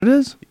It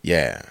is?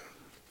 Yeah.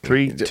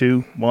 3,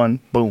 2, 1,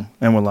 boom,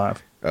 and we're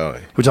live. Oh,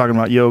 We're talking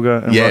about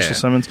yoga and Russell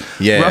Simmons.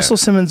 Yeah. Russell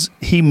Simmons,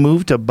 he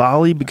moved to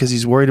Bali because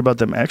he's worried about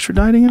them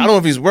extraditing him? I don't know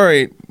if he's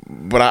worried,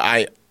 but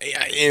and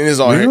this is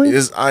all Really?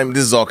 this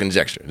is all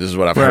conjecture. This is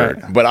what I've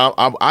heard. But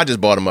I just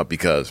bought him up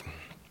because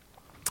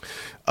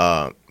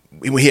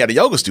he had a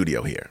yoga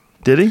studio here.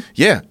 Did he?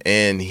 Yeah,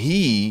 and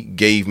he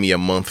gave me a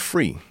month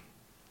free.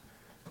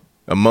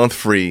 A month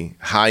free,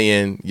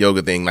 high-end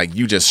yoga thing. Like,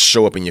 you just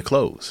show up in your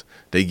clothes.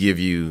 They give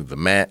you the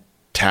mat,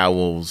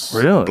 towels,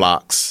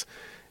 blocks,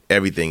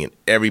 everything. And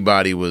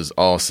everybody was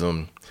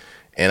awesome.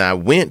 And I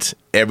went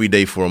every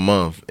day for a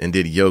month and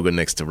did yoga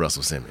next to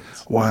Russell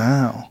Simmons.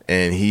 Wow.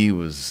 And he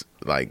was,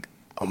 like,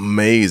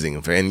 amazing.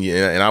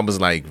 And I was,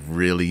 like,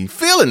 really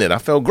feeling it. I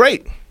felt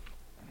great.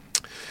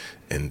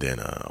 And then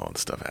all the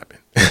stuff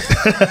happened.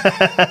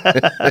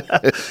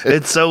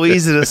 It's so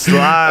easy to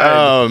slide.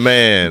 Oh,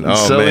 man.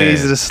 It's so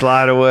easy to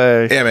slide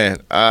away. Yeah,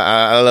 man.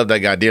 I love that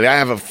guy dearly. I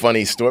have a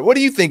funny story. What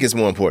do you think is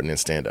more important in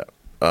stand-up?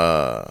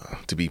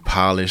 To be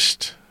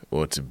polished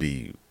or to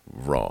be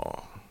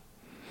raw?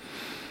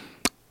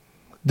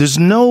 There's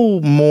no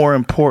more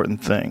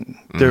important thing.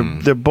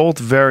 They're both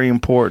very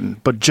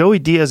important. But Joey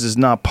Diaz is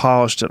not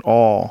polished at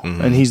all,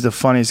 and he's the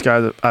funniest guy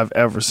that I've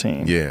ever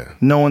seen. Yeah.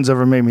 No one's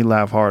ever made me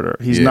laugh harder.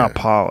 He's not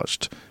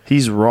polished.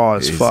 He's raw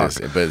as fuck.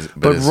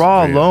 But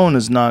raw alone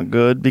is not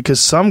good because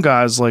some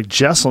guys like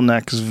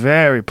Jesselneck is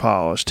very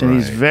polished and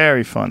he's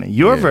very funny.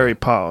 You're very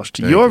polished.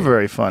 You're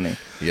very funny.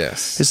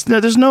 Yes.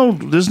 There's no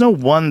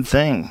one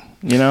thing.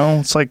 You know,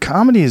 it's like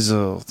comedy is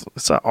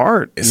it's an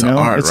art. It's an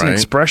art, It's an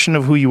expression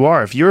of who you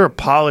are. If you're a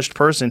polished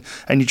person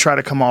and you try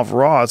to come off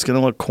raw, it's going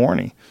to look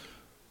corny.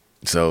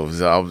 So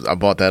I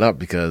bought that up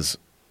because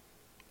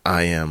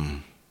I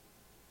am,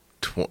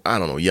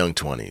 young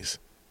 20s.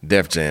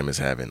 Def Jam is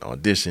having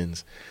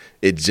auditions.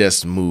 It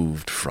just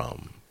moved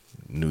from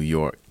New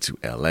York to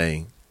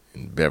L.A.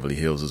 and Beverly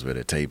Hills is where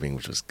they're taping,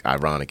 which was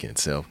ironic in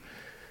itself.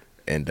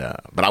 And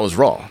but I was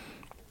raw.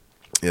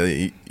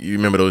 You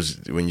remember those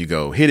when you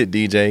go hit it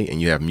DJ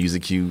and you have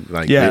music cue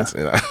like this?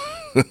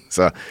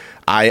 So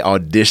I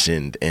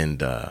auditioned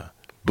and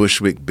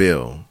Bushwick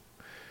Bill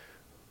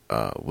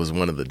was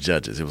one of the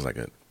judges. It was like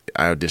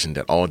I auditioned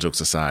at All Jokes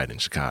Aside in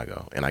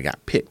Chicago and I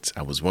got picked.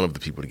 I was one of the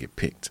people to get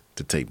picked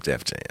to tape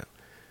Def Jam.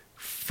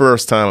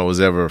 First time I was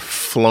ever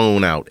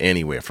flown out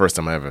anywhere. First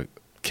time I ever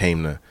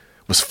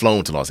was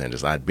flown to Los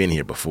Angeles. I'd been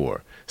here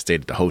before.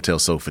 Stayed at the Hotel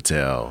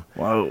Sofitel.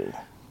 Whoa.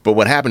 But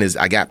what happened is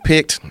I got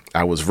picked.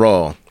 I was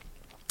raw.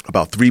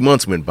 About 3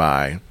 months went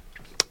by.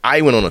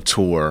 I went on a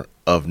tour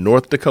of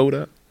North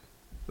Dakota,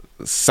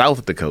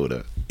 South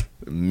Dakota,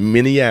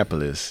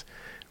 Minneapolis,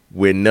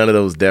 where none of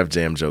those Def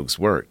Jam jokes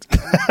worked.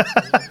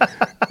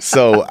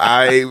 So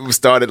I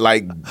started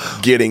like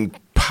getting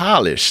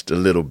polished a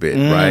little bit,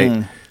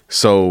 right?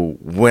 So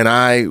when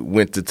I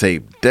went to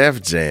tape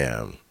Def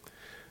Jam,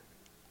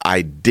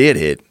 I did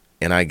it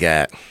and I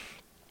got,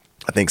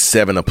 I think,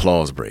 7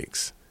 applause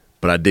breaks.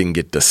 But I didn't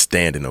get the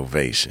standing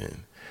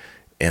ovation.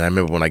 And I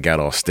remember when I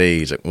got off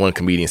stage, like one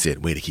comedian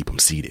said, way to keep him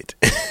seated.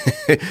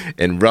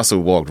 And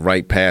Russell walked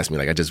right past me,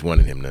 like I just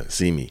wanted him to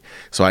see me.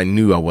 So I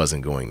knew I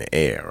wasn't going to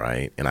air,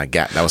 right? And that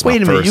was my first.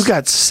 Wait a minute, you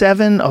got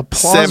 7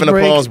 applause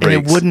breaks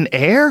and it wouldn't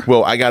air?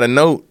 Well, I got a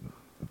note.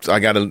 I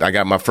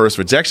got my first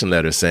rejection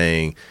letter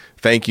saying,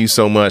 thank you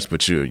so much,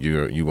 but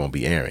you won't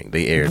be airing.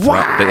 They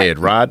aired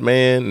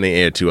Rodman and they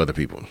aired 2 other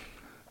people.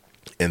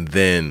 And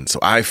then, so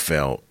I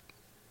felt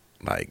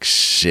like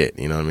shit,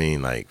 you know what I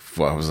mean? Like,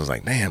 I was just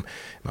like, damn,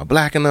 am I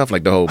black enough?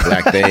 Like the whole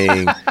black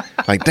thing.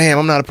 Like, damn,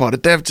 I'm not a part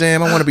of Def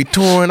Jam. I want to be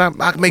touring. I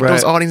can make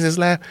those audiences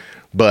laugh.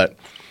 But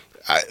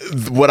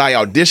what I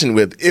auditioned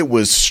with, it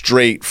was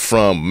straight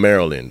from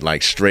Maryland,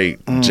 like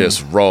straight,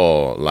 just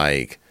raw,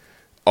 like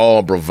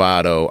all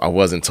bravado. I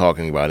wasn't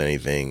talking about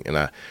anything. And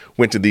I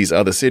went to these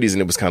other cities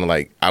and it was kind of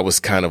like, I was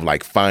kind of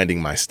like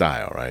finding my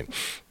style, right?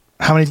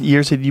 How many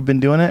years had you been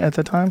doing it at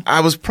the time? I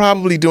was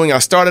probably I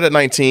started at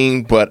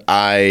 19, but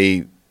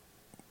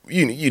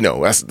you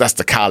know, that's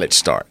the college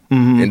start.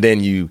 And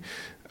then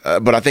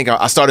but I think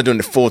I started doing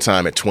it full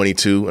time at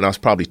 22 and I was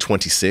probably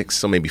 26,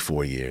 so maybe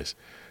 4 years.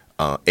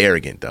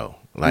 Arrogant though.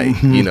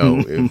 Like, you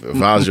know, if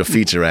I was your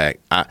feature act,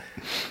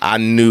 I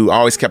knew, I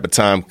always kept a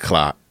time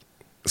clock.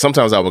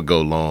 Sometimes I would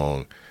go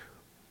long,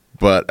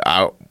 but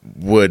I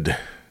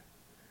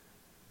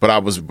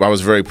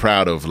was very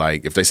proud of,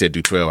 like, if they said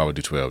do 12, I would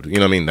do 12. You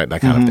know what I mean?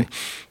 That kind of thing.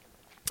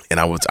 And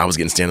I was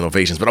getting standing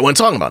ovations, but I wasn't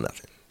talking about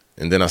nothing.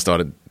 And then I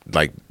started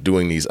like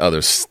doing these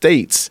other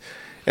states,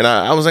 and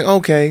I was like,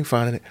 okay,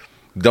 fine.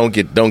 Don't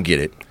get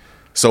it.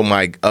 So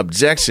my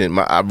objection,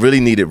 I really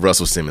needed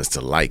Russell Simmons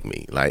to like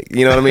me. Like,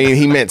 you know what I mean?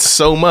 He meant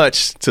so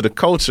much to the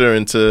culture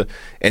and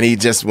when he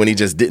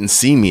just didn't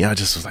see me, I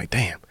just was like,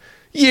 damn.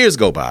 Years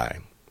go by.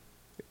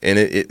 And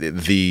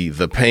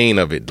the pain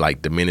of it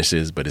like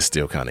diminishes, but it's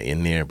still kind of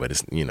in there. But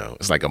it's, you know,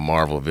 it's like a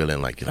Marvel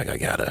villain. Like, you're like, I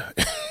gotta,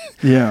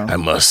 I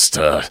must.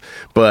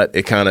 But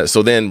it kind of.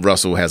 So then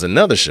Russell has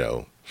another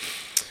show,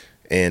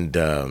 and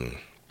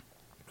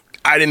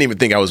I didn't even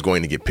think I was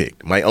going to get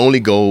picked. My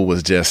only goal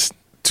was just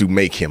to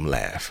make him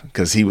laugh,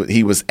 because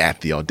he was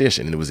at the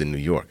audition, and it was in New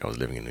York. I was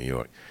living in New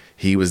York.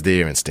 He was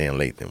there, and Stan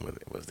Lathan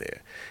was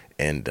there.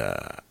 And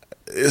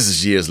this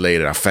is years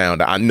later. I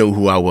knew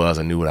who I was.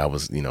 I knew what I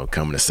was,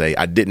 coming to say.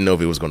 I didn't know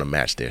if it was going to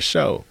match their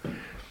show.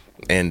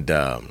 And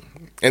what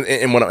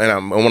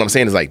I'm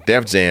saying is, like,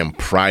 Def Jam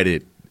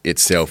prided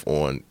itself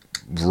on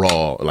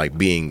raw, like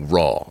being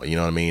raw. You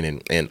know what I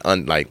mean? And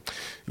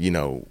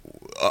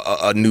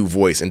a new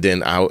voice. And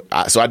then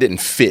so I didn't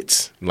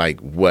fit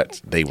like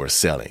what they were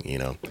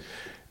selling.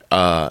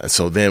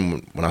 So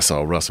then when I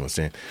saw Russell and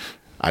Stan,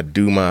 I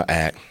do my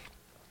act.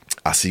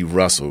 I see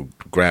Russell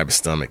grab his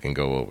stomach and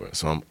go over.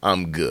 So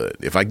I'm good.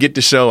 If I get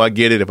the show, I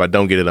get it. If I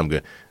don't get it, I'm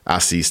good. I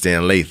see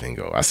Stan Lathan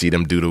go. I see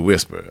them do the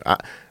whisper.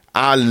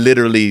 I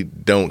literally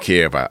don't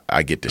care if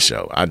I get the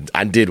show.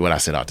 I did what I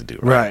set out to do.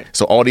 Right.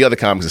 So all the other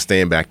comics are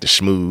staying back to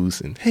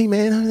schmooze and, hey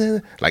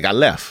man, like I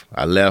left.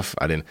 I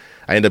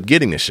ended up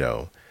getting the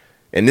show.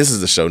 And this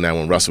is the show now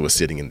when Russell was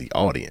sitting in the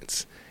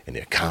audience and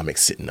there are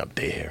comics sitting up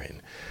there,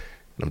 and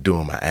I'm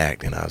doing my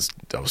act, and I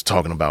was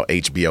talking about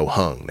HBO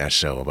Hung, that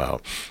show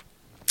about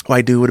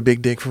white dude with a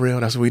big dick for real.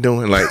 That's what we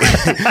doing. Like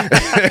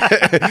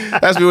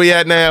that's where we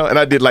at now. And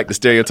I did like the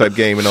stereotype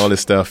game and all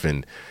this stuff,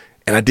 and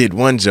I did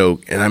one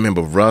joke, and I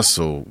remember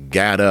Russell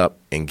got up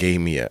and gave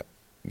me a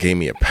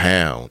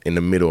pound in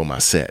the middle of my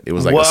set. It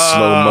was like a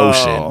slow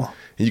motion.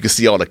 And you could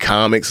see all the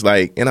comics,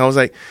 like, and I was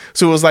like,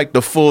 so it was like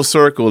the full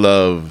circle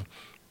of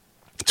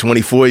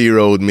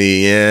 24-year-old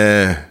me,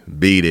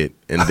 beat it.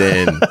 And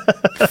then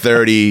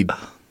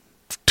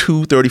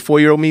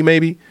 34-year-old me,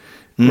 maybe.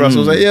 Russell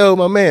was like, yo,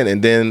 my man.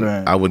 And then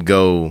I would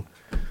go,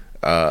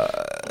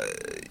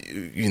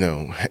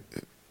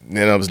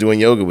 then I was doing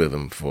yoga with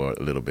him for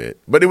a little bit.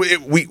 But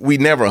we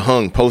never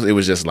hung post. It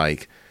was just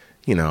like,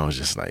 it was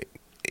just like,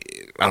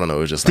 I don't know.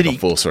 It was just like a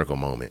full circle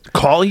moment.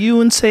 Call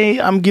you and say,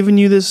 I'm giving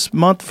you this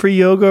month free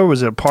yoga? Or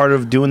was it a part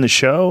of doing the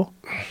show?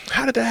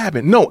 How did that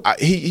happen? No,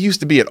 he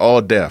used to be at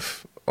All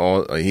Def.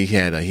 He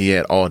had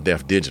All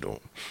Def Digital.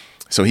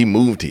 So he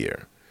moved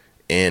here.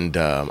 And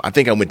I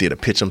think I went there to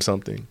pitch him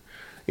something.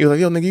 He was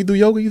like, yo, nigga, you do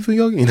yoga? He's like,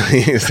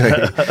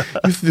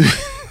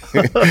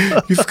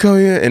 you come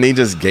here, and he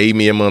just gave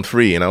me a month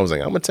free, and I was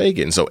like, I'm gonna take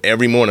it. And so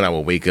every morning I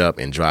would wake up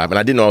and drive, and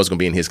I didn't know I was gonna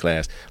be in his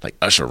class. Like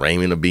Usher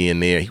Raymond would be in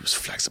there. He was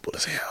flexible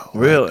as hell.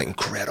 Really, like,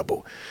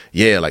 incredible.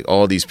 Yeah, like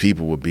all these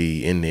people would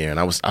be in there,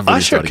 and I really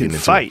Usher started can getting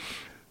into fight.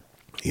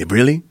 Yeah,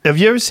 really? Have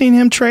you ever seen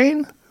him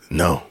train?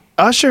 No.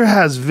 Usher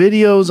has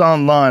videos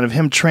online of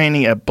him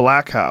training at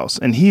Black House,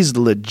 and he's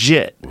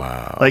legit.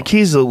 Wow. Like,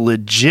 he's a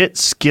legit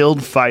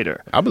skilled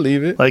fighter. I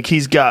believe it. Like,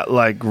 he's got,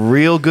 like,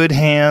 real good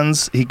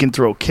hands. He can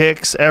throw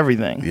kicks,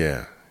 everything.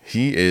 Yeah.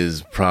 He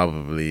is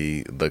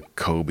probably the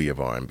Kobe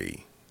of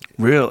R&B.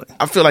 Really?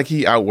 I feel like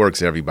he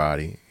outworks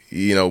everybody.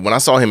 When I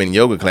saw him in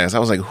yoga class, I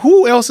was like,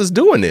 who else is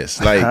doing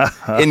this? Like,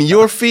 in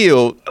your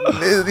field,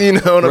 you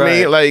know what I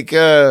mean? Like,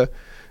 I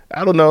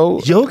don't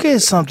know. Yoga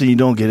is something you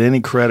don't get any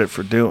credit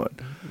for doing.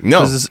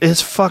 No. Because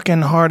it's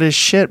fucking hard as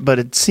shit, but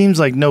it seems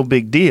like no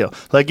big deal.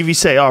 Like if you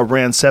say, I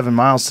ran 7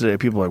 miles today,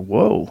 people are like,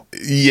 whoa.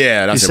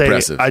 Yeah, that's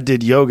impressive. I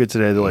did yoga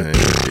today. They're like,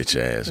 bitch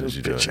ass, what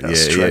you doing?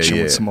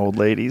 Stretching with some old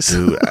ladies.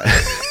 Dude,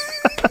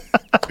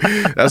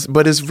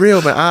 but it's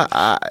real, man.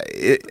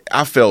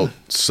 I felt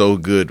so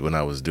good when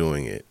I was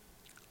doing it.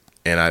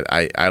 And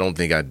I don't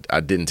think I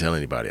didn't tell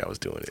anybody I was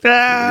doing it. You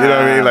know what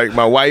I mean? Like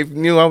my wife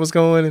knew I was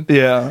going.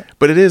 Yeah.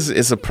 But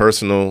it's a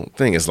personal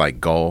thing. It's like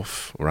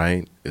golf,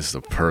 right? It's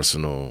a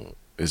personal.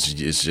 It's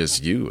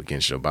just you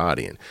against your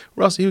body. And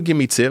Russell, he would give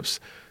me tips.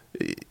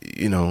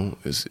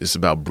 It's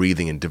about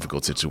breathing in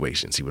difficult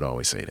situations. He would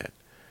always say that.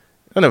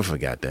 I never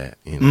forgot that.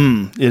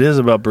 It is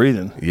about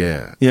breathing.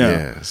 Yeah.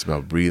 It's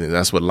about breathing.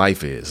 That's what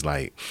life is.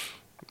 Like,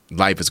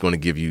 life is going to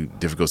give you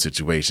difficult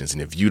situations,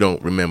 and if you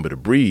don't remember to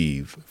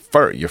breathe,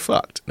 you're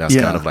fucked. That's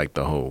kind of like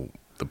the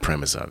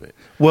premise of it.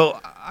 Well,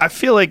 I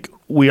feel like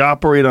we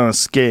operate on a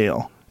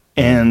scale,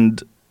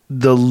 and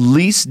the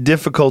least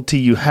difficulty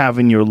you have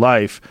in your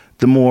life,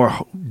 the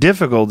more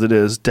difficult it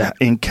is to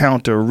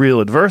encounter real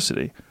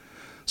adversity.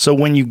 So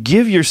when you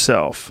give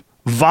yourself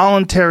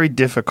voluntary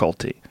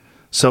difficulty,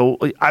 so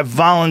I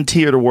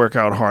volunteer to work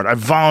out hard, I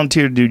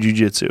volunteer to do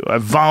jiu-jitsu, I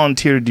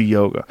volunteer to do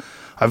yoga,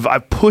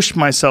 I've pushed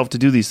myself to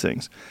do these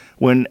things.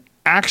 When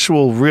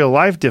actual real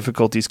life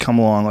difficulties come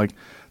along, like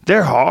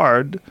they're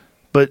hard,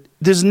 but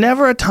there's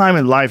never a time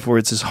in life where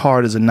it's as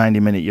hard as a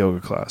 90-minute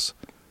yoga class.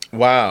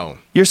 Wow.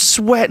 You're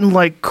sweating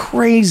like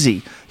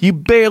crazy. You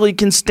barely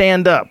can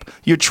stand up.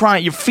 You're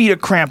trying, your feet are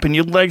cramping,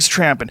 your legs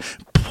cramping,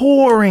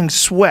 pouring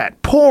sweat,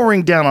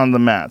 pouring down on the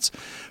mats.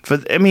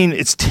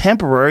 It's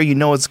temporary. You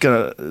know it's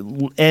going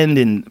to end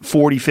in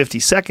 40, 50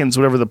 seconds,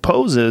 whatever the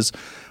pose is.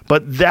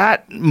 But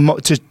that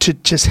to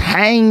just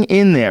hang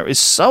in there is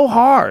so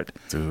hard.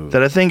 Dude.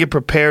 That I think it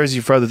prepares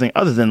you for other things,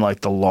 other than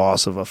like the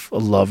loss of a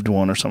loved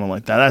one or something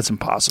like that. That's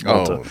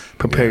impossible to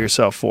prepare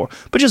yourself for.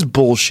 But just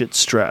bullshit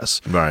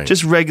stress. Right.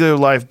 Just regular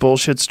life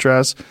bullshit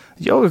stress.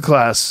 Yoga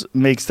class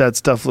makes that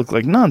stuff look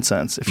like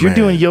nonsense. If you're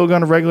doing yoga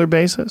on a regular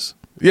basis.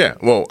 Yeah.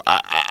 Well,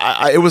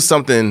 it was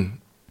something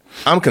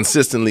I'm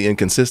consistently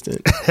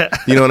inconsistent.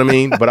 You know what I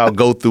mean? But I'll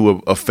go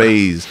through a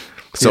phase.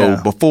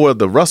 So before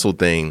the Russell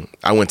thing,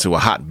 I went to a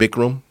hot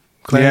Bikram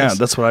class. Yeah,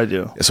 that's what I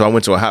do. So I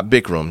went to a hot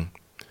Bikram,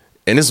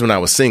 and this is when I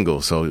was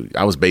single. So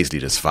I was basically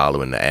just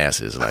following the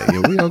asses. Like,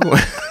 yo, we all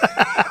going,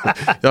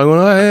 y'all going,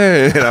 oh,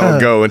 hey. And I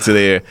would go into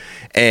there.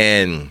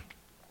 And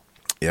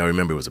I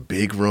remember it was a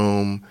big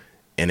room,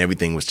 and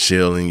everything was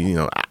chill. And, you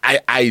know,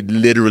 I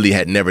literally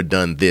had never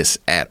done this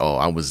at all.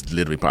 I was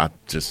literally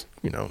just,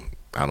 you know,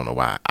 I don't know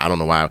why.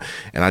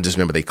 And I just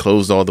remember they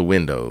closed all the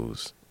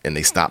windows and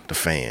they stopped the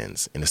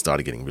fans and it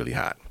started getting really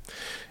hot.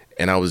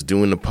 And I was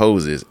doing the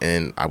poses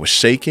and I was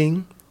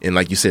shaking and,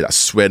 like you said, I was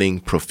sweating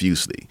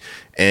profusely.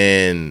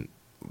 And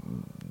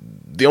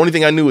the only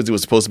thing I knew was it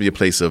was supposed to be a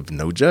place of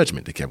no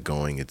judgment. They kept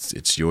going,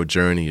 it's your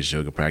journey, it's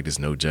yoga practice,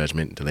 no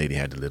judgment. The lady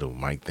had the little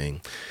mic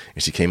thing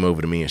and she came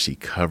over to me and she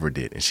covered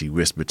it and she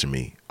whispered to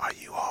me, "Are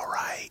you all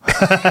right?"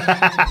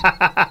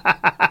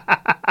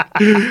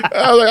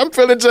 I was like, I'm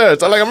feeling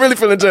judged. I'm really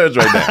feeling judged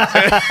right now.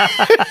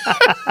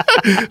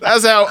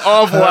 That's how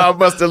awful I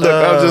must have looked.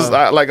 I was just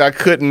I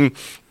couldn't.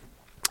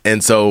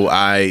 And so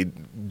I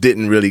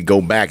didn't really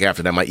go back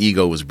after that. My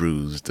ego was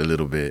bruised a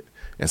little bit.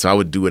 And so I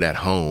would do it at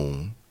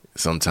home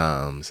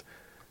sometimes.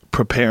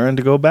 Preparing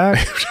to go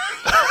back?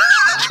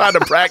 Trying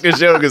to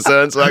practice yoga,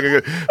 son, so I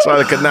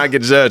could not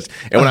get judged.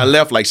 And when I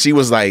left, like, she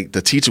was like,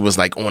 the teacher was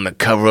like on the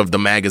cover of the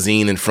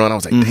magazine in front. I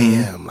was like,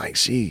 damn, like,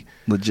 she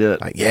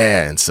legit. Like,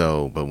 yeah. And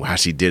so, but how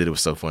she did it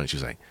was so funny. She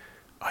was like,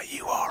 "Are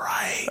you all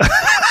right?"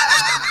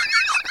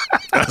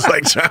 I was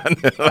like trying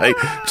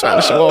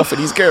to show off for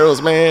these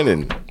girls, man,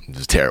 and it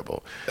was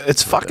terrible.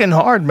 It's fucking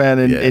hard, man.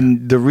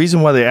 And the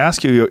reason why they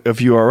ask you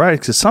if you're all right is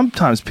because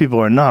sometimes people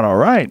are not all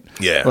right.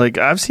 Yeah. Like,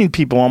 I've seen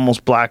people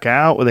almost black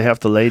out where they have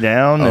to lay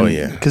down. Oh,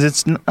 yeah. Because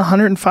it's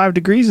 105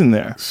 degrees in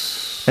there.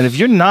 And if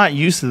you're not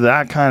used to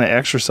that kind of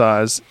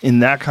exercise in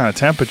that kind of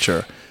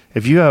temperature,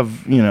 if you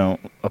have, you know,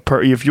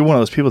 if you're one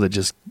of those people that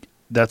just,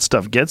 that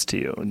stuff gets to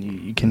you and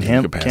you can't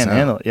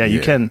handle it. Yeah, you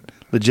can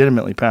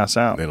legitimately pass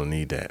out. They don't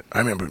need that.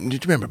 Did you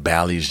remember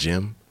Bally's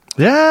gym?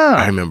 Yeah.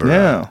 I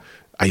remember.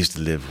 I used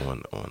to live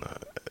on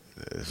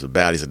there's a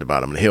Bally's at the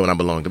bottom of the hill, and I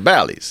belonged to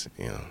Bally's,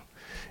 you know.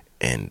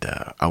 And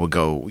I would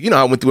go, you know,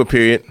 I went through a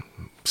period.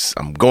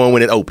 I'm going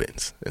when it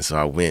opens. And so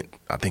I went,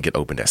 I think it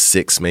opened at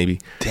 6 maybe.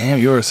 Damn,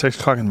 you were a 6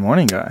 o'clock in the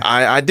morning guy.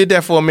 I did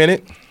that for a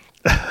minute.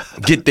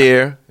 Get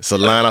there, it's a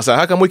line outside.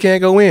 How come we can't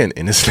go in?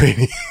 And this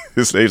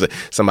lady's like,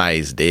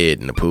 somebody's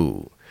dead in the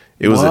pool.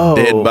 It was a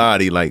dead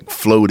body, like,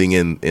 floating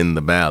in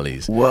the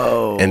Bally's.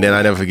 Whoa. And then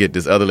I never forget,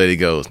 this other lady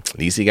goes, "At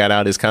least he got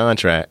out his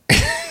contract."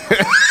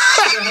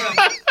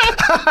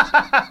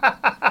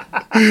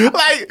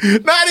 Like,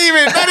 not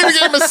even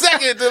gave him a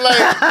second to,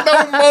 like,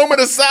 no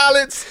moment of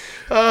silence.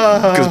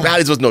 Because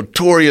Bally's was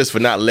notorious for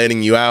not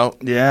letting you out.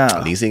 Yeah.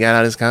 At least he got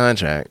out his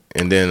contract.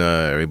 And then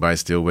everybody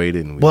still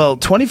waited. And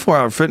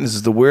 24-hour fitness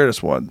is the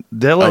weirdest one.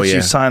 They'll let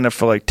you sign up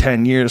for like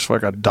 10 years for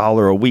like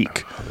 $1 a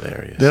week.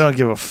 Hilarious. They don't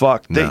give a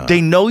fuck. No.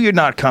 They know you're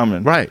not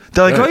coming. Right.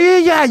 They're like, oh,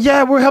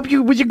 yeah, we'll help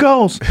you with your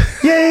goals.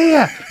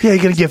 Yeah, you're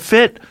going to get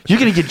fit. You're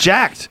going to get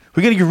jacked.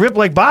 We're going to get ripped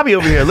like Bobby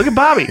over here. Look at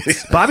Bobby.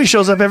 Bobby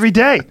shows up every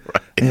day.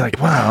 Right. And you're like,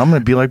 wow, I'm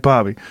going to be like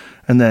Bobby.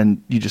 And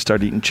then you just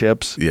start eating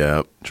chips,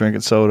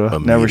 drinking soda,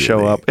 never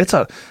show up.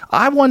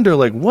 I wonder,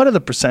 like, what are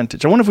the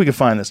percentage? I wonder if we could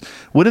find this.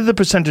 What are the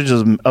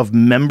percentages of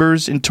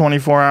members in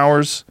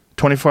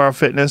 24-hour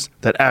fitness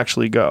that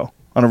actually go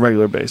on a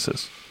regular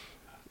basis?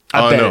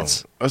 I bet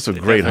it's. That's a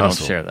great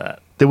hustle. Don't share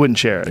that. They wouldn't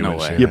share it. No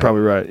way. You're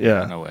probably right.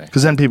 Yeah. No way.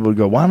 Because then people would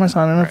go, why am I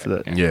signing up for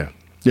that?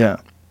 Yeah.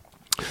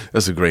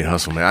 That's a great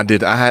hustle, man.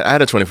 I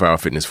had a 24-hour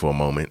fitness for a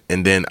moment,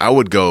 and then I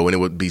would go, and it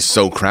would be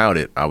so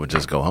crowded, I would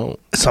just go home.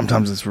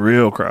 Sometimes it's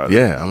real crowded.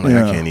 Yeah, I'm like,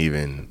 I can't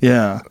even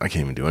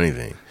do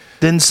anything.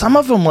 Then some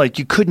of them, like,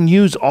 you couldn't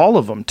use all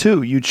of them,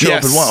 too. You'd show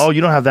up and want,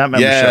 you don't have that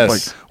membership. Yes.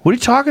 Like, what are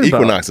you talking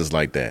about? Equinox is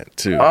like that,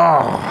 too.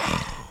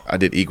 Oh. I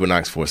did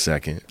Equinox for a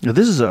second. Yeah,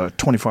 this is a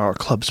 24-hour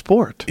club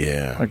sport.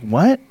 Yeah. Like,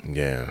 what?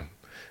 Yeah.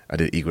 I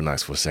did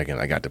Equinox for a second.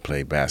 I got to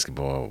play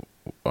basketball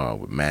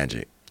with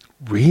Magic.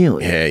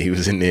 Really? Yeah, he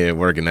was in there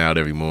working out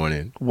every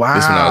morning. Wow.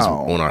 This when I was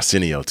on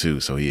Arsenio too,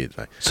 so he had,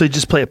 like. So you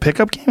just play a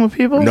pickup game with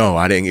people? No,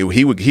 I didn't.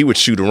 He would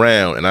shoot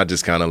around, and I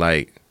just kind of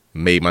like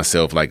made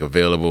myself like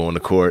available on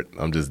the court.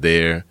 I'm just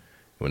there.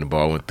 When the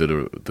ball went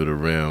through the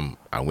rim,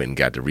 I went and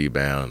got the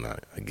rebound.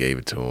 I gave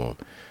it to him, and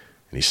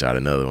he shot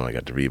another one. I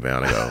got the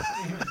rebound. I go,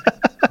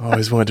 I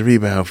always wanted the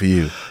rebound for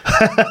you.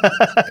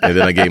 And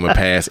then I gave him a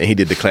pass, and he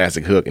did the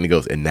classic hook, and he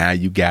goes, and now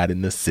you got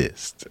an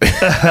assist.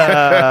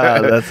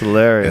 That's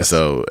hilarious. And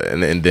so,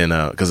 and then,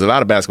 because a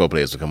lot of basketball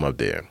players would come up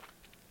there,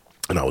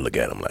 and I would look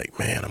at them like,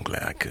 man, I'm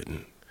glad I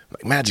couldn't.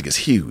 Like, Magic is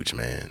huge,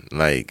 man.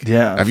 Like,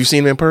 have you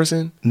seen him in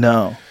person?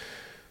 No.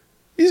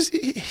 He's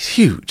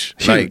huge.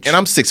 Like, and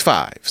I'm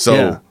 6'5",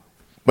 so,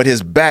 but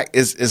his back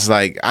is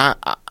like,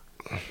 I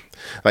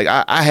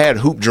had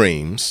hoop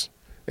dreams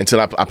until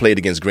I played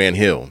against Grant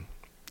Hill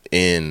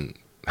in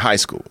high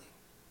school.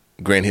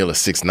 Grant Hill is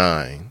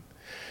 6'9",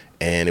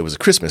 and it was a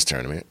Christmas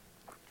tournament,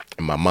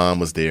 and my mom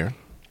was there,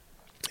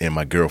 and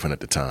my girlfriend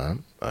at the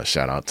time.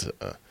 Shout out to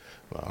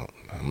Well,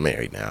 I'm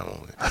married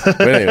now.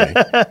 But anyway,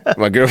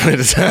 my girlfriend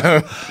at the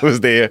time was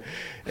there.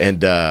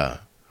 And I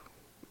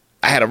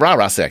had a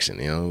rah-rah section.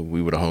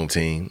 We were the home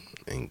team.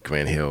 And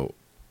Grant Hill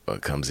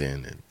comes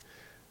in. And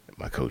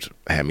my coach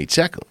had me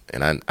check him.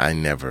 And I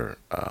never,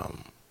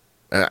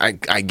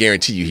 I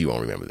guarantee you he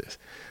won't remember this.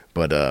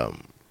 But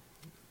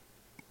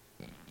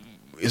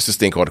it's this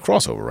thing called a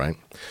crossover, right?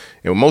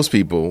 And with most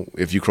people,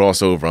 if you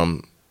cross over,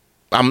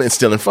 I'm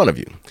still in front of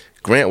you.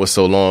 Grant was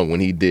so long when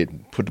he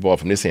did put the ball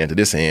from this hand to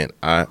this hand,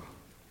 I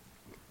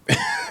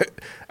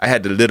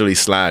had to literally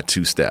slide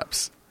 2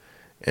 steps.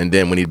 And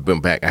then when he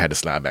went back, I had to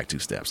slide back 2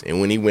 steps.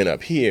 And when he went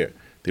up here,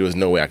 there was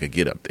no way I could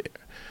get up there.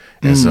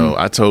 And so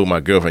I told my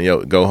girlfriend,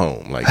 yo, go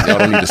home. Like, y'all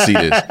don't need to see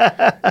this.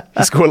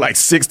 He scored like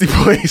 60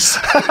 points.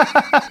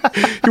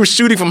 He was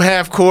shooting from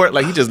half court.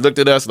 Like, he just looked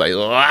at us like,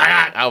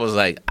 I was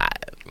like,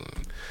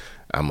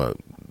 I'm a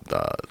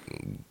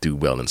do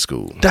well in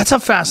school. That's a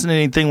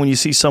fascinating thing when you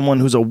see someone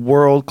who's a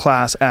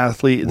world-class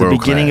athlete at the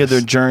beginning of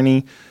their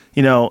journey.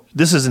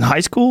 This is in high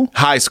school?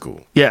 High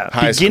school. Yeah,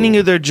 beginning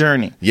of their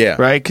journey. Yeah.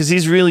 Right? Because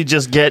he's really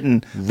just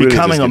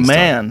becoming a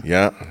man.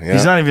 Yeah.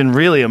 He's not even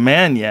really a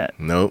man yet.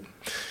 Nope.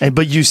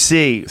 But you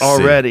see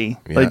already,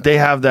 like they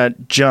have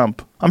that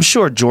jump. I'm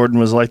sure Jordan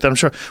was like that. I'm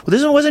sure.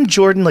 Well, wasn't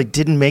Jordan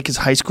didn't make his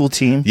high school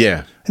team?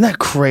 Yeah. Isn't that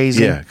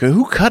crazy? Yeah.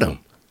 Who cut him?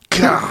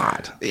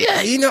 God.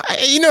 Yeah,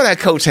 that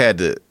coach had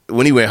to,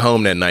 when he went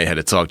home that night, had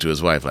to talk to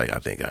his wife, like, I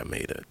think I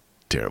made a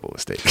terrible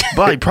mistake.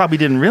 But he probably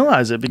didn't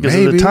realize it because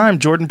at the time,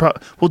 Jordan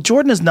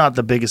is not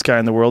the biggest guy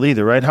in the world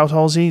either, right? How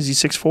tall is he? Is he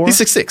 6'4"? He's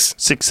 6'6".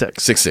 6'6".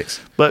 6'6".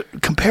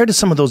 But compared to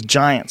some of those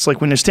giants,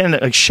 like when they're standing,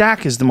 like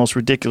Shaq is the most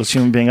ridiculous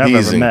human being I've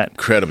ever met.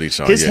 Incredibly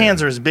strong. His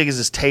hands are as big as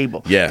his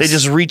table. Yes. They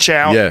just reach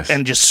out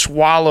and just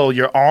swallow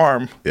your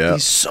arm. Yeah.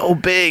 He's so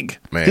big.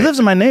 Man. He lives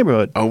in my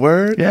neighborhood. A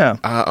word? Yeah.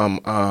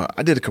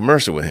 I did a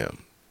commercial with him.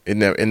 It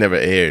never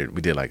aired.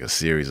 We did like a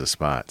series of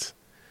spots.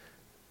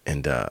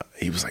 And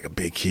he was like a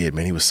big kid,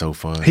 man. He was so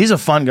fun. He's a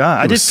fun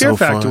guy. I did Fear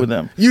Factor with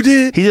him. You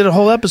did? He did a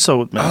whole episode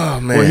with me. Oh,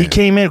 man. Where he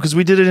came in, because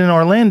we did it in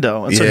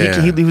Orlando. And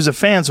so he was a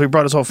fan, so he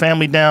brought his whole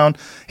family down.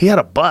 He had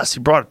a bus. He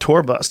brought a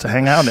tour bus to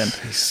hang out in.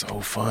 He's so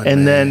fun,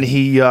 and then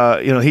he,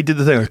 he did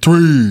the thing like,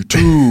 3,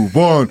 2,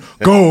 1,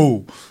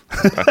 go.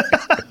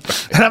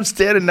 And I'm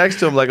standing next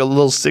to him like a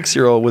little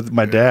 6-year-old with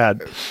my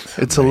dad.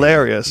 It's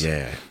hilarious.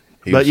 Yeah.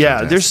 But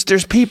yeah,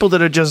 there's people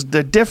that are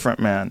they're different,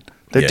 man.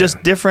 They're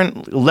just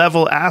different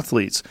level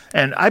athletes.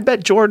 And I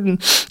bet Jordan,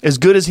 as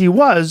good as he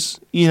was,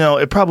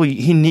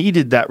 he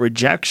needed that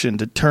rejection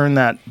to turn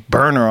that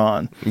burner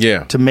on.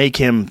 Yeah. To make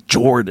him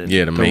Jordan.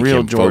 Yeah, to make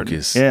him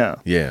focus. Yeah.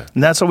 Yeah.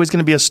 And that's always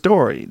going to be a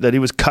story, that he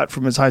was cut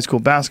from his high school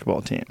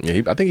basketball team.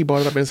 Yeah, I think he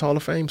brought it up in his Hall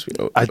of Fame speech.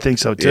 I think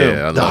so, too.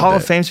 Yeah, the Hall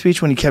of Fame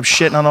speech when he kept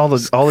shitting on all the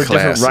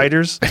different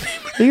writers.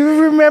 He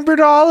remembered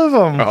all of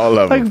them. All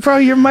of them. Like, bro,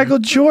 you're Michael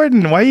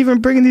Jordan. Why are you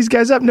even bringing these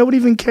guys up? Nobody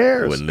even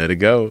cares. Wouldn't let it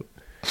go.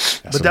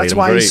 That's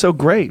why he's so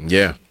great.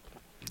 Yeah.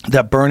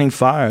 That burning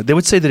fire. They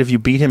would say that if you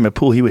beat him at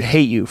pool, he would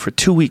hate you for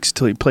 2 weeks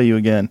till he'd play you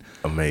again.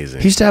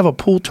 Amazing. He used to have a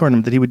pool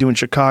tournament that he would do in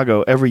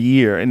Chicago every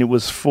year, and it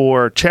was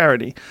for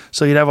charity.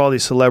 So he'd have all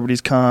these celebrities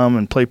come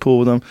and play pool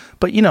with him.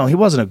 But, he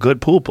wasn't a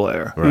good pool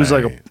player. Right. He was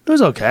it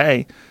was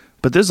okay.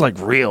 But there's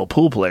real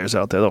pool players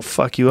out there. They'll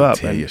fuck you up.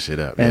 Tear your shit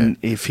up. And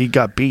if he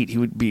got beat, he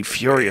would be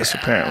furious,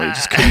 apparently. He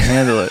just couldn't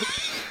handle it.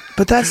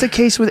 But that's the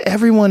case with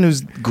everyone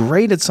who's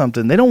great at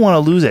something. They don't want to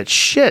lose at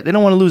shit. They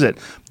don't want to lose at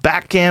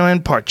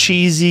backgammon,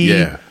 parcheesi.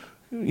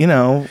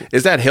 Yeah.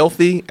 Is that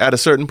healthy at a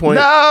certain point?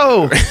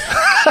 No.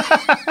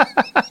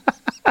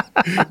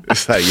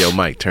 It's like, yo,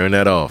 Mike, turn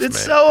that off, It's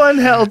so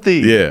unhealthy.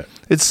 Yeah.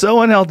 It's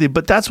so unhealthy.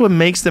 But that's what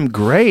makes them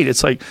great.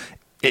 It's like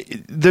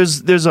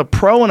there's a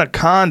pro and a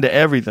con to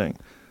everything.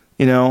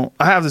 I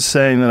have this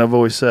saying that I've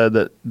always said,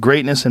 that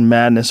greatness and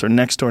madness are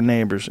next door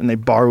neighbors, and they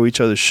borrow each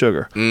other's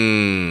sugar.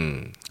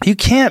 You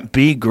can't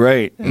be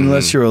great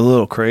unless you're a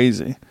little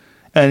crazy.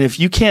 And if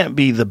you can't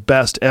be the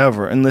best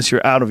ever unless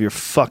you're out of your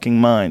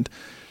fucking mind.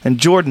 And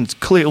Jordan's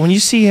clear. When you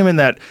see him in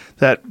that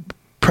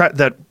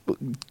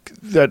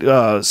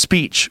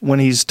speech, when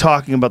he's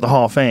talking about the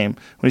Hall of Fame,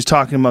 when he's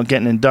talking about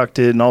getting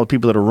inducted and all the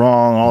people that are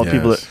wrong, all the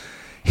people that...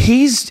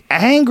 He's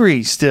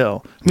angry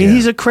still. I mean,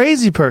 he's a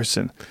crazy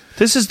person.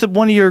 This is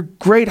one of your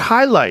great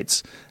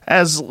highlights,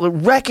 as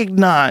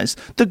recognized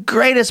the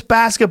greatest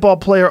basketball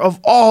player of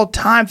all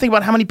time. Think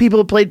about how many people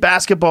have played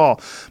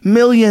basketball.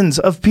 Millions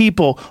of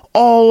people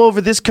all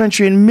over this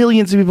country and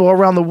millions of people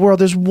around the world.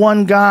 There's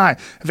one guy.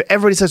 If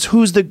everybody says,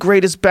 who's the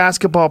greatest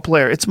basketball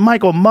player? It's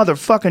Michael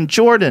motherfucking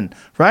Jordan,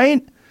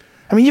 right?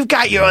 I mean, you've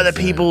got your other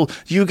people.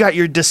 You got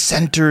your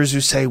dissenters who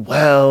say,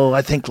 "Well,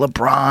 I think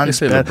LeBron's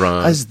better."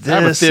 I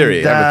have a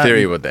theory. I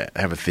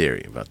have a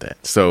theory about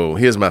that. So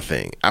here's my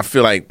thing. I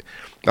feel like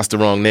that's the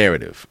wrong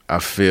narrative. I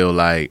feel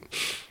like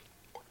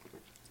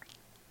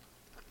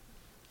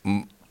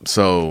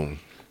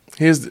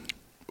here's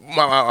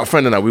my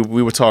friend and I.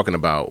 We were talking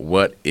about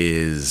what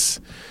is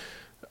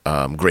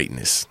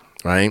greatness.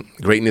 Right?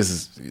 Greatness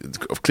is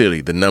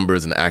clearly the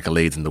numbers and the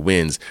accolades and the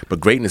wins, but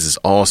greatness is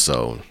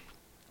also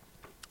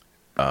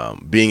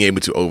being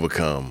able to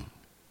overcome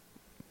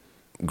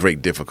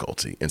great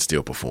difficulty and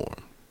still perform,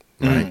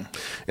 right?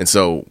 And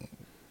so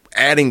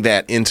adding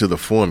that into the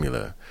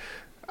formula,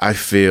 I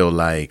feel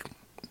like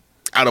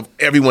out of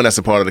everyone that's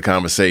a part of the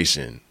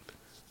conversation,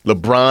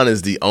 LeBron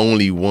is the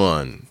only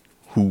one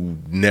who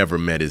never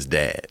met his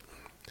dad.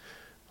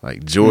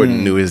 Like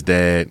Jordan knew his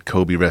dad,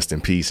 Kobe, rest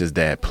in peace, his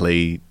dad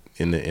played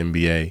in the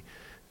NBA.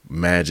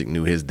 Magic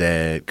knew his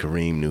dad,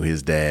 Kareem knew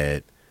his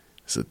dad.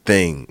 It's a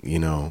thing, you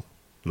know.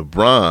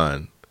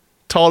 LeBron,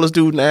 tallest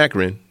dude in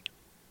Akron,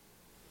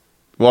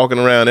 walking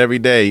around every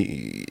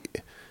day.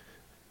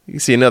 You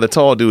see another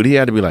tall dude, he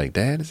had to be like,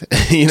 Dad, is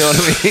that? You know what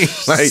I mean?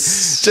 Like,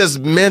 just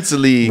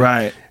mentally.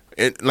 Right.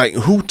 Like,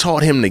 who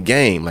taught him the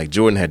game? Like,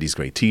 Jordan had these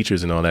great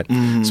teachers and all that.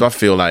 So I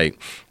feel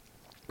like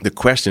the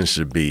question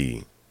should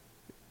be,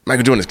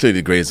 Michael Jordan is clearly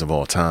the greatest of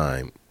all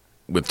time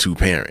with two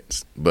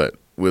parents. But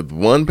with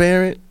one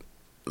parent,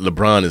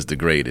 LeBron is the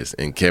greatest,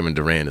 and Kevin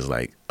Durant is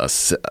like coming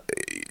up.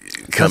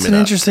 That's an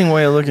interesting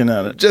way of looking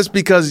at it. Just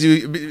because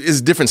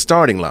it's different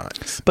starting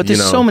lines. But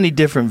there's so many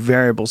different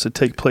variables that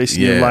take place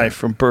in your life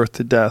from birth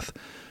to death.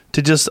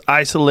 To just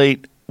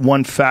isolate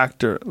one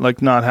factor,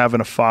 like not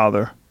having a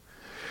father.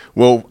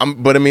 Well,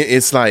 but I mean,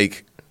 it's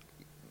like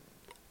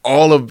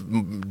all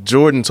of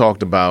Jordan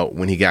talked about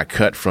when he got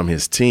cut from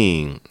his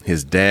team,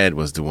 his dad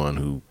was the one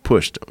who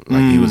pushed him.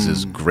 Like he was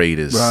his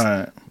greatest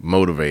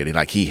motivator.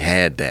 Like he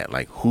had that.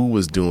 Like who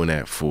was doing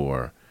that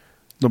for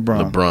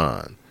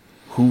LeBron?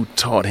 Who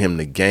taught him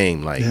the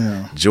game? Like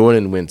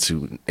Jordan went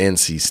to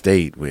NC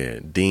State where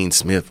Dean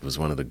Smith was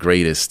one of the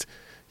greatest.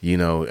 You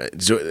know,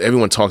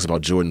 everyone talks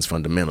about Jordan's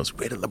fundamentals.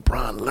 Where did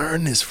LeBron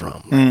learn this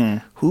from?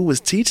 Like, who was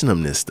teaching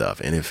him this stuff?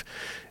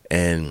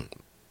 And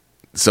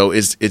so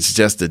it's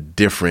just a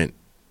different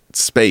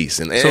space.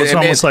 And so it's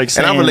almost like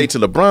saying, and I relate to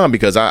LeBron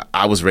because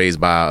I was raised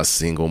by a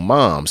single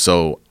mom.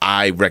 So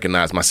I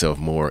recognize myself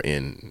more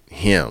in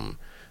him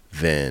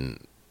than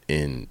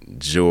in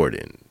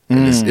Jordan.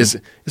 And it's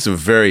a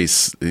very,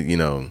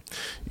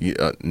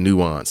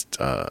 nuanced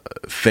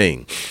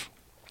thing.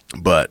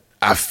 But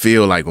I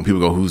feel like when people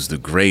go, who's the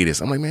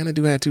greatest? I'm like, man, that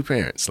dude had two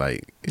parents.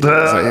 Like,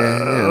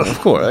 yeah, of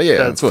course. Yeah,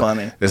 that's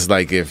funny. It's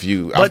like if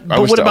you... But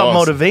what about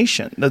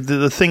motivation?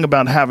 The thing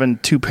about having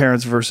two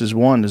parents versus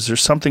one, is there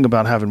something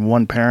about having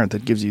one parent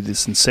that gives you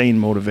this insane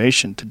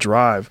motivation to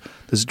drive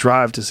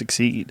to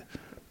succeed?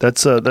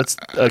 That's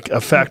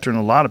a factor in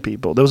a lot of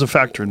people. There was a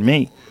factor in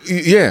me.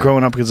 Yeah.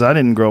 Growing up, because I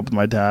didn't grow up with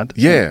my dad.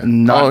 Yeah.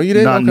 Not you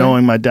didn't?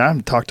 Knowing my dad. I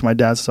talked to my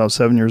dad since I was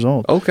 7 years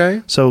old.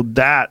 Okay. So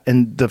that,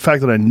 and the fact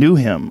that I knew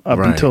him up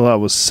until I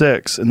was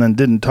 6 and then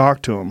didn't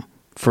talk to him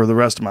for the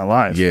rest of my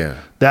life. Yeah.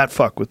 That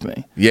fucked with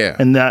me. Yeah.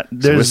 And that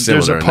there's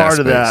a part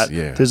of that.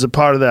 Yeah. There's a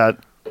part of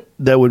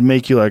that would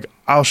make you like,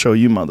 I'll show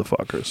you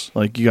motherfuckers.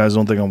 Like, you guys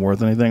don't think I'm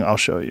worth anything? I'll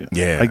show you.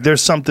 Yeah. Like,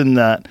 there's something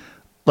that,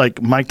 like,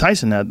 Mike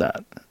Tyson had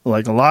that.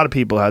 Like, a lot of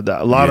people had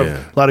that. A lot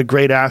of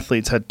great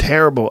athletes had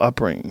terrible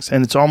upbringings,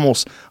 and it's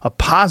almost a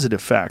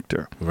positive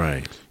factor.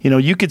 Right. You know,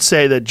 you could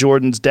say that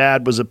Jordan's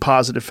dad was a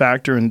positive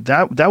factor, and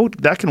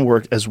that can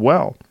work as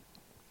well.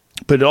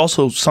 But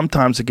also,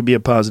 sometimes it can be a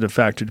positive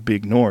factor to be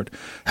ignored.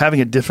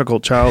 Having a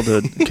difficult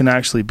childhood can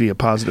actually be a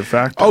positive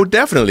factor. Oh,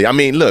 definitely. I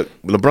mean, look,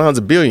 LeBron's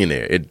a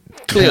billionaire. It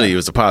clearly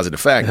was a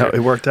positive factor. It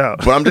worked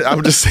out. But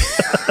I'm just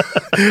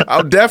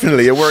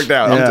definitely, it worked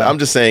out. Yeah. I'm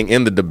just saying,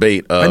 in the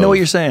debate of I know what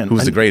you're saying.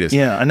 Who's the greatest?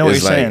 Yeah, I know what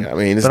you're saying. I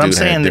mean, this but dude I'm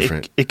saying had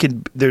different. It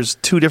could. There's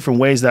two different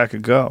ways that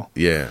could go.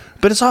 Yeah.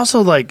 But it's also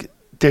like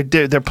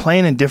they're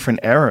playing in different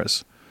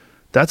eras.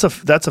 That's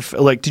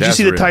like. Did you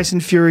see the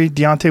Tyson Fury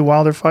Deontay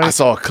Wilder fight? I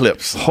saw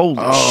clips. Holy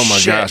shit! Oh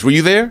my gosh, were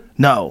you there?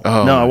 No,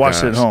 I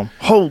watched it at home.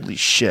 Holy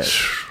shit!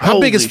 How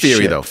big is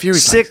Fury though?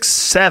 Fury's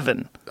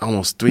 6'7",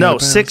 almost 300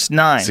 pounds? 6'9".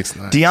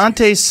 6'9".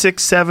 Deontay's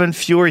 6'7",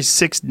 Fury's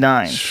 6'9".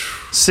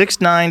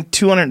 6'9",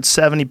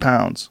 270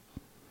 pounds.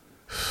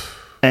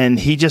 And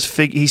he just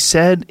he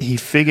said he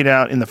figured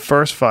out in the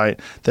first fight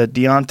that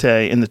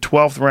Deontay, in the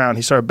 12th round,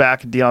 he started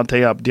backing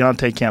Deontay up.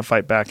 Deontay can't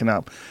fight backing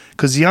up.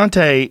 Because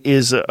Deontay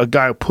is a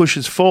guy who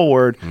pushes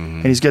forward,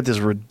 and he's got this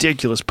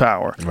ridiculous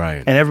power.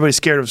 Right. And everybody's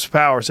scared of his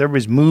power, so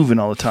everybody's moving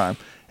all the time.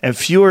 And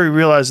Fury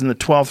realized in the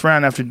 12th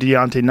round, after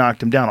Deontay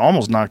knocked him down,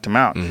 almost knocked him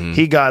out,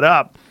 he got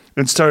up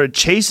and started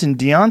chasing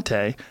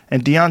Deontay,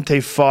 and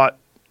Deontay fought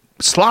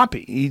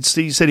sloppy.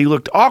 He said he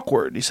looked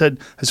awkward. He said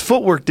his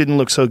footwork didn't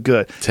look so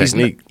good.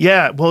 Technique.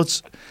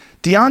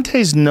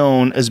 Deontay's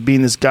known as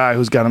being this guy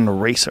who's got an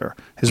eraser.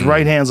 His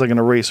right hand's like an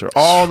eraser.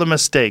 All the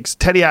mistakes,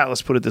 Teddy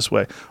Atlas put it this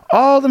way,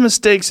 all the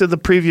mistakes of the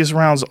previous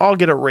rounds all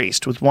get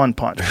erased with one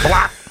punch.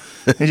 Blah!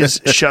 He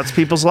just shuts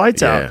people's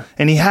lights out.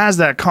 And he has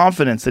that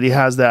confidence that he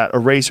has that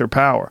eraser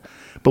power.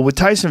 But with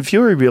Tyson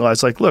Fury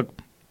realized, like, look,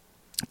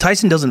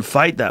 Tyson doesn't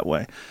fight that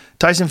way.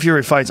 Tyson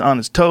Fury fights on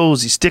his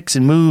toes. He sticks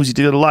and moves. He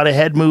did a lot of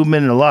head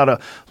movement and a lot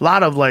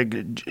of like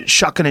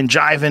shucking and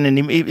jiving,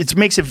 and it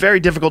makes it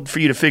very difficult for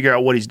you to figure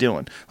out what he's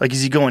doing. Like,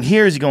 is he going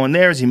here? Is he going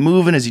there? Is he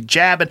moving? Is he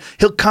jabbing?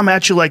 He'll come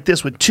at you like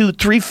this with 2,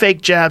 3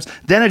 fake jabs,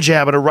 then a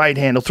jab at a right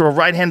hand. He'll throw a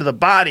right hand to the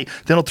body,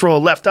 then he'll throw a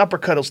left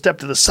uppercut. He'll step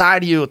to the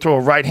side of you. He'll throw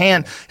a right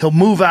hand. He'll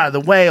move out of the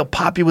way. He'll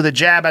pop you with a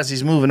jab as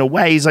he's moving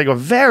away. He's like a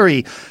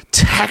very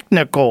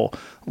technical,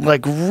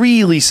 like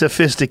really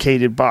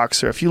sophisticated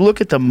boxer. If you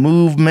look at the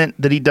movement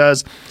that he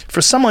does,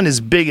 for someone as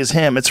big as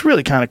him, it's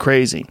really kind of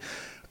crazy.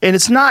 And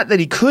it's not that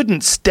he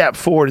couldn't step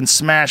forward and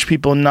smash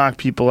people and knock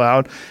people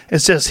out.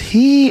 It's just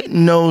he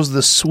knows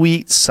the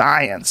sweet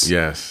science.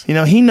 Yes. You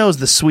know, he knows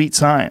the sweet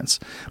science.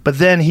 But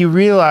then he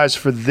realized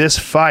for this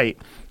fight,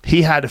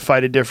 he had to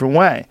fight a different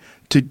way.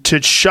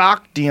 To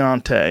shock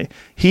Deontay,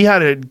 he had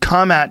to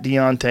come at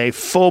Deontay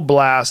full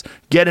blast,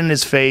 get in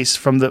his face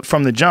from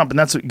the jump, and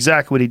that's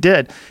exactly what he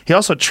did. He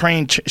also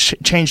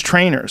changed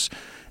trainers,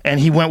 and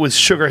he went with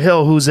Sugar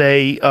Hill, who's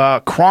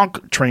a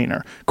Kronk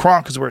trainer.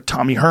 Kronk is where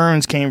Tommy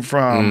Hearns came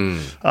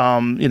from.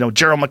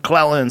 Gerald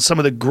McClellan, some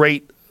of the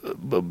great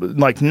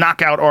like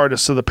knockout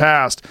artists of the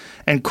past.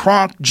 And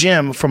Kronk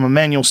Jim from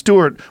Emmanuel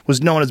Stewart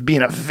was known as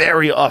being a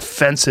very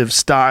offensive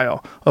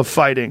style of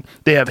fighting.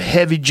 They have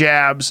heavy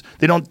jabs.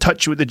 They don't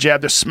touch you with the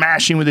jab. They're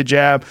smashing with the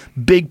jab.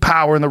 Big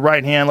power in the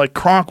right hand. Like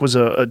Kronk was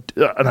an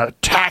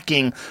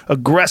attacking,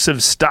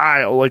 aggressive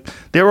style. Like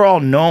they were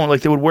all known.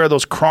 Like they would wear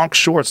those Kronk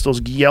shorts,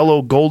 those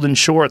yellow golden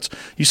shorts.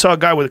 You saw a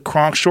guy with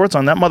Kronk shorts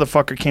on, that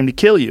motherfucker came to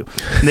kill you.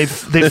 And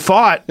they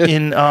fought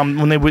in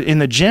when they were in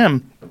the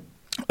gym.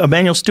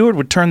 Emmanuel Stewart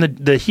would turn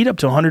the heat up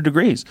to 100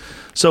 degrees.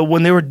 So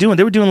when they were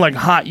doing like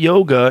hot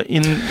yoga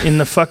in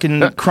the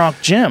fucking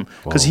Kronk gym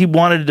because he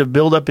wanted to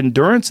build up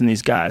endurance in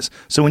these guys.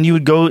 So when you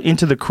would go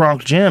into the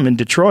Kronk gym in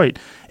Detroit,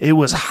 it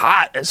was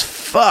hot as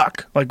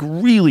fuck, like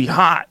really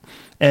hot.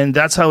 And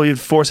that's how he would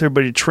force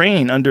everybody to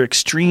train under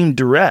extreme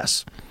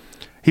duress.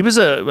 He was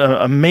an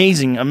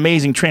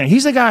amazing trainer.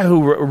 He's the guy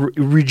who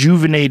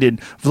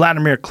rejuvenated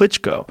Vladimir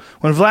Klitschko.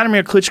 When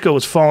Vladimir Klitschko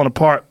was falling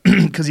apart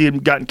because he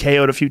had gotten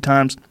KO'd a few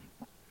times,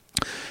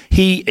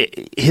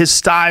 his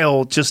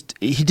style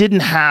he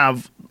didn't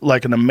have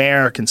like an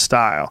American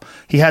style.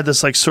 He had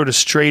this like sort of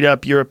straight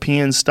up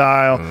European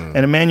style, and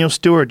Emmanuel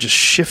Stewart just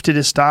shifted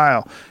his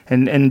style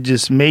and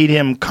just made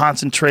him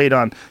concentrate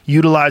on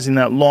utilizing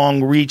that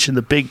long reach and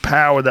the big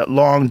power, that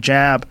long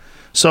jab.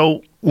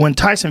 So when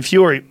Tyson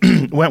Fury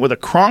went with a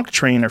Kronk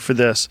trainer for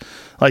this,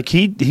 like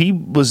he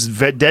was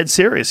dead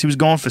serious. He was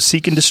going for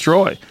seek and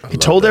destroy. He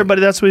told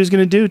everybody that's what he was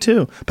going to do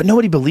too, but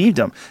nobody believed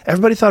him.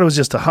 Everybody thought it was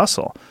just a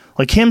hustle.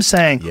 Like him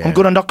saying, I'm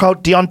going to knock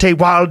out Deontay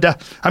Wilder.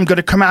 I'm going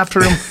to come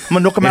after him. I'm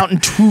going to knock him out in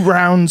 2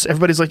 rounds.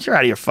 Everybody's like, you're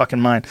out of your fucking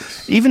mind.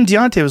 Even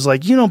Deontay was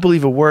like, you don't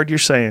believe a word you're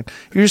saying.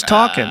 You're just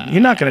talking.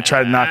 You're not going to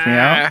try to knock me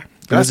out.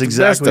 That's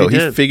exactly what he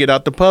did. He figured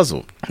out the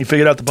puzzle. In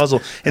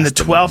the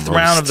 12th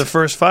round of the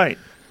first fight.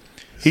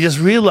 He just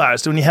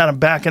realized when he had him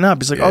backing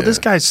up, he's like, oh, this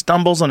guy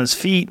stumbles on his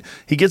feet.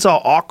 He gets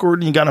all awkward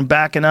and you got him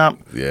backing up.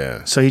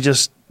 Yeah. So he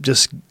just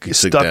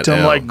stuck to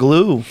him like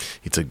glue.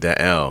 He took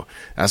that L.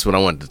 That's what I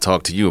wanted to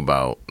talk to you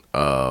about.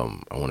 I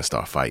want to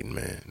start fighting,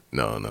 man.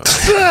 No.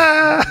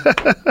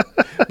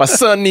 My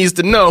son needs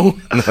to know.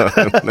 No.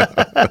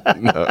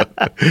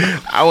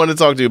 I want to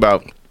talk to you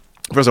about,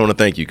 first I want to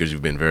thank you because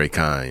you've been very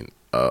kind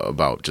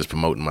about just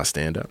promoting my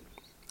stand-up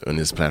on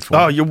this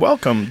platform. Oh, you're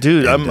welcome,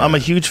 dude. And, I'm a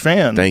huge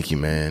fan. Thank you,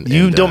 man.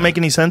 You don't make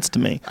any sense to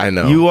me. I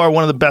know. You are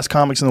one of the best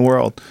comics in the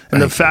world.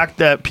 And the fact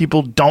that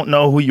people don't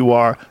know who you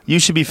are, you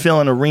should be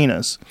filling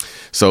arenas.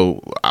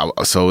 So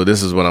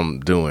this is what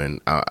I'm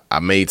doing. I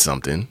made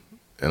something,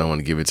 and I want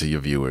to give it to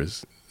your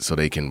viewers so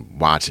they can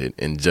watch it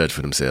and judge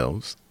for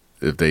themselves.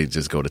 If they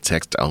just go to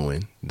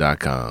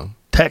textowen.com.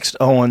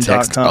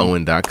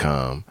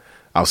 Textowen.com.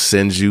 I'll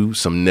send you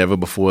some never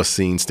before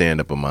seen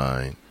stand-up of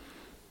mine.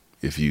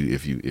 If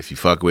you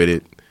fuck with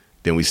it,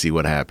 then we see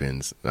what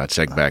happens. I'll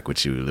check back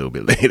with you a little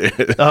bit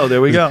later. Oh,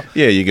 there we go.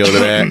 Yeah, you go to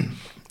that.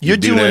 You're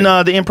doing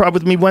the improv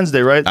with me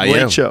Wednesday, right?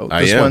 Late show.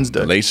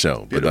 Wednesday. The late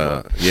show.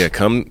 But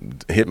come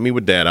hit me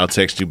with that. I'll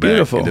text you back.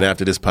 Beautiful. And then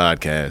after this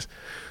podcast,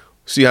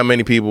 see how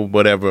many people,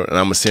 whatever, and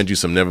I'm gonna send you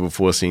some never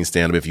before seen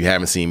stand up. If you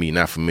haven't seen me,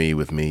 not familiar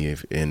with me,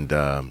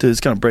 dude, it's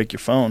gonna break your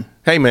phone.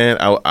 Hey man,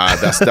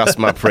 that's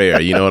my prayer.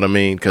 You know what I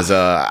mean? Because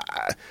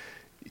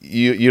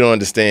you don't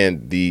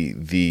understand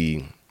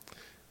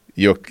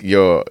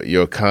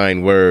your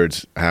kind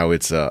words, how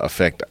it's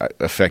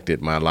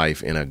affected my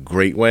life in a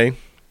great way.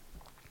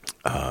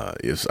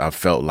 I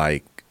felt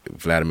like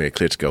Vladimir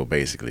Klitschko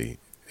basically,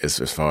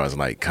 as far as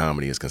like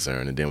comedy is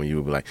concerned. And then when you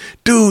would be like,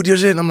 dude, you're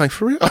shit, and I'm like,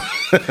 for real?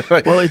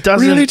 Like, well, it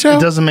doesn't. Really, it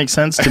doesn't make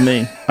sense to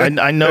me.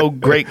 I know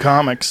great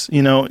comics.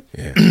 You know,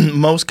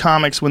 most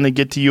comics when they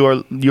get to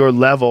your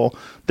level,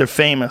 they're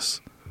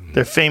famous.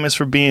 They're famous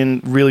for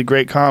being really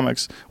great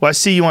comics. Well, I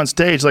see you on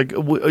stage. Like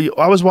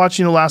I was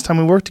watching the last time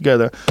we worked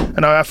together,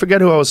 and I forget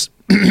who I was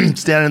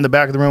standing in the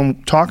back of the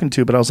room talking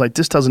to, but I was like,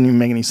 this doesn't even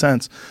make any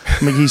sense.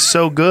 I mean, he's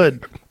so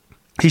good.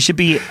 He should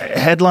be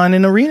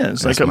headlining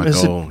arenas. That's my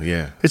goal.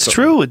 It's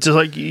true. It's just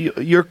like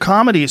your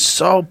comedy is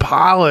so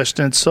polished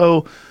and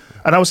so.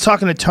 And I was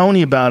talking to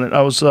Tony about it.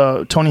 I was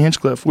Tony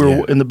Hinchcliffe. We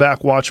were in the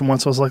back watching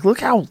once. I was like,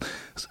 look how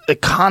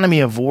economy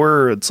of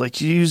words.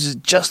 Like you use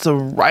just the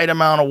right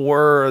amount of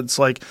words.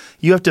 Like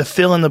you have to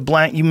fill in the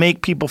blank. You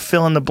make people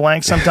fill in the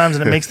blank sometimes,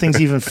 and it makes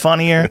things even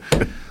funnier.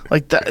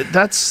 Like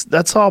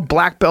that's all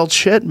black belt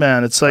shit,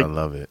 man. It's like I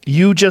love it.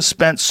 You just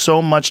spent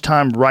so much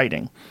time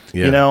writing.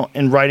 Yeah. You know,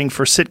 and writing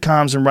for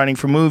sitcoms and writing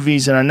for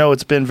movies, and I know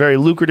it's been very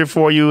lucrative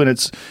for you, and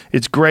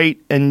it's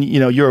great, and you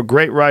know, you're a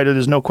great writer.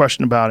 There's no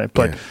question about it,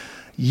 but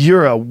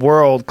you're a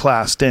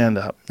world-class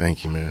stand-up.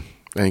 Thank you, man.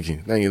 Thank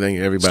you,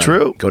 everybody. It's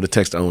true. Go to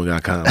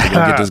textowen.com. We're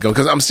gonna get this going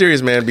because I'm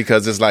serious, man.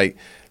 Because it's like,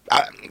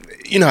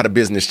 you know how the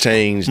business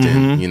changed,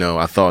 and you know,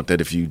 I thought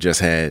that if you just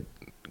had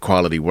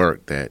quality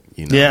work, that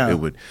you know it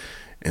would,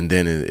 and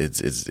then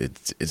it's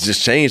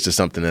just changed to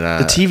something that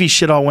the TV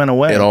shit all went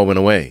away. It all went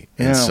away,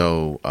 and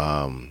so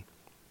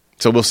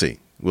we'll see.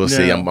 We'll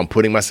see. I'm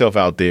putting myself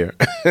out there.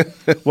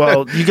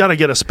 Well, you got to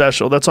get a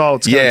special. That's all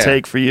it's going to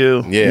take for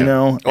you. Yeah. You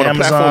know, on Amazon a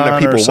platform that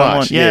people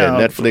watch. Yeah,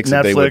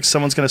 Netflix.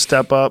 Someone's going to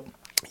step up.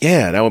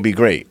 Yeah, that would be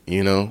great.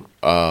 You know,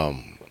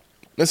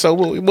 and so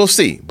we'll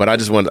see. But I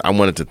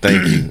wanted to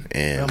thank you,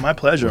 and my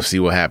pleasure. We'll see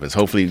what happens.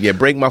 Hopefully,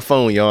 break my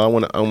phone, y'all. I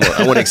want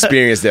to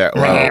experience that.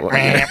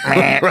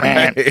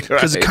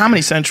 Because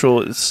Comedy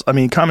Central is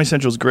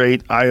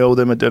great. I owe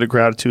them a debt of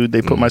gratitude.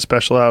 They put my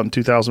special out in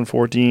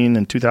 2014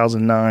 and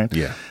 2009.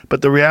 Yeah.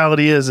 But the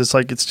reality is,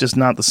 it's just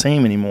not the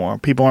same anymore.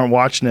 People aren't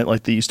watching it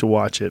like they used to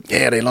watch it.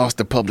 Yeah, they lost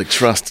the public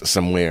trust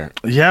somewhere.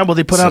 Yeah, well,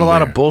 they put out a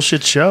lot of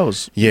bullshit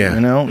shows. Yeah,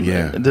 you know.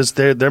 Yeah,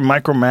 they're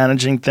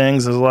micromanaging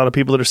things. There's a lot of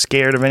people that are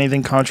scared of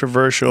anything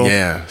controversial.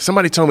 Yeah,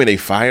 somebody told me they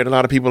fired a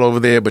lot of people over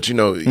there, but you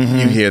know,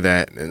 you hear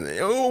that, and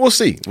we'll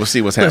see what's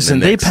happening. Listen,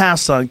 next. They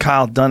passed on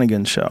Kyle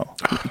Dunnigan's show.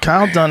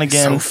 Kyle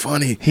Dunnigan, so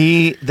funny.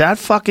 That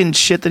fucking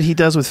shit that he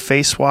does with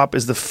Face Swap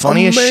is the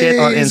funniest shit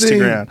on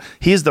Instagram.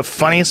 He is the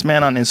funniest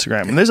man on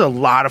Instagram, and there's a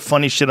lot of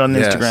funny shit on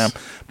Instagram,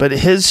 but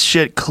his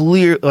shit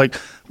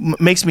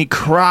makes me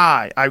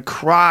cry. I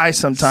cry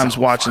sometimes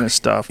watching his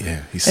stuff.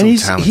 Yeah, he's so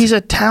talented. He's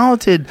a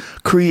talented,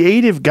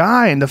 creative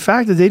guy, and the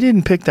fact that they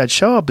didn't pick that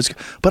show up is.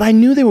 But I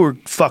knew they were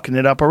fucking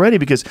it up already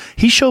because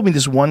he showed me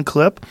this one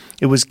clip.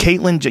 It was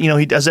Caitlyn. You know,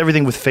 he does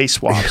everything with face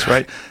swaps,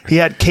 right? He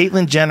had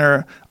Caitlyn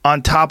Jenner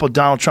on top of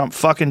Donald Trump,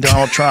 fucking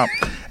Donald Trump,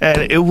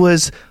 and it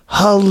was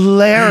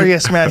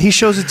hilarious, man. He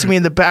shows it to me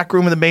in the back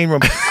room of the main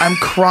room. I'm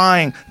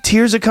crying,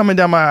 tears are coming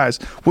down my eyes.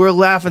 We're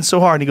laughing so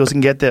hard. And he goes,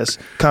 "And get this,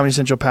 Comedy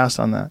Central passed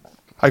on that."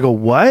 I go,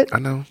 "What?" I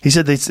know. He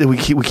said, we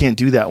can't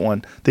do that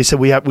one. They said,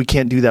 we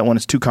can't do that one.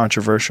 It's too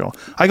controversial.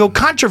 I go,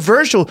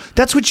 controversial?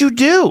 That's what you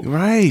do.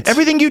 Right.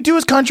 Everything you do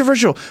is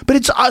controversial. But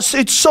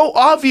it's so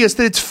obvious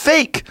that it's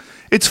fake.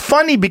 It's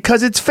funny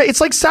because it's fake.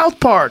 It's like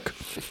South Park.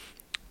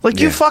 Like,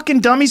 you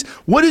fucking dummies.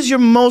 What is your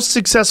most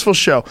successful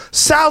show?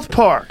 South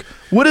Park.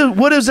 What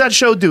does that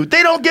show do?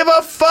 They don't give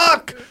a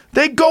fuck.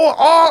 They go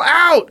all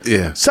out.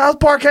 Yeah. South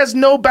Park has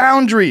no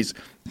boundaries.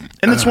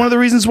 And it's one of the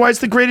reasons why it's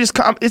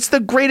the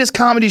greatest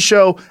comedy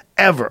show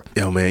ever.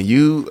 Yo, man,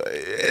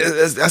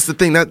 that's the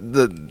thing.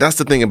 That's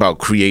the thing about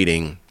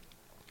creating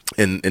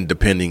and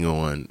depending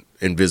on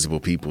invisible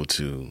people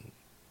to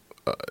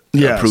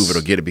approve it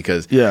or get it,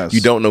 because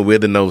you don't know where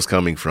the no's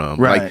coming from.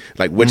 Right.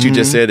 Like what you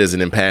just said is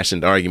an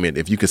impassioned argument.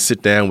 If you could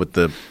sit down with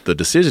the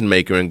decision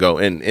maker and go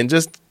and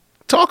just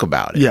talk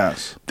about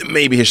it, then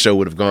maybe his show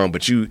would have gone.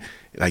 But you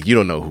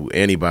don't know who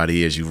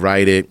anybody is. You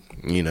write it,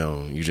 you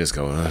know, you just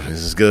go, this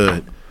is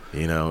good.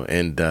 You know,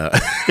 and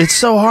it's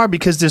so hard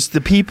because there's the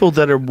people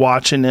that are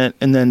watching it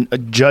and then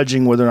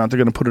judging whether or not they're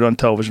going to put it on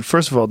television.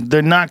 First of all,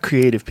 they're not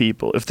creative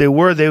people. If they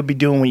were, they would be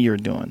doing what you're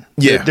doing.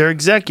 Yeah. They're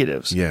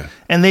executives. Yeah.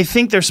 And they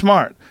think they're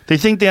smart. They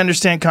think they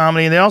understand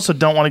comedy, and they also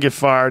don't want to get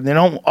fired. They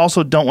don't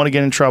want to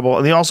get in trouble,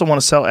 and they also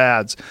want to sell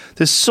ads.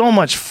 There's so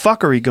much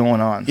fuckery going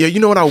on. Yeah, you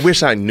know what I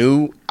wish I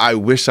knew? I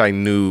wish I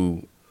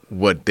knew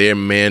what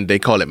they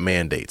call it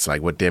mandates,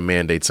 like what their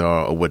mandates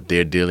are or what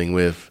they're dealing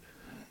with.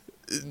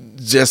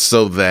 Just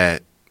so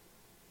that,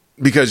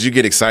 because you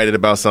get excited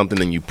about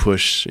something and you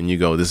push and you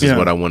go, this is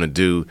what I want to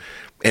do.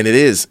 And it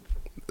is,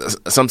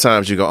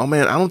 sometimes you go, oh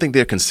man, I don't think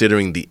they're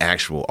considering the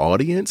actual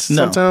audience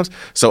sometimes.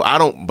 So I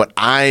don't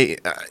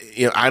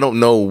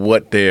know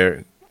what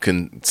they're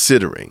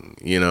considering,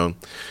 you know,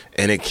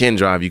 and it can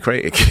drive you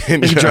crazy. It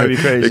can drive you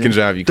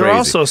crazy. They're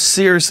also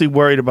seriously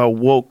worried about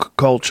woke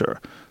culture.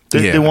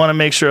 They want to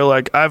make sure,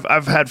 like,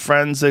 I've had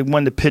friends that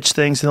when to pitch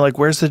things, and they're like,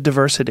 where's the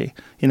diversity?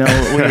 You know,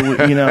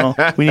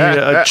 we need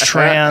a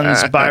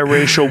trans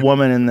biracial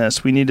woman in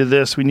this. We needed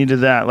this. We needed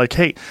that. Like,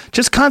 hey,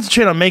 just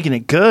concentrate on making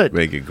it good.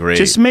 Make it great.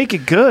 Just make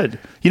it good.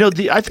 You know,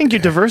 I think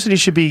your diversity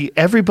should be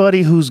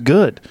everybody who's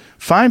good.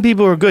 Find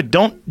people who are good.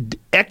 Don't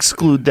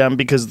exclude them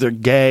because they're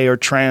gay or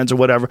trans or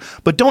whatever,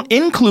 but don't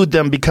include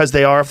them because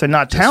they are if they're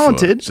not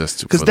talented,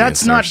 because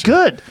that's not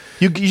good.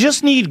 You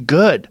just need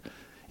good.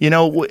 You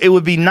know, it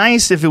would be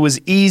nice if it was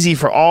easy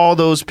for all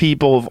those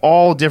people of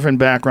all different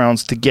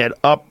backgrounds to get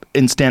up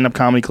in stand-up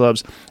comedy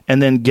clubs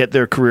and then get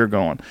their career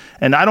going.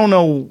 And I don't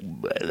know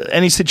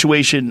any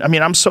situation. I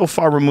mean, I'm so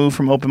far removed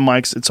from open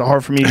mics, it's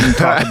hard for me to even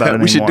talk about it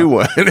anymore. We should do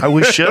one.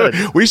 We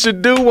should. We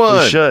should do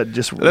one. We should.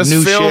 Just Let's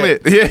new film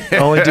shit. it. Yeah.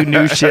 Only do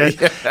new shit.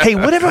 Yeah. Hey,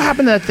 whatever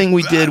happened to that thing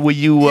we did with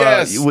you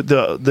with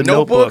the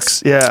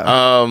notebooks?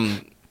 Yeah.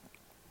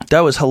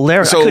 That was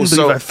hilarious. I couldn't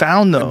believe I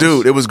found those.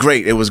 Dude, it was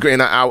great. It was great.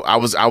 And I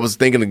was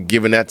thinking of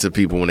giving that to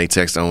people when they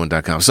text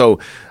Owen.com. So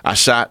I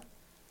shot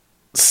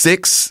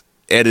 6,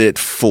 edited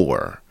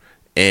 4.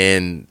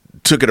 And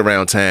took it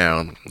around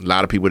town. A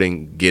lot of people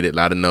didn't get it. A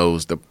lot of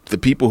no's. The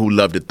people who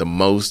loved it the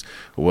most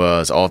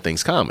was All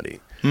Things Comedy.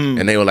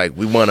 And they were like,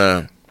 we want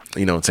to,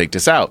 take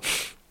this out.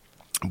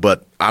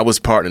 But I was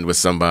partnered with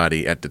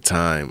somebody at the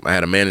time. I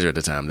had a manager at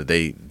the time that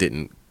they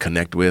didn't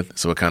connect with,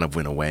 so it kind of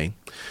went away.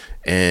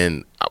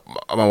 And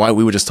my wife,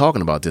 we were just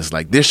talking about this.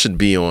 Like, this should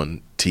be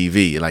on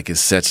TV. Like, it's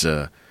such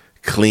a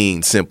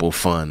clean, simple,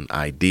 fun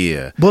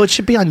idea. Well, it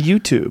should be on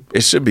YouTube.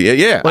 It should be,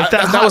 yeah. Like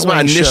that was my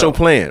initial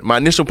plan. My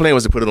initial plan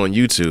was to put it on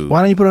YouTube.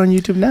 Why don't you put it on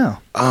YouTube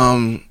now?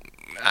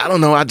 I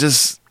don't know.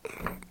 Does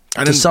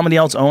somebody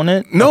else own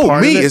it? No,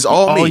 me. It's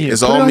all me.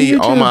 It's all me.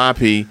 All my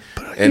IP.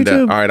 And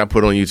all right, I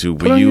put it on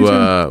YouTube.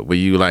 Will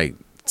you like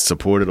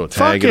support it or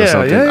tag it or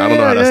something? I don't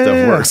know how that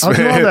stuff works. I'll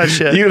do all that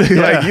shit.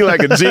 You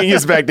like a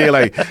genius back there.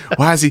 Like,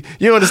 why is he?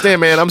 You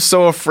understand, man? I'm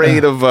so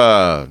afraid of.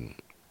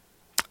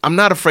 I'm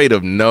not afraid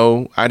of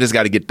no. I just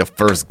got to get the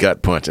first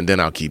gut punch, and then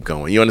I'll keep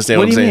going. You understand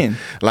what I'm saying? Mean?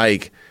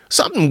 Like,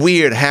 something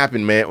weird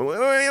happened, man.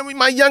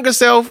 My younger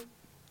self,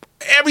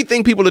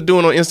 everything people are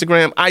doing on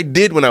Instagram, I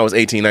did when I was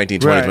 18, 19,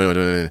 20. Right.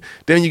 20.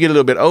 Then you get a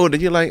little bit older,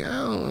 you're like, I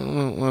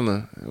don't want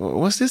to.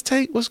 What's this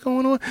take? What's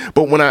going on?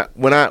 But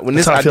when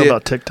this how I idea, feel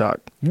about TikTok.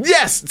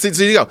 Yes.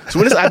 So you go. So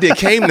when this idea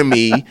came to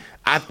me,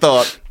 I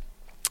thought,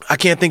 I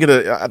can't think of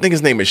I think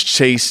his name is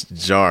Chase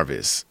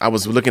Jarvis. I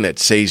was looking at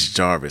Chase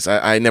Jarvis.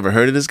 I never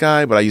heard of this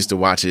guy, but I used to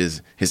watch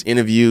his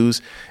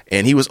interviews,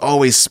 and he was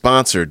always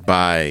sponsored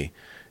by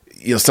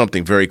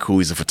something very cool.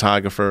 He's a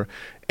photographer,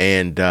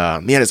 and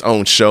he had his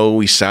own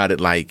show. He shot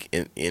it like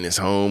in his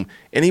home,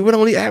 and he would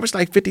only average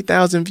like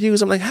 50,000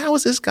 views. I'm like, how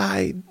is this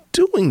guy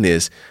doing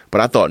this?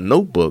 But I thought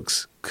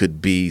Notebooks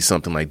could be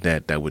something like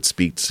that would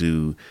speak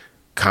to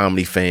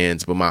comedy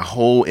fans. But my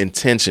whole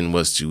intention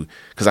was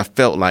because I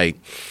felt like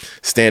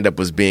stand-up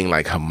was being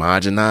like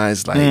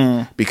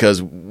homogenized,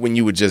 because when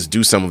you would just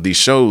do some of these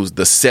shows,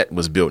 the set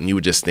was built and you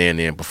would just stand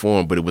there and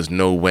perform, but it was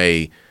no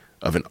way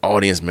of an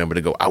audience member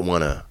to go, I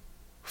want to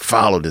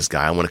follow this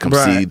guy. I want to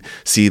come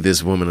see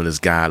this woman or this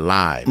guy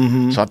live.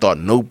 Mm-hmm. So I thought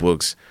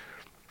Notebooks,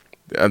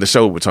 the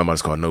show we're talking about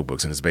is called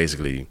Notebooks, and it's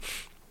basically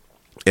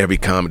every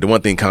comic. The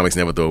one thing comics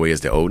never throw away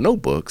is their old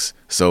notebooks.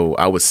 So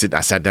I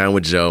sat down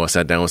with Joe. I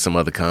sat down with some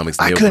other comics.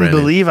 I couldn't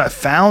believe I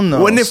found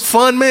those. Wasn't it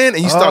fun, man?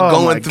 And you start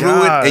going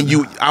through it, and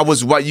you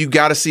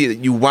got to see it.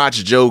 You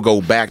watch Joe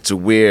go back to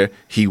where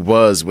he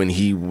was when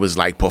he was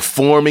like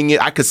performing it.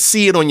 I could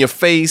see it on your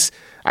face.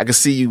 I could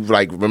see you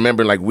like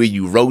remembering like where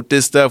you wrote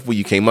this stuff, where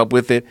you came up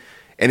with it.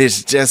 And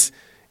it's just,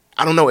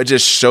 I don't know, it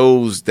just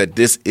shows that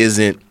this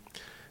isn't,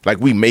 like,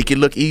 we make it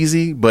look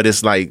easy, but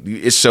it's like,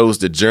 it shows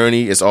the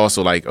journey. It's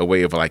also like a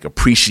way of like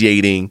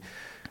appreciating,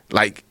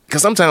 like,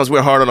 because sometimes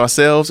we're hard on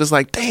ourselves. It's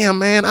like, damn,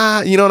 man,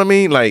 you know what I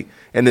mean? Like,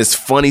 and there's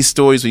funny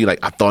stories where you're like,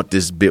 I thought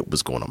this bit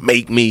was going to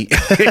make me.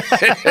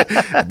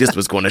 This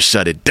was going to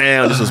shut it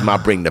down. This was my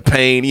bring the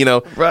pain,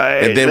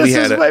 Right. And then this we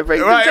had right.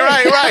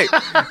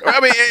 I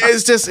mean,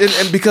 it's just,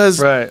 and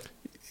because I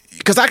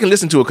can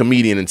listen to a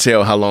comedian and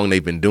tell how long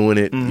they've been doing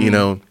it,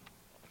 and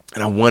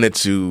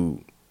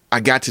I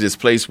got to this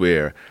place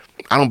where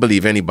I don't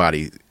believe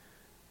anybody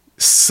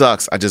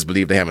sucks. I just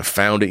believe they haven't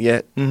found it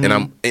yet, and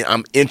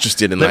I'm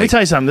interested in. Let me tell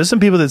you something. There's some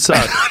people that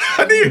suck.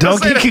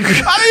 Don't get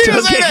confused. I didn't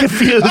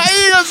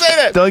even say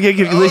that. Don't get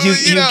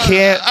confused. You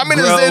can't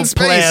grow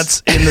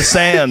plants in the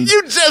sand.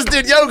 You just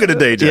did yoga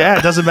today, John. Yeah,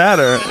 it doesn't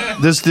matter.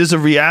 There's a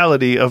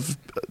reality. Yeah.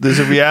 There's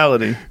a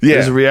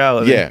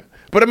reality. Yeah.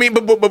 But I mean,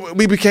 but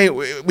we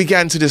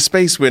got into this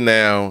space where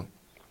now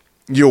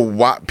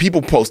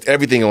people post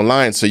everything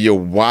online, so you're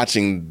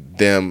watching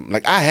them.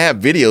 Like, I have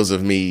videos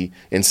of me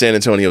in San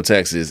Antonio,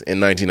 Texas in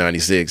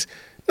 1996.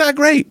 Not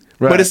great,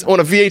 but it's on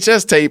a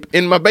VHS tape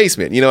in my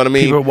basement. You know what I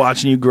mean? People are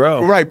watching you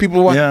grow. Right,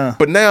 people watch. Yeah.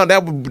 But now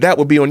that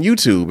would be on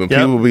YouTube, and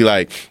people would be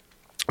like,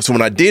 so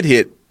when I did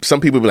hit, some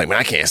people would be like, man,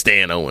 I can't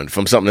stand Owen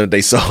from something that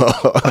they saw.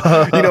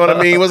 You know what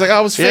I mean? It was like, I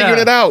was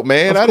figuring it out,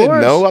 man. I didn't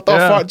know. I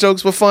thought fart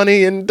jokes were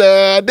funny, and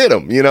I did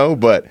them,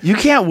 but. You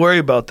can't worry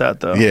about that,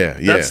 though. Yeah.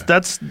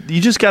 That's you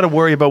just got to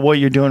worry about what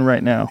you're doing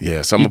right now.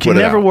 Yeah, so I'm going to put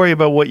it out. You can never worry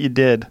about what you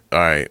did. All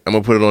right, I'm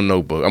going to put it on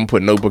Notebook. I'm going to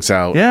put Notebooks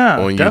out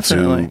on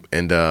definitely. YouTube.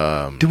 And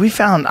dude,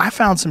 I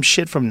found some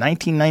shit from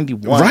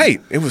 1991.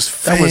 Right. It was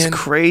fantastic. That was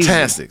crazy.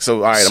 Fantastic. So,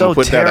 all right, so I'm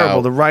going to put terrible. that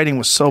out. The writing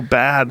was so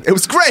bad. It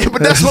was great,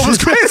 but that's what was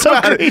great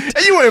about it.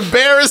 And you were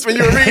embarrassed when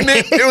you were reading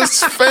it. It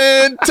was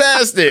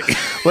fantastic.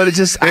 But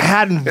I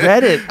hadn't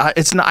read it.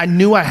 I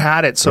knew I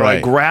had it, so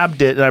I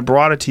grabbed it and I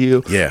brought it to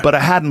you. Yeah. But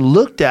I hadn't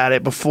looked at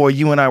it before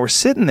you and I were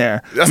sitting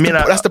there.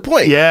 That's the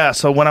point. Yeah.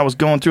 So when I was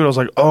going through it, I was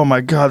like, oh my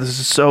God, this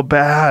is so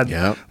bad.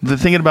 Yeah.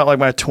 Thinking about like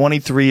my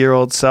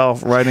 23-year-old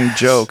self writing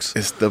jokes.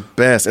 It's the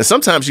best. And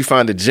sometimes you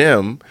find a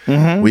gem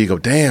where you go,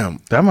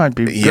 damn. That might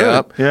be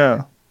good.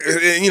 Yeah.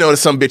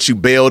 There's some bit you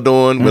bailed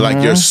on where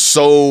like you're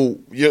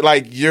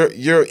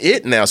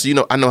it now.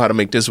 So I know how to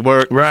make this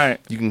work.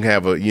 Right. You can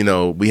have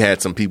we had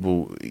some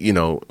people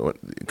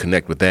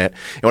connect with that.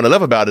 And what I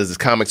love about it is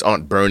comics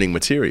aren't burning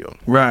material.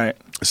 Right.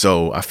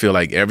 So I feel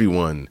like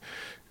everyone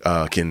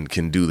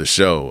can do the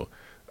show.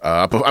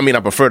 I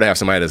prefer to have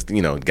somebody that's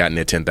gotten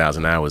their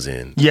 10,000 hours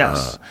in.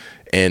 Yes.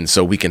 And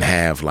so we can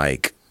have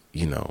like,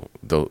 you know,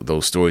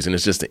 those stories, and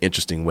it's just an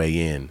interesting way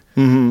in.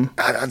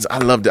 I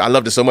loved it. I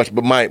loved it so much.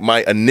 But my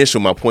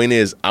point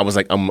is, I was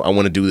like, I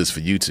want to do this for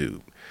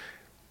YouTube.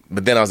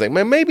 But then I was like,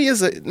 man, maybe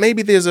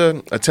there's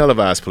a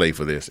televised play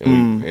for this.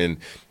 And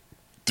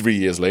 3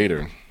 years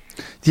later.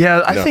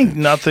 Yeah, I think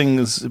nothing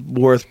is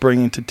worth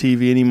bringing to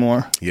TV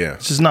anymore. Yeah.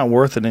 It's just not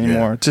worth it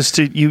anymore. Just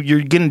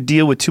you're going to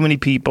deal with too many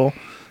people.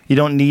 You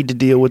don't need to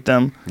deal with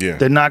them. Yeah.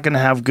 They're not going to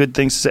have good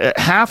things to say.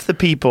 Half the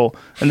people,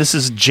 and this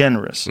is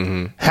generous,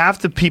 half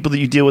the people that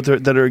you deal with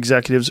that are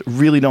executives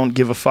really don't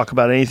give a fuck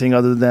about anything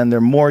other than their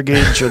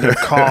mortgage or their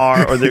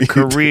car or their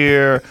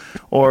career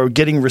or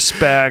getting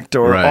respect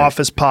or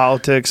office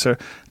politics. Or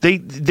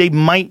they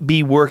might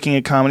be working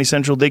at Comedy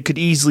Central. They could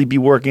easily be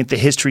working at the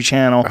History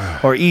Channel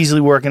or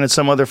easily working at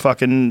some other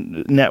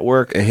fucking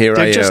network. And here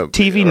They're just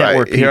TV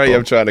network people. Here I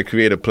am trying to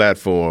create a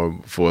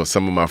platform for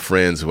some of my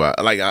friends who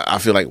I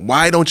feel like,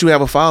 why don't you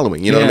have a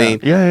following? You know what I mean?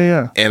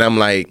 Yeah. And I'm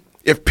like,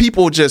 if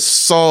people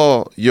just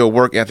saw your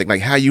work ethic,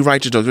 like how you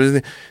write your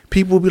jokes,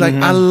 people would be like,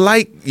 I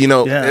like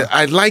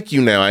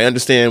you now. I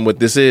understand what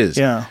this is.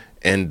 Yeah.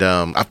 And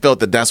I felt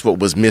that's what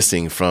was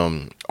missing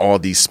from all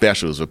these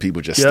specials where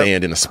people just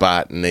stand in a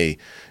spot and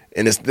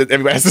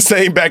everybody has the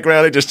same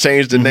background. They just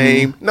changed the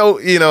name. No,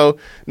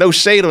 no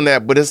shade on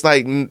that, but it's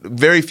like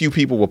very few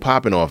people were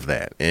popping off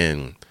that,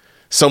 and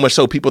so much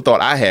so people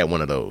thought I had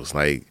one of those.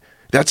 Like,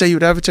 did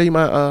I ever tell you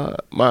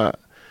my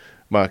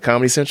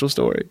Comedy Central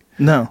story?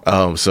 No.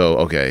 So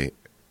okay.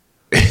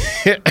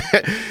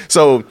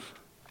 So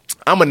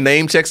I'm gonna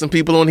name check some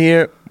people on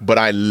here, but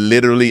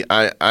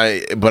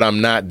but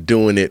I'm not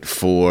doing it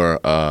for.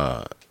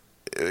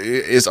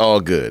 It's all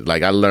good.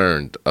 Like, I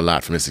learned a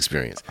lot from this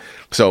experience.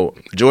 So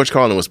George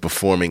Carlin was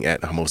performing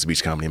at Hermosa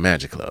Beach Comedy and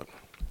Magic Club.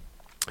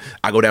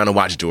 I go down and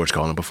watch George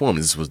Carlin perform.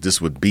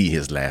 This would be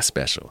his last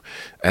special.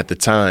 At the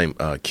time,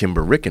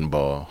 Kimber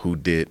Rickenbaugh, who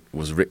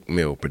was Rick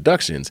Mill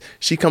Productions,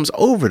 she comes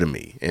over to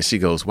me and she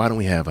goes, "Why don't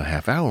we have a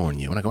half hour on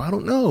you?" And I go, "I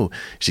don't know."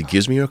 She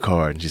gives me her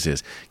card and she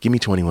says, "Give me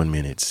 21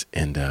 minutes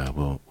and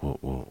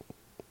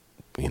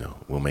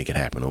we'll make it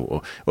happen."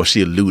 Or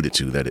she alluded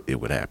to that it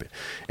would happen.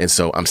 And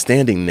so I'm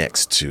standing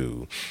next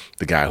to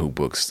the guy who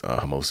books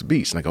Hermosa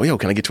Beach. And I go, "Yo,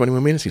 can I get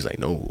 21 minutes?" He's like,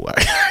 "No,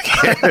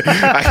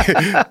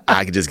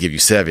 I could just give you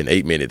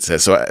 7-8 minutes."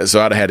 So I'd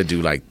have had to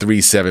do like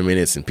 3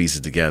 7-minutes and pieces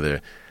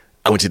together.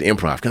 I went to the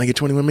Improv. "Can I get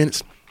 21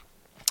 minutes?"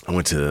 I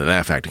went to the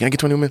Laugh Factory. "Can I get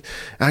 21 minutes?"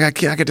 I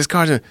got this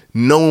card.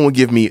 No one would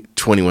give me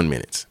 21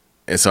 minutes.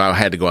 And so I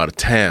had to go out of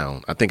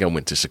town. I think I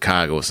went to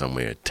Chicago or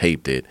somewhere,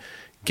 taped it,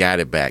 got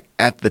it back.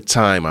 At the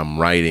time, I'm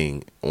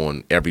writing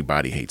on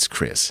Everybody Hates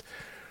Chris.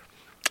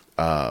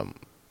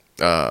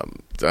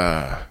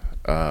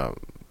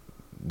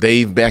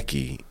 Dave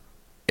Becky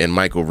and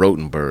Michael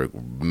Rotenberg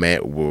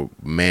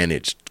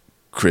managed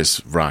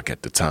Chris Rock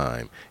at the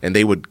time, and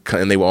they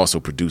were also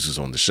producers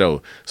on the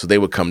show. So they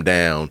would come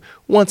down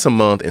once a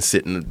month and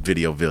sit in the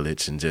Video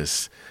Village and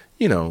just.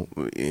 And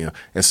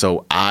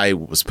so I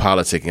was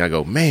politicking. I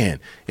go,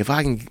 man, if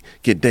I can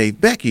get Dave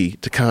Becky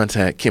to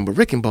contact Kimber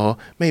Rickenbaugh,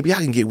 maybe I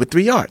can get with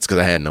 3 Arts, because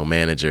I had no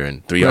manager,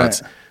 and 3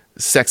 Arts,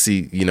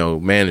 sexy,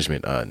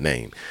 management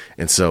name.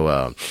 And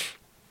so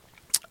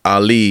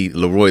Ali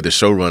Leroy, the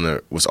showrunner,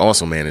 was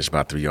also managed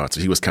by 3 Arts.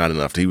 So he was kind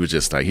enough. He was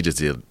just like, he just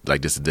did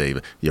like this to Dave.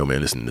 "Yo,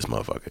 man, listen to this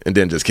motherfucker," and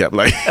then just kept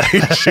like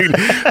shooting.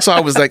 So I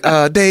was like,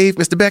 "Dave,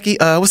 Mr. Becky,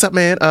 what's up,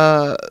 man?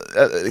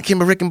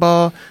 Kimber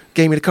Rickenbaugh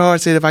gave me the card,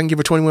 said if I can give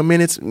her 21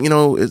 minutes,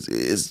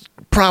 it's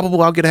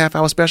probable I'll get a half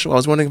hour special. I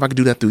was wondering if I could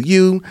do that through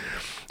you."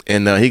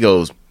 And he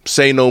goes,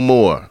 "Say no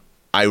more.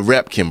 I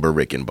rep Kimber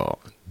Rickenbaugh.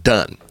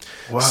 Done."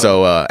 Wow.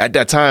 So at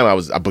that time,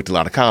 I booked a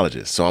lot of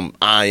colleges. So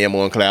I am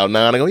on cloud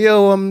 9. I go,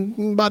 "Yo,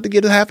 I'm about to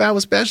get a half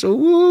hour special."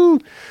 Woo!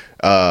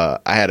 I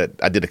had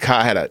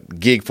a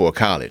gig for a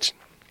college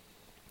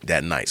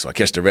that night. So I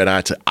catch the red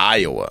eye to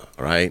Iowa,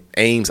 right?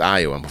 Ames,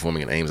 Iowa. I'm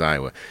performing in Ames,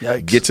 Iowa.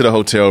 Yikes. Get to the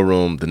hotel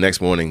room the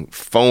next morning,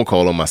 phone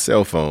call on my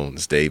cell phone.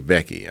 It's Dave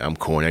Becky. I'm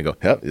corny. I go,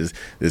 "Yep,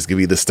 this could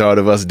be the start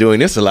of us doing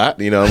this a lot."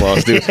 I'm all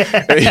stupid.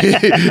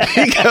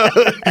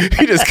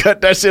 He just cut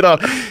that shit off.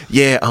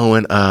 "Yeah,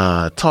 Owen,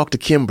 talk to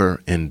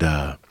Kimber, and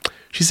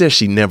she says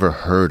she never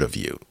heard of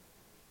you."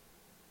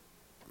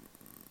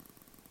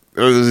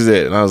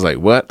 And I was like,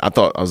 "What?" I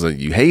was like,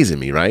 "You hazing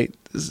me, right?"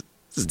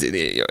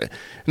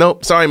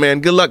 "Nope, sorry,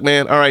 man. Good luck,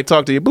 man. All right,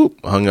 talk to you." Boop,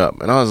 hung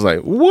up. And I was like,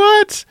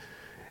 "What?"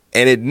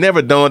 And it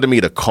never dawned on me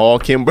to call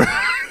Kimber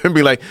and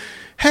be like,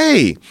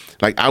 "Hey,"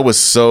 like I was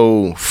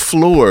so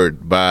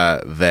floored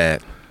by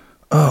that.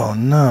 Oh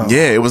no.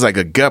 Yeah, it was like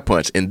a gut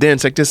punch. And then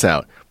check this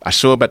out. I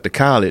show up at the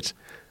college.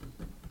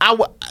 I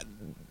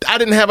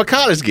didn't have a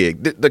college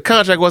gig. The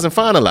contract wasn't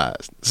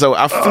finalized. So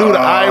I flew to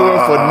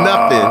Iowa for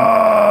nothing.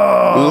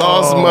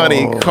 Lost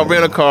money,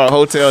 rent a car,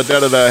 hotel,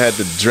 da-da-da. Had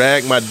to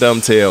drag my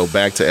dumb tail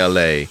back to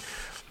L.A.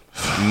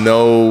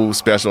 No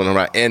special on the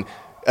right. And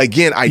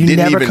again, I didn't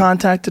even... You never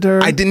contacted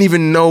her? I didn't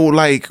even know,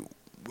 like...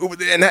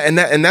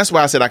 And that's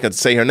why I said I could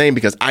say her name,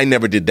 because I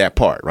never did that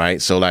part, right?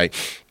 So, like,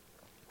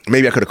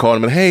 maybe I could have called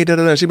him and, "Hey,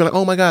 da-da-da." She'd be like,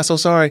 "Oh, my God, so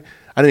sorry."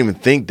 I didn't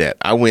even think that.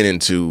 I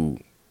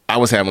I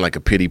was having like a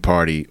pity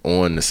party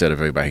on the set of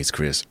Everybody Hates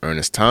Chris.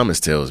 Ernest Thomas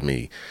tells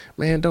me,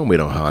 man, don't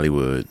wait on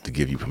Hollywood to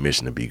give you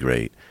permission to be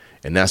great.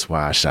 And that's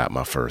why I shot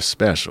my first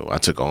special. I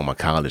took all my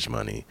college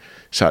money,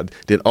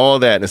 did all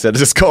that instead of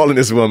just calling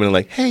this woman and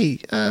like, hey,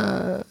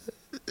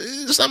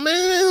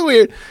 something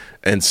weird.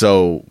 And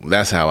so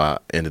that's how I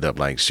ended up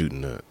like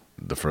shooting the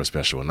first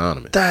special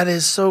anonymous. That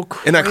is so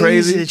crazy. Isn't that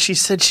crazy? She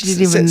said she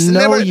didn't even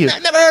know you. I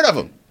never heard of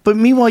him. But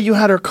meanwhile, you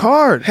had her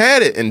card.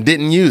 Had it and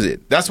didn't use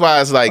it. That's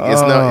why it's like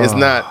it's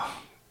not.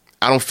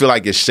 I don't feel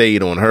like it's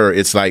shade on her.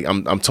 It's like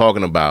I'm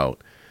talking about,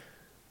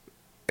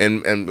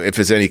 and if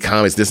it's any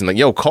comments, this and like,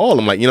 yo, call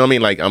him. Like, you know what I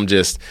mean? Like, I'm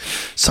just.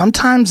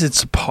 Sometimes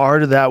it's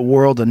part of that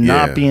world of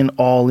not being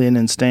all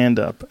in stand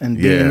up and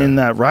being in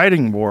that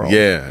writing world.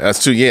 Yeah,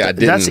 that's true. Yeah, I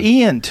didn't. That's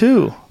Ian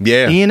too.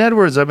 Yeah, Ian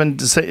Edwards. I've been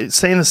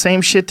saying the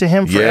same shit to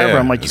him forever.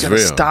 I'm like, you gotta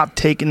stop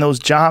taking those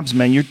jobs,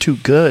 man. You're too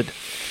good.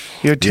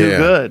 You're too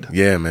good.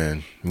 Yeah,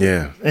 man.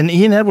 Yeah. And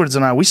Ian Edwards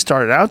and I, we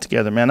started out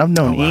together, man. I've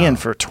known Ian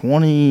for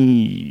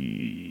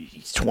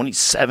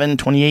 27,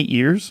 28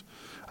 years.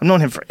 I've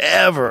known him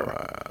forever.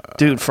 Wow.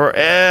 Dude,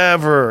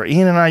 forever.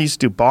 Ian and I used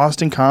to do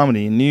Boston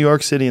comedy in New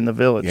York City in the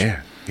Village.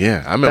 Yeah.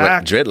 Yeah, I remember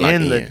Dreadlock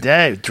in Ian. the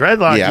day.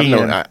 Dreadlock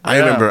Ian. I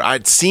remember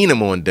I'd seen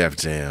him on Def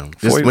Jam.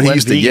 Just when he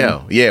used to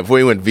yell. Yeah, before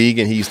he went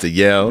vegan, he used to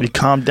yell. He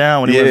calmed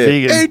down when he went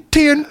vegan.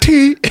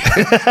 AT&T.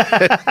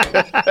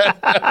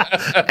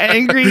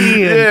 Angry Ian.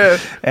 Yeah.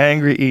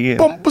 Angry Ian.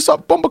 What's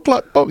up,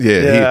 Bumbleclot?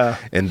 Yeah.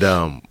 And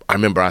I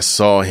remember I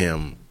saw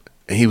him,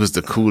 and he was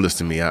the coolest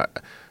to me. I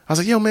was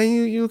like, yo,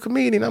 man, you a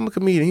comedian. I'm a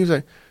comedian. He was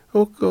like,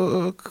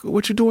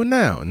 what you doing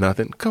now?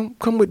 Nothing.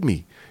 Come with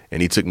me.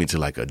 And he took me to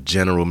like a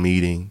general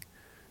meeting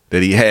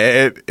that he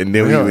had, and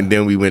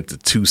then we went to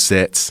 2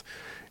 sets,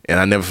 and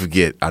I'll never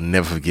forget.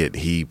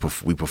 He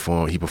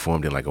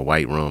performed in like a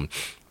white room.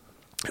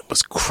 It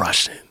was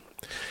crushing,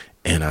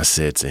 and I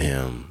said to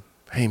him,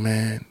 "Hey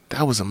man,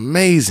 that was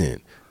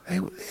amazing. Hey,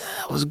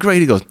 that was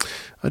great." He goes,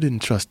 "I didn't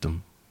trust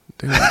him.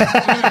 They were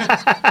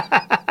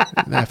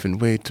laughing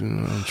way too.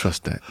 I don't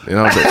trust that." And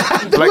I was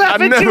like I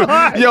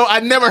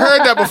never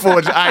heard that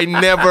before. I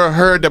never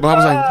heard that before. I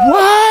was like,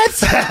 what?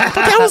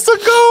 That was the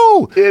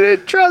goal. You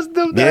didn't trust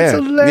him. That's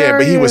hilarious. Yeah,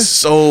 but he was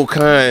so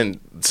kind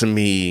to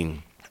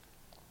me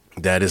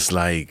that it's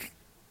like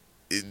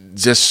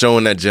just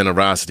showing that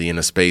generosity in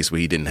a space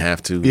where he didn't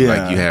have to. Yeah.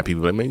 Like, you have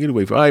people like, man, get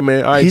away from, all right,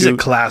 man. All right, he's a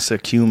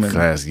classic human.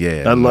 I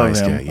love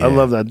him. I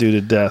love that dude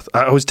to death.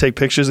 I always take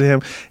pictures of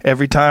him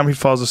every time he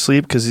falls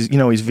asleep because he's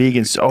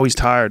vegan. He's always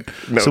tired.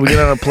 No. So we get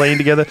on a plane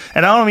together.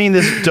 And I don't mean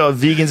this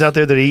vegans out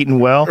there that are eating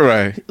well.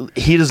 Right.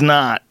 He does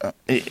not.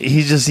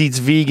 He just eats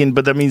vegan,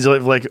 but that means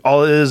like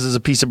all it is a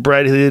piece of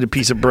bread. He'll eat a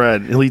piece of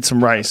bread. He'll eat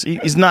some rice.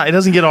 He's not. He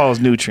doesn't get all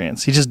his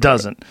nutrients. He just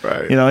doesn't.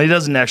 Right. He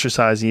doesn't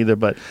exercise either.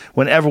 But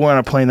whenever we're on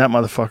a plane, that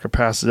motherfucker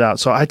passes out.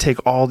 So I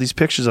take all these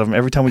pictures of him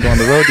every time we go on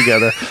the road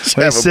together.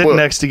 When he's sitting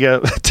next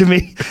to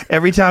me,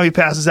 every time he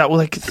passes out,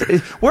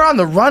 we're on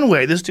the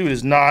runway. This dude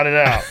is nodded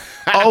out.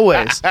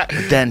 Always. But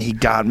then he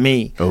got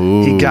me.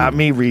 Ooh. He got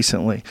me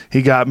recently.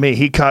 He got me.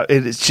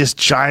 It's just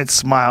giant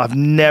smile. I've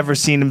never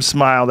seen him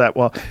smile that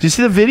well. Did you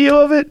see the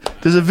video of it?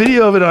 There's a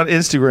video of it on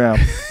Instagram.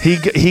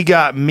 He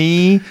got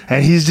me,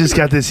 and he's just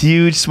got this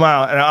huge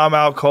smile, and I'm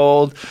out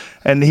cold,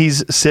 and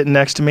he's sitting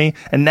next to me.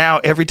 And now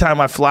every time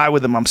I fly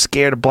with him, I'm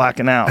scared of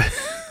blacking out.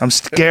 I'm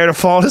scared of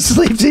falling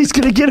asleep. He's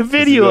gonna get a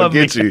video of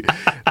me. You.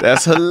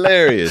 That's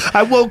hilarious.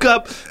 I woke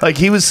up like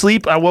he was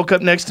asleep. I woke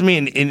up next to me,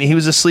 and he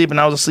was asleep, and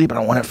I was asleep. And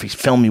I wonder if he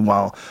filmed me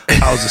while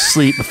I was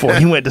asleep before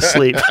he went to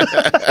sleep.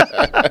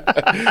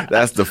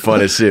 That's the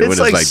funnest shit. It's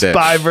like that.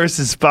 Spy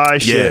versus spy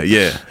shit.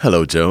 Yeah.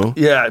 Hello, Joe.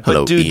 Yeah, but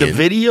hello, dude, Ian. the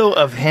video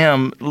of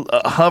him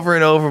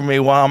hovering over me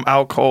while I'm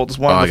out cold is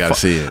one of the. I gotta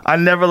see it. I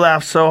never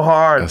laughed so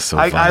hard. That's so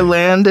funny. I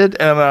landed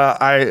and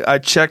I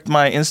checked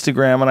my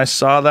Instagram and I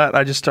saw that.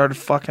 I just started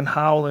fucking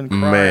howling.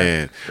 Crying.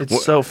 Man,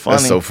 it's so funny.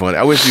 That's so funny.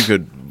 I wish you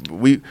could.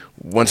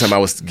 One time I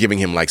was giving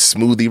him like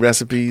smoothie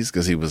recipes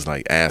because he was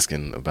like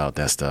asking about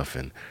that stuff,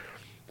 and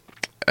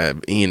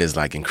Ian is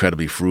like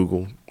incredibly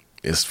frugal.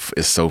 It's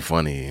so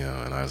funny,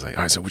 and I was like,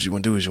 all right, so what you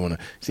want to do is you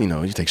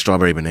take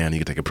strawberry banana, you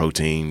can take a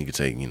protein, you can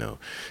take you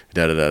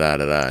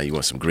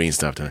want some green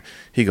stuff.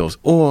 He goes,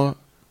 or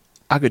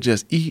I could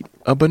just eat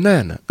a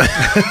banana.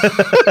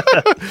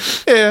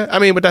 Yeah, I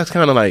mean, but that's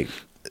kind of like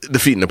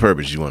defeating the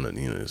purpose. You want to,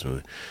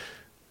 smoothie.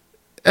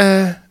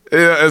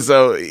 Yeah,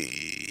 so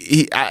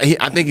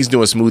I think he's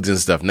doing smoothies and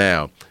stuff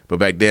now. But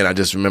back then, I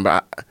just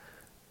remember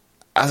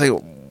I was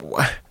like,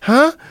 what?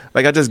 Huh?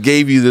 Like, I just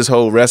gave you this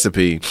whole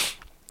recipe.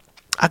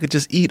 I could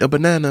just eat a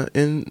banana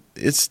and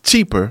it's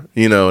cheaper.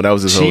 That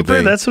was his whole thing.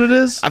 Cheaper? That's what it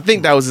is? I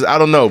think that was, I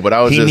don't know, but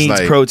I was he just like.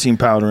 He needs protein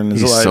powder in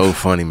his life. He's so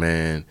funny,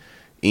 man.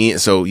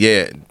 So,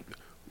 yeah.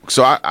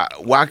 So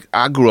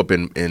I grew up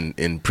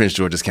in Prince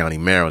George's County,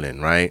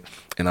 Maryland, right?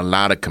 And a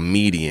lot of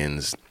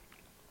comedians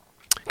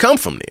come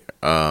from there.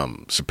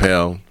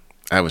 Chappelle,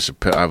 I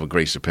have a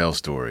great Chappelle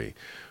story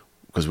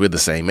because we're the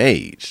same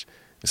age.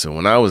 So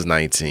when I was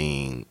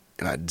 19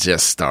 and I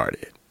just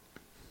started,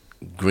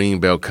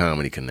 Greenbelt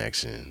Comedy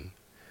Connection,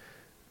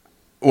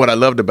 what I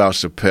loved about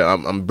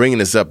Chappelle, I'm bringing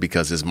this up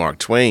because his Mark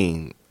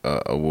Twain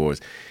Awards,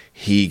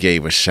 he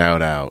gave a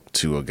shout out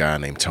to a guy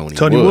named Tony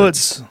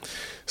Woods.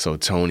 So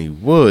Tony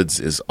Woods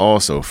is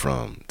also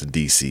from the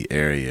D.C.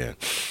 area.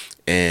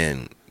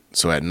 And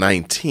so at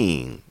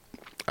 19,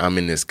 I'm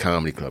in this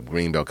comedy club,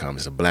 Greenbelt Comedy.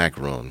 It's a black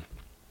room.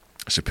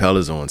 Chappelle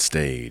is on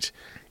stage,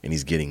 and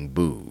he's getting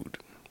booed.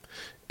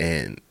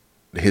 And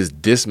his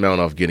dismount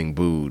off getting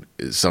booed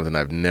is something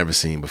I've never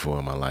seen before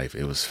in my life.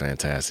 It was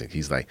fantastic.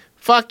 He's like,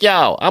 fuck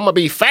y'all, I'm going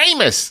to be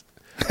famous.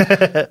 I'm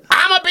going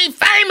to be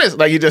famous.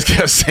 Like, he just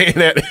kept saying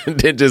that and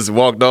then just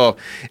walked off.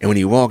 And when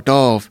he walked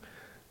off,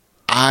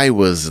 I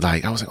was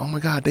like, oh my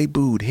God, they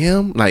booed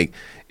him? Like,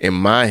 in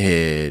my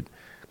head,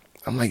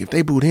 I'm like, if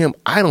they booed him,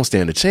 I don't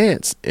stand a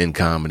chance in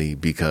comedy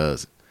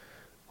because,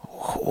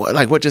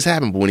 like, what just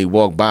happened? But when he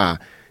walked by,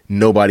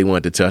 nobody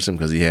wanted to touch him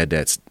because he had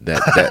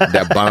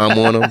that bomb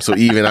on him. So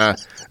even I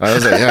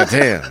was like, God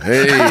damn,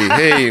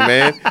 hey,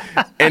 man.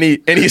 And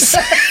he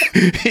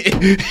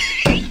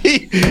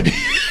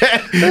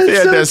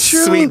had that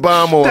sweet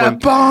bomb on him. That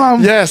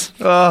bomb. Yes.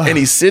 And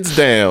he sits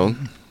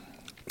down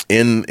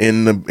in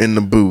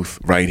the booth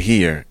right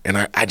here, and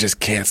I just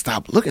can't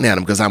stop looking at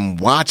him because I'm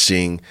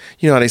watching,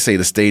 you know how they say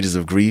the stages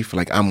of grief?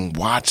 Like, I'm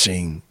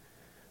watching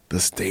the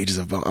stages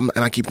of, and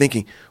I keep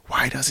thinking,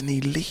 why doesn't he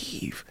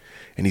leave?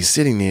 And he's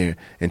sitting there,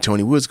 and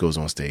Tony Woods goes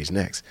on stage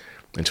next.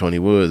 And Tony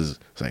Woods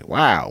is like,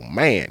 wow,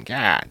 man,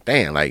 God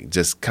damn, like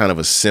just kind of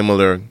a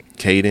similar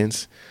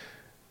cadence.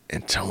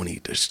 And Tony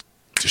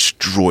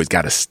destroys,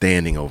 got a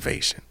standing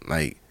ovation,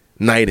 like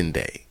night and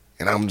day.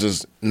 And I'm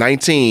just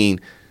 19,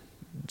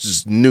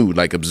 just new,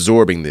 like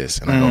absorbing this.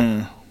 And I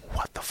go,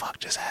 what the fuck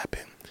just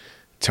happened?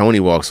 Tony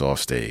walks off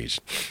stage.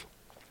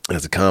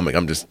 As a comic,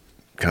 I'm just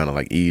kind of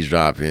like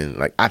eavesdropping.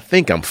 Like, I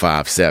think I'm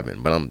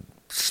 5'7", but I'm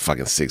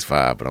fucking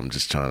 6'5", but I'm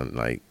just trying to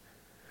like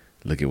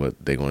look at what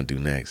they're going to do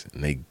next.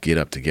 And they get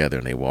up together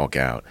and they walk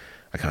out.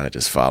 I kind of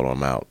just follow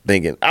them out,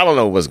 thinking, I don't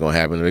know what's going to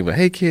happen. They're like,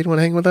 hey, kid, want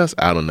to hang with us?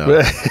 I don't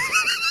know.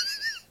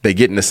 They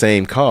get in the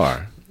same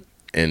car,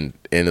 and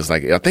it's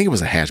like, I think it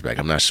was a hatchback.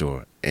 I'm not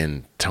sure.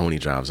 And Tony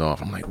drives off.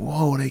 I'm like,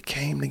 whoa, they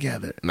came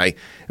together. And like,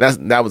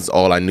 that was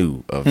all I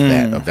knew of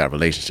that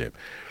relationship.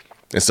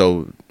 And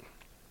so,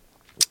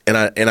 and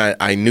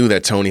I knew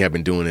that Tony had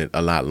been doing it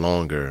a lot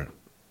longer,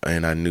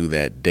 and I knew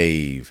that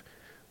Dave.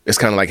 It's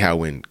kind of like how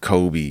when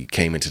Kobe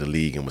came into the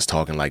league and was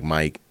talking like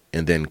Mike,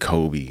 and then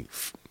Kobe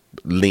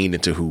leaned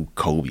into who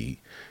Kobe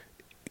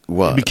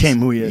was. He became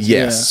who he is.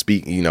 Yes,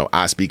 yeah.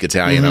 I speak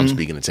Italian. I'm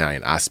speaking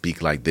Italian. I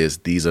speak like this.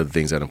 These are the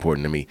things that are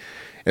important to me.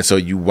 And so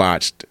you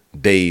watched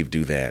Dave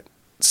do that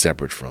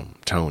separate from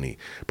Tony.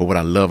 But what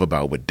I love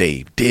about what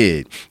Dave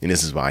did, and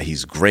this is why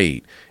he's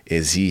great,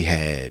 is he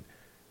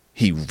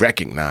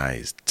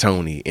recognized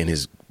Tony in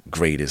his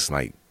greatest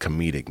like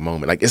comedic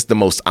moment. Like, it's the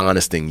most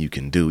honest thing you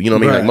can do. You know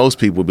what I mean? Like, most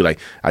people would be like,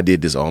 I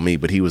did this all me,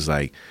 but he was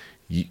like,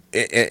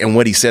 and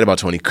what he said about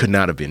Tony could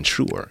not have been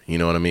truer. You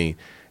know what I mean?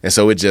 And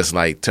so it just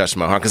like touched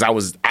my heart because I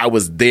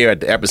was there at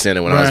the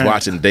epicenter when I was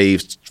watching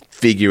Dave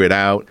figure it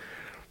out,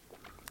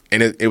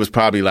 and it was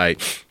probably like,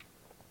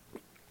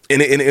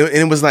 and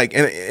it was like,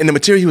 and the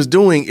material he was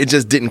doing, it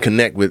just didn't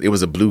connect with. It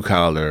was a blue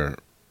collar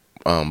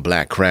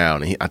black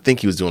crowd, and I think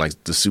he was doing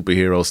like the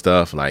superhero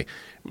stuff, like,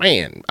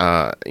 man,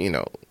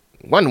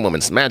 Wonder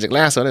Woman's magic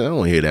lasso. I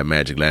don't hear that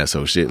magic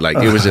lasso shit. Like,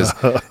 it was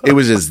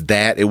just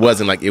that. It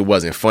wasn't like, it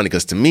wasn't funny.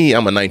 Because to me,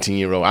 I'm a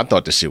 19-year-old. I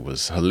thought the shit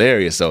was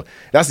hilarious. So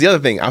that's the other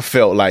thing. I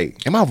felt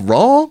like, am I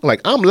wrong?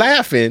 Like, I'm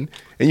laughing,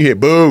 and you hear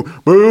boo,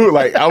 boo.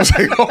 Like, I was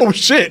like, oh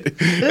shit.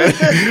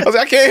 I was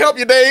like, I can't help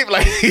you, Dave.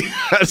 Like,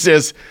 that's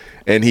just,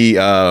 and he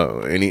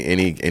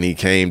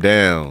came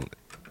down,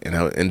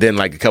 and then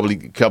like a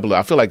couple.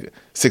 I feel like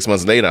 6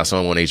 months later, I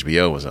saw him on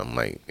HBO or something.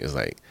 Like, it's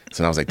like,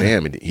 so I was like,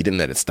 damn, he didn't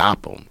let it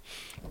stop him.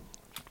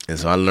 And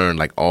so I learned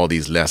like all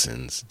these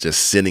lessons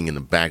just sitting in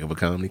the back of a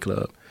comedy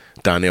club.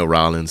 Donnell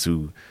Rollins,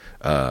 who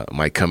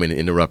might come in and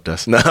interrupt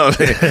us. No,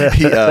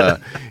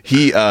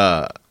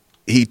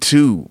 he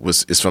too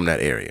is from that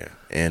area.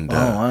 And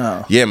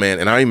wow. Yeah, man.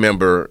 And I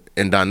remember,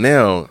 and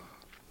Donnell,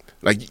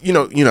 like, you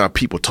know how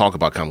people talk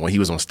about comedy. When he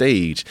was on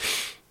stage,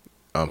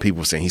 people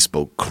were saying he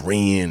spoke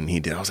Korean.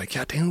 I was like,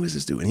 God damn, who is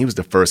this dude? And he was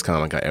the first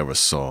comic I ever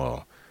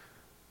saw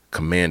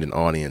command an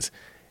audience.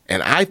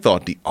 And I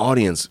thought the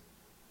audience,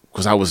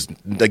 because I was,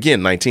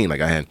 again, 19,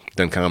 like I had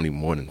done comedy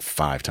more than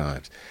 5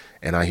 times.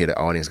 And I hear the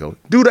audience go,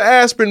 do the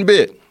aspirin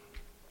bit.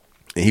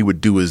 And he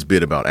would do his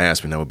bit about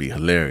aspirin. That would be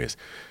hilarious.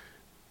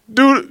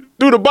 Do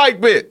the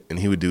bike bit. And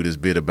he would do this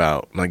bit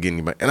about not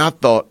getting bike. And I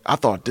thought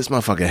this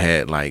motherfucker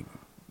had like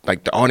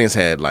the audience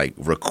had like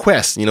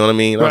requests, you know what I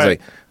mean?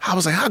 Right. I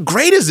was like, how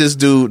great is this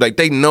dude? Like,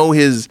 they know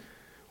his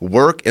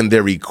work and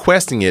they're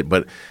requesting it.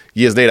 But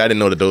years later, I didn't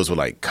know that those were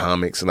like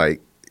comics. Like,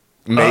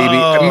 maybe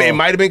it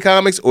might have been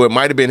comics, or it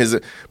might have been his.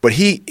 But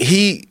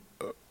he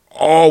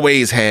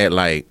always had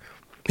like,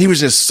 he was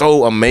just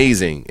so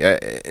amazing.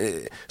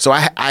 So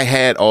I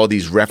had all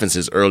these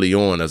references early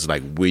on as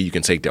like where you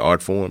can take the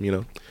art form, you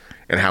know,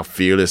 and how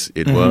fearless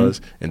it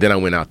was. And then I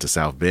went out to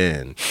South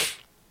Bend,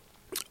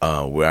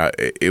 where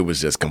it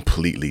was just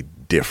completely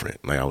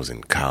different. Like I was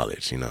in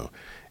college, you know,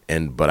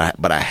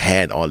 but I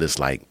had all this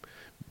like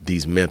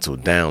these mental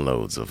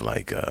downloads of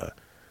like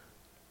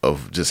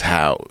of just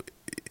how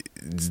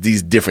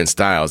these different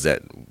styles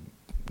that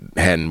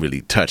hadn't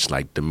really touched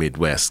like the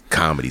Midwest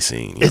comedy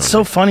scene. It's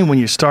so funny when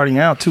you're starting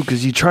out too,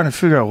 because you're trying to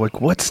figure out like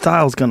what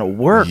style is gonna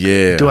work.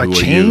 Yeah, do I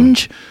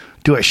change?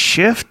 Do I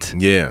shift?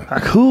 Yeah.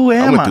 Like, who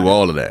am I? Went through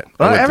all of that.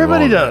 Well,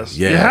 everybody does.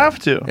 Yeah. You have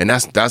to. And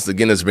that's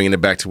again, that's bringing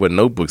it back to what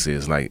Notebooks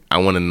is. Like, I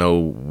want to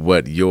know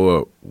what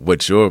your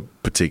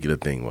particular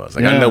thing was.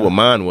 Like, I know what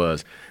mine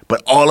was,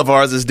 but all of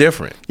ours is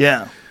different.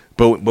 Yeah.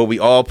 But we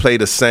all play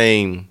the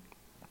same.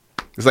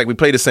 It's like we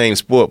play the same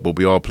sport, but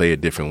we all play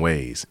it different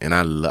ways. And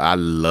I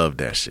love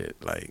that shit.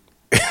 Like,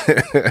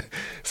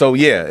 so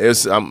yeah,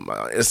 it's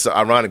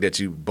ironic that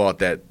you brought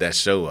that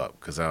show up,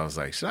 because I was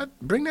like, should I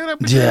bring that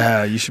up again?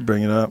 Yeah, you should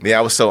bring it up. Yeah,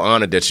 I was so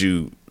honored that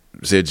you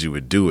said you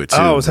would do it too.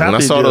 I was happy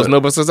when I saw those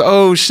notebooks, I was like,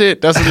 oh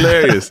shit, that's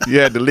hilarious. You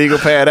had the legal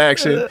pad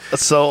action.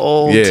 So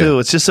old too.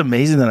 It's just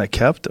amazing that I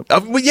kept them.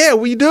 Well, yeah,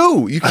 we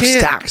do. You can't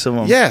stacks of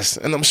them. Yes,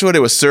 and I'm sure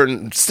there were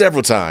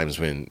several times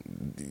when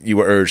you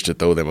were urged to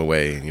throw them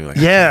away, and you were like,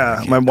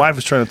 yeah, my wife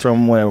was trying to throw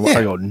them away. Yeah.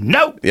 I go,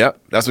 nope.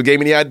 Yep, that's what gave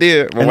me the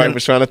idea. My wife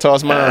was trying to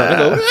toss mine. I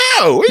go,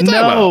 no, what are you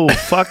talking about?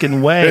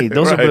 Fucking way.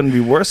 Those are going to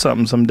be worth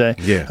something someday.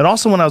 Yeah. And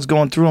also, when I was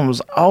going through them, I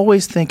was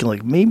always thinking,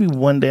 like, maybe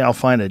one day I'll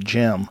find a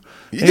gem.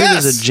 Maybe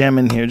there's a gem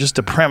in here, just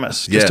a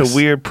premise, just a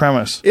weird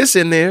premise. It's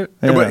in there,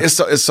 but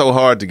it's so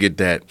hard to get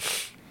that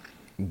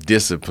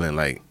discipline,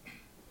 like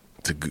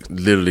to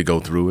literally go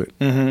through it.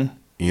 Mm-hmm.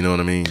 You know what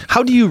I mean?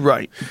 How do you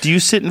write? Do you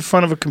sit in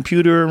front of a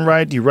computer and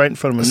write? Do you write in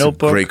front of a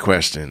notebook? A great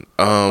question.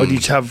 Or do you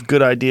have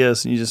good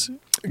ideas and you just...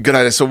 Good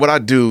idea. So what I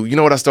do, you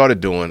know what I started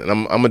doing? And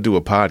I'm going to do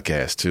a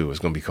podcast too. It's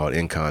going to be called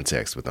In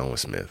Context with Owen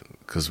Smith.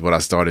 Because what I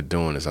started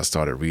doing is I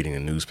started reading a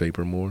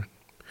newspaper more.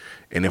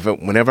 And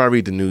whenever I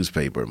read the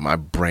newspaper, my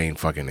brain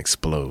fucking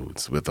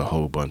explodes with a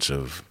whole bunch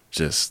of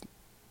just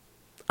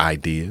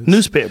ideas.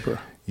 Newspaper?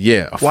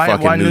 Yeah,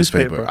 why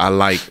newspaper. I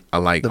like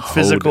the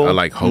physical. I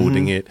like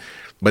holding it.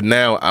 But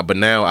now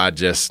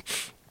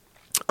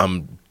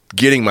I'm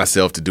getting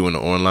myself to doing the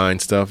online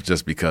stuff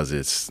just because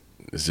it's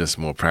just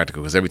more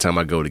practical. Because every time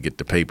I go to get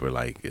the paper,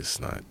 like it's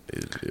not.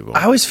 It won't.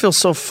 I always feel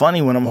so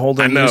funny when I'm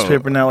holding a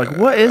newspaper now. Like,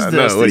 what is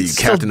this? What are you,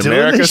 Captain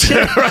America?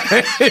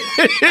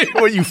 Right?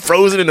 Were you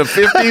frozen in the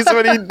 50s?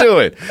 What are you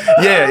doing?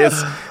 Yeah,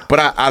 but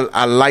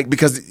I like,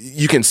 because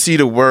you can see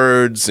the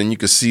words and you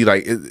can see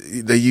like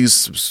they use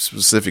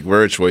specific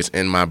word choice,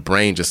 and my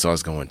brain just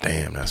starts going,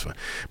 damn, that's what.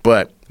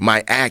 But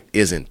my act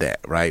isn't that,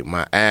 right?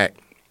 My act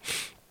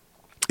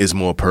is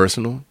more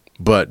personal.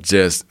 But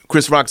just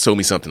Chris Rock told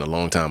me something a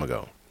long time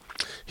ago.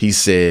 He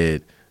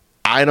said,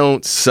 I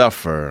don't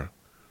suffer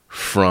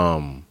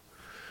from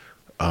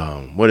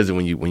what is it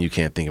when you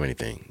can't think of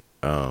anything?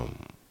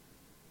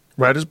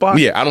 Writer's block?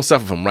 Yeah, I don't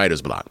suffer from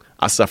writer's block.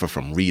 I suffer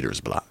from reader's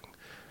block.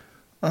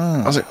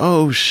 I was like,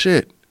 oh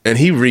shit. And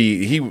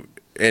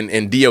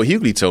and D.L.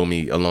 Hughley told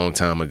me a long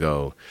time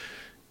ago,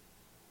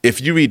 if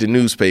you read the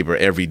newspaper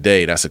every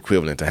day, that's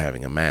equivalent to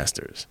having a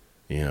master's,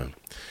 you know.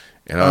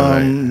 And I was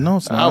like, no,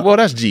 it's not. Well,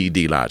 that's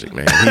GED logic,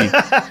 man.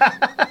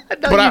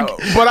 But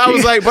I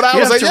was like, yo,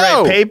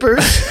 write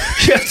papers.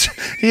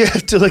 you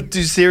have to like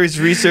do serious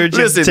research.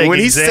 Listen, take when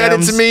exams. he said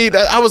it to me,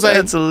 I was like,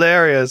 that's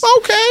hilarious.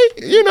 Okay,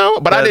 you know,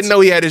 but I didn't know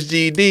he had his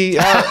GED.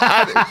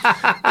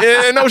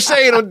 Yeah, no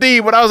shade on D,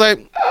 but I was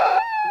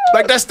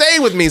like that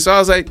stayed with me. So I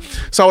was like,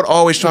 I would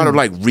always try to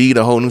like read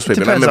a whole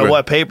newspaper. It depends on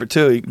what paper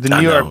too. The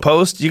New York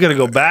Post, you got to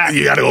go back.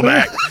 You got to go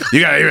back.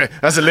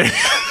 That's hilarious.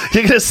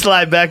 You're gonna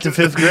slide back to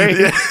 5th grade.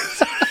 Yeah.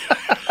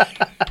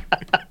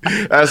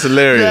 That's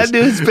hilarious. That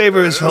newspaper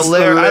is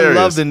hilarious. I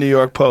love the New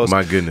York Post.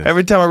 My goodness.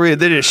 Every time I read it,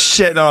 they're just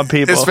shitting on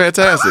people. It's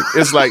fantastic.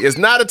 It's like, it's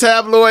not a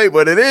tabloid,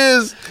 but it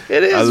is.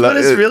 It is, but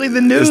it's really the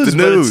news. It's the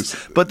news.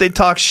 But they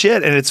talk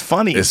shit, and it's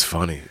funny. It's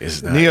funny.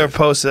 It's not. New York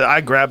Post,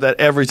 I grab that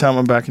every time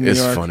I'm back in New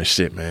York. It's funny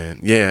shit,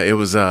 man. Yeah, it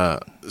was,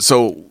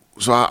 so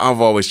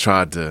I've always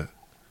tried to,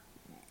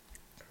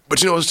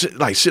 but you know, shit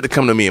that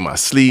come to me in my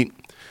sleep,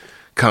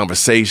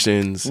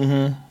 conversations,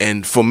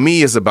 and for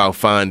me, it's about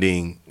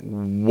finding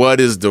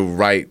what is the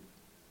right.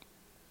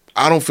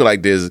 I feel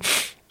like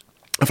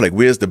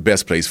where's the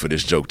best place for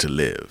this joke to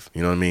live?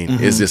 You know what I mean?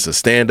 Is this a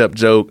stand-up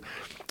joke?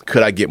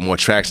 Could I get more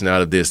traction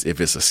out of this if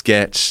it's a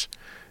sketch?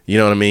 You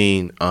know what I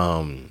mean?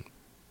 And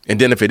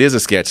then if it is a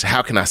sketch,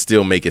 how can I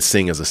still make it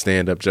sing as a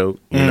stand-up joke?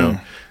 You know?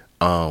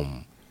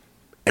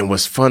 And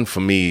what's fun for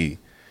me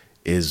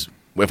is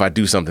if I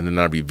do something and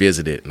I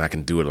revisit it and I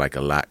can do it like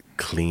a lot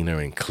cleaner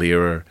and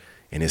clearer,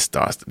 and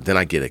then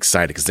I get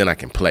excited because then I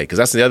can play. Because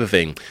that's the other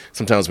thing.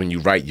 Sometimes when you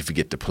write, you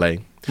forget to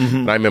play.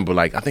 And I remember,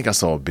 I think I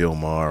saw Bill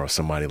Maher or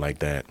somebody like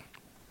that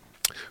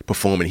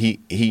performing. He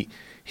you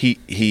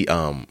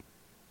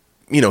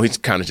know, he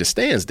kind of just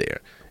stands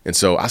there. And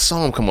so I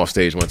saw him come off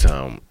stage one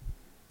time,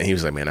 and he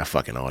was like, "Man, that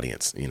fucking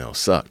audience, you know,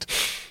 sucked."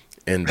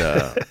 And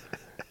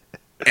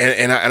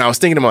and I was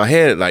thinking in my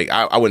head, like,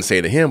 I wouldn't say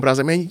it to him, but I was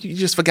like, "Man, you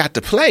just forgot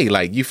to play.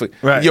 Like,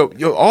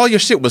 all your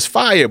shit was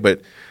fire,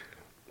 but."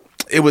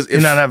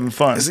 You're not having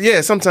fun.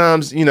 Yeah,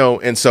 sometimes,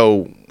 and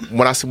so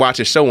when I watch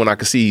a show and I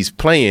can see he's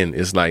playing,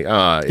 it's like,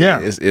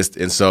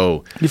 and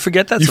so you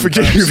forget that. You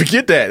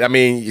forget that. I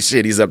mean,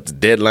 shit, he's up to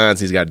deadlines.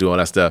 He's got to do all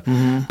that stuff.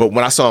 Mm-hmm. But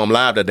when I saw him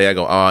live that day, I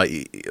go,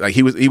 like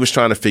he was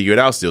trying to figure it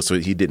out still, so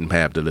he didn't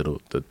have the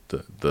little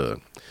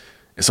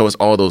and so it's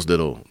all those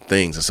little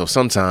things. And so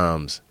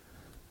sometimes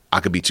I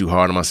could be too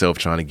hard on myself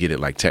trying to get it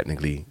like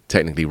technically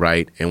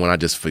right. And when I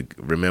just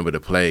remember to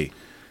play,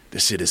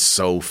 this shit is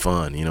so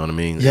fun, you know what I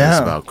mean? Yeah. It's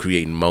about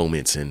creating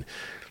moments, and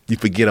you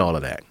forget all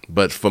of that.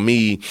 But for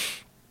me,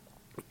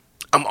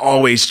 I'm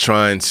always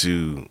I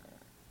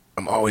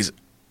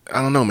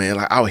don't know, man.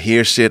 Like, I'll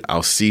hear shit,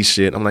 I'll see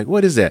shit. I'm like,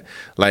 what is that?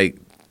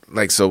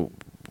 So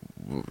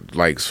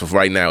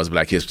right now it's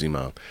Black History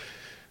Month.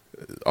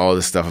 All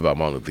this stuff about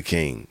Martin Luther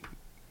King.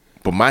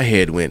 But my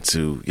head went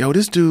to,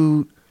 this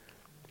dude,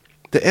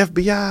 the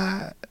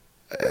FBI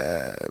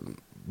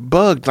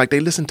bugged. Like, they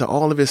listened to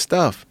all of his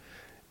stuff.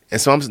 And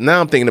so I'm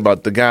thinking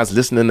about the guys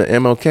listening to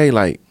MLK,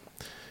 like,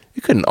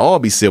 it couldn't all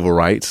be civil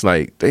rights.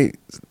 Like,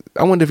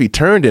 I wonder if he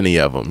turned any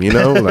of them,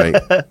 like,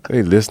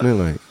 they listening,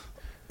 like.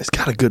 It's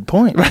got a good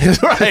point. Right.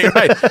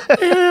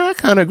 Yeah, I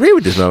kind of agree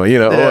with this,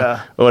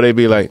 Yeah. Or they'd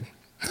be like,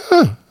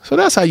 so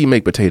that's how you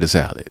make potato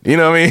salad. You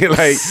know what I mean?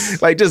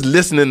 Like just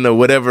listening to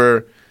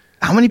whatever.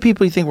 How many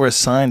people do you think were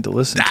assigned to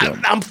listen to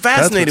him? I'm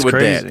fascinated with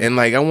crazy. that. And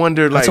like, I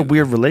wonder, like. That's a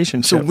weird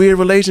relationship. It's a weird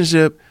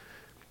relationship.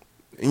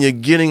 And you're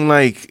getting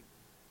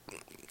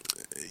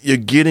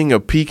a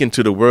peek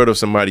into the world of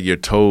somebody you're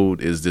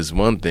told is this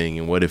one thing,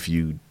 and what if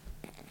you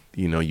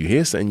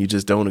hear something you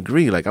just don't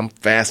agree? Like, I'm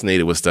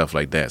fascinated with stuff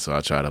like that, so I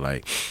try to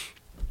like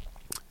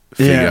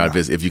figure out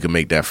if you can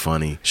make that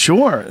funny.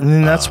 Sure, I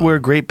mean that's where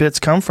great bits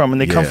come from, and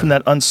they come from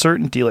that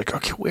uncertainty. Like,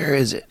 okay, where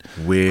is it?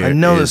 I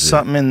know there's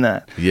something in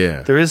that.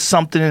 Yeah, there is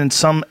something in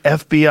some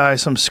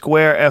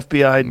square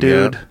FBI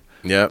dude.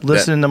 Yeah,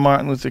 listening to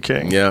Martin Luther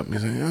King. Yeah,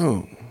 he's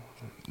like,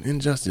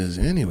 injustice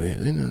anyway.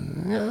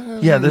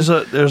 Yeah, there's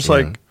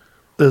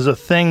a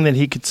thing that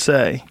he could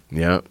say.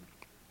 Yeah,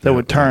 that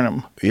would turn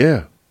him.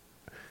 Yeah.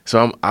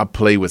 So I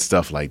play with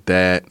stuff like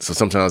that. So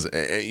sometimes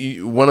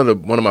one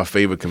of my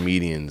favorite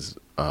comedians,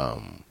 I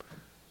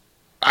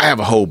have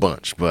a whole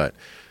bunch, but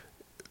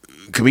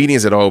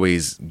comedians that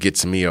always get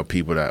to me are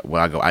people that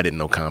I didn't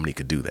know comedy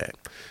could do that.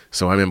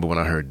 So I remember when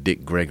I heard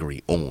Dick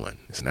Gregory On.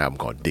 It's an album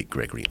called Dick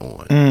Gregory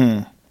On,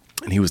 and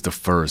he was the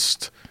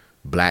first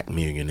black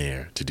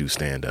millionaire to do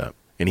stand up.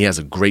 And he has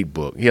a great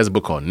book. He has a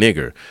book called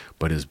Nigger,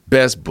 but his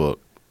best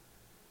book,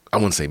 I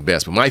wouldn't say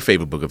best, but my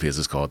favorite book of his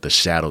is called The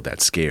Shadow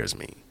That Scares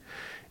Me.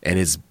 And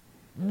it's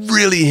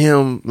really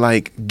him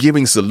like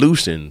giving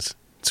solutions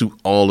to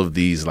all of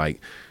these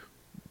like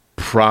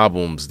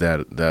problems that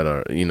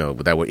are,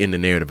 that were in the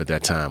narrative at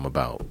that time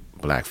about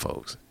black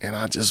folks. And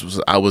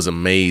I was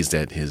amazed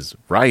at his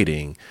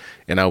writing,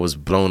 and I was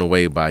blown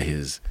away by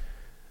his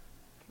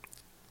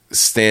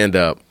stand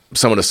up,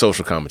 some of the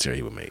social commentary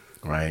he would make,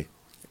 right?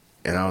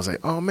 And I was like,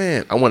 oh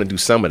man, I want to do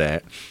some of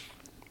that.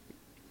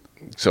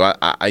 So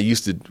I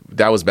used to,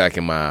 that was back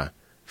in my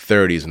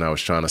 30s when I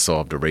was trying to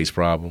solve the race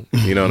problem.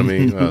 You know what I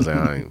mean? I was like,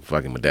 I ain't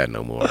fucking with that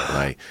no more.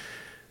 Like,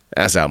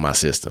 that's out my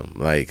system.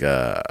 Like,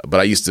 but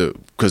I used to,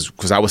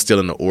 cause I was still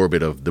in the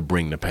orbit of the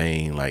bring the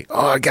pain. Like,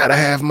 I gotta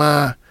have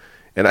my,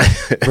 and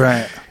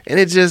right. And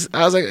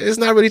I was like, it's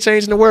not really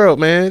changing the world,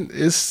 man.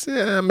 It's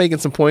I'm making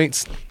some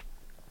points,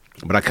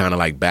 but I kind of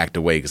like backed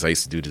away because I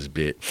used to do this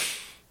bit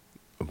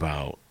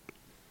about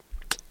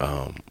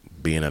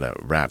being at a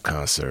rap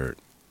concert,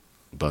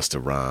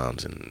 Busta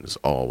Rhymes, and it's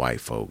all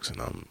white folks,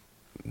 and I'm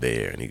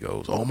there, and he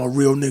goes, all my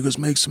real niggas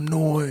make some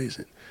noise.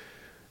 And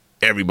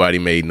everybody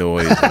made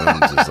noise, and I'm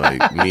just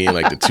like, me and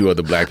like the two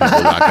other black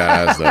people lock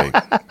eyes, like,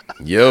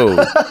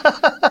 yo.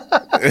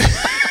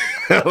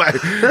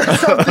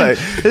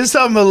 There's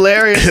something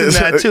hilarious in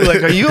that too.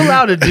 Like, are you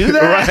allowed to do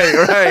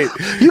that? Right.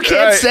 You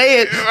can't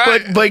say it,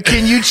 but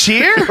can you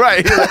cheer?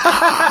 Right.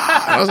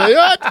 I was like,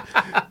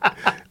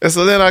 what? And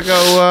so then I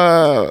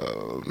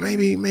go,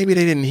 maybe they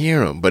didn't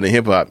hear him. But in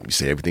hip hop, you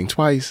say everything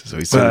twice. So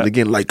he said it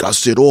again, like I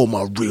said, all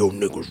my real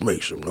niggas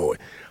make some noise.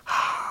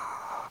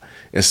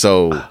 And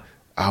so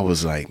I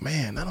was like,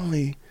 man,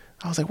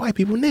 white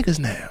people niggas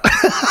now.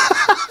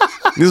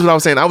 This is what I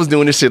was saying. I was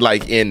doing this shit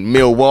like in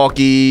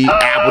Milwaukee,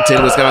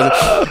 Appleton,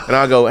 Wisconsin. And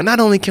I go, and not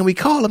only can we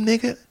call them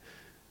nigga,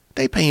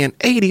 they paying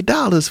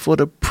 $80 for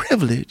the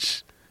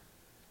privilege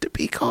to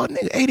be called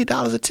nigga.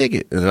 $80 a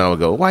ticket. And then I would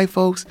go, white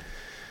folks,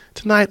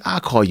 tonight I'll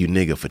call you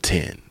nigga for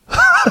 $10.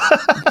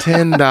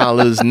 $10,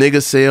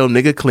 nigga sale,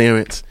 nigga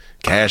clearance,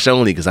 cash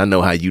only, because I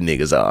know how you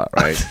niggas are,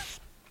 right?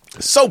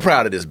 So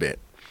proud of this bit.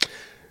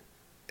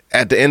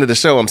 At the end of the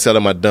show, I'm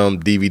selling my dumb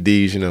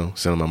DVDs,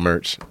 selling my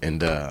merch.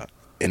 And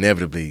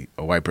inevitably,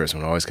 a white person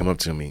would always come up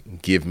to me,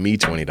 give me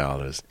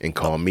 $20, and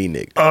call me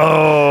nigga.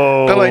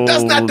 Oh, I'm like,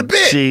 that's not the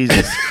bit.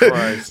 Jesus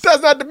Christ.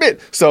 That's not the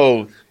bit.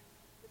 So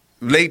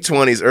late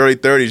 20s, early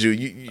 30s,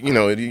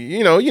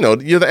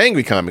 you're the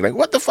angry comic. Like,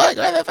 what the fuck?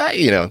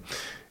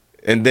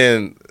 And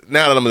then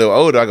now that I'm a little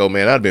older, I go,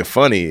 man, that'd been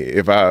funny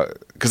if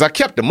Because I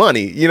kept the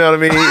money, you know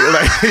what I mean?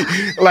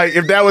 like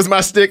if that was my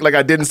stick, like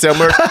I didn't sell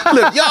merch.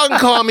 Look, y'all can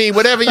call me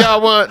whatever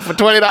y'all want for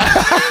 $20.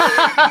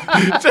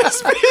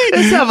 Just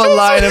have a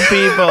line of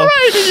people.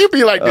 Right, and you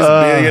be like this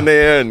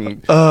billionaire,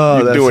 and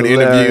you're doing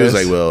interviews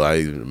like, well,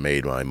 I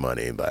made my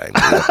money by,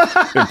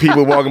 and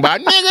people walking by,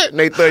 nigga, and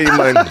they throw you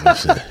money.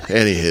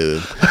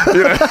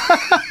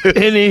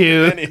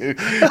 Anywho,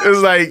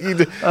 it's like,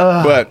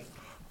 but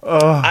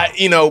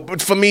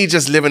but for me,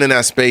 just living in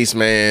that space,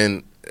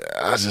 man.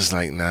 I was just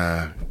like,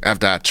 nah.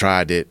 After I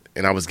tried it,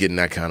 and I was getting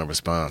that kind of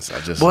response,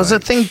 I just it's a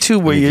thing too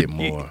where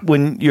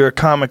when you're a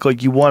comic,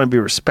 like you want to be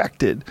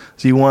respected,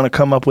 so you want to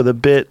come up with a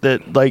bit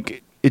that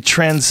like it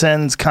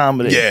transcends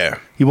comedy. Yeah,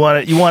 you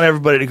want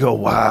everybody to go,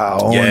 wow,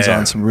 Owen's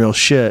on some real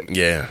shit.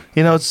 Yeah,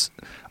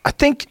 I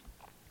think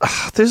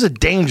there's a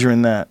danger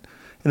in that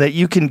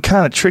you can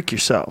kind of trick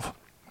yourself.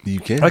 You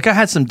can. Like I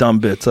had some dumb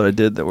bits that I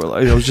did that were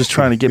like I was just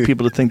trying to get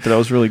people to think that I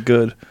was really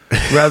good,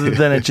 rather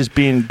than it just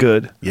being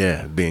good.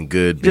 Yeah, being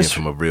good, being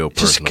from a real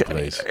personal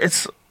place.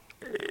 It's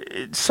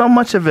so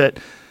much of it.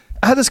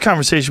 I had this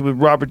conversation with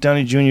Robert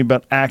Downey Jr.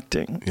 about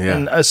acting,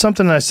 and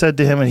something I said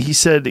to him, and he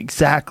said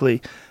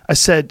exactly. I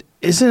said,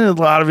 "Isn't it a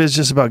lot of it is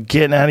just about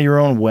getting out of your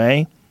own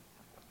way?"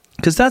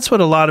 Because that's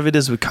what a lot of it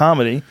is with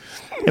comedy.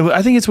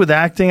 I think it's with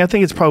acting. I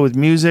think it's probably with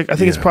music. I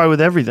think it's probably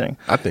with everything.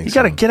 I think you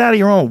got to get out of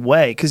your own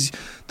way, because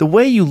the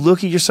way you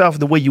look at yourself,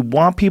 the way you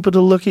want people to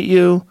look at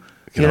you,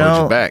 it can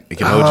hold you back. It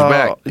can hold you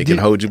back. It can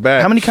hold you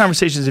back. How many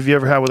conversations have you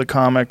ever had with a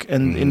comic,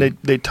 and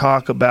they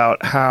talk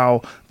about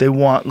how they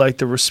want like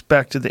the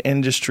respect of the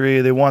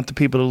industry? They want the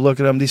people to look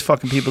at them. These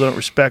fucking people don't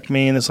respect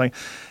me, and it's like,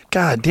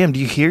 God damn, do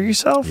you hear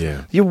yourself?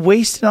 Yeah, you're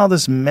wasting all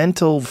this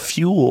mental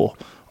fuel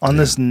on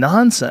this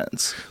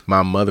nonsense.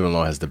 My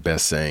mother-in-law has the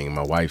best saying.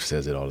 My wife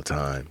says it all the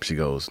time. She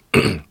goes,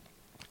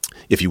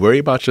 if you worry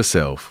about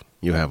yourself,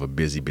 you'll have a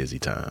busy, busy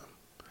time.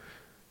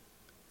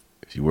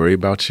 If you worry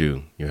about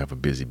you, you'll have a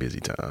busy,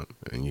 busy time.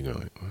 And you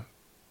go,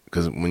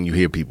 because when you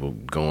hear people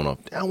going up,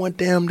 I want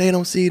them, they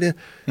don't see that.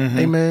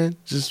 Hey, man,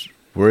 just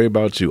worry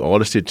about you. All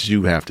the shit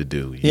you have to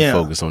do, you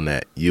focus on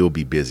that. You'll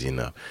be busy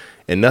enough.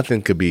 And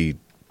nothing could be,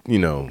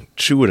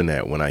 truer than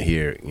that when I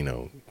hear,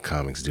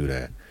 comics do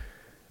that.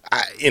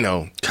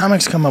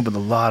 Comics come up with a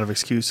lot of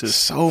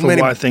excuses for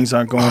why things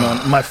aren't going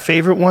on. My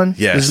favorite one,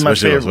 this is my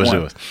favorite one.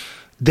 Yours?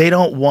 They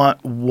don't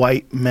want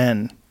white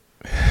men.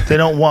 They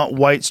don't want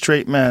white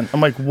straight men.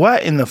 I'm like,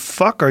 what in the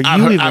fuck are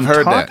you even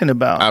talking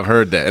about? I've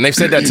heard that. And they've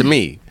said that to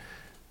me.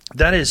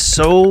 That is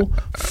so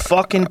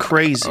fucking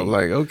crazy. I'm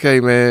like,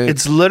 okay, man.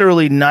 It's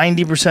literally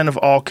 90% of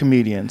all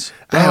comedians.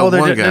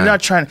 They're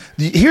not trying.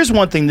 Here's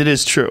one thing that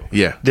is true.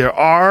 Yeah. There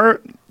are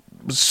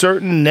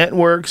certain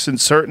networks and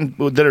certain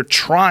that are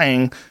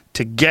trying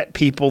to get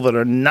people that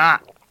are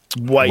not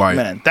white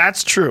men.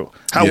 That's true.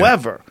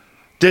 However,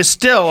 there's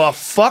still a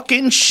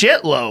fucking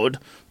shitload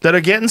that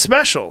are getting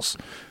specials.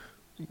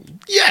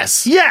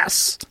 Yes.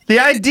 The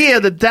idea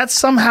that that's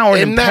somehow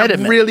an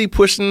impediment. Not really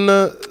pushing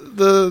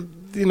the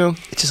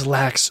It just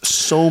lacks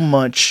so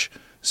much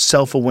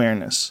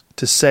self-awareness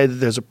to say that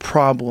there's a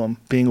problem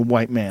being a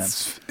white man.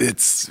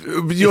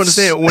 You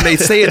understand? When they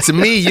say it to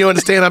me, you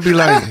understand? I'll be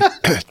like,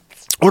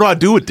 what do I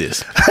do with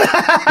this?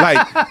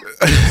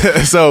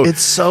 So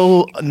it's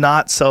so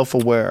not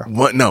self-aware.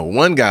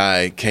 One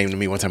guy came to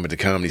me one time at the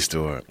Comedy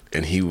Store,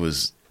 and he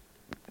was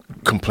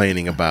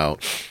complaining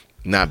about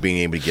not being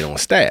able to get on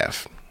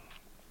staff.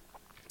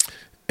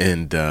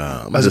 And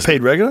as a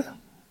paid regular?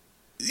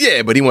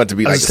 Yeah, but he wanted to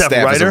be like a staff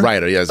as a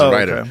writer. Yeah, as a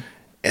writer. Okay.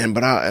 And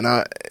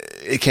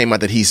it came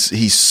out that he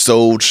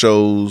sold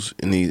shows,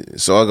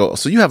 so I go,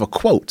 so you have a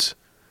quote.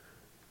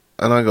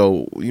 And I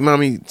go, you mind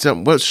me?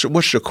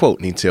 What's your quote?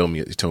 And he told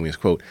me his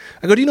quote.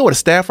 I go, do you know what a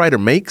staff writer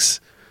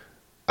makes?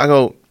 I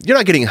go, you're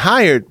not getting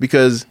hired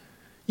because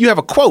you have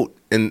a quote,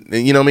 and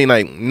you know what I mean.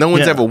 Like no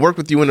one's ever worked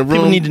with you in the room.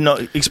 People need to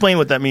know. Explain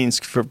what that means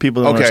for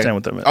people who don't understand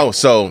what that means. Oh,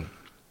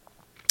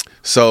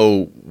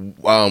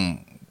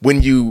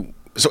 when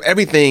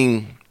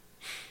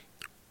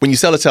you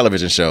sell a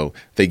television show,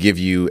 they give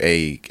you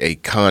a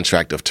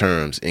contract of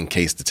terms in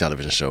case the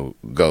television show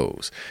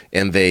goes,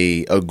 and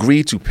they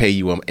agree to pay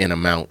you an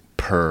amount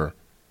per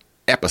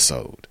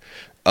episode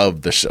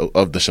of the show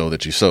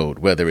that you sold,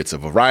 whether it's a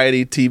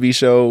variety TV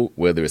show,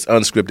 whether it's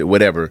unscripted,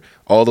 whatever.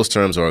 All those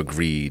terms are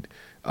agreed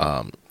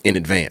in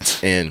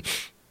advance, and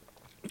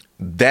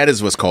that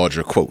is what's called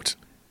your quote.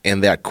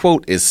 And that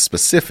quote is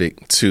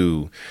specific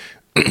to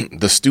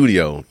the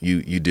studio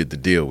you did the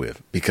deal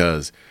with,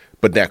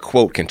 but that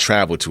quote can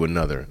travel to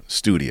another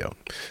studio.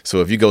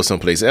 So if you go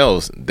someplace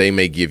else, they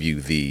may give you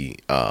the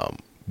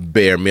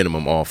bare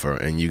minimum offer,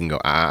 and you can go,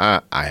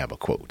 I have a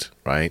quote,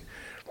 right?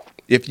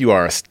 If you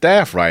are a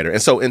staff writer,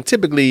 and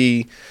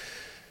typically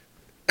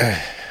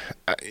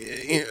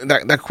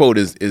that quote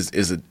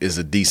is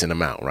a decent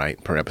amount,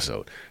 right, per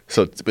episode.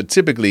 So, but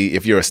typically,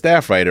 if you're a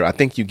staff writer, I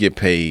think you get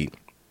paid.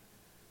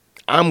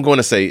 I'm going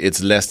to say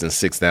it's less than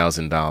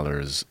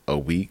 $6,000 a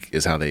week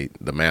is how the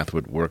math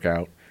would work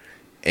out.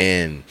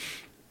 And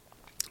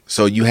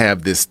so you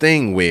have this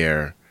thing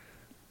where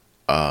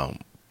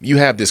you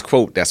have this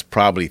quote that's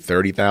probably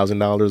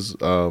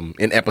 $30,000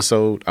 an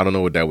episode. I don't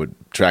know what that would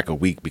track a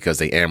week because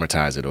they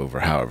amortize it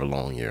over however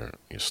long you're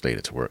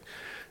slated to work.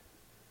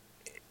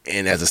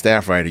 And as a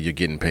staff writer, you're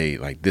getting paid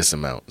like this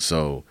amount.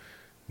 So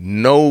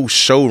no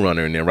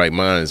showrunner in their right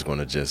mind is going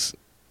to just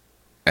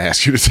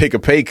ask you to take a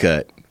pay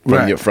cut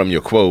from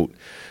your quote.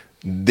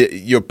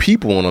 Your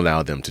people won't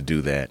allow them to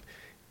do that.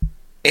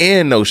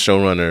 And no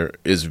showrunner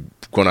is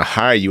going to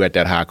hire you at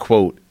that high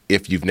quote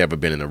if you've never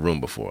been in a room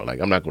before. Like,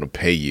 I'm not going to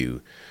pay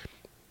you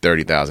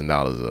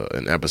 $30,000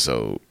 an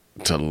episode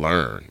to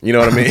learn. You know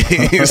what I mean?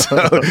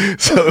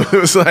 so it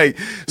was like,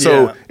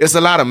 it's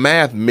a lot of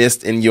math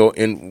missed in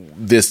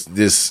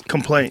this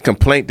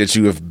complaint that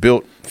you have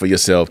built for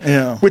yourself,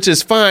 which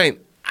is fine.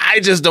 I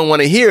just don't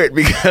want to hear it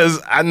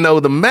because I know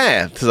the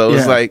math. So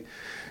it's like,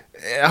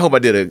 I hope I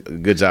did a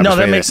good job. No,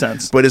 that makes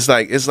sense. But it's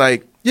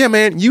like, yeah,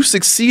 man, you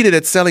succeeded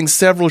at selling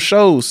several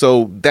shows.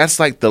 So that's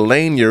like the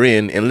lane you're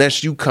in,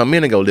 unless you come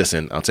in and go,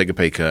 listen, I'll take a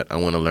pay cut. I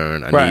want to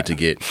learn. I need to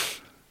get,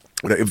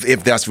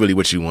 if that's really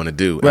what you want to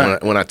do.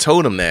 Right. When I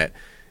told him that,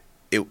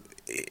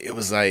 it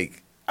was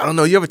like, I don't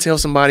know, you ever tell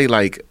somebody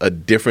like a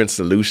different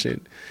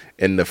solution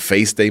and the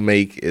face they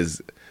make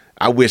is,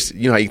 I wish,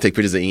 you know how you can take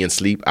pictures of Ian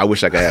sleep? I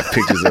wish I could have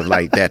pictures of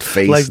like that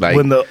face. like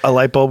when a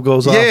light bulb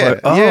goes off.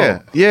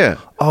 Yeah.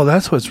 Oh,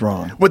 that's what's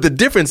wrong. But the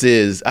difference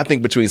is, I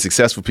think, between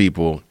successful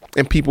people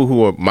and people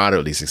who are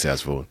moderately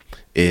successful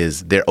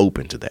is they're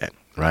open to that,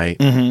 right?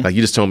 Mm-hmm. Like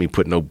you just told me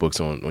put notebooks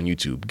on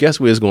YouTube. Guess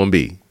where it's going to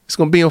be? It's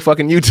going to be on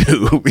fucking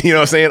YouTube. You know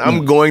what I'm saying?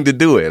 I'm going to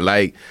do it.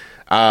 Like,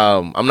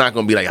 I'm not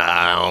going to be like,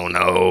 I don't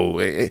know.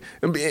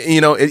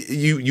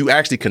 You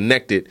actually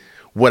connected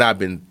what I've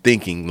been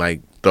thinking like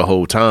the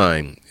whole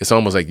time. It's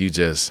almost like you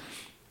just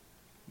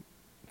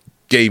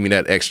gave me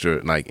that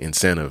extra like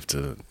incentive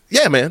to,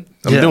 yeah, man,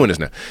 I'm doing this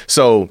now.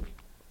 So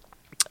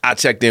I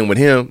checked in with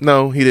him.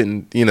 No, he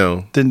didn't,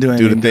 do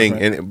the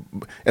thing.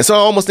 And so I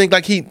almost think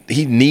like he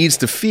needs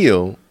to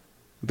feel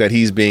that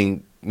he's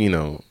being,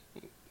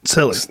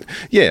 silly.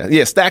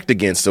 Yeah, stacked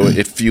against, so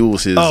it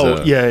fuels his.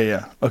 Okay.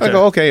 I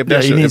go, okay, if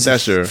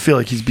that's your, feel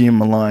like he's being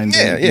maligned.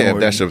 If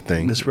that's your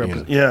thing.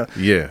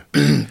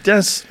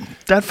 That's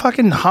that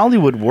fucking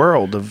Hollywood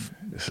world of.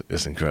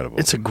 It's incredible.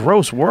 It's a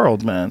gross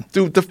world, man.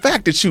 Dude, the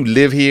fact that you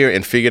live here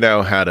and figured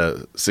out how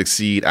to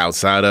succeed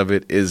outside of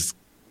it is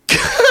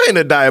kind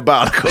of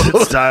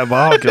diabolical. It's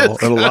diabolical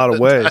in a lot of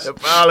ways.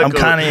 I'm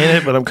kind of in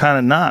it, but I'm kind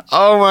of not.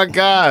 Oh my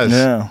gosh.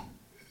 Yeah.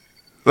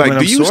 Like,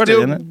 do you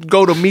still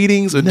go to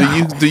meetings, or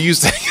do you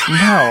say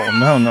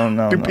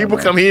no? Do people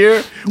come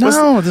here?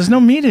 No, there's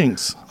no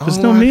meetings. There's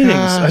no meetings.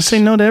 Gosh. I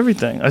say no to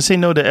everything. I say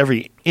no to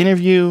every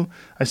interview.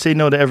 I say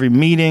no to every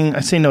meeting.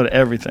 I say no to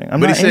everything.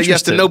 But he said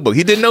yes to notebook.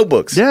 He did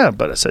notebooks. Yeah,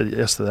 but I said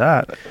yes to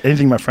that.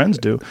 Anything my friends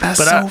do. That's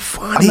so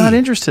funny. I'm not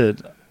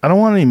interested. I don't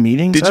want any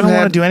meetings. I don't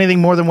want to do anything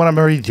more than what I'm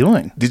already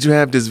doing. Did you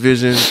have this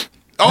vision?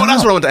 Oh,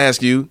 that's what I want to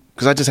ask you,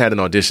 because I just had an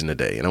audition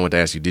today, and I want to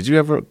ask you, did you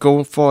ever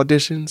go for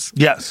auditions?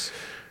 Yes.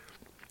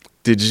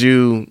 Did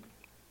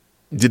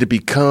it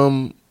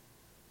become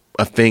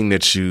a thing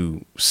that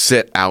you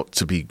set out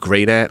to be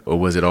great at, or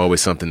was it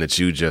always something that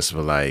you just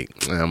were like,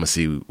 I'm going to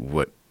see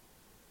where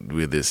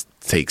this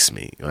takes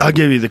me? Like, I'll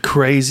give you the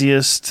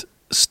craziest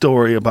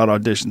story about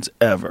auditions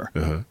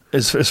ever,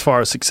 as far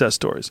as success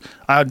stories.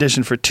 I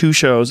auditioned for 2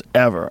 shows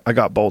ever. I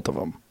got both of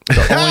them.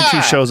 The only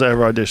 2 shows I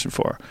ever auditioned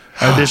for.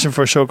 I auditioned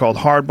for a show called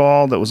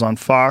Hardball that was on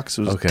Fox.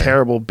 It was a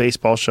terrible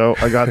baseball show.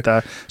 I got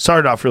that.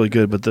 Started off really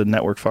good, but the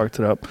network fucked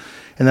it up.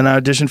 And then I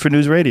auditioned for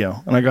News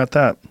Radio, and I got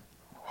that.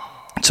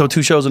 So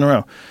 2 shows in a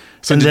row.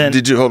 So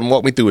did you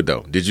walk me through it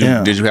though? Did you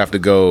have to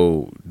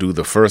go do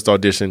the first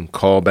audition,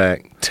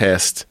 callback,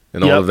 test,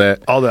 and all of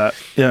that? All that.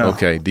 Yeah.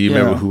 Okay. Do you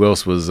remember who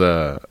else was?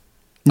 No,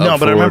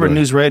 but I remember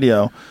News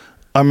Radio.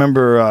 I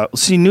remember.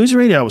 News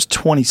Radio. I was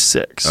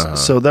 26,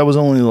 so that was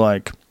only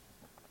like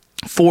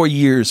 4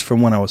 years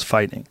from when I was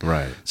fighting.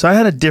 Right. So I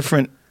had a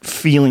different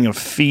feeling of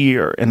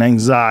fear and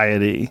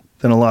anxiety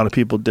than a lot of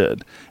people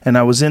did. And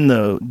I was in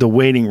the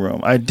waiting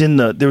room.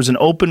 There was an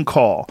open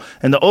call.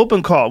 And the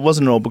open call, it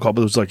wasn't an open call,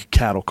 but it was like a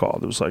cattle call.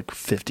 There was like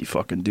 50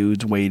 fucking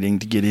dudes waiting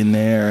to get in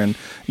there. And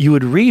you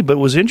would read, but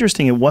it was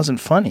interesting. It wasn't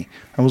funny.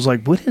 I was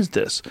like, what is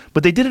this?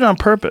 But they did it on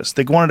purpose.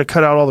 They wanted to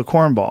cut out all the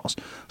cornballs.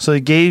 So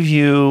they gave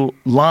you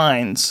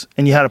lines,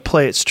 and you had to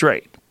play it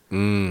straight.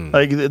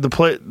 Like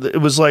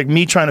it was like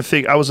me trying to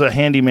figure. I was a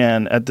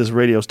handyman at this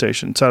radio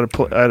station, so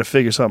I had to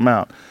figure something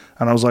out.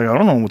 And I was like, I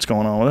don't know what's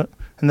going on with it.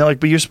 And they're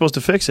like, but you're supposed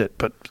to fix it.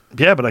 But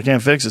I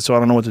can't fix it, so I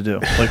don't know what to do.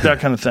 Like that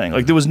kind of thing.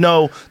 Like there was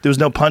no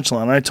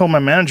punchline. And I told my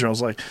manager, I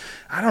was like,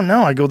 I don't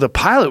know. I go, the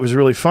pilot was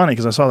really funny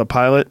because I saw the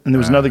pilot, and there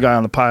was another guy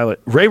on the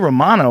pilot. Ray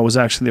Romano was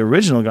actually the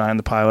original guy on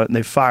the pilot, and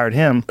they fired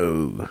him.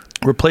 Ooh.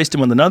 Replaced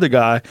him with another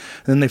guy,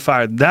 and then they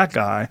fired that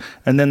guy,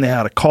 and then they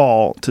had a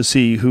call to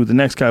see who the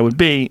next guy would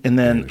be, and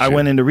then I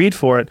went in to read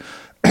for it,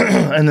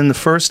 and then the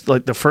first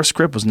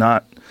script was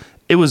not.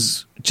 It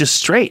was just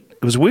straight.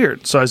 It was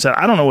weird. So I said,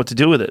 I don't know what to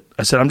do with it.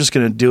 I said, I'm just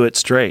going to do it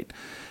straight.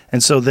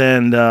 And so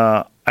then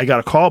I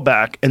got a call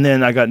back, and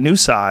then I got new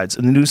sides,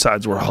 and the new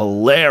sides were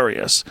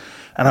hilarious.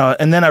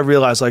 And then I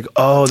realized, like,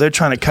 oh, they're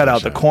trying to cut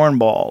out the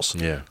cornballs.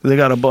 Yeah. They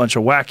got a bunch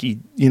of wacky,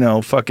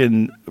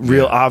 fucking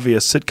real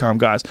obvious sitcom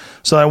guys.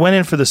 So I went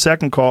in for the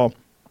second call.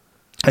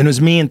 And it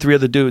was me and 3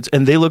 other dudes,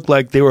 and they looked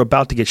like they were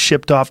about to get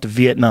shipped off to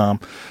Vietnam.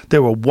 They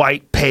were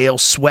white, pale,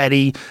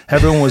 sweaty.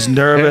 Everyone was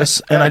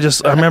nervous. And I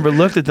remember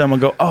looked at them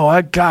and go, oh,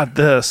 I got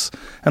this.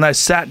 And I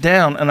sat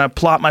down and I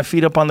plopped my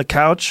feet up on the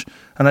couch,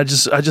 and I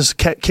just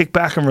kicked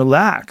back and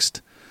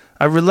relaxed.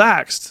 I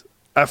relaxed.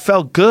 I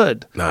felt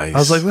good. Nice. I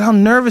was like, well, how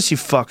nervous you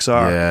fucks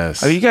are.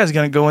 Yes. Are you guys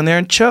going to go in there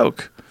and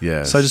choke?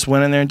 Yes. So I just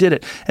went in there and did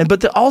it.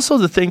 But also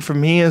the thing for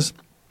me is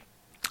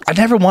I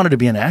never wanted to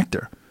be an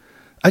actor.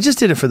 I just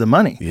did it for the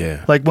money.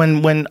 Yeah. Like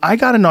when I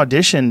got an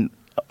audition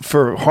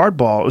for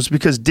Hardball, it was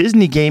because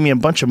Disney gave me a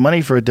bunch of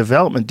money for a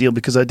development deal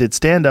because I did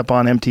stand-up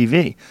on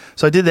MTV.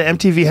 So I did the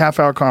MTV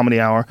half-hour comedy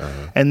hour,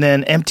 and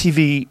then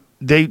MTV,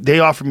 they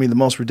offered me the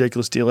most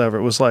ridiculous deal ever.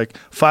 It was like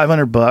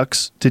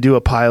 $500 to do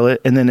a pilot,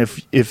 and then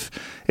if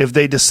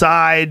they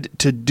decide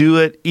to do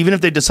it, even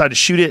if they decide to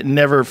shoot it and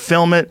never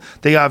film it,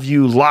 they have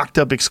you locked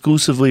up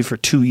exclusively for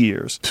 2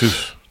 years.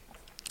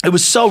 It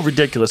was so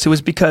ridiculous. It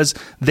was because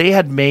they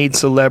had made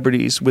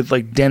celebrities with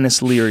like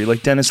Dennis Leary.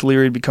 Like Dennis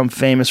Leary had become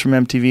famous from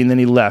MTV and then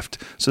he left.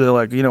 So they're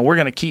like, we're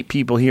going to keep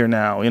people here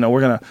now.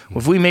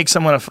 If we make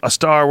someone a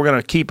star, we're going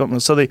to keep them.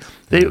 And so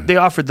they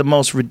offered the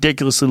most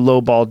ridiculously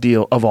lowball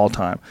deal of all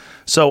time.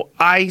 So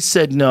I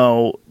said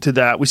no to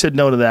that. We said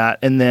no to that.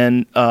 And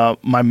then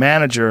my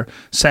manager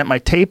sent my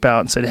tape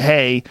out and said,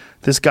 hey,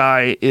 this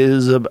guy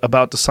is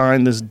about to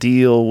sign this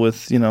deal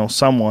with,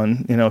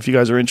 someone. If you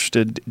guys are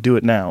interested, do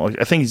it now.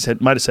 I think he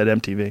might have said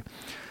MTV.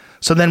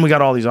 So then we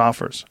got all these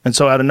offers. And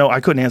so I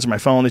couldn't answer my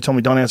phone. They told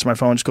me, don't answer my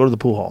phone. Just go to the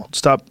pool hall.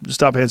 Stop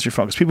answering your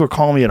phone. Because people were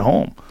calling me at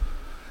home.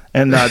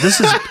 And this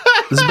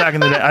is back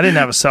in the day. I didn't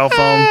have a cell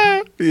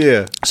phone.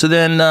 Yeah. So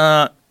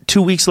then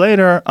 2 weeks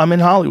later, I'm in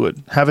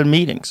Hollywood having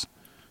meetings.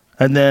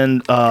 And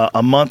then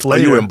a month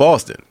later. Oh, you were in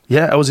Boston?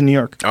 Yeah, I was in New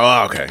York.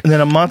 Oh, okay. And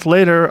then a month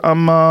later,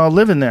 I'm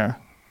living there.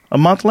 A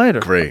month later.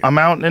 Great. I'm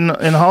out in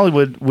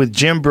Hollywood with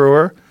Jim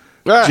Brewer.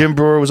 Jim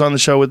Brewer was on the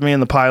show with me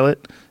in the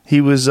pilot. He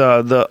was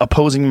the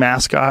opposing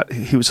mascot.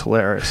 He was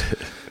hilarious.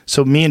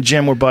 So me and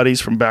Jim were buddies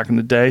from back in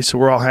the day. So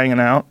we're all hanging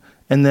out.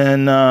 And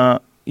then,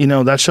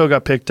 that show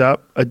got picked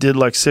up. I did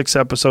like 6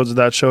 episodes of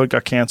that show. It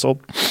got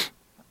canceled.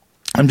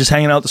 I'm just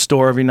hanging out at the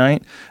store every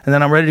night. And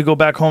then I'm ready to go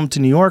back home to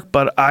New York,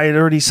 but I had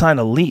already signed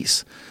a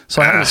lease.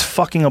 So I had this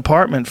fucking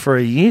apartment for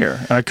a year,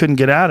 and I couldn't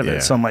get out of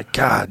it. So I'm like,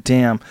 God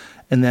damn.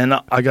 And then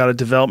I got a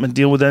development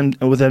deal with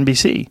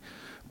NBC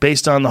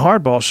based on the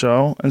Hardball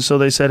show. And so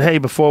they said, hey,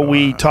 before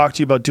we talk to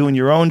you about doing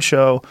your own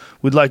show,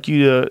 we'd like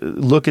you to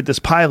look at this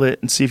pilot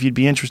and see if you'd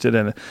be interested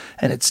in it.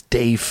 And it's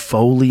Dave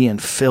Foley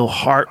and Phil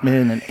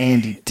Hartman and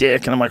Andy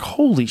Dick. And I'm like,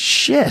 holy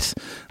shit.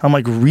 I'm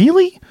like,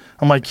 really?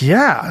 I'm like,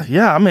 yeah,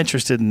 I'm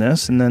interested in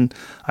this. And then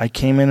I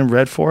came in and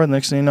read for it.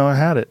 Next thing you know, I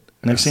had it.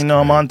 Next thing you know,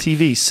 I'm on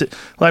TV.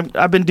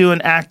 I've been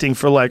doing acting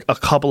for like a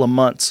couple of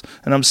months,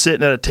 and I'm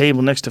sitting at a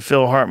table next to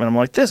Phil Hartman. I'm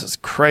like, this is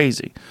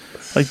crazy.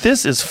 Like,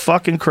 this is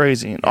fucking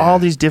crazy. And all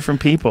these different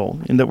people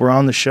that were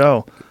on the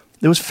show.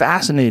 It was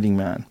fascinating,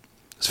 man.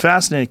 It's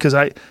fascinating because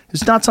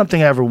it's not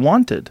something I ever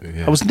wanted.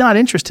 Yeah. I was not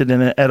interested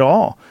in it at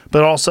all.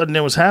 But all of a sudden,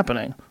 it was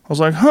happening. I was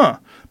like, huh.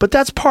 But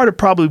that's part of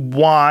probably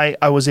why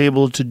I was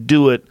able to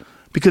do it,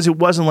 because it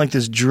wasn't like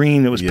this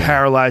dream that was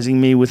paralyzing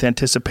me with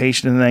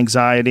anticipation and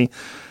anxiety.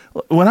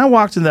 When I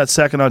walked in that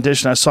second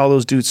audition, I saw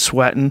those dudes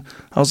sweating.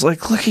 I was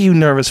like, look at you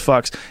nervous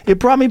fucks. It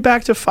brought me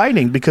back to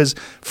fighting, because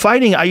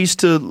fighting, I used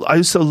to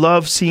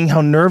love seeing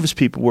how nervous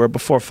people were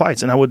before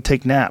fights, and I would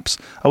take naps.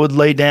 I would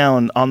lay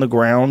down on the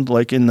ground,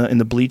 like in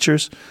the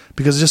bleachers,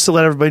 because just to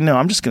let everybody know,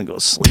 I'm just going to go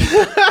to sleep.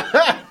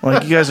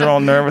 Like, you guys are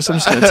all nervous. I'm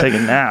just going to take a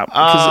nap.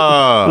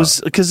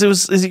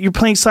 Because you're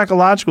playing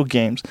psychological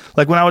games.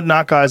 Like, when I would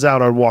knock guys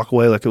out, I'd walk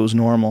away like it was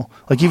normal.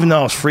 Like, even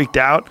though I was freaked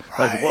out,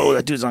 like, whoa,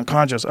 that dude's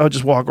unconscious, I would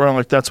just walk around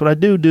like, that's what I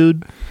do,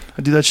 dude.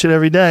 I do that shit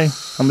every day.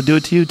 I'm going to do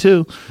it to you,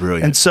 too.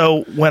 Brilliant. And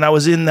so when I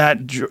was in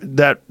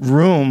that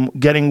room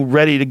getting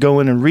ready to go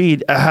in and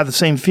read, I had the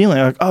same feeling.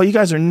 Like, oh, you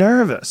guys are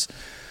nervous.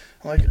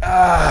 I'm like,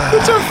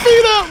 put your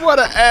feet up. What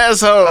an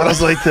asshole. I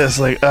was like this,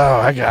 like, oh,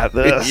 I got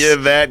this. You're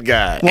that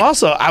guy. Well,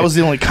 also, I was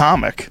the only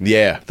comic.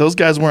 Yeah. Those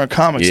guys weren't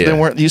comics. So they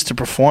weren't used to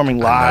performing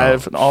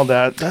live and all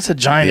that. That's a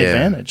giant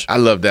advantage. I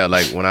love that.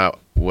 Like, when I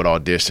would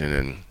audition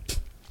and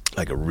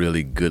like a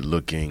really good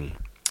looking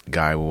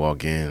guy would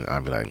walk in,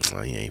 I'd be like,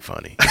 oh, he ain't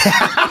funny.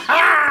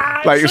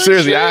 Like,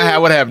 seriously, I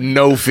would have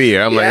no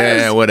fear. I'm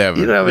like,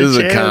 whatever. This is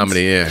a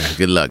comedy. Yeah,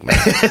 good luck, man.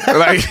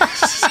 Like,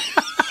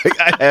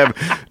 I have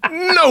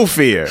no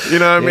fear. You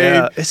know what I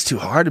mean? It's too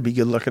hard to be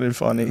good looking and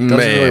funny. It doesn't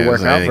really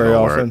work out very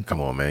often.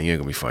 Come on, man. You ain't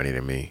going to be funny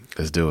than me.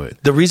 Let's do it.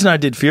 The reason I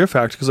did Fear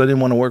Factor, because I didn't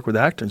want to work with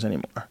actors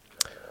anymore.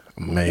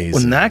 Amazing.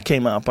 When that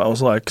came up, I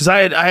was like, because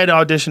I had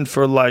auditioned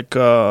for like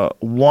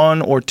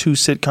 1 or 2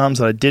 sitcoms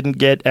that I didn't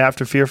get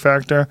after Fear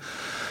Factor.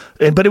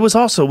 But it was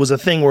a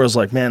thing where I was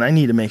like, man, I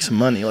need to make some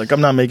money. Like,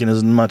 I'm not making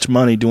as much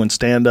money doing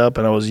stand-up,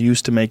 and I was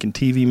used to making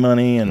TV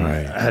money, and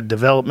I had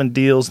development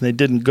deals, and they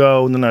didn't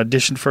go. And then I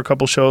auditioned for a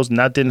couple shows, and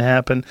that didn't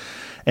happen.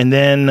 And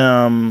then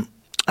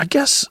I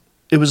guess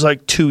it was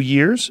like 2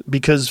 years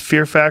because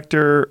Fear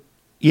Factor,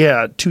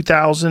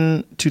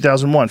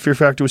 2001. Fear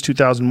Factor was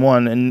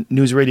 2001, and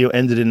News Radio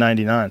ended in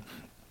 99.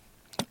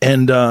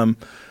 And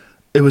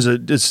it was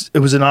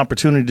an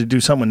opportunity to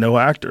do something with no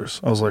actors.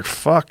 I was like,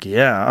 fuck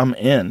yeah, I'm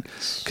in.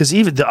 Because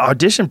even the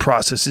audition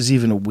process is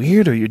even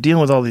weirder. You're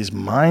dealing with all these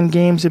mind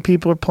games that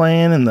people are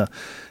playing in the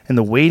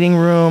waiting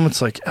room.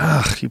 It's like,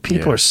 ugh, you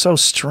people are so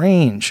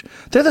strange.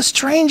 They're the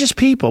strangest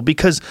people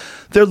because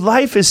their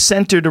life is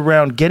centered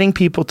around getting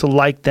people to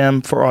like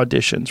them for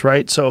auditions,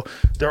 right? So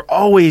they're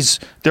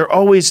always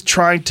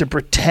trying to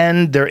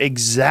pretend they're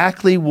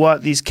exactly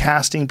what these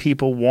casting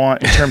people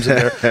want in terms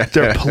of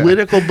their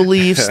political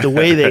beliefs, the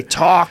way they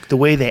talk, the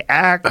way they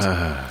act.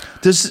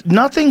 There's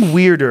nothing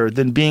weirder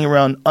than being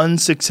around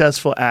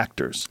unsuccessful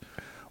actors,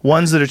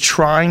 ones that are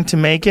trying to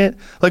make it.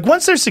 Like,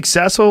 once they're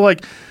successful,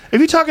 like, if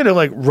you're talking to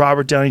like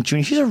Robert Downey Jr.,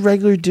 he's a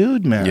regular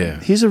dude, man.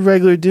 Yeah. He's a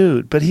regular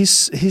dude, but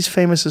he's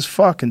famous as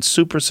fuck and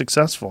super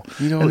successful.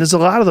 And there's a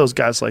lot of those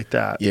guys like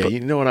that. Yeah,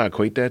 you know what I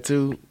equate that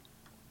to?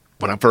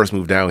 When I first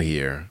moved out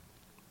here,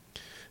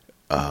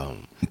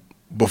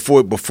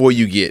 before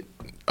you get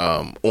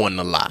on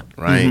the lot,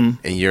 right,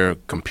 and you're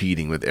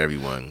competing with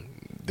everyone,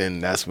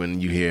 then that's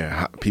when you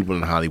hear people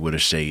in Hollywood are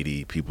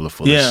shady, people are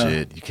full of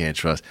shit, you can't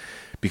trust,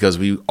 because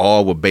we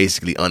all were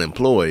basically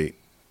unemployed.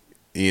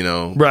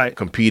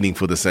 Competing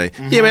for the same.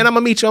 Yeah, man, I'm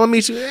gonna meet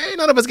you. Hey,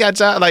 none of us got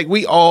jobs. Like,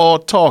 we all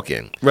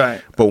talking.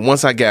 Right. But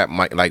once I got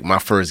my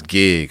first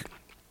gig,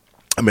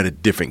 I met a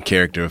different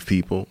character of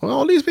people.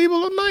 All these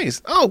people are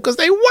nice. Oh, because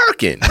they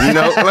working.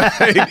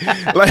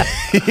 like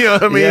you know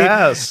what I mean?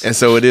 Yes. And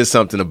so it is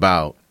something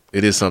about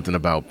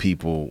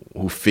people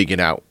who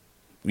figured out,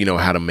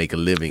 how to make a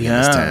living in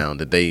this town,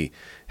 that they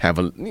have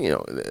a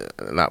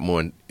lot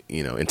more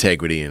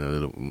integrity and a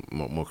little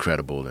more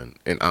credible and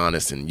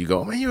honest, and you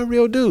go, man, you're a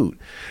real dude.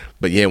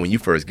 But yeah, when you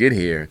first get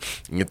here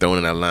and you're thrown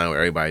in that line where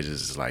everybody's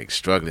just like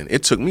struggling,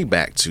 it took me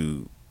back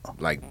to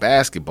like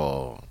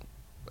basketball,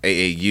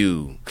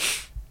 AAU,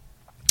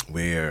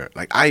 where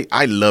like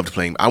I loved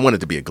playing. I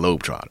wanted to be a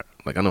globetrotter.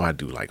 Like, I know how to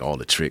do like all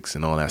the tricks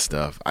and all that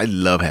stuff. I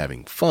love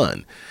having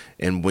fun.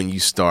 And when I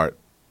started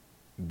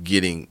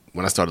looking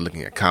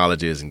at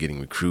colleges and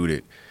getting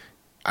recruited,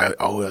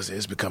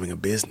 it's becoming a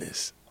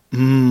business.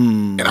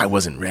 And I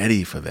wasn't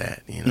ready for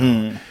that,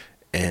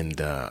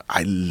 And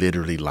I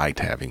literally liked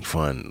having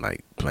fun,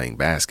 like playing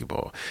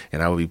basketball.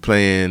 And I would be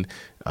playing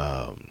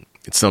at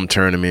some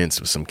tournaments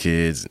with some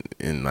kids,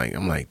 and like,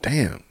 I'm like,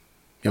 damn,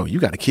 yo, you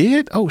got a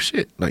kid? Oh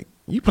shit! Like,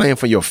 you playing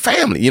for your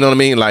family? You know what I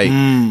mean? Like,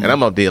 and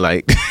I'm up there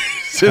like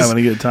just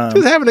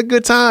having a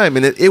good time,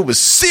 and it was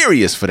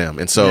serious for them.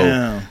 And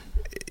so,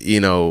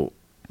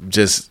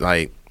 just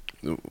like,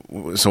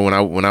 so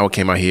when I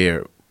came out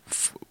here,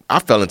 I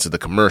fell into the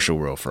commercial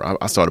world.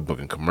 I started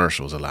booking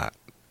commercials a lot,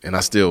 and I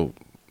still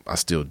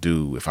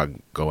do. If I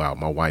go out,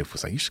 my wife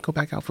was like, "You should go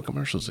back out for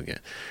commercials again,"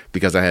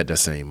 because I had that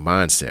same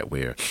mindset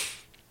where,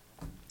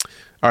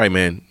 all right,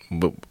 man.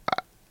 But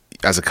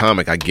as a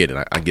comic, I get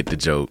it. I get the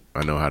joke.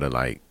 I know how to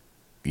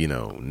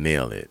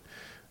nail it.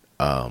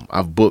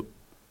 I've booked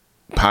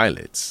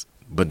pilots,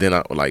 but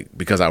then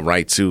because I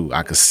write too,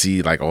 I could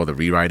see like all the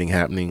rewriting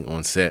happening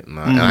on set, and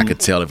I could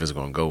tell if it's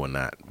gonna go or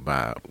not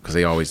because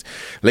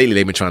lately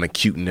they've been trying to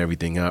cuten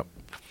everything up,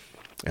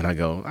 and I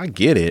go, I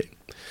get it,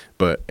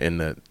 but in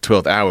the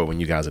 12th hour when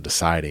you guys are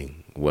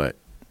deciding what,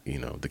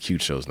 the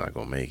cute show's not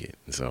gonna make it.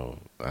 So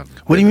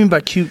what do you mean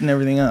by cuting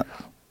everything up?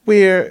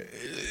 We're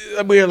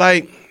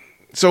like,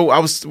 so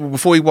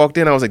before he walked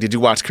in, I was like, did you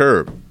watch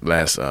Curb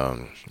last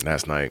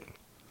night?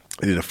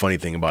 I did a funny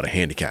thing about a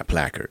handicap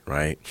placard,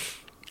 right?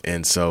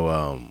 And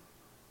so,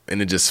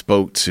 and it just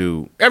spoke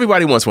to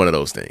everybody wants one of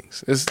those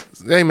things. It's,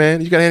 hey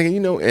man, you got a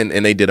handicap,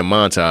 and they did a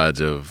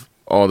montage of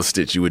all the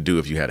shit you would do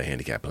if you had a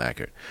handicap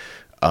placard.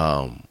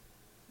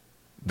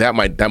 That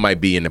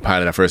might be in the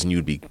pilot at first, and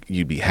you'd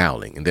be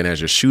howling, and then as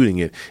you're shooting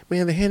it,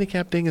 man, the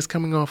handicap thing is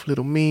coming off a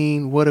little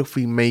mean. What if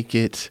we make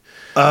it?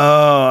 Oh,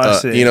 I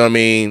see. You know what I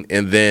mean?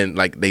 And then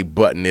like they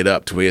button it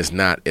up to where it's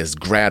not as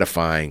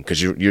gratifying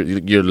because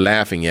you're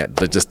laughing at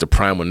just the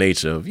primal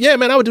nature of, yeah,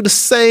 man, I would do the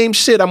same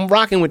shit. I'm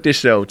rocking with this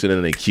show. To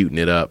then they cuting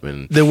it up,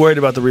 and they're worried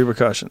about the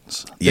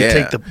repercussions.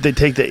 Yeah, they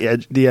take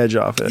the edge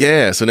off it.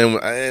 Yeah.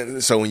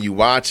 So when you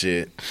watch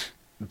it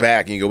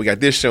back and you go, we got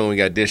this show and we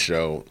got this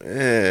show.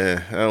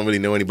 I don't really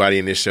know anybody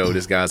in this show.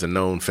 This guy's a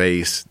known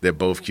face. They're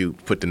both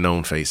cute. Put the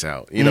known face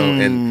out,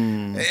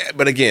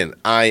 but again,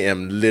 I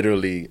am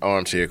literally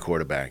armchair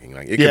quarterbacking.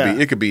 Like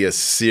it could be a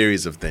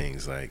series of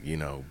things,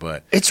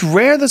 but it's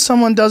rare that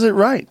someone does it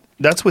right.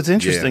 That's what's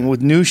interesting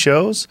with new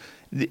shows.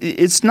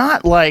 It's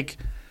not like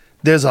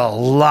there's a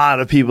lot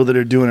of people that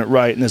are doing it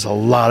right, and there's a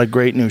lot of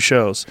great new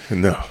shows.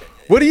 No.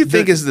 What do you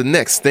think is the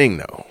next thing,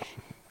 though?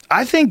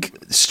 I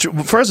think,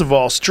 first of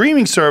all,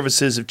 streaming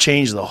services have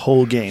changed the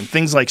whole game.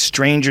 Things like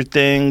Stranger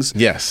Things.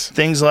 Yes.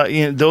 Things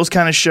like those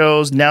kind of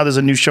shows. Now there's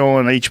a new show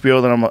on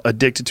HBO that I'm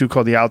addicted to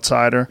called The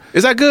Outsider.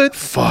 Is that good?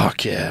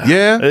 Fuck yeah.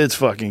 Yeah? It's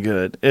fucking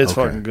good. It's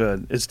fucking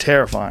good. It's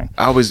terrifying.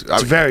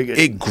 It's very good.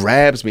 It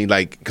grabs me,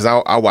 like, because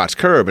I watch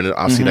Curb and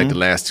I'll see like the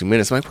last 2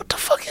 minutes. I'm like, what the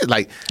fuck is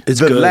like? It's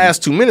the good.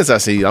 last 2 minutes I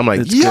see, I'm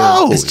like, it's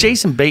yo. Good. It's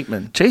Jason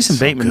Bateman. Jason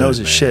Bateman knows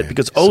his shit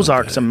because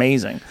Ozark's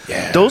amazing.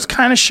 Yeah. Those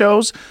kind of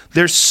shows,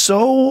 they're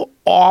so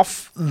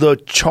off the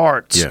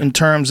charts in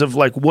terms of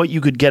like what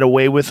you could get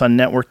away with on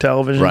network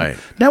television. Right.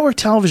 Network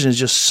television is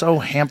just so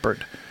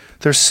hampered.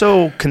 They're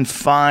so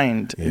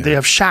confined. Yeah. They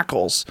have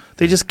shackles.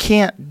 They just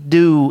can't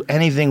do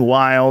anything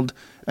wild,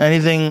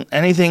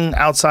 anything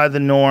outside the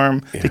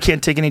norm. Yeah. They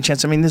can't take any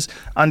chance. I mean,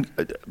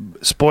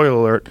 spoiler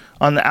alert,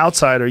 on The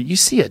Outsider, you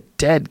see a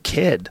dead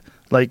kid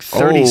like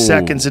 30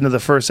 seconds into the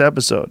first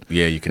episode.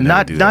 Yeah, you can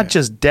never do that. Not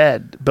just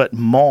dead, but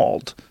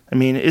mauled. I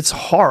mean, it's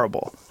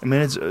horrible. I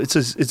mean, it's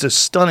a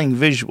stunning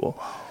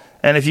visual,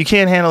 and if you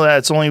can't handle that,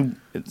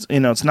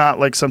 it's not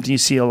like something you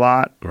see a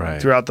lot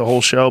throughout the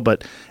whole show,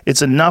 but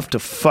it's enough to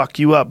fuck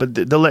you up. But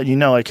they'll let you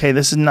know, like, hey,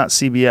 this is not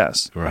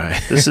CBS.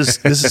 Right. This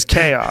is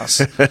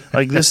chaos.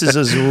 Like, this is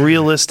as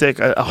realistic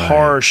a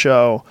horror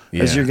show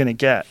as you're gonna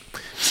get.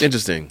 It's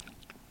interesting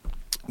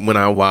when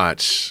I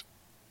watch.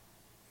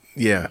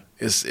 Yeah,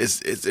 it's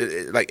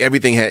like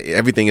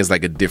everything is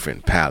like a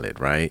different palette,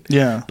 right?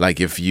 Yeah.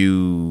 Like if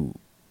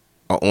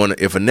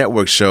a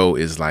network show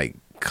is like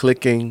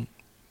clicking,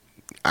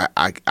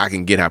 I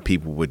can get how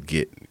people would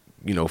get,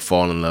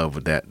 fall in love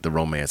with that, the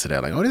romance of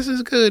that. Like, oh, this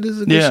is good. This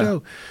is a good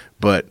show.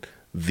 But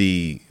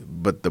the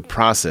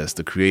process,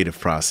 the creative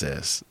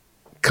process,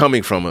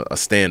 coming from a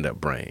stand-up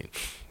brain,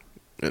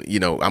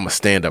 I'm a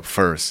stand-up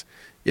first.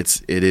 It's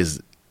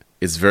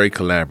very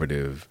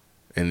collaborative,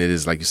 and it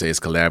is, like you say, it's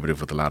collaborative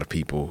with a lot of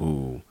people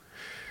who,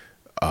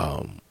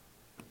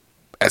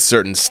 at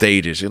certain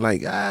stages, you're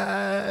like,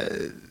 yeah,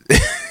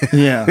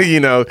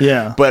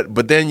 yeah.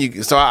 But then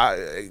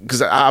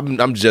because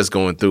I'm just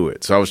going through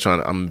it, so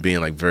I'm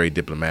being like very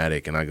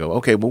diplomatic, and I go,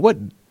 okay, well,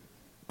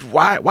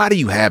 why do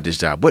you have this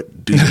job?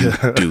 What do you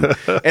do?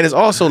 And it's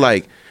also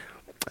like,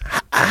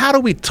 how do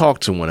we talk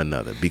to one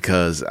another?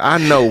 Because I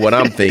know what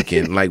I'm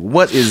thinking. Like,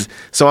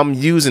 so I'm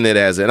using it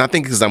and I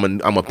think because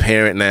I'm a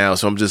parent now,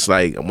 so I'm just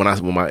like I'm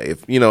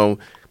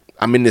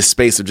in this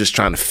space of just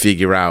trying to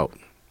figure out.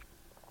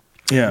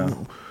 Yeah.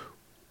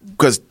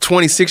 Because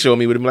 26-year-old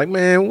me would have been like,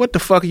 man, what the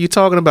fuck are you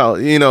talking about?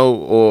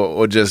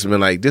 Or just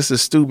been like, this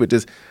is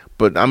stupid.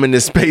 But I'm in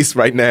this space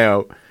right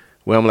now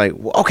where I'm like,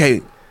 well,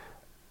 okay,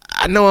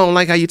 I know I don't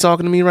like how you're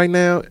talking to me right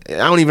now. I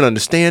don't even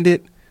understand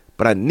it,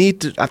 but I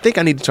think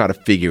I need to try to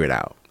figure it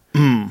out.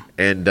 And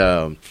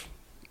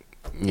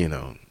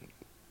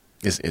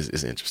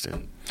it's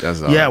interesting.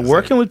 That's all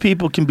working with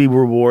people can be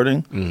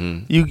rewarding.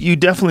 Mm-hmm. You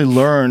definitely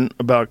learn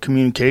about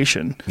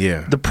communication.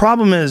 Yeah. The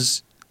problem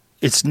is,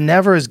 it's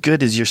never as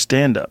good as your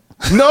stand-up.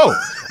 No,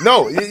 that's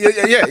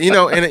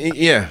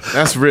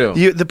real.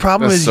 The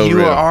problem is you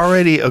are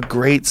already a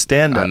great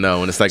stand-up. I know,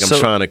 and it's like I'm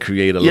trying to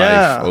create a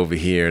life over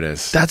here.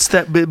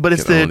 But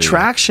it's the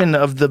attraction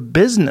of the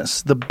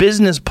business. The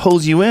business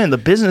pulls you in. The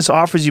business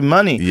offers you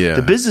money. Yeah.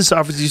 The business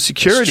offers you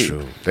security. That's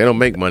true. They don't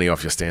make money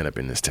off your stand-up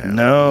in this town.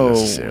 No.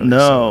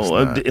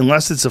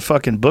 Unless it's a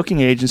fucking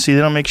booking agency, they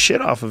don't make shit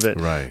off of it.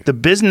 Right. The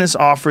business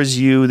offers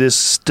you this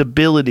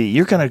stability.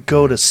 You're going to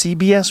go to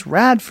CBS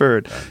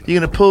Radford. You're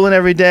going to pull in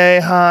every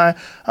day. Hi,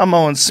 I'm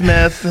Owen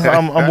Smith.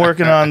 I'm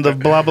working on the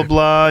blah, blah,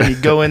 blah. You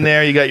go in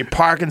there. You got your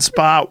parking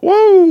spot.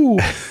 Woo!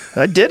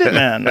 I did it,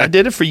 man. I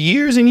did it for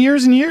years and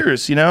years and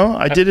years.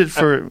 I did it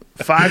for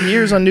 5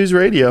 years on news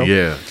radio.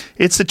 Yeah.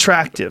 It's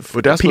attractive.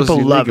 But that's people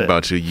what's love unique it.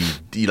 about you.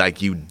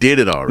 You did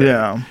it already.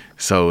 Yeah.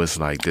 So it's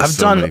like I've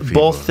done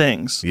both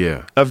things.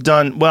 Yeah. I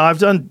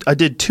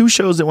did 2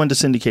 shows that went to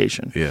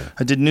syndication. Yeah.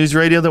 I did news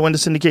radio that went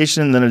to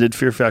syndication, and then I did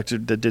Fear Factor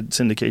that did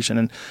syndication.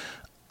 And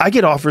I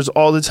get offers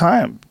all the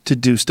time to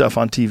do stuff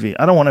on TV.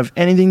 I don't want to have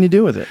anything to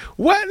do with it.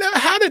 What?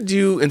 How did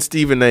you and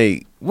Stephen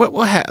A.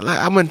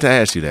 I meant to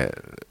ask you that.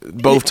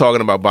 Both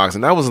talking about boxing.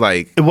 That was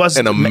like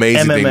an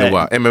amazing thing to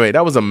watch. MMA.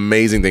 That was an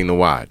amazing thing to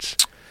watch.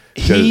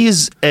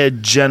 He's a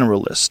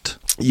generalist.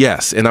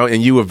 Yes, and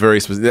you were very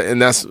specific,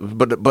 and that's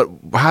but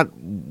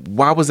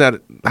why was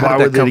that? Why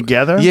were they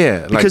together?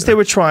 Yeah, because they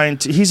were trying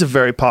to. He's a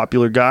very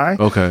popular guy.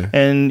 Okay,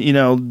 and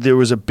there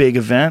was a big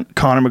event.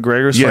 Conor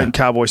McGregor's fighting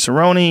Cowboy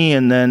Cerrone,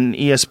 and then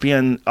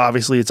ESPN.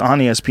 Obviously, it's on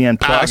ESPN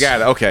Plus. I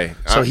got it. Okay,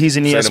 so he's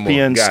an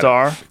ESPN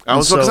star. I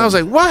was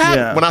like, what happened?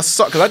 Yeah. When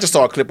because I just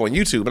saw a clip on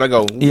YouTube, and I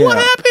go, what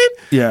happened?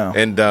 Yeah,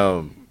 and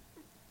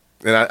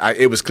I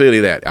it was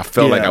clearly that I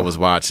felt like I was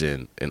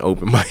watching an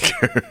open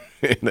micer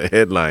and the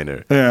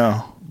headliner.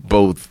 Yeah,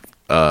 both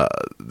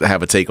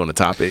have a take on the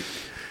topic.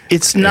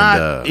 It's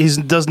not.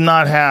 Does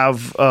not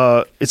have.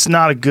 It's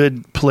not a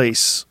good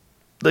place.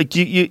 Like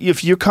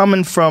if you're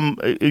coming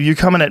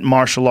at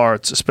martial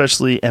arts,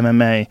 especially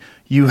MMA,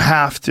 you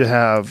have to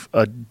have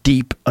a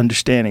deep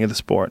understanding of the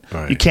sport.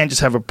 Right. You can't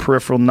just have a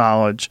peripheral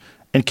knowledge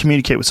and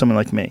communicate with someone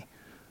like me.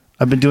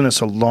 I've been doing this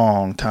a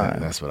long time. Yeah,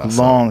 that's what I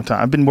saw. Long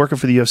time. I've been working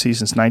for the UFC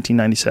since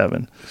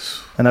 1997,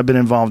 and I've been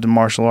involved in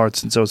martial arts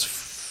since I was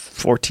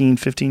 14,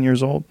 15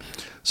 years old.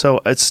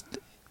 So this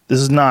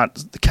is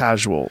not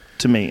casual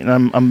to me,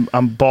 and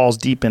I'm balls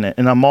deep in it,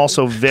 and I'm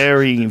also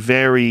very,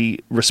 very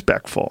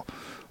respectful.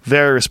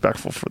 Very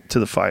respectful to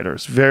the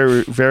fighters,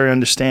 very, very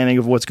understanding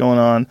of what's going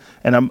on,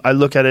 and I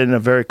look at it in a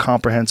very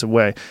comprehensive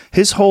way.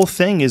 His whole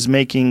thing is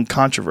making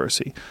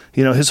controversy.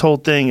 His whole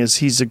thing is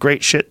he's a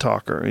great shit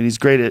talker, and he's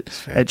great at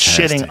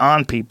shitting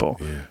on people.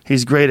 Yeah.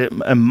 He's great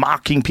at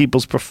mocking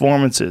people's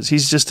performances.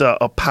 He's just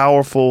a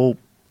powerful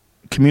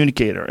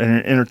communicator and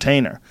an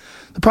entertainer.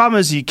 The problem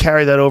is you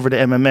carry that over to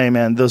MMA,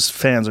 man. Those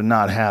fans are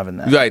not having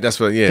that. Right, that's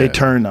what. Yeah, they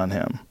turned on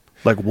him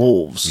like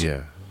wolves.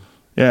 Yeah.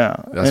 Yeah,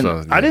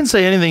 I didn't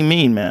say anything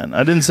mean, man.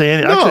 I didn't say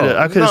anything.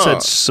 I could have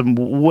said some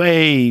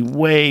way,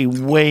 way,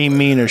 way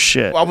meaner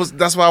shit.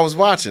 That's why I was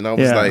watching. I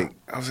was like,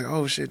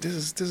 oh shit,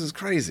 this is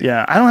crazy.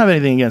 Yeah, I don't have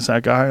anything against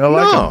that guy. I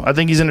like him. I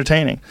think he's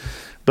entertaining,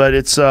 but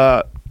it's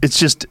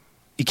just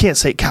you can't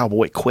say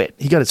Cowboy quit.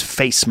 He got his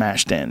face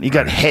smashed in. He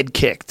got head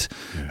kicked.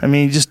 Yeah. I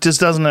mean, he just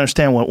doesn't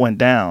understand what went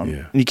down. Yeah.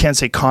 And you can't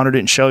say Conor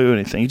didn't show you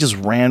anything. He just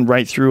ran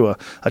right through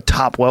a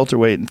top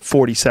welterweight in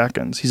 40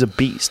 seconds. He's a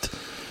beast.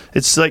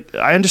 It's like,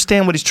 I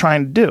understand what he's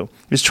trying to do.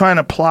 He's trying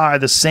to apply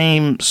the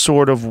same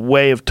sort of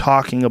way of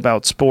talking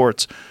about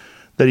sports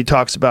that he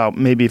talks about,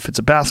 maybe if it's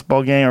a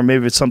basketball game or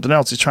maybe it's something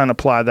else. He's trying to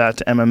apply that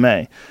to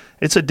MMA.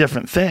 It's a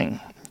different thing.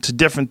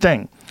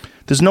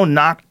 There's no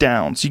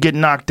knockdowns. You get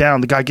knocked down,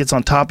 the guy gets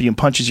on top of you and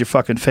punches your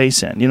fucking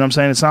face in. You know what I'm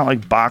saying? It's not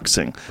like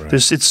boxing. Right.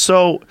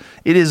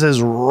 It is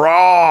as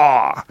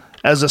raw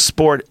as a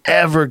sport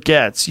ever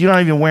gets. You're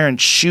not even wearing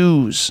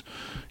shoes.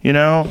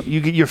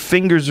 Your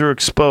fingers are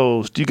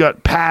exposed. You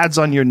got pads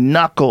on your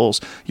knuckles.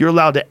 You're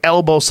allowed to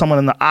elbow someone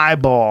in the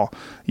eyeball.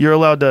 You're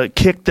allowed to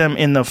kick them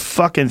in the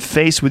fucking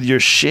face with your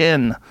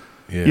shin.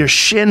 Yeah. Your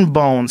shin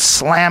bone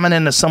slamming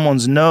into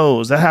someone's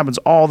nose. That happens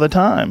all the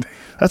time.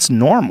 That's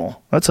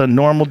normal. That's a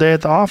normal day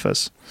at the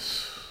office.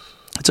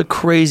 It's a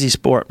crazy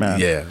sport, man.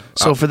 Yeah.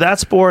 So for that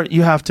sport,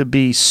 you have to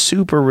be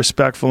super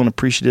respectful and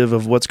appreciative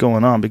of what's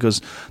going on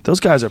because those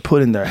guys are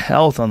putting their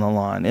health on the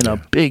line in a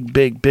big,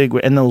 big, big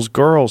way. And those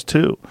girls,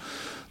 too.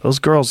 Those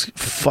girls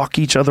fuck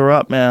each other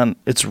up, man.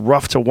 It's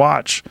rough to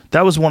watch.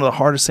 That was one of the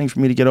hardest things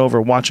for me to get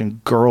over, watching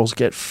girls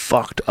get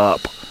fucked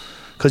up.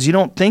 Because you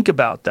don't think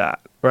about that,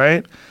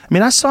 right? I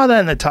mean, I saw that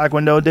in the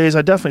Taekwondo days.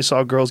 I definitely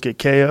saw girls get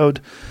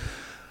KO'd.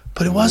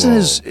 But it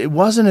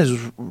wasn't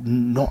as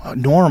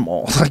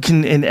normal. Like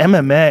in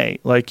MMA,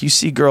 like you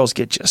see girls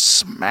get just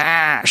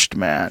smashed,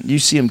 man. You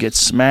see them get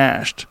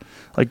smashed.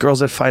 Like girls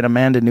that fight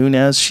Amanda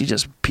Nunes, she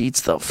just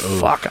beats the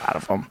fuck out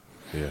of them.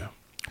 Yeah.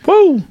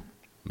 Woo!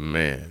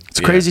 Man, it's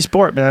a crazy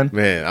sport, man.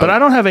 But I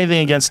don't have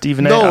anything against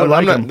Stephen A. No, I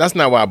like him. That's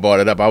not why I brought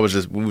it up.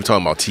 We were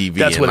talking about TV.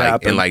 That's what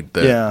happened.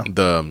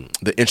 And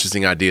the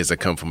interesting ideas that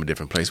come from a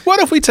different place.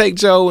 What if we take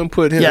Joe and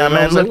put him? Yeah,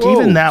 man. Look,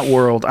 even that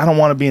world, I don't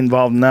want to be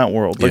involved in that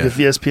world. Like if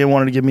ESPN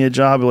wanted to give me a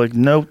job, I'd be like,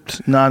 nope,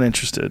 not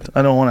interested.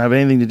 I don't want to have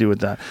anything to do with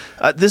that.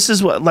 This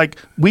is what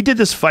we did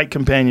this Fight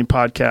Companion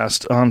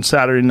podcast on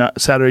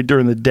Saturday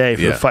during the day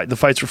for the fight. The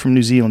fights were from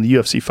New Zealand, the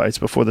UFC fights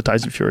before the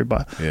Tyson Fury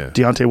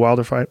Deontay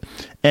Wilder fight,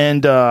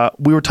 and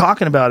we were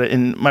talking about it.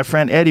 And my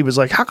friend Eddie was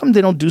like, how come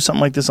they don't do something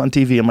like this on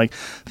TV? I'm like,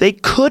 they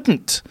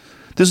couldn't.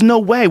 There's no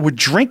way. We're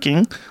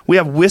drinking. We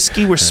have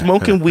whiskey. We're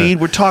smoking weed.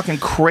 We're talking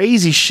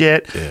crazy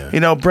shit.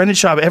 Yeah. Brendan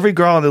Schaub, every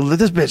girl,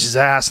 this bitch's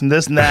ass and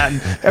this and that.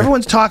 And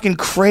everyone's talking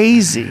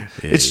crazy.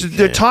 Yeah,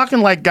 they're talking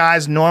like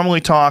guys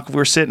normally talk if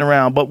we're sitting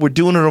around, but we're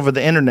doing it over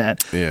the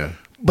internet. Yeah.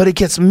 But it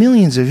gets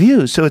millions of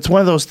views. So it's one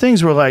of those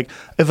things where, like,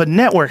 if a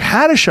network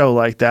had a show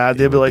like that,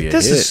 they'd be like,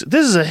 this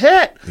is a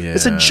hit. Yeah.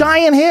 It's a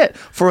giant hit.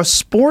 For a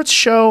sports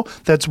show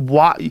to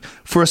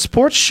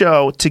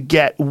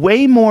get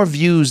way more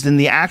views than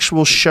the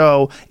actual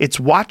show it's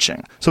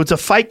watching. So it's a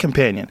fight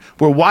companion.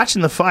 We're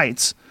watching the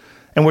fights,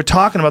 and we're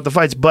talking about the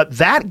fights, but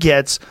that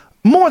gets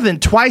more than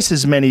twice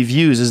as many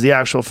views as the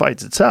actual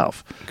fights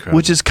itself,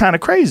 which is kind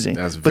of crazy.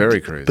 That's very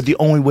crazy. But the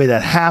only way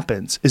that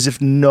happens is if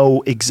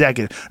no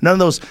executive, none of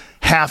those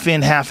half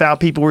in, half out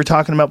people we were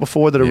talking about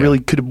before that are really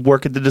could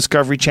work at the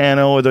Discovery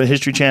Channel or the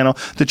History Channel,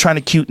 they're trying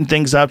to cuten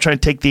things up, trying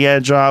to take the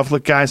edge off.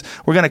 Look, guys,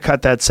 we're going to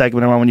cut that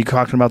segment around when you're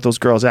talking about those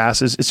girls'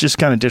 asses. It's just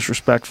kind of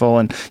disrespectful.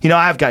 And,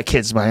 I've got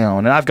kids of my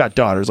own, and I've got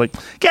daughters. Like,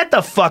 get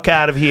the fuck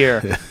out of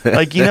here.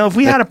 Like, if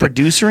we had a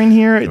producer in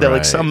here that,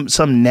 like,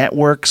 some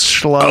network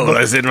schlub. Oh,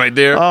 that's it right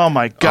there? Oh,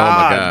 my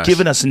God.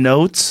 Giving us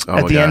notes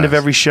at the end of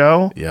every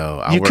show.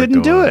 Yo, you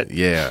couldn't do it.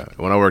 Yeah.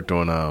 When I worked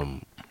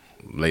on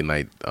late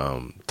night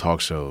talk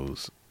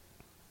shows,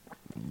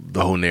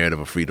 the whole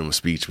narrative of freedom of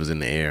speech was in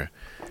the air.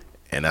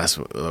 And that's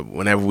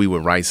whenever we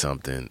would write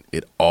something,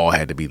 it all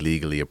had to be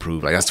legally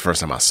approved. Like, that's the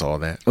first time I saw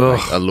that.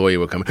 Like, a lawyer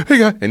would come, hey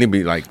guys, and he'd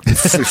be like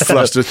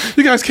flustered.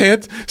 You guys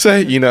can't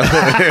say, All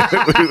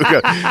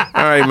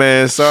right,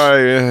 man,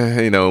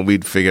 sorry.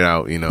 We'd figure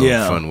out,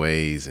 fun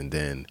ways, and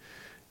then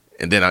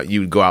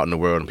you'd go out in the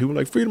world and people are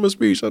like, freedom of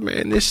speech. Oh,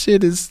 man, this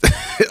shit is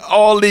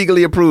all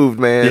legally approved,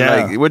 man. Yeah.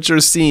 Like, what you're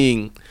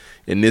seeing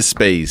in this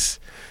space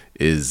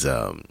is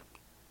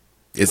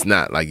it's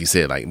not like you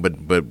said, like,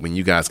 but when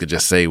you guys could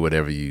just say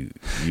whatever you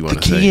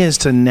want to say. The key is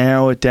to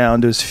narrow it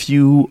down to as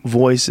few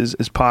voices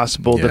as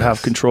possible that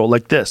have control.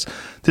 Like this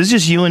is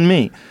just you and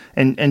me,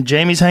 and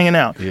Jamie's hanging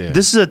out. Yeah.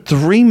 This is a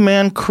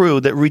 3-man crew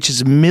that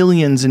reaches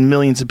millions and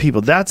millions of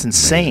people. That's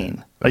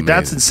insane. Like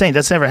that's insane.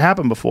 That's never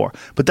happened before.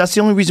 But that's the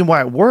only reason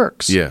why it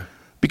works. Yeah,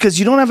 because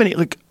you don't have any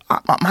like.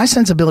 My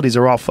sensibilities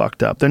are all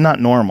fucked up. They're not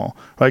normal.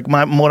 Like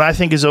what I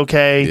think is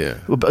okay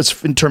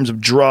in terms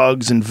of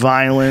drugs and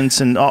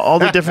violence and all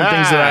the different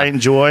things that I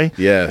enjoy.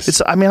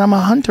 Yes. I'm a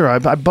hunter. I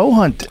bow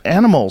hunt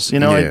animals. You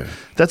know,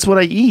 that's what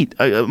I eat.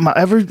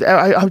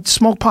 I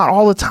smoke pot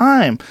all the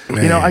time.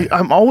 Man. You know,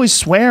 I'm always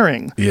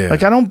swearing. Yeah.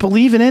 Like I don't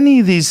believe in any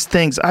of these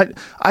things.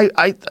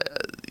 I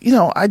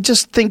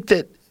just think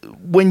that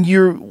when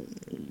you're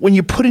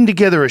putting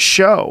together a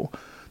show,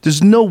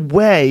 there's no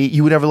way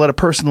you would ever let a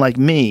person like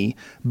me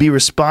be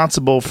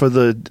responsible for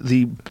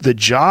the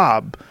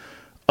job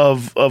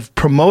of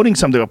promoting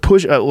something,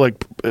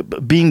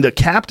 being the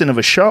captain of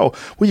a show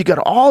where you got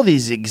all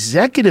these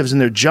executives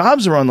and their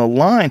jobs are on the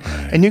line,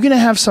 and you're going to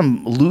have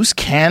some loose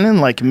cannon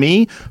like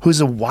me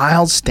who's a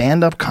wild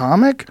stand-up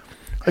comic.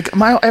 Like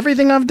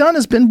everything I've done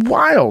has been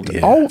wild,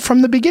 all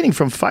from the beginning,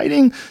 from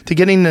fighting to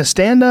getting to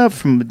stand up.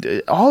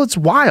 It's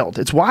wild.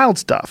 It's wild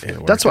stuff.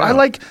 That's what I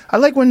like. I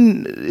like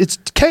when it's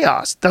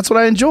chaos. That's what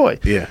I enjoy.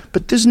 Yeah.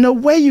 But there's no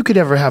way you could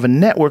ever have a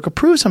network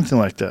approve something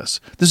like this.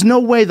 There's no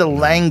way the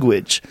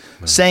language,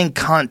 saying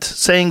cunt,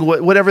 saying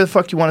whatever the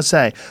fuck you want to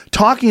say,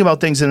 talking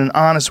about things in an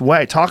honest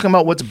way, talking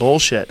about what's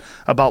bullshit,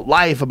 about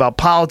life, about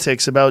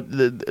politics, about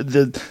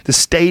the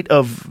state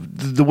of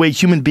the way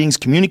human beings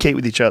communicate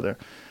with each other.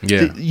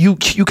 Yeah.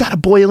 You got to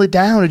boil it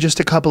down to just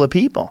a couple of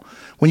people.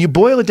 When you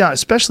boil it down,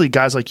 especially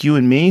guys like you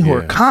and me who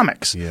are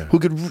comics, who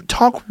could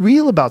talk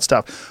real about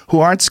stuff,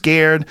 who aren't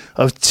scared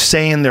of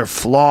saying their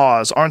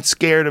flaws, aren't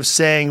scared of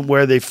saying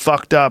where they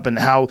fucked up and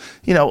how,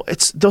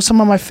 those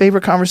some of my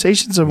favorite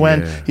conversations are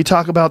when you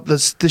talk about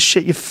this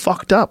shit you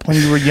fucked up when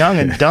you were young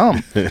and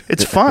dumb.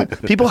 It's fun.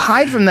 People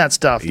hide from that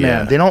stuff,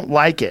 man. They don't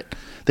like it.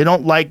 They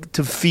don't like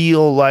to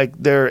feel like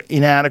they're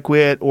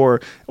inadequate or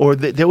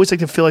they always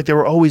like to feel like they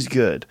were always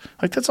good.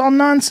 Like, that's all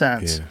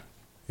nonsense.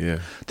 Yeah.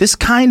 This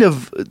kind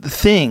of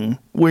thing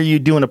where you're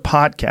doing a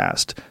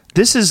podcast,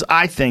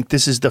 I think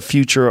this is the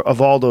future of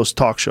all those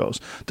talk shows.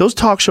 Those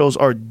talk shows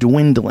are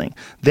dwindling.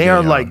 They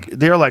are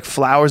like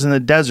flowers in the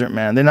desert,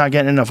 man. They're not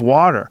getting enough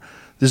water.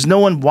 There's no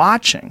one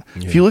watching.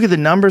 Yeah. If you look at the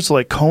numbers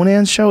like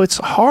Conan's show, it's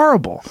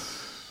horrible.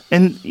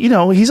 And,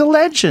 he's a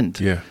legend.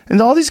 Yeah. And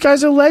all these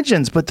guys are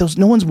legends, but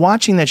no one's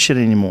watching that shit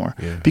anymore.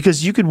 Yeah.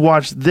 Because you could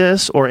watch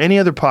this or any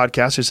other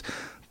podcast. There's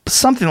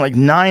something like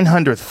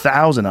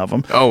 900,000 of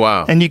them. Oh,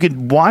 wow. And you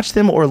could watch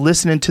them or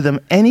listen to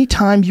them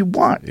anytime you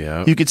want.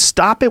 Yeah. You could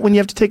stop it when you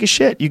have to take a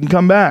shit. You can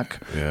come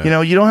back.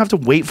 Yeah. You don't have to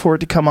wait for it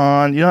to come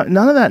on.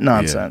 None of that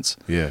nonsense.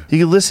 Yeah. You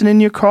could listen in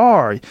your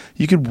car.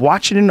 You could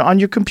watch it on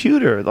your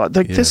computer.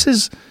 This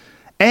is...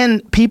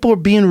 And people are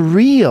being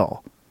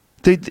real.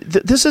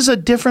 This is a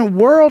different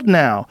world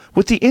now.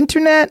 With the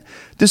internet,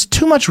 there's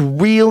too much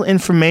real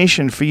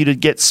information for you to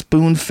get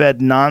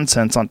spoon-fed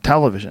nonsense on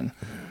television.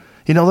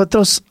 When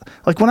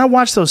I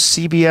watch those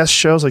CBS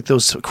shows, like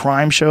those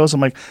crime shows, I'm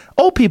like,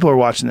 old people are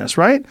watching this,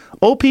 right?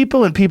 Old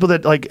people and people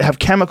that like have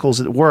chemicals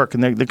at work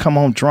and they come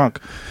home drunk.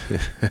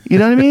 You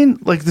know what I mean?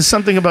 Like there's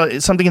something in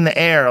the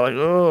air, like,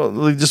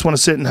 they just want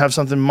to sit and have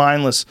something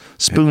mindless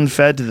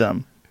spoon-fed to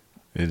them.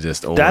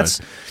 That's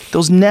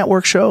those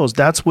network shows.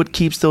 That's what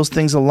keeps those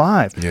things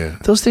alive. Yeah.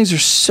 Those things are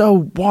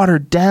so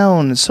watered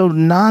down and so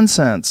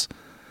nonsense.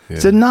 Yeah.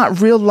 They're not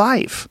real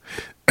life.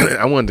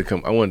 I wanted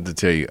to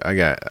tell you, I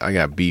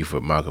got beef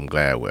with Malcolm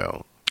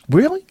Gladwell.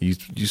 Really? You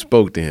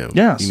spoke to him.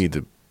 Yes. You need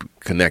to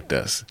connect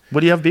us.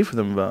 What do you have beef with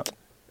him about?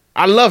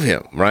 I love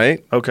him,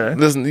 right? Okay. You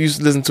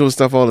listen to his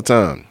stuff all the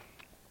time.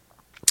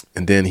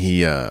 And then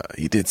he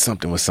did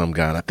something with some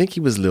guy, and I think he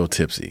was a little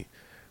tipsy,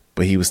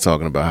 but he was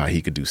talking about how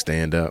he could do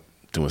stand-up.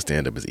 Doing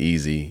stand-up is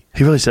easy.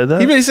 He really said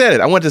that? He really said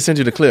it. I wanted to send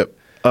you the clip.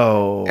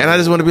 Oh. And I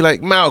just want to be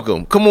like,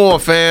 Malcolm, come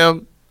on,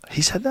 fam.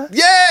 He said that?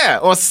 Yeah,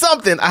 or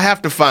something. I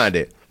have to find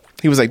it.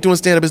 He was like, doing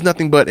stand-up is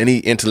nothing but, and he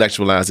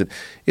intellectualized it.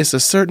 It's a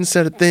certain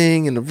set of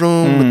thing in the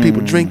room with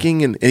people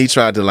drinking, and he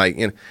tried to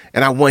and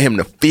I want him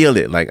to feel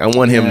it. Like, I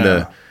want him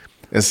to...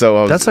 And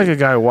so that's like a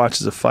guy who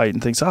watches a fight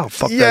and thinks, "Oh,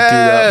 fuck that dude up."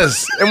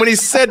 Yes. And when he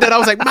said that, I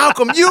was like,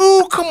 "Malcolm,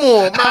 come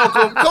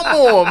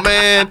on,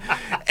 man."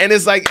 And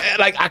it's like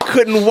I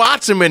couldn't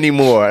watch him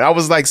anymore. I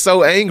was like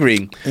so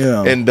angry.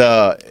 Yeah. And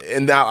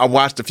I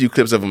watched a few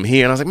clips of him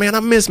here, and I was like, "Man, I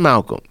miss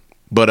Malcolm."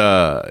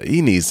 But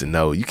he needs to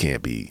know you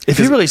can't be. If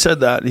he really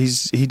said that, he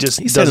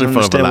doesn't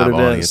understand what it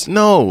audience. Is.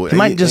 No, he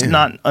might just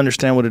not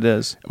understand what it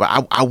is.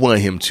 But I want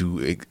him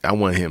to. I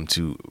want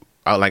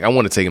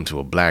to take him to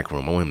a black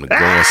room. I want him to go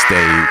on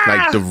stage,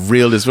 like the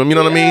realest room. You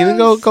know what I mean?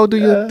 Go do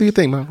your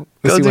thing, man.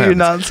 Go do your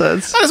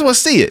nonsense. I just want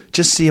to see it.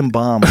 Just see him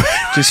bomb.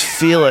 Just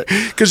feel it.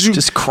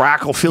 Just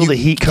crackle. Feel the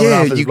heat coming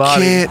off his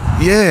body.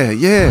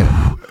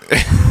 Yeah.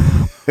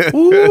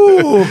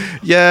 Ooh.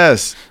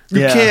 Yes.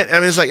 You can't. I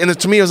mean, it's like, and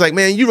to me, it was like,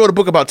 man, you wrote a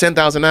book about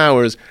 10,000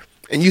 hours.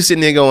 And you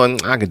sitting there going,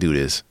 I can do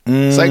this.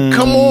 It's like,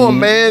 come on,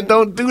 man,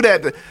 don't do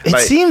that. It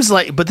seems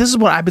like, but this is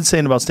what I've been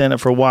saying about stand-up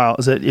for a while,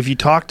 is that if you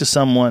talk to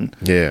someone,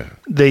 a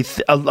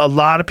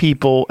lot of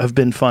people have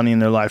been funny in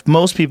their life.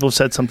 Most people have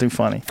said something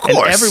funny. Of course.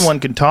 And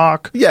everyone can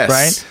talk,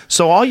 right?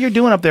 So all you're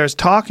doing up there is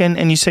talking,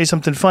 and you say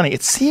something funny.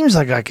 It seems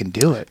like I can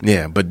do it.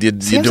 Yeah, but you're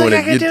doing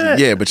it.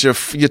 Yeah, but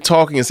you're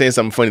talking and saying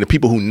something funny to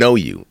people who know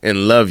you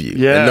and love you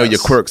and know your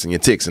quirks and your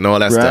tics and all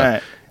that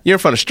stuff. You're in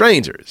front of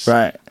strangers,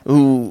 right?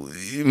 Who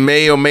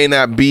may or may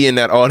not be in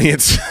that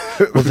audience.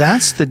 Well,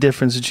 that's the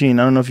difference between,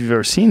 I don't know if you've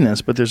ever seen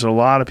this, but there's a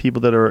lot of people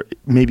that are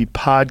maybe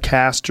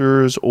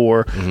podcasters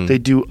or they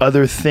do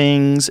other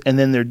things, and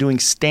then they're doing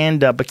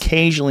stand-up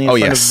occasionally in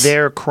front of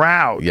their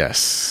crowd.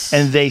 Yes.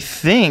 And they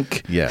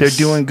think they're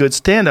doing good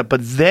stand-up, but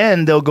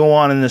then they'll go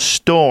on in the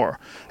store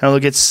and they'll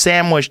get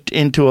sandwiched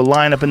into a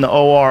lineup in the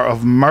OR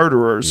of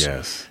murderers.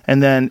 Yes.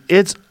 And then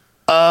it's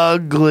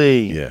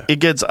ugly. Yeah. It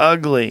gets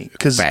ugly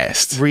because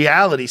fast.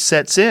 Reality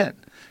sets in.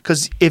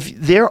 Because if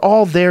they're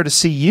all there to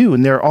see you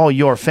and they're all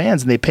your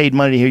fans and they paid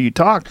money to hear you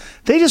talk,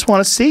 they just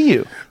want to see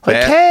you. Like,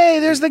 hey,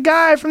 there's the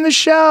guy from the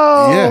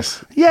show.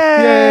 Yes.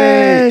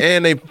 Yay.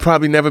 And they've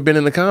probably never been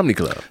in the comedy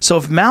club. So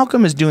if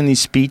Malcolm is doing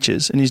these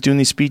speeches and he's doing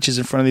these speeches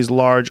in front of these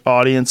large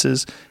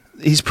audiences,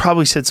 he's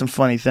probably said some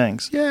funny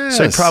things. Yes.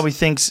 So he probably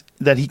thinks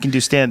that he can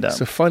do stand-up.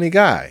 He's a funny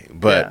guy.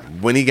 But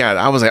when he got it,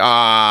 I was like,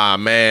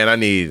 man, I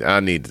need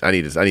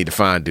to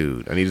find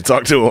dude. I need to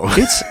talk to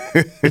him.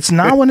 It's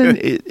not when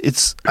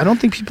it's I don't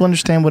think people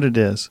understand what it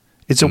is.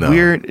 It's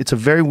a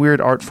very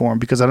weird art form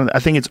because I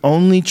think it's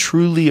only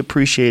truly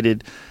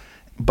appreciated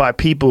by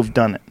people who've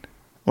done it.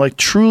 Like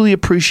truly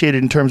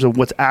appreciated in terms of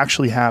what's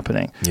actually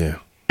happening. Yeah.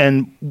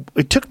 And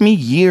it took me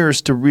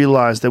years to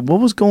realize that what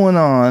was going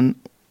on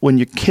when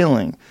you're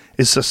killing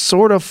is a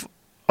sort of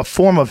a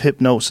form of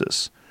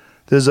hypnosis.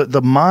 There's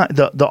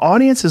the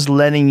audience is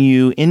letting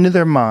you into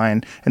their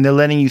mind, and they're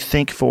letting you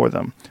think for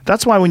them.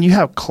 That's why when you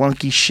have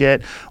clunky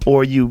shit,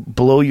 or you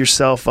blow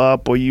yourself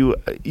up, or you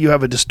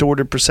have a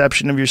distorted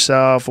perception of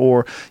yourself,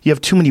 or you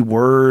have too many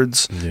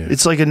words,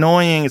 it's like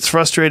annoying, it's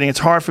frustrating, it's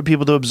hard for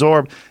people to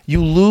absorb.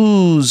 You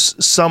lose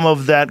some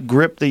of that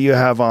grip that you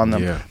have on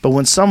them. Yeah. But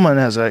when someone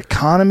has an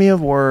economy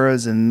of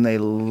words and they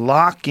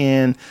lock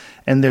in,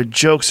 and their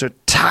jokes are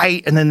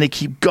tight, and then they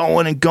keep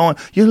going and going,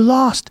 you're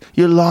lost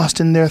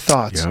in their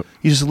thoughts. Yep.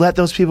 You just let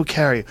those people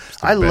carry you.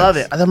 I love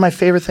it. I think my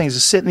favorite thing is to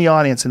sit in the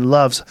audience and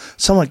love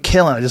someone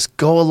killing. I just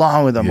go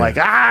along with them like,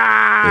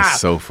 It's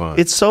so fun.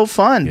 It's so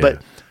fun. Yeah.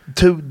 But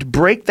to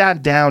break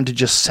that down to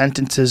just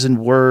sentences and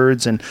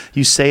words, and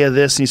you say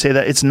this and you say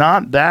that, it's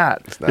not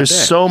that. There's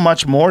so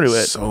much more to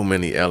it. So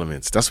many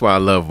elements. That's why I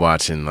love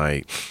watching,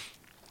 like,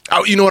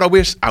 you know what I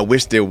wish? I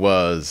wish there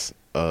was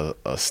a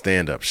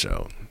stand-up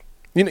show.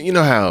 You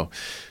know how,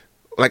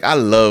 like, I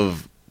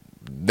love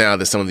now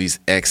that some of these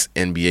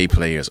ex-NBA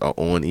players are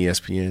on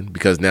ESPN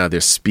because now they're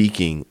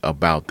speaking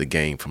about the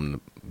game from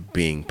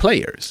being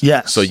players.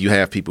 Yes. So you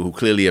have people who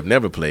clearly have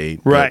never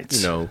played. Right.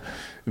 But,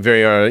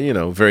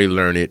 very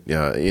learned,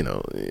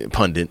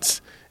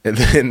 pundits. And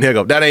then they'll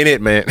go, that ain't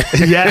it, man.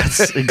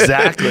 Yes,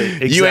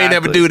 exactly. You ain't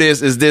never do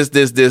this. Is this.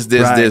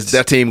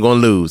 That team gonna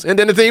lose. And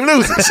then the team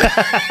loses.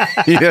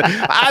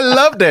 I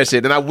love that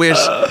shit. And I wish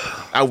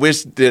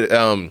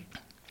that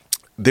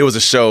there was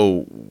a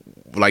show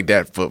like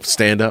that for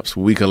stand-ups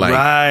where we could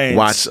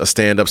watch a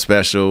stand-up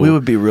special. We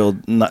would be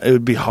it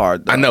would be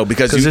hard though. I know,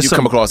 because you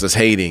come across as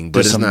hating,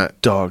 but it's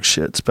not dog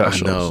shit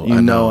specials.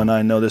 I know. And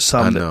I know there's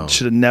some that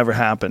should have never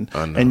happened.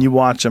 And you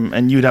watch them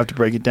and you'd have to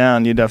break it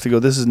down. You'd have to go,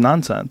 this is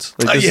nonsense.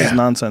 Like this is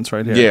nonsense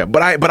right here. Yeah,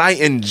 but I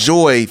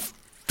enjoy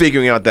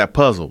figuring out that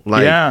puzzle.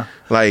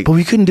 But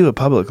we couldn't do it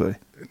publicly.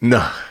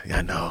 No,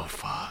 I know.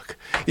 Fuck.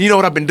 You know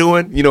what I've been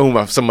doing? You know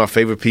who some of my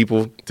favorite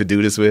people to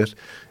do this with?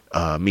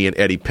 Me and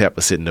Eddie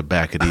Pepper sit in the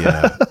back of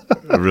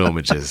the room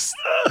and just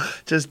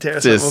tear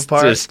something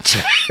apart.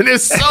 And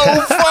it's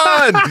so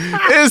fun.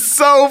 It's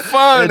so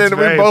fun. It's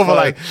and we both are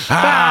like,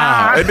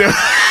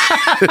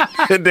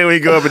 and then we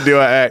go up and do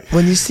our act.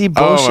 When you see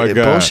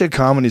bullshit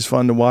comedy is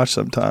fun to watch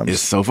sometimes.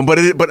 It's so fun.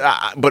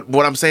 But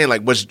what I'm saying,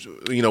 like, what's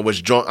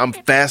drawn, I'm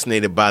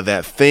fascinated by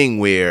that thing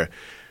where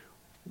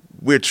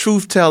we're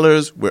truth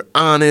tellers, we're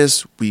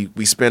honest,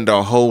 we spend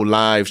our whole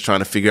lives trying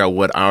to figure out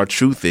what our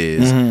truth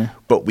is,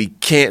 but we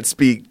can't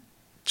speak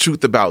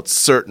truth about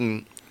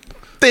certain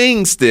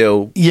things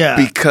still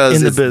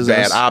because it's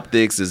bad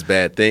optics, it's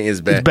bad thing,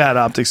 it's bad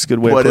optics, good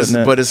way of putting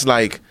it. But it's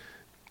like,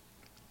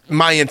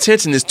 my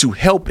intention is to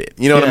help it.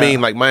 You know what I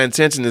mean? Like, my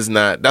intention is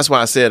not, that's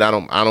why I said I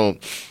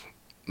don't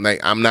like,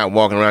 I'm not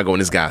walking around going,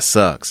 this guy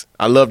sucks.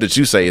 I love that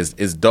you say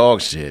it's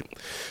dog shit.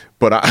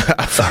 But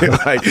I feel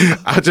like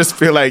just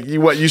feel like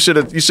you should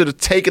have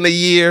taken a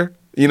year,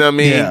 you know what I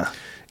mean? Yeah.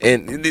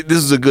 And this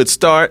is a good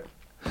start.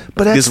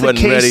 But that's the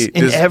case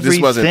in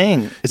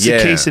everything. It's the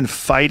case in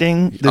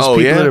fighting. There's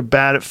people that are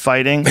bad at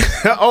fighting.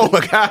 Oh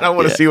my God, I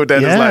want to see what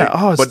that is like.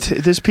 Oh,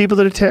 there's people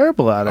that are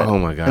terrible at it. Oh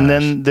my God. And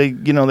then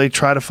they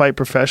try to fight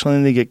professionally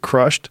and they get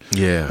crushed.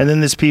 Yeah. And then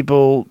there's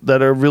people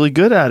that are really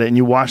good at it, and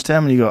you watch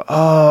them and you go,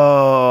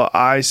 oh,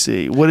 I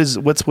see.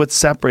 What's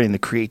separating the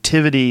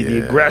creativity,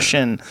 the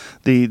aggression,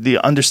 the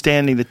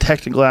understanding, the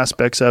technical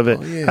aspects of it.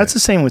 Oh, yeah. That's the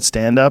same with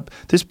stand-up.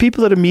 There's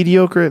people that are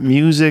mediocre at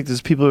music.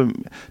 There's people that are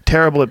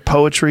terrible at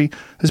poetry.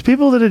 There's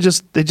people that are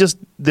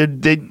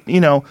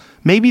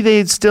maybe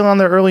they're still on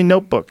their early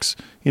notebooks.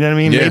 You know what I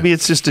mean? Yeah. Maybe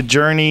it's just a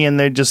journey and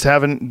they just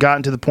haven't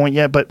gotten to the point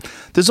yet. But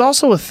there's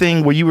also a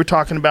thing where you were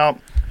talking about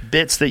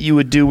bits that you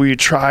would do where you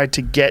try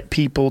to get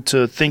people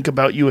to think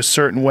about you a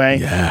certain way.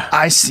 Yeah.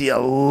 I see a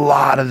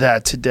lot of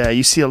that today.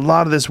 You see a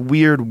lot of this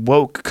weird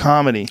woke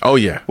comedy. Oh,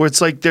 yeah. Where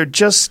it's like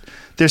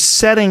they're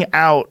setting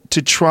out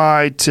to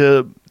try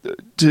to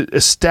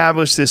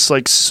establish this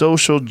like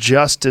social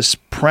justice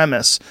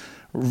premise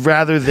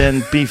rather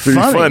than be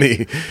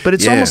funny. But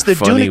it's almost they're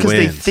doing it because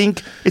they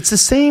think it's the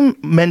same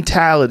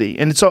mentality,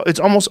 and it's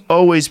almost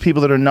always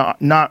people that are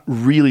not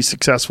really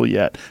successful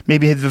yet.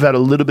 Maybe they've had a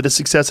little bit of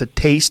success, a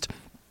taste,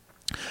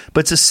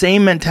 but it's the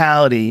same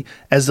mentality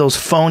as those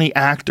phony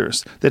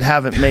actors that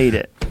haven't made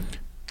it.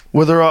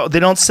 Where they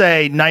don't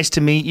say nice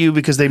to meet you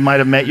because they might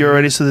have met you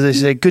already, so they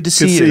say good to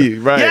see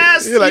you. Right?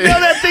 Yes, you know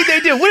that thing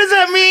they do. What does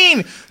that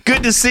mean?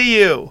 Good to see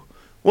you.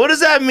 What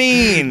does that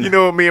mean? You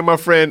know, me and my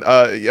friend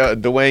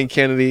Dwayne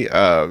Kennedy,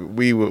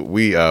 we were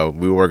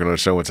working on a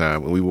show one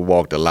time, and we would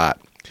walk a lot,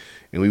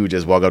 and we would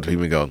just walk up to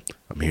people and go,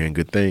 "I'm hearing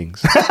good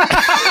things."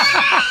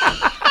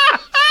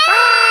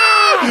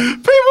 People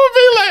would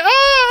be like,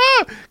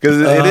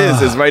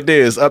 because it's right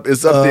there. It's up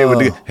there with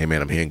the, hey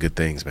man, I'm hearing good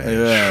things, man.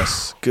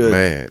 Yes,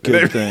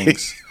 good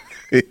things.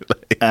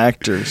 Like,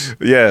 actors.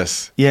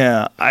 Yes.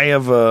 Yeah, I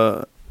have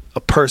a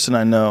person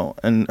I know,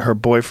 and her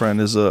boyfriend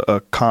is not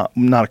a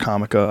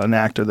comic, an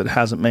actor that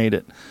hasn't made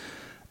it,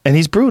 and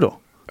he's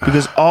brutal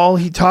because all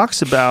he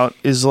talks about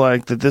is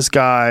like that. This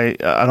guy,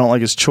 I don't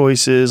like his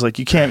choices. Like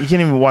you can't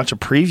even watch a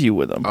preview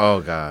with him.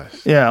 Oh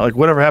gosh. Yeah, like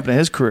whatever happened to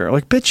his career?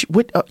 Like bitch,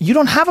 what? You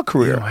don't have a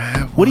career.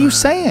 What are you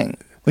saying?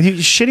 Are you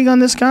shitting on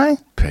this guy?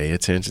 Pay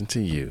attention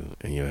to you,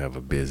 and you'll have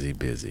a busy.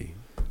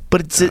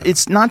 But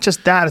it's not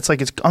just that. It's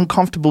like it's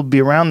uncomfortable to be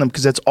around them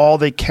because that's all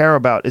they care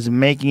about is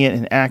making it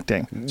and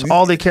acting. It's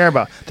all they care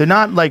about. They're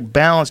not like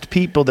balanced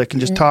people that can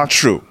just talk.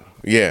 True.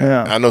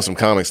 Yeah. I know some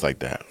comics like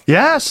that.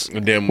 Yes.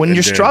 When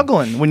you're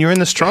struggling, when you're in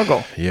the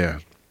struggle. Yeah.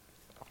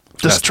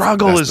 The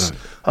struggle is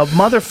a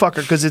motherfucker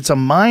because it's a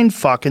mind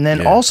fuck. And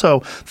then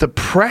also the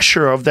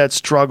pressure of that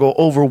struggle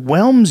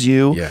overwhelms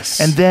you.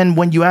 Yes. And then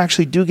when you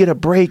actually do get a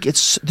break,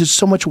 there's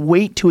so much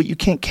weight to it, you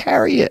can't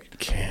carry it.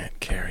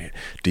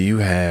 Do you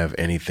have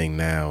anything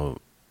now?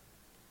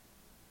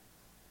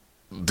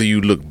 Do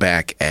you look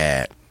back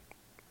at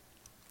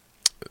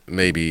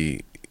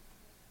maybe,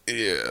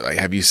 like,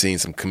 have you seen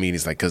some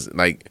comedians because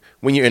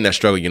when you're in that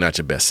struggle, you're not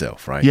your best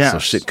self, right? Yeah, so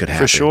shit could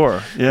happen for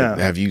sure. Yeah.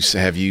 Have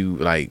you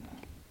like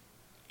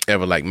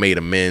ever like made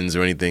amends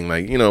or anything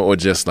or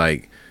just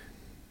like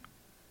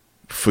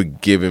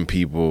forgiving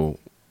people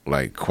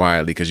like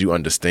quietly because you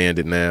understand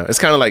it now? It's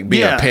kind of like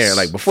being a parent.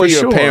 Like before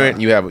you're a parent,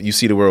 you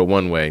see the world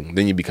one way.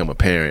 Then you become a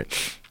parent.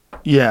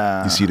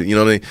 Yeah. You see what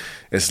I mean?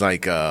 It's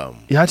like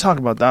I talk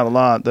about that a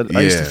lot. That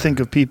I used to think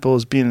of people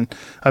as being.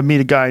 I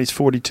meet a guy. He's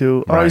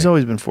 42. Oh, he's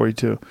always been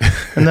 42.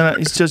 And then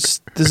he's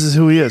just. This is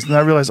who he is. And I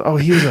realized,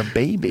 he was a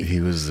baby. He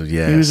was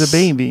a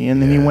baby,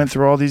 and then he went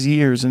through all these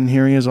years, and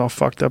here he is, all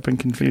fucked up and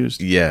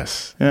confused.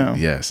 Yes. Yeah.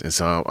 Yes. And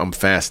so I'm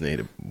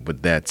fascinated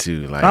with that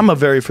too. Like I'm a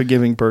very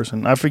forgiving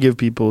person. I forgive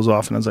people as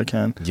often as I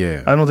can.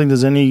 Yeah. I don't think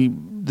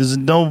there's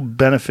no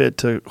benefit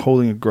to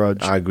holding a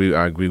grudge. I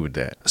agree with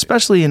that.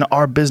 Especially in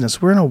our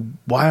business. We're in a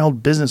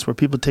wild business where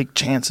people take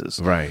chances.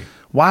 Right.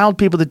 Wild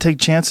people that take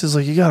chances,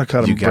 like you gotta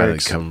cut them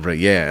breaks.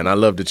 Yeah, and I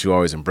love that you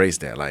always embrace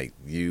that. Like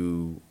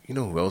you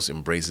know who else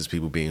embraces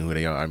people being who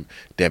they are?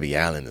 Debbie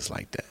Allen is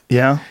like that.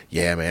 Yeah?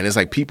 Yeah, man. It's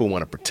like people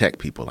want to protect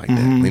people like that.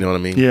 You know what I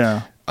mean?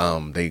 Yeah.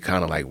 They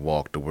kind of like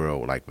walk the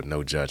world like with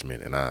no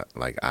judgment, and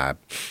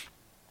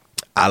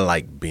I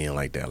like being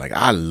like that. Like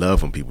I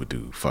love when people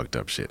do fucked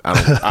up shit.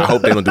 I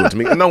hope they don't do it to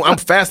me. No, I'm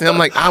fascinated. I'm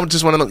like, I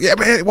just want to know. Yeah,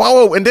 man.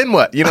 Whoa, and then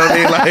what? You know what I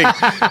mean? Like,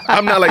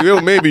 I'm not like,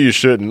 maybe you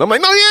shouldn't. I'm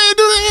like, no, yeah,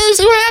 do it.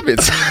 See what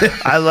happens.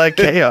 I like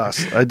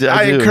chaos. I do.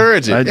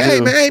 Encourage it. Hey,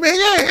 man,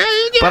 yeah.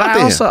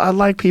 But I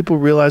like people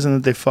realizing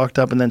that they fucked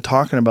up and then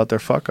talking about their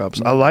fuck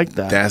ups. I like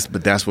that.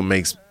 That's what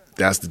makes.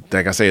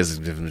 Like I say, it's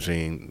the difference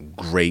between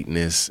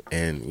greatness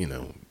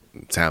and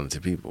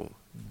talented people.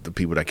 The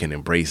people that can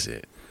embrace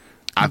it.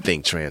 I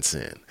think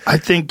transcend. I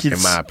think in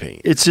my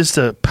opinion, it's just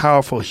a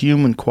powerful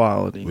human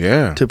quality.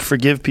 Yeah, to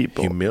forgive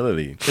people.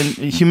 Humility.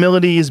 And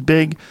humility is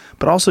big,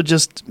 but also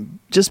just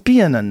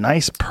being a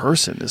nice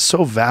person is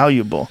so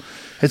valuable.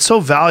 It's so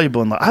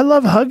valuable. And I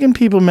love hugging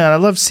people, man. I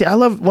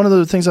love one of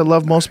the things I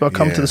love most about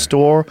coming to the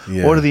store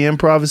or to the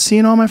Improv is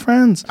seeing all my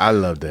friends. I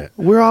love that.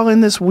 We're all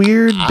in this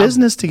weird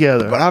business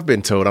together. But I've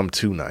been told I'm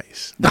too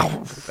nice.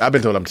 No. I've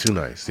been told I'm too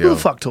nice. Who the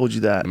fuck told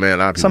you that?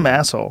 Man, some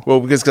asshole. Well,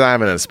 because I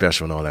haven't had a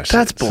special and all that shit.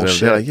 That's bullshit.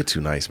 So like, you're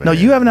too nice, man. No,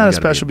 you haven't had a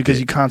special because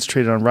you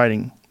concentrated on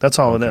writing. That's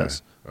all it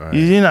is. Right.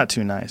 You're not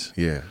too nice.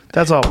 Yeah,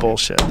 that's all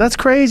bullshit. That's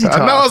crazy talk.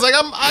 I was like,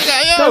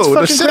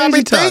 the shit I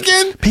be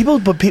thinking. People,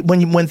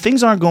 when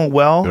things aren't going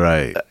well,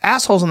 right?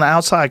 Assholes on the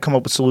outside come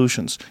up with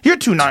solutions. You're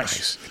too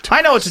nice.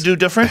 I know what to do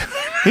different.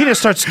 You need to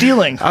start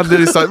stealing. I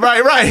did it.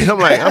 Right. I'm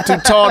like, I'm too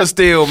tall to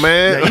steal,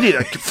 man. Yeah, you need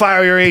to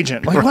fire your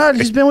agent. Like, what?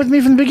 He's been with me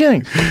from the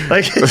beginning.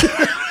 Like.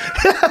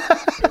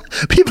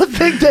 People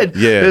think that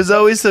there's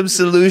always some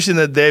solution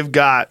that they've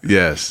got.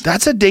 Yes.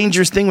 That's a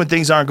dangerous thing when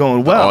things aren't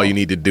going well. All you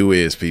need to do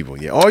is,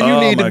 people. Yeah. All you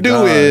need to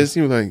do is,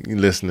 you're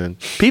listening.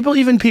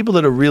 Even people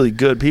that are really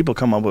good people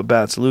come up with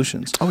bad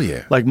solutions. Oh,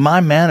 yeah. Like my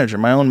own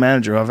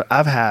manager,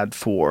 I've had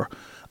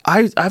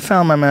I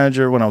found my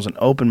manager when I was an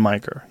open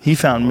micer. He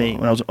found me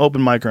when I was an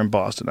open micer in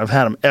Boston. I've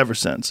had him ever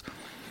since.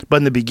 But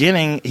in the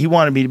beginning, he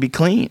wanted me to be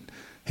clean.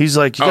 He's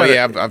like,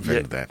 I've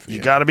been that. You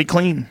got to be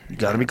clean. You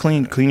got to be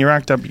clean. Clean your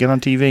act up. You get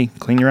on TV.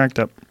 Clean your act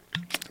up.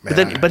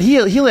 But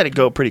he let it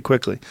go pretty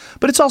quickly.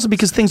 But it's also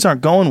because things aren't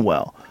going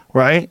well,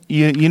 right?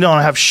 You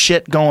don't have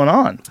shit going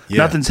on. Yeah.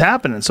 Nothing's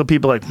happening. So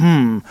people are like,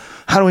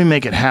 how do we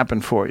make it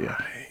happen for you?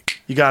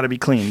 You got to be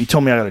clean. You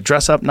told me I got to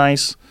dress up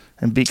nice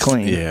and be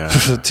clean. Yeah.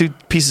 2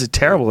 pieces of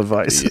terrible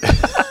advice.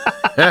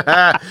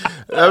 Yeah.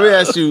 Let me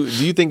ask you,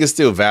 do you think there's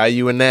still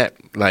value in that?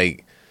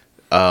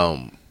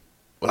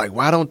 Like,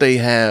 why don't they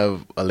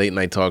have a late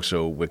night talk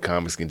show where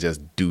comics can just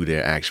do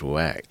their actual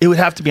act? It would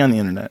have to be on the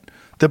internet.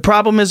 The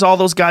problem is all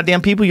those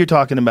goddamn people you're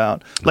talking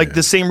about. Like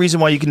the same reason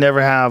why you can never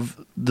have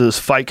this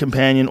Fight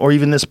Companion or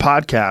even this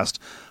podcast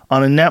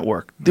on a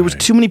network. There was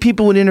too many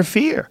people would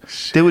interfere.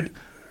 Shit. They would,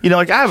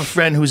 like I have a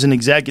friend who's an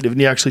executive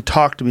and he actually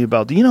talked to me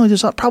about,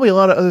 there's probably a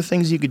lot of other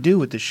things you could do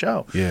with this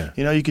show. Yeah.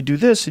 You could do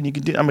this and you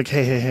could do, I'm like,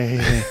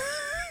 hey.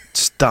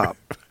 Stop.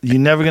 You're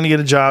never going to get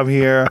a job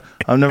here.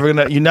 You're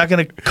not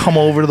going to come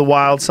over to the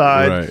wild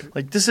side. Right.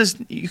 Like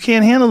you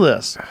can't handle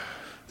this.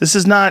 This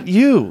is not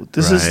you.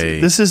 This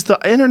is the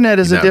internet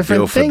is a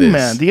different thing,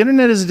 man. The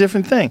internet is a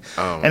different thing.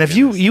 Oh, and if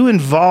you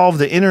involve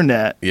the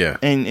internet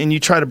and you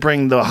try to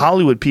bring the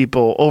Hollywood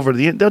people over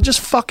to they'll just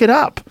fuck it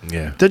up.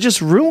 Yeah. They'll just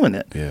ruin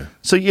it. Yeah.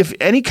 So if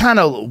any kind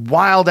of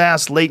wild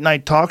ass late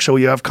night talk show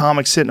you have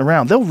comics sitting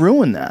around, they'll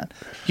ruin that.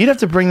 You'd have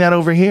to bring that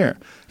over here.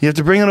 You have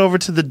to bring it over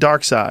to the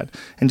dark side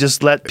and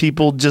just let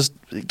people just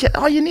get.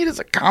 All you need is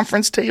a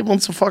conference table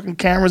and some fucking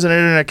cameras and an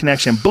internet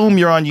connection. Boom,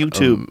 you're on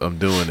YouTube. I'm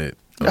doing it.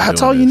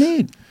 That's all you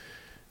need.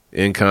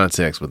 In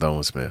context with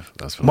Owen Smith.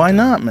 That's what Why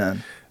not,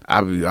 man?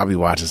 I'll be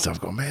watching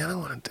stuff. Go, man, I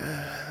want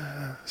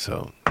to.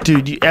 So,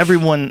 dude,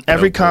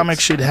 every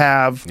comic should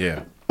have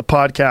a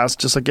podcast,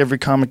 just like every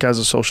comic has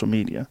a social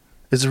media.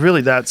 It's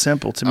really that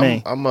simple to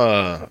me. I'm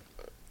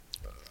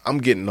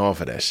getting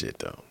off of that shit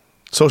though.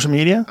 Social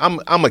media? I'm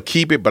gonna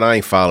keep it, but I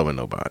ain't following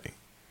nobody.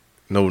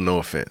 No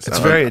offense. It's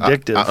very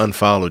addictive. I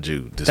unfollowed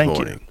you this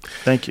morning.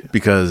 Thank you.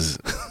 Because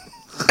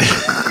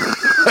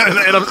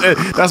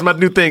that's my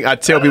new thing. I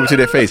tell people to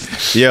their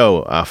face,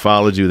 "Yo, I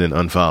followed you, then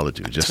unfollowed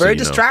you." Just it's very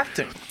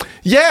distracting.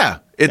 Yeah,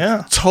 it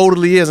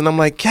totally is, and I'm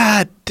like,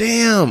 God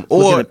damn.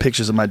 Or looking at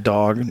pictures of my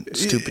dog and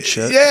stupid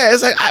shit. Yeah,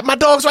 it's like my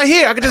dog's right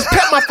here. I can just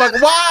pet my fuck.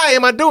 Why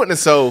am I doing it?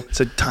 So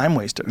it's a time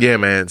waster. Yeah,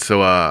 man.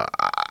 So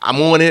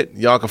I'm on it.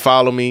 Y'all can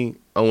follow me.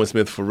 Owen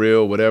Smith for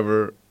real,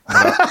 whatever.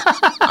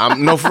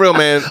 I'm no for real,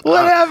 man.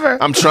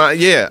 Whatever. I'm trying.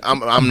 Yeah,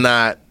 I'm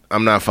not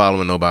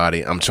following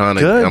nobody. I'm trying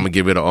to. I'm gonna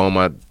get rid of all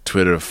my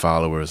Twitter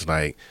followers.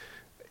 Like,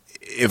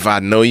 if I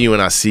know you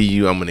and I see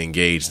you, I'm gonna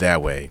engage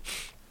that way.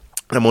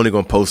 I'm only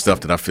gonna post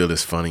stuff that I feel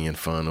is funny and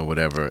fun or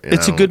whatever.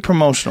 It's a good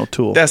promotional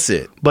tool. That's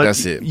it. But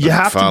that's it. You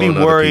have to be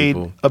worried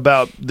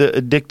about the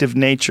addictive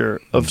nature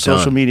of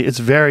social media. It's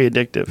very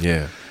addictive.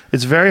 Yeah.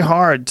 It's very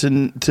hard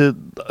to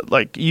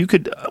like. You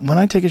could when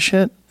I take a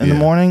shit in the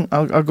morning,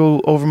 I'll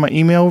go over my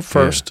email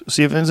first,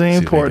 see if there's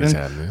anything important.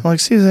 I'll like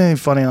see if there's anything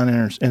funny on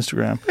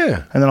Instagram.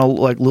 Yeah, and then I'll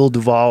like Lil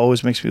Duval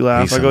always makes me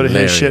laugh. I go to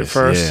his shit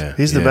first. Yeah.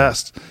 He's the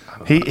best.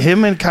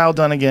 Him and Kyle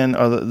Dunnigan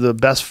are the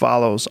best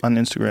follows on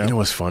Instagram. You know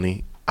what's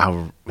funny?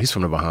 He's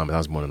from the Bahamas. I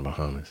was born in the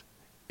Bahamas.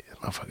 That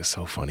motherfucker's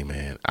so funny,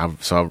 man. I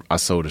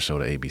sold the show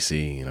to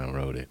ABC and I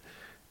wrote it.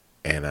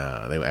 And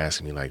they were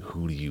asking me, like,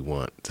 who do you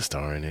want to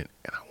star in it?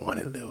 And I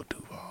wanted Lil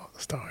Duval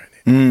to star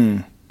in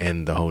it.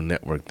 And the whole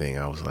network thing,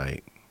 I was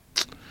like...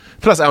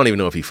 Plus, I don't even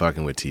know if he's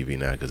fucking with TV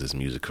now because his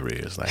music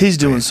career is like... He's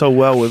doing so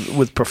well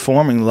with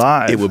performing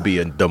live. It would be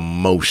a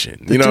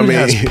demotion. You know what I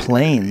mean? He has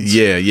planes.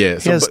 Yeah. He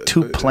has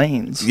 2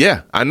 planes.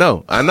 Yeah, I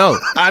know.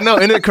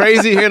 Isn't it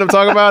crazy hearing him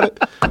talk about it?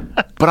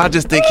 But I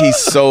just think he's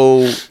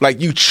so...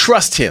 Like, you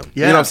trust him.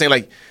 Yeah. You know what I'm saying?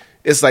 Like...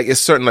 It's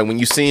certain, like when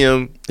you see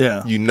him,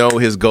 you know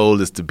his goal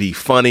is to be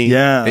funny,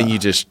 and you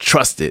just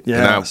trust it.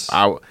 Yes.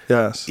 And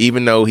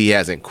even though he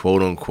hasn't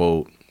quote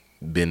unquote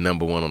been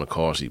number one on the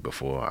call sheet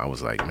before, I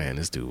was like, man,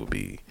 this dude will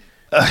be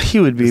He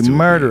would be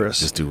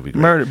murderous. This dude would be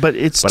murder. But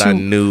it's I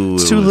knew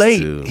it's too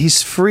late.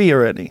 He's free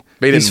already.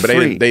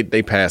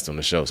 They passed on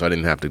the show, so I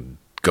didn't have to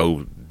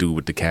go do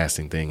with the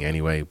casting thing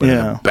anyway. But in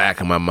the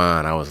back of my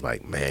mind, I was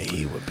like, man,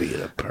 he would be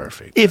the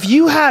perfect. If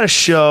you had a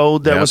show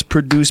that was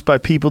produced by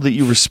people that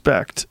you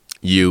respect,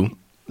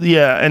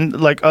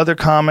 and like other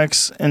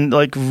comics and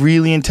like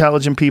really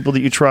intelligent people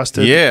that you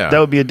trusted, that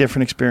would be a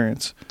different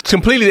experience.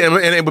 Completely, and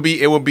it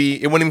wouldn't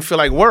even feel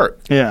like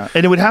work. Yeah,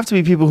 and it would have to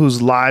be people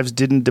whose lives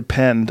didn't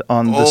depend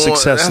on the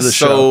success of the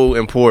show. That's so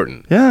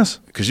important. Yes,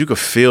 because you could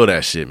feel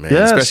that shit, man.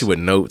 Yes. Especially with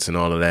notes and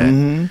all of that.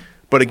 Mm-hmm.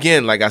 But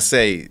again, like I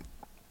say,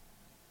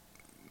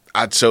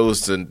 I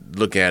chose to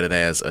look at it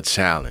as a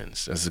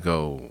challenge. Let's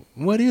go,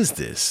 what is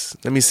this?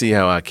 Let me see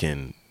how I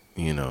can,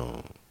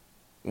 it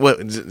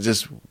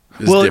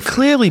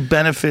clearly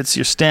benefits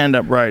your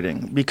stand-up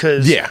writing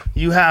because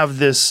you have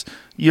this,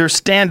 your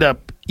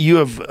stand-up,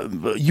 you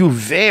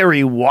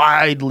vary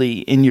widely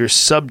in your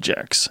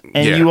subjects.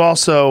 And you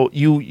also,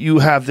 you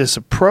have this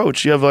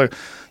approach. You have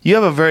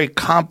a very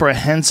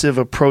comprehensive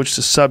approach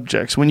to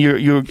subjects when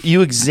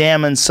you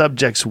examine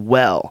subjects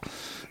well.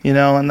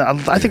 And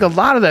I think a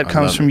lot of that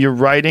comes from your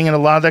writing, and a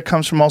lot of that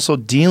comes from also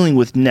dealing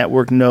with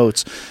network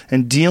notes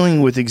and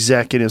dealing with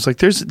executives. Like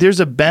there's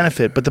a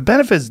benefit, but the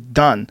benefit's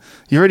done.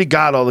 You already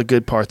got all the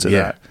good parts of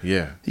that.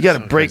 Yeah. You got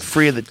to break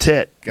free of the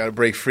tit. Got to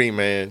break free,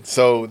 man.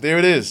 So there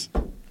it is.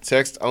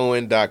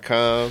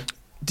 TextOwen.com.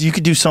 You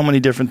could do so many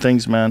different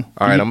things, man.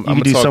 All right, you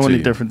could do so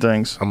many different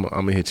things. I'm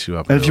gonna hit you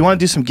up. And if you want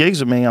to do some gigs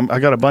with me, I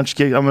got a bunch of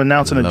gigs. I'm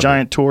announcing a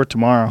giant tour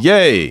tomorrow.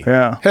 Yay!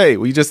 Yeah. Hey,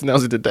 well, you just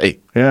announced it today.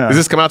 Yeah. Does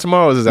this come out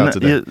tomorrow or is this out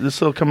today?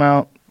 This will come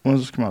out. When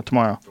does this come out?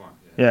 Tomorrow.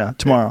 Yeah,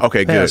 tomorrow.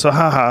 Okay, good. Yeah, so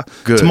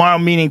good. Tomorrow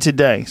meaning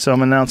today. So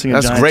I'm announcing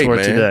a giant tour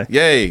today.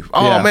 Yay!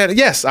 Oh man,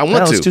 yes, I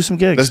want to. Let's do some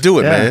gigs. Let's do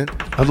it, man.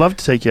 I'd love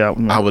to take you out.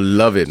 I would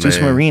love it, man. Do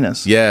some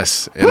arenas.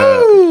 Yes. And,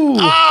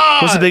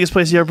 what's the biggest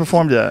place you ever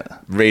performed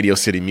at? Radio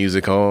City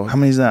Music Hall. How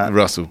many is that?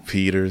 Russell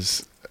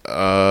Peters.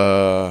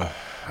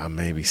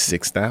 Maybe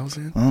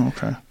 6,000. Oh,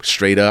 okay.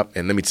 Straight up.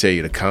 And let me tell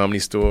you, the Comedy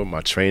Store,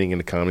 my training in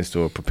the Comedy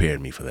Store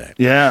prepared me for that.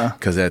 Yeah.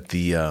 Because at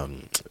the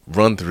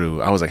run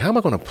through, I was like, how am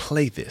I going to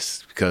play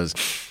this? Because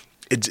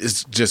it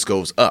just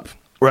goes up.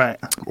 Right.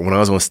 When I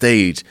was on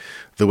stage,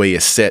 the way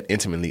it's set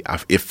intimately,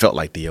 it felt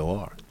like the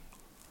OR.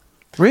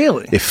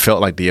 Really? It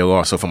felt like the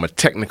OR. So from a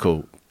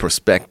technical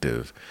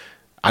perspective,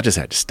 I just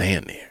had to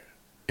stand there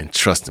and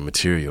trust the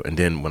material. And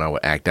then when I would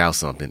act out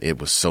something, it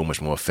was so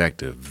much more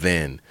effective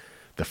than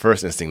the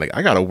first instinct. Like,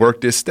 I got to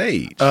work this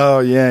stage. Oh,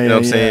 yeah, You know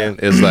what I'm saying?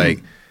 It's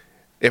like,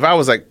 if I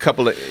was like a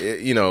couple of,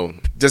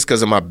 just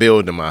because of my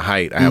build and my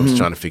height, I was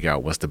trying to figure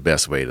out what's the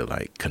best way to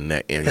like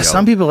connect. And,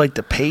 some people like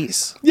to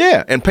pace.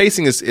 Yeah, and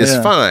pacing is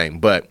fine,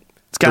 but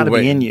it's got to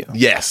be in you.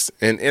 Yes,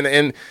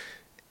 and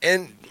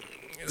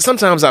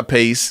sometimes I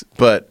pace,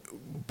 but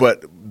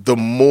the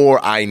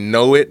more I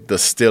know it, the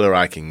stiller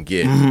I can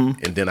get,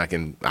 and then I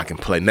can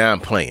play. Now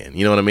I'm playing.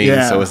 You know what I mean?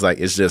 Yeah. So it's like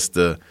it's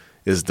the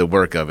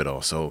work of it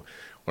all. So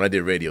when I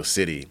did Radio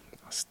City,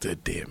 I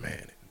stood there,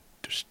 man.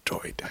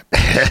 Destroyed that.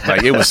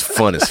 Like, it was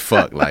fun as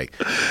fuck. Like,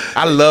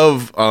 I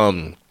love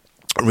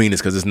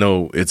arenas because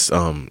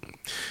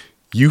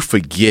you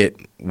forget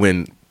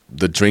when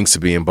the drinks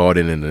are being bought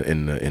in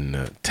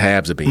the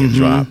tabs are being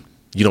dropped.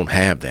 You don't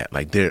have that.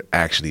 Like, they're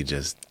actually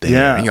just there.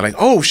 Yeah. And you're like,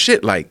 oh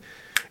shit, like,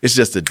 it's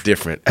just a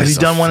different. Have you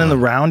done one in the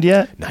round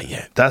yet? Not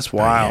yet. That's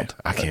wild. Yet.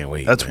 I can't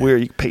wait. That's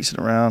weird. You can pace it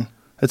around.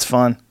 It's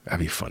fun.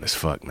 That'd be fun as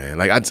fuck, man.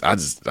 Like,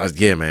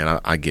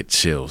 I get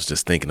chills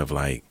just thinking of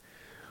like,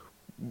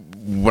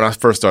 when I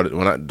first started,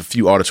 the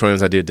few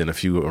auditoriums I did, then a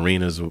few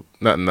arenas,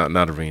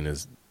 not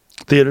arenas,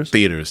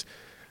 theaters.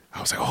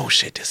 I was like, oh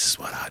shit, this is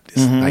what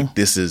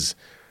this is,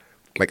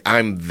 like,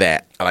 I'm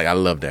that, like, I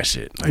love that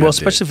shit. Like, well,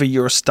 especially for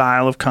your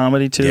style of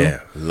comedy too.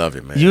 Yeah, love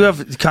it, man. You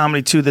have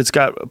comedy too that's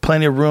got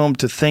plenty of room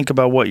to think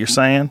about what you're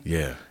saying.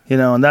 Yeah.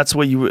 And that's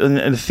what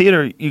in the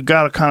theater, you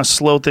got to kind of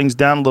slow things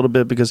down a little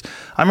bit, because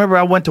I remember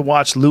I went to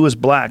watch Louis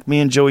Black. Me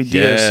and Joey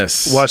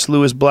Diaz watched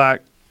Louis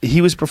Black.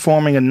 He was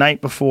performing a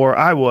night before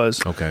I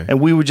was. Okay.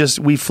 And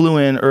we flew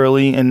in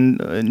early,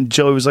 and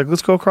Joey was like,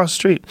 let's go across the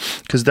street,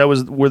 because that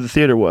was where the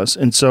theater was.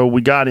 And so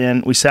we got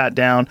in, we sat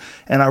down,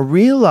 and I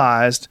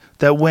realized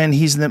that when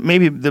he's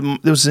this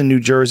was in New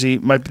Jersey,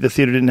 might be the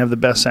theater didn't have the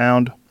best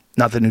sound.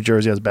 Not that New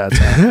Jersey has bad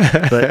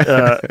sound.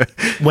 But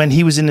when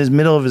he was in his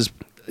middle of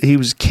he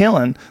was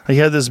killing. He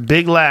had this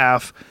big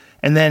laugh,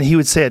 and then he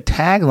would say a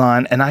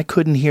tagline, and I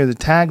couldn't hear the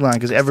tagline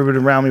because everybody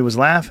around me was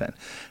laughing.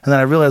 And then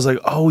I realized, like,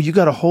 oh, you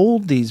got to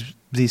hold these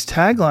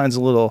taglines a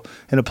little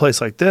in a place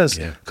like this,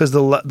 because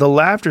the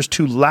laughter's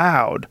too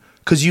loud,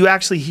 because you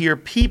actually hear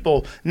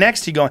people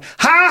next to you going,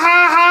 ha,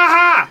 ha, ha,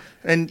 ha,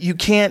 and you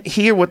can't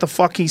hear what the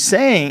fuck he's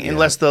saying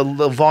unless the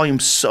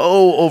volume's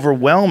so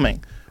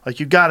overwhelming. Like,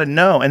 you got to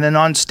know. And then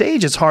on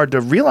stage, it's hard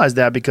to realize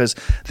that, because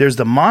there's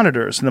the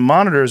monitors. And the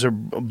monitors are,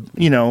 boom.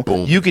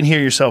 You can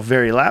hear yourself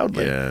very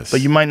loudly. Yes.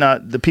 But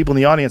the people in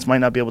the audience might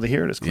not be able to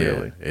hear it as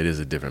clearly. Yeah, it is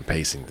a different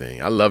pacing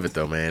thing. I love it,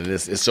 though, man.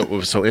 What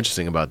was so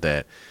interesting about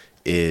that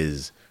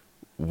is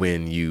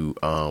when you,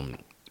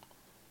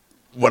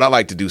 what I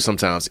like to do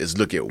sometimes is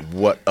look at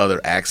what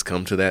other acts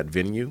come to that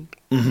venue,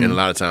 and a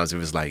lot of times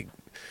if it's like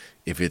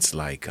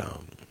like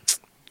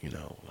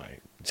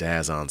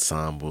jazz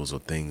ensembles or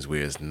things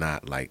where it's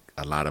not like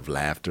a lot of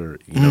laughter,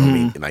 you know what I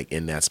mean, like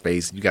in that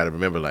space, you got to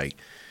remember like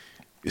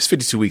it's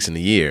 52 weeks in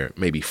the year,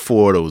 maybe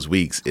 4 of those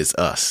weeks is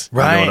us,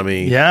 right? You know what I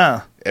mean?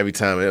 Yeah. Every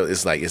time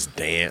it's like it's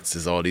dance,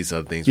 it's all these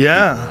other things.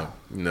 Yeah.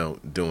 People,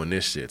 doing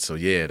this shit. So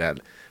yeah, that.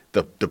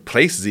 The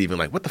place is even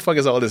like, what the fuck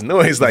is all this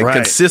noise? Like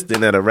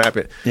consistent at a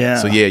rapid. Yeah.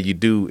 So yeah, you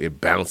do,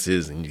 it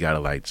bounces and you gotta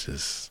like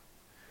just.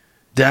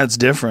 That's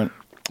different.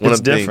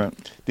 It's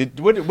different.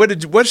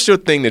 What's your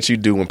thing that you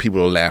do when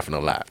people are laughing a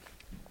lot?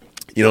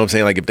 You know what I'm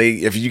saying? Like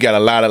if you got a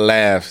lot of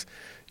laughs,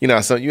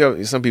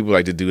 some people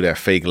like to do that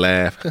fake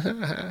laugh.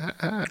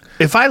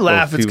 If I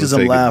laugh, it's because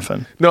I'm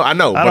laughing. No, I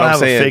know. I don't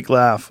have a fake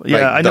laugh.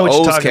 Yeah, I know what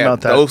you're talking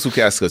about. The old school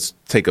cats could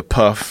take a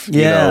puff.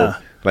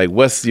 Yeah. Like,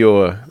 what's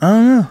your... I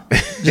don't know.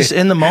 Just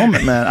in the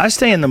moment, man. I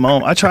stay in the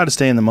moment. I try to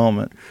stay in the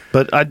moment.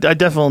 But I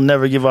definitely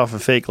never give off a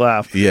fake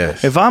laugh.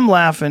 Yes. If I'm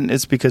laughing,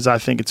 it's because I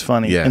think it's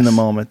funny in the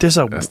moment. There's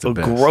a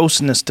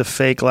grossness to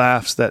fake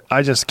laughs that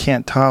I just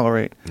can't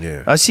tolerate.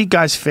 Yeah. I see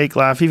guys fake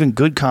laugh, even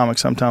good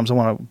comics sometimes. I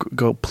want to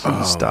go,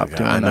 please stop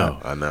doing that.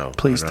 I know.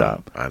 Please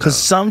stop. Because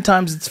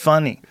sometimes it's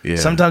funny. Yeah.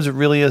 Sometimes it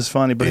really is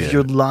funny. But if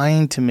you're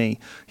lying to me,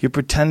 you're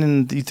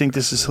pretending you think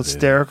this is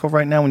hysterical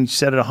right now when you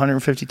said it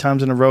 150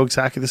 times in a row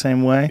exactly the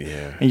same way.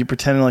 Yeah. And you're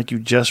pretending like you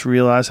just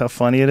realized how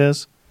funny it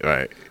is.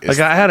 Right. Like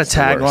I had a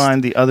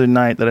tagline the other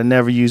night that I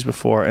never used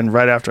before, and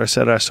right after I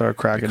said it, I started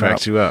cracking up.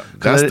 Cracked you up.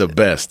 That's the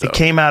best, though. It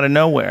came out of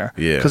nowhere.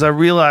 Yeah. Because I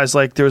realized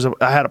like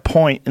I had a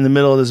point in the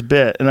middle of this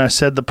bit, and I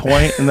said the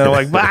point, and they're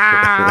like,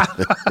 bah!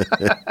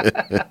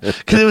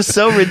 Because it was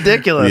so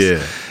ridiculous.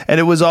 Yeah. And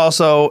it was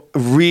also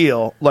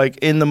real. Like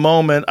in the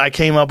moment, I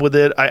came up with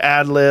it, I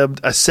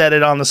ad-libbed, I said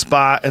it on the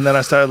spot, and then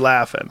I started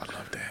laughing. I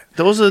love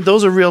that.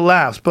 Those are real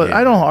laughs, but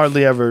I don't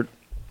hardly ever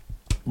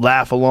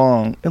laugh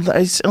along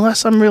unless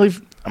I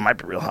might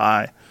be real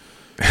high.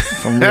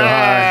 If I'm real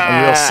high,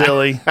 I'm real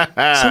silly.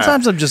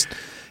 Sometimes I'm just,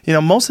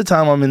 most of the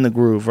time I'm in the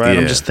groove, right?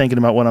 Yeah. I'm just thinking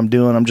about what I'm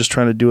doing. I'm just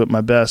trying to do it my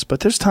best.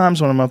 But there's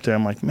times when I'm up there,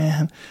 I'm like,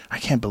 man, I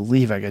can't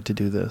believe I get to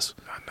do this.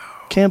 I know.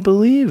 Can't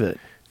believe it.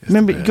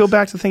 Remember, go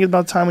back to thinking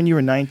about the time when you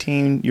were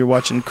 19, you're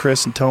watching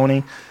Chris and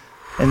Tony,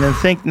 and then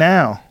think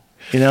now.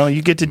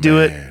 You get to do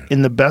it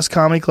in the best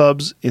comedy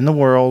clubs in the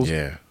world.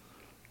 Yeah.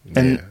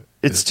 And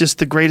it's just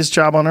the greatest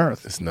job on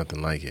earth. It's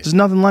nothing like it. There's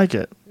nothing like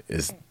it.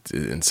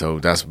 And so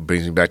that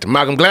brings me back to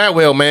Malcolm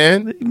Gladwell,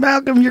 man.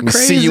 Malcolm, you're crazy.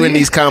 See you in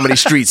these comedy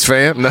streets,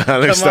 fam. No, Come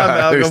on,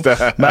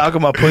 Malcolm.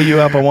 Malcolm, I'll put you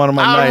up on one of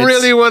my nights. I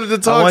really wanted to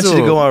talk to him. I want you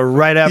to go on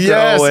right after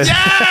Owen.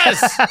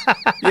 Yes!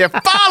 Yeah,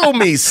 follow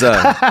me,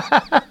 son.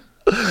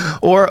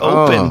 Or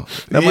open.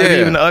 That might be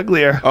even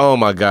uglier. Oh,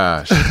 my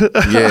gosh.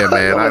 Yeah,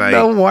 man.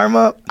 No warm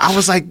up. I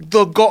was like,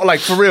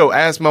 for real,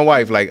 ask my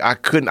wife. Like, I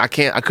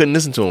couldn't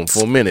listen to him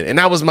for a minute. And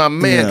that was my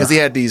man, because he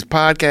had these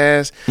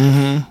podcasts.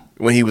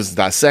 When he was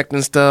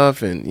dissecting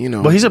stuff and,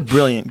 Well, he's a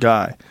brilliant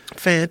guy.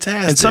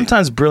 Fantastic. And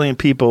sometimes brilliant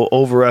people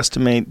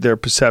overestimate their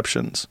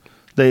perceptions.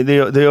 They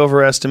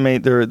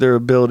overestimate their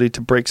ability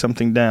to break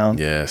something down.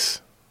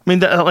 Yes. I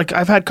mean,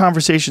 I've had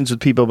conversations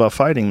with people about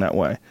fighting that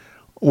way,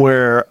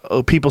 where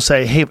people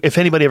say, hey, if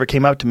anybody ever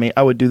came up to me,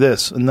 I would do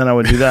this, and then I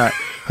would do that.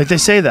 Like, they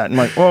say that. And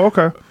I'm like, oh,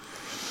 okay.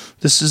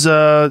 This is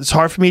it's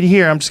hard for me to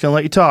hear. I'm just going to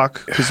let you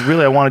talk because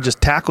really I want to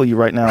just tackle you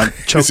right now and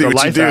choke the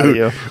life out of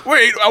you.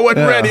 Wait, I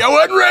wasn't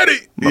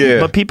ready.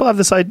 But people have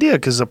this idea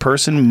because a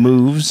person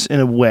moves in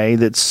a way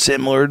that's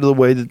similar to the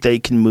way that they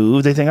can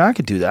move. They think, I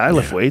could do that. I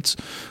lift weights.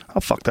 I'll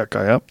fuck that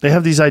guy up. They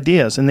have these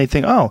ideas, and they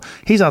think, oh,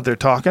 he's out there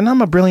talking.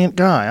 I'm a brilliant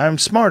guy. I'm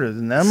smarter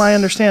than them. I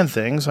understand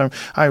things.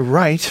 I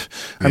write.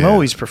 I'm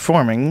always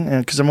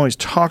performing because I'm always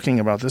talking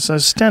about this.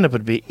 Stand-up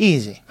would be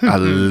easy. I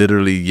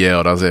literally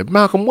yelled. I said,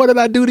 Malcolm, what did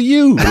I do to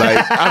you?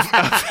 Like,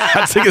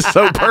 I take it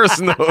so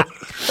personal.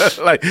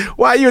 Like,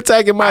 why are you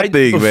attacking my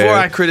thing, man? Before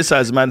I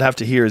criticize him, I'd have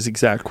to hear his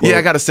exact quote. Yeah,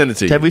 I got to send it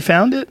to you. Have we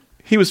found it?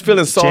 He was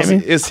feeling saucy.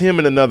 Jamie? It's him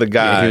and another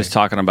guy. Yeah, he was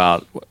talking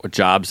about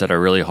jobs that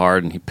are really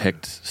hard, and he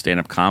picked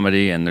stand-up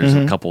comedy, and there's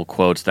a couple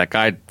quotes. That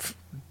guy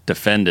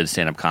defended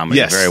stand-up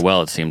comedy very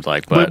well, it seemed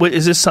like. But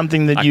is this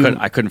something that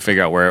I couldn't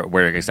figure out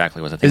where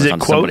exactly was. I think it was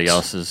on somebody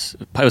else's.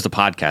 It was a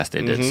podcast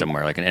they did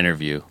somewhere, like an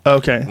interview.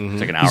 Okay.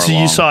 It's like an hour long. So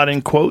you saw it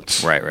in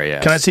quotes? Right,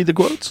 yeah. Can I see the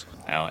quotes?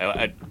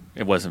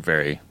 It wasn't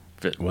very...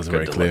 It wasn't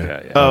very clear.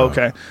 At, yeah. Oh,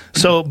 okay.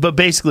 So, but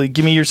basically,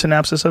 give me your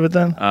synopsis of it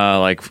then.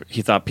 Like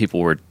he thought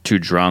people were too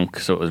drunk,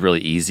 so it was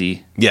really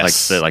easy.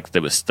 Yes.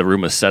 The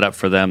room was set up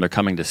for them. They're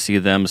coming to see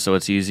them, so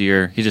it's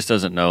easier. He just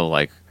doesn't know.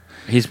 Like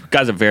he's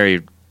got a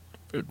very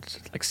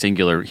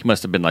singular. He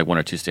must have been like one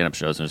or two stand-up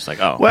shows, and it's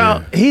like, oh.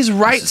 Well, he's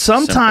right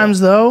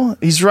sometimes, though.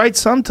 He's right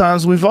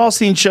sometimes. We've all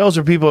seen shows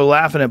where people are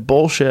laughing at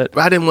bullshit.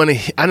 But I didn't want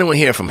to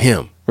hear from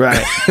him.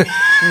 Right.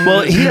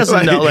 Well, he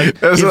doesn't know. Like,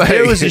 if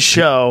there was a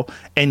show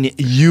and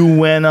you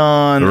went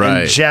on,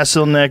 and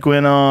Jeselnik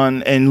went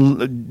on,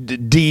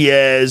 and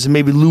Diaz,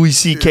 maybe Louis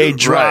C.K.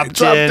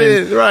 dropped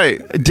in. Right.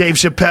 Dave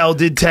Chappelle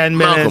did 10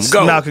 minutes.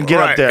 Malcolm, get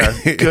up there.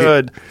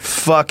 Good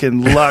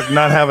fucking luck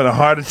not having a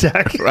heart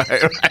attack.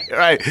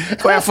 Right.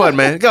 Go have fun,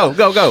 man.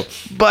 Go.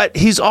 But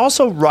he's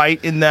also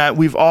right in that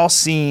we've all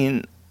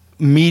seen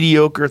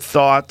mediocre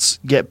thoughts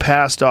get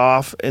passed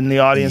off and the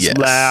audience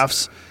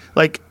laughs.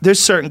 Like, there's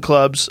certain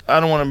clubs, I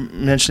don't want to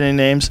mention any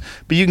names,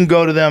 but you can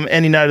go to them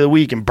any night of the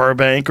week in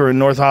Burbank or in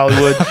North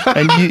Hollywood,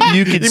 and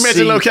you can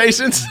see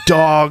locations?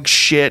 Dog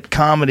shit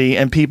comedy,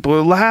 and people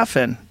are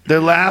laughing. They're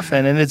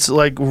laughing, and it's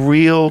like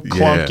real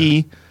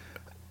clunky,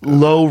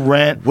 low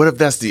rent. What if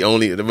that's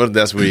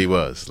where he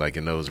was, like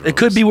in those rooms? It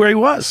could be where he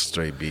was.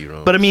 Straight B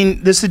room. But I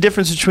mean, there's the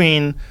difference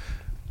between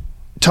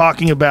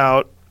talking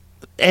about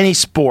any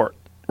sport,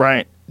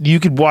 right? You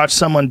could watch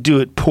someone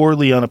do it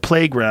poorly on a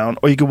playground,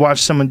 or you could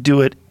watch someone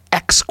do it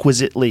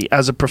exquisitely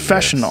as a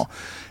professional.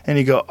 And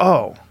you go,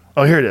 oh,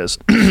 here it is.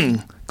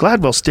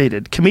 Gladwell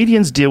stated,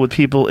 comedians deal with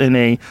people in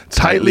a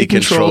tightly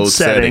controlled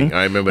setting.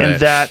 I remember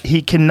and that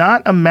he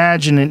cannot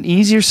imagine an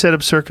easier set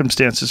of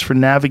circumstances for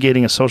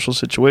navigating a social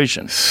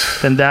situation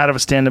than that of a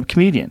stand-up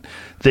comedian.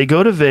 They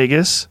go to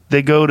Vegas.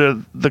 They go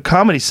to the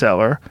Comedy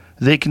Cellar.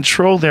 They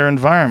control their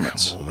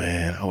environments. Oh,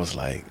 man. I was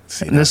like...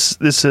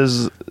 This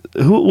is...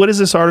 What is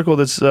this article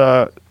that's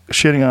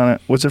shitting on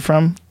it? What's it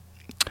from?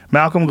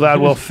 Malcolm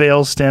Gladwell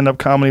fails stand-up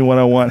comedy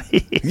 101.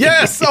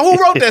 Yes! So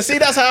who wrote that? See,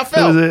 that's how I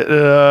felt.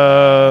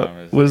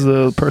 Was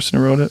the person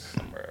who wrote it?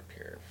 Somewhere up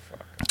here.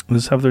 Fuck.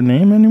 Does it have their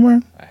name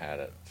anywhere? I had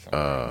it.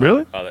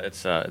 Really?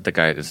 It's the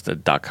guy. It's the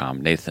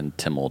 .com.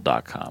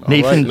 NathanTimmel.com.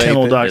 Nathan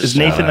Timmel. Is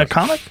Nathan a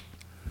comic?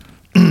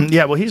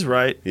 Yeah, well, he's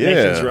right. Yeah.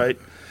 Nathan's right.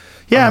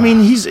 Yeah, I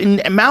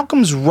mean,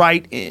 Malcolm's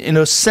right in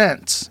a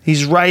sense.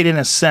 He's right in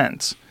a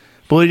sense.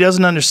 But what he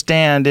doesn't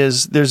understand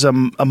is there's a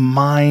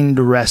mind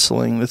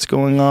wrestling that's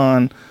going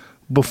on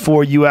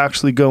before you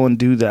actually go and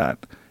do that.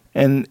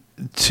 And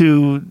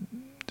to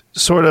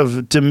sort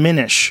of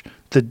diminish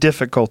the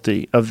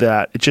difficulty of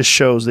that, it just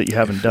shows that you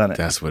haven't done it.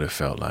 That's what it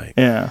felt like.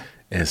 Yeah.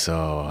 And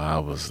so I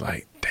was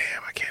like, damn,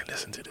 I can't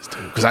listen to this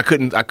dude. Because I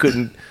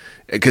couldn't,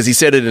 because he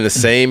said it in the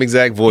same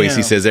exact voice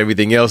he says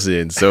everything else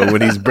in. So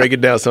when he's breaking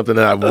down something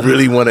that I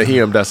really want to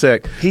hear him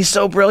dissect. He's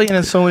so brilliant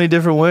in so many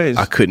different ways.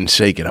 I couldn't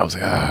shake it. I was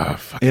like,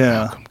 fucking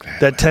Malcolm Gladwell.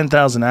 That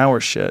 10,000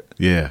 hours shit.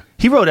 Yeah.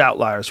 He wrote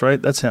Outliers,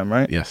 right? That's him,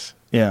 right? Yes.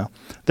 Yeah.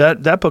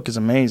 That book is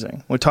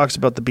amazing. When it talks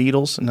about the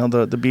Beatles and how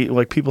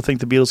like people think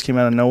the Beatles came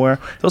out of nowhere.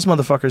 Those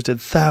motherfuckers did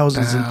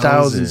thousands and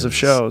thousands of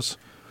shows.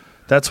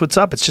 That's what's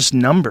up. It's just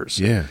numbers.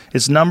 Yeah.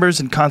 It's numbers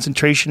and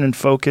concentration and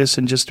focus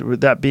and just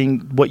that being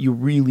what you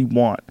really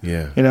want.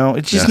 Yeah. You know,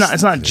 it's just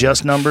it's not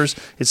just numbers.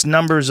 It's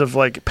numbers of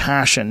like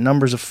passion,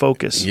 numbers of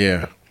focus.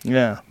 Yeah.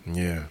 Yeah.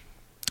 Yeah.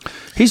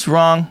 He's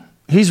wrong,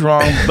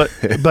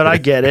 but I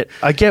get it.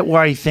 I get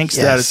why he thinks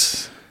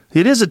that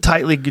it is a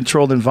tightly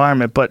controlled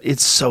environment, but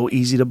it's so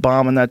easy to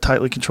bomb in that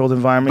tightly controlled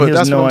environment. But he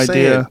has no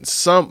idea.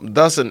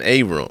 That's an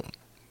A room.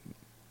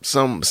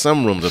 Some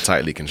rooms are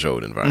tightly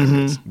controlled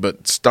environments,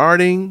 but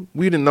starting,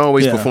 we didn't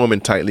always perform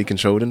in tightly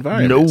controlled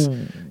environments.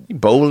 No,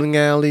 bowling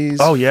alleys.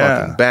 Oh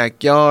yeah, fucking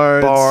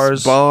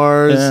backyards,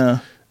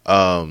 bars.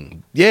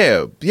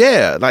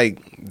 Yeah. Like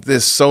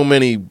there's so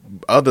many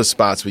other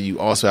spots where you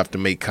also have to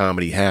make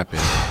comedy happen.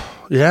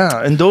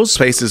 Yeah, and those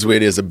places where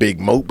there's a big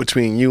moat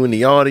between you and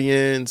the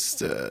audience.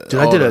 Dude,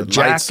 I did a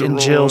Jack and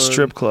Jill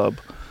strip club.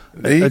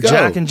 A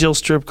Jack and Jill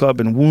strip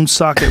club in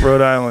Woonsocket,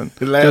 Rhode Island.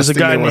 There was a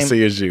guy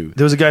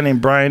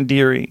named Brian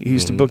Deary. He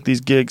used to book these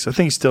gigs. I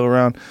think he's still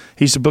around.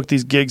 He used to book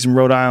these gigs in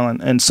Rhode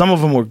Island, and some of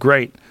them were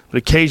great, but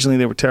occasionally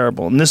they were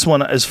terrible. And this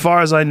one, as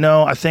far as I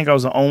know, I think I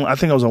was a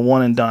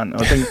one and done.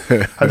 I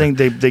think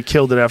they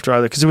killed it after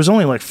either because there was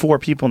only like 4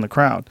 people in the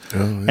crowd,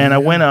 and I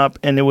went up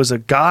and there was a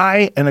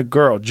guy and a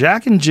girl.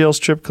 Jack and Jill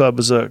strip club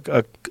was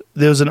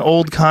there was an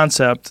old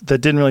concept that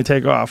didn't really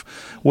take off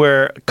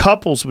where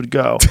couples would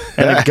go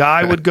and a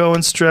guy would go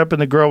and strip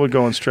and the girl would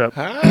go and strip.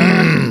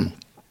 And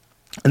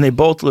they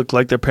both looked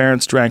like their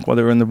parents drank while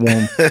they were in the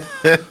womb.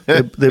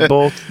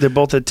 they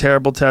both had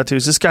terrible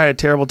tattoos. This guy had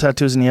terrible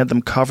tattoos and he had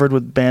them covered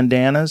with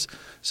bandanas.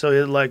 So he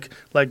had like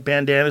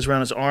bandanas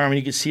around his arm and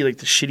you could see like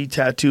the shitty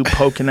tattoo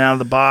poking out of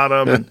the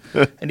bottom.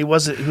 And he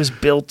was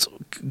built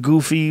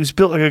goofy. He was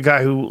built like a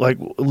guy who like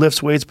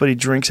lifts weights but he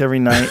drinks every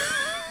night.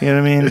 You know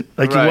what I mean?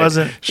 Like He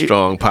wasn't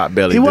strong pot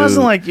belly. He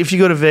wasn't like if you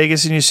go to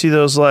Vegas and you see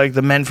those like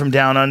the men from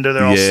down under,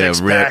 they're all six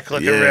pack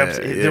looking ripped.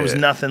 There was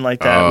nothing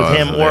like that with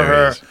him or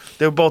her.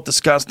 They were both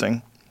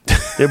disgusting.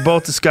 They're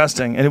both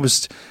disgusting, and it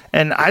was.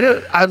 And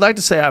I'd like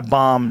to say I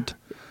bombed,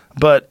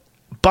 but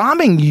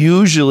bombing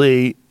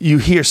usually you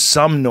hear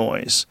some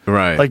noise,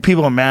 right? Like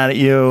people are mad at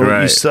you.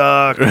 Right. You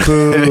suck.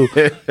 Boo.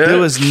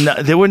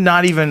 They were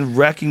not even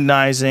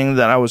recognizing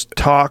that I was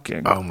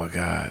talking. Oh my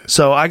god!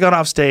 So I got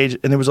off stage,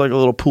 and there was like a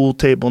little pool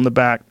table in the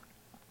back.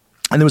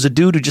 And there was a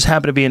dude who just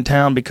happened to be in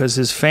town because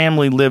his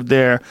family lived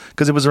there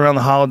because it was around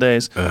the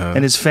holidays.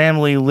 And his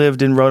family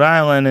lived in Rhode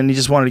Island, and he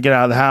just wanted to get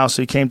out of the house.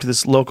 So he came to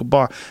this local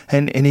bar,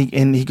 and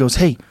he goes,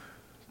 "Hey,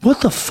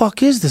 what the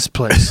fuck is this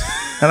place?"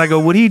 And I go,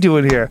 "What are you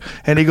doing here?"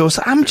 And he goes,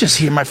 "I'm just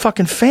here. My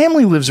fucking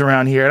family lives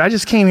around here, and I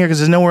just came here because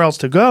there's nowhere else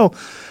to go.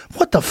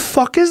 What the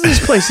fuck is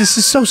this place? This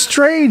is so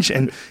strange."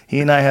 And he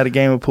and I had a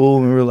game of pool,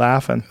 and we were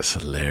laughing. That's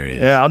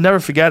hilarious. Yeah, I'll never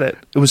forget it.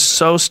 It was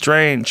so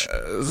strange.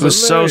 It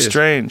was so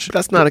strange.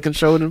 That's not a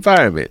controlled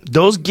environment.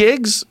 Those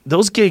gigs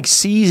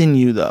season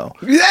you, though.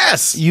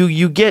 Yes.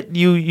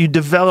 You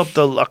develop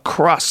a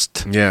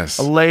crust. Yes.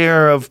 A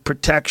layer of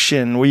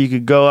protection where you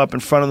could go up in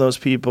front of those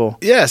people.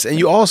 Yes, and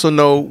you also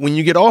know when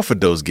you get offered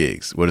those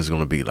gigs what it's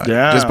going to be like.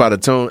 Yeah. Just by the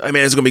tone. I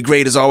mean, it's going to be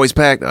great. It's always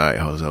packed. All right,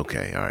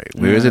 okay. All right.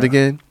 Where is it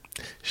again?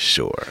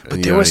 Sure.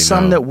 But there were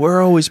some that were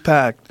always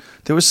packed.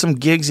 There were some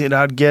gigs that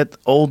I'd get,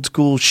 old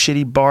school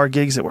shitty bar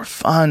gigs that were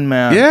fun,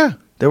 man. Yeah.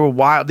 They were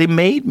wild. They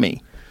made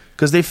me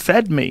because they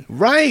fed me.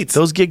 Right.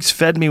 Those gigs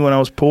fed me when I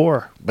was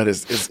poor. But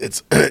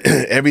it's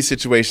every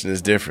situation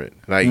is different.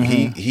 Like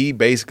he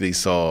basically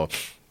saw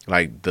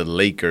like the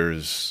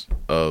Lakers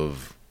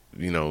of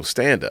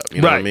stand up.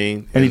 You know what I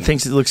mean? And he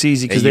thinks it looks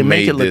easy because they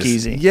make it look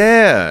easy.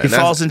 Yeah. He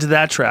falls into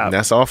that trap. And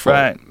that's awful.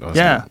 Right.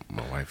 Yeah.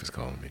 My wife is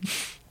calling me.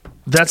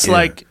 That's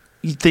like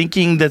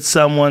thinking that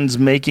someone's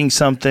making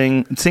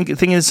something,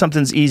 thinking that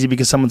something's easy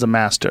because someone's a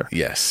master.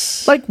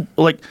 Yes. Like,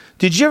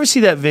 did you ever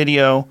see that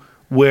video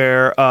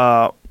where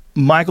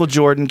Michael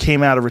Jordan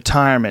came out of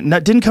retirement?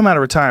 Didn't come out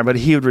of retirement, but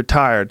he had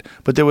retired.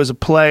 But there was a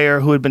player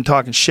who had been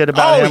talking shit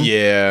about him. Oh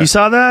yeah. You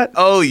saw that?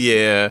 Oh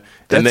yeah.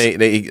 And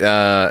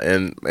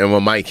and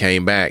when Mike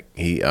came back,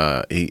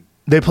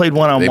 They played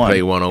one-on-one. They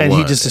played one-on-one. And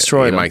he just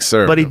destroyed him. Mike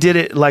served but he him. did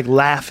it like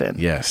laughing.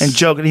 Yes. And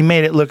joking. He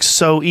made it look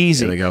so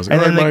easy. And the guy was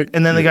like,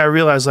 and then the guy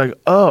realized like,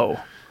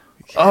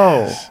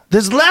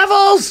 there's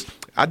levels.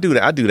 I do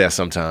that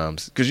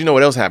sometimes. Because you know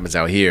what else happens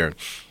out here?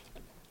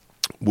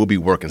 We'll be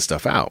working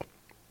stuff out.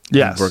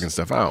 Yes. Working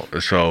stuff out.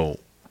 So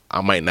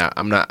I'm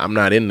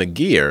not in the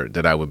gear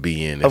that I would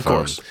be in. Of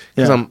course.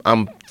 Because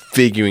I'm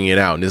figuring it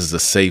out. And this is a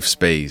safe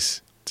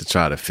space to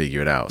try to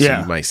figure it out. So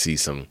Yeah. you might see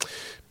some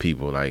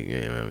people like,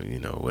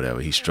 whatever,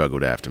 he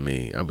struggled after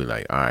me. I'll be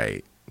like, all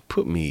right,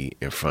 put me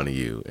in front of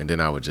you, and then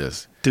I would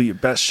just do your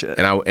best shit.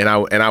 And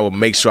I would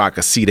make sure I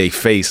could see their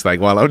face like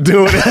while I'm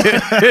doing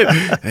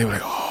it. They were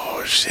like,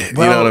 oh shit.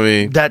 Well, you know what I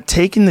mean? That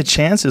taking the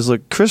chances,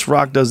 look, Chris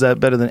Rock does that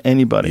better than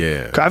anybody.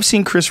 Yeah. I've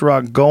seen Chris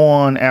Rock go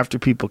on after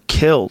people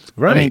killed.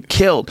 Right. I mean,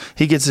 killed.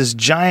 He gets this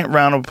giant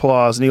round of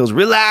applause and he goes,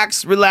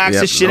 relax, Yep.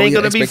 this shit ain't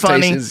gonna be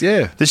funny.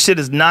 Yeah. This shit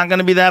is not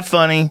gonna be that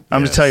funny.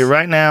 I'm gonna tell you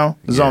right now.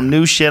 This is all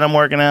new shit I'm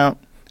working out.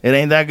 It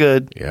ain't that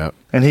good. Yeah.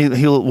 And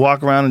he'll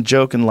walk around and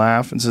joke and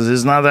laugh and says,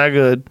 it's not that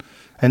good.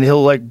 And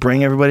he'll like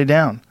bring everybody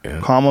down,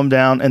 calm them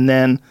down, and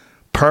then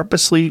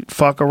purposely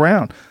fuck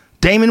around.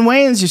 Damon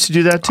Wayans used to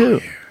do that too.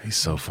 Oh, yeah. He's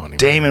so funny.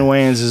 Damon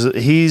Wayans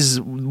he's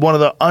one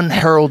of the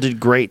unheralded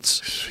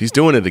greats. He's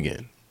doing it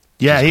again.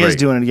 Yeah, he is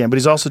doing it again, but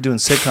he's also doing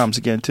sitcoms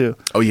again too.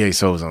 Oh yeah, he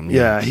saw them.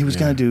 Yeah, he was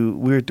gonna do.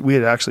 We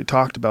had actually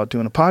talked about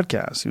doing a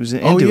podcast. He was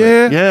into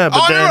it. Yeah,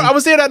 but then I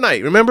was there that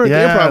night. Remember the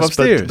improv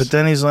upstairs? But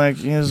then he's like,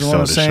 he doesn't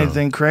want to say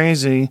anything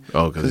crazy.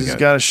 Oh, because he's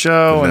got a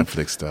show and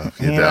Netflix stuff,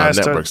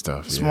 network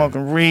stuff.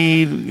 Smoking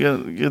weed,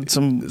 get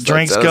some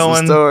drinks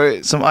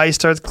going. Some ice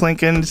starts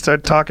clinking.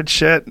 Start talking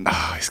shit.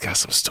 Oh, he's got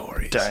some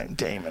stories. Dang,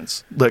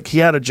 Damon's. Look, he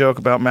had a joke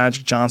about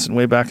Magic Johnson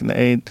way back in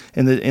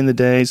the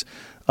days.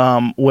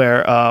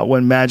 Where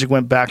when Magic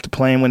went back to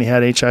playing when he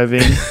had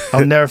HIV,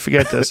 I'll never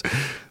forget this.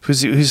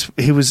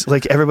 He was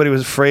like, everybody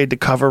was afraid to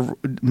cover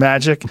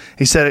Magic.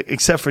 He said,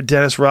 except for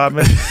Dennis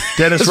Rodman.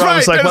 Dennis Rodman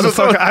was like,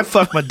 motherfucker, I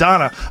fucked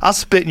Madonna. I'll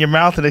spit in your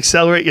mouth and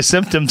accelerate your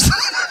symptoms.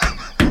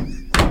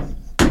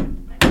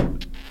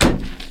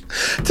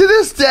 To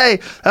this day,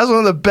 that's one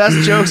of the best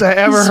jokes I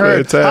ever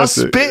heard.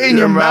 Fantastic. I'll spit in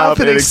your mouth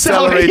and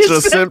accelerate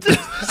your symptoms.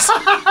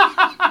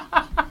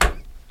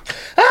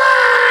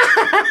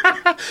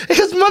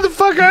 Because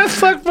motherfucker, I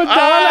fucked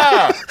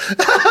Madonna.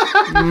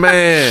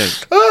 Man.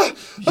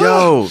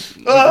 Yo,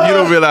 you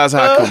don't realize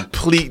how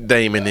complete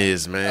Damon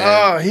is, man.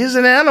 Oh, he's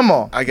an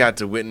animal. I got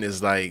to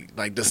witness like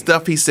the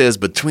stuff he says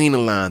between the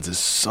lines is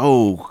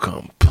so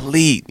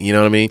complete. You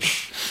know what I mean?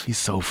 He's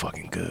so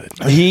fucking good.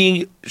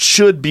 He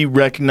should be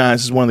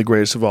recognized as one of the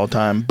greatest of all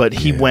time, but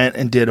he went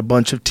and did a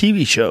bunch of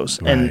TV shows.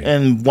 Right.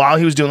 And while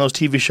he was doing those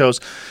TV shows,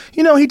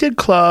 he did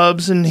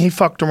clubs and he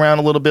fucked around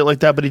a little bit like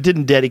that, but he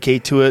didn't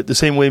dedicate to it the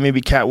same way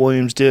maybe Cat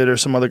Williams did or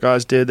some other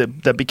guys did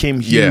that became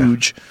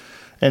huge.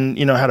 And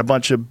had a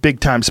bunch of big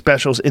time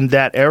specials in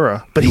that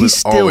era, but he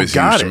still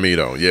got it. To me,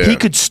 though. Yeah. He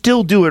could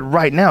still do it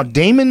right now.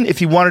 Damon, if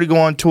he wanted to go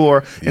on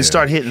tour and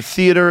start hitting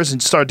theaters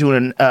and start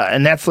doing a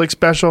Netflix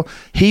special,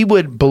 he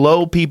would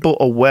blow people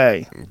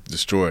away.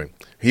 Destroy.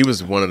 He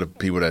was one of the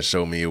people that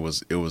showed me it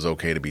was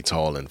okay to be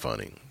tall and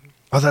funny.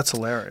 Oh, that's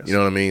hilarious. You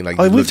know what I mean? Like,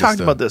 we've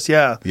talked about this.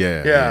 Yeah,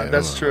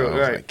 that's true.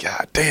 Right? Like,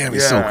 God damn,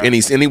 he's so and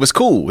he was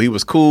cool. He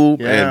was cool,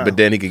 but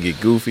then he could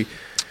get goofy.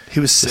 He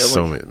was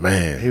silly.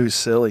 Man, he was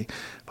silly.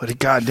 But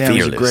goddamn,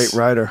 he's a great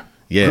writer.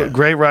 Yeah.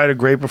 Great writer,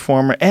 great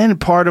performer, and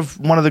part of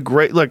one of the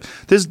great. Look,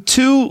 there's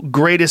two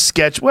greatest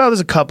sketch. Well, there's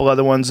a couple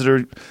other ones that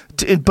are,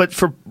 but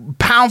for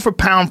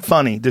pound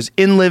funny, there's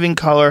In Living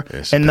Color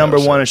and number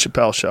one is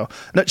Chappelle Show.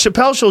 Now,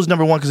 Chappelle Show is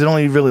number one because it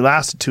only really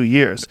lasted 2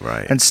 years,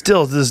 right? And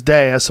still to this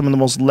day has some of the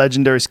most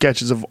legendary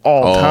sketches of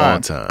all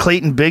time.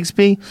 Clayton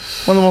Bigsby,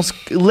 one of the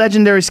most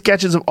legendary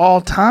sketches of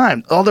all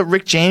time. All the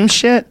Rick James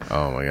shit.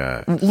 Oh my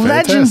god,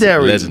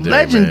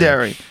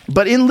 legendary.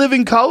 But In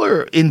Living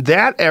Color in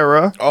that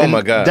era. Oh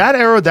my god, that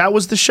era, that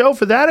was the show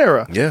for that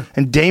era. Yeah,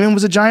 and Damon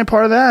was a giant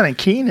part of that, and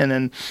Keenan,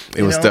 and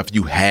it was stuff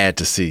you had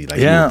to see, like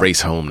you would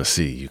race home to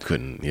see. You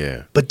couldn't,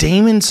 But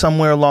Damon,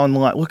 somewhere along the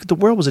line, look, the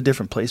world was a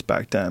different place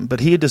back then. But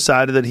he had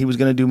decided that he was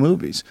going to do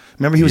movies.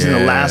 Remember, he was in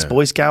The Last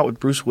Boy Scout with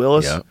Bruce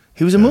Willis. Yep.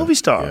 He was a movie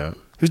star. Yep.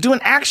 He was doing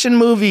action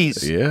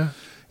movies. Yeah.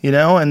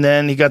 And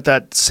then he got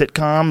that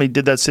sitcom. He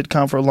did that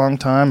sitcom for a long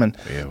time. And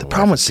the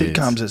problem with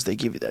sitcoms is they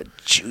give you that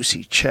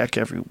juicy check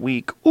every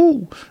week.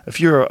 Ooh, if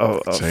you're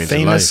a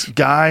famous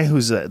guy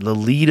who's the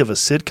lead of a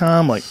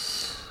sitcom, like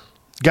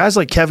guys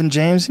like Kevin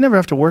James, you never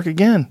have to work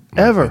again,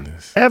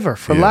 ever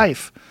for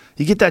life.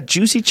 You get that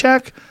juicy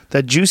check,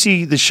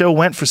 the show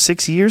went for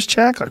 6 years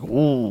check. Like,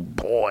 oh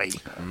boy,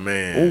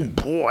 man,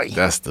 oh boy,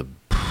 that's the.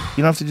 You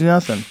don't have to do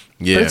nothing.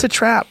 Yeah, but it's a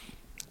trap.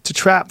 It's a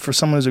trap for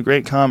someone who's a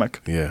great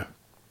comic. Yeah.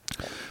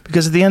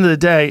 Because at the end of the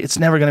day, it's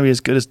never going to be as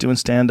good as doing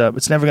stand-up.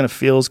 It's never going to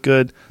feel as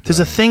good. There's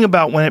a thing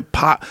about when it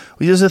pop.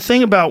 There's a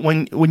thing about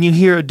when you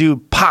hear a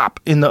dude pop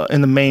in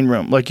the main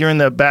room, like you're in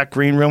the back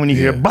green room when you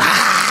hear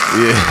bah!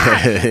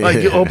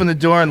 Like you open the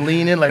door and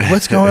lean in, like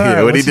what's going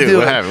on? What'd he do?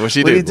 What happened? What'd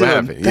she do? What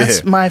happened?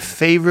 That's my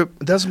favorite.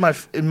 That's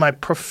in my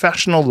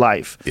professional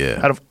life. Yeah.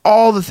 Out of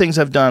all the things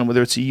I've done,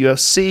 whether it's a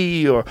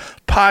UFC or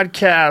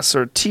podcasts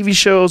or TV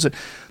shows.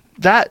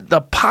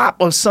 The pop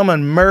of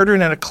someone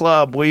murdering at a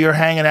club where you're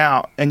hanging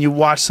out and you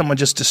watch someone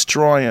just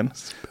destroying.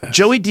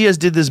 Joey Diaz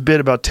did this bit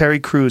about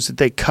Terry Crews that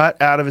they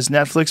cut out of his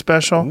Netflix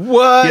special.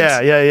 What? Yeah.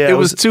 It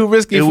was too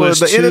risky for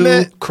the internet. It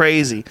was too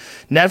crazy.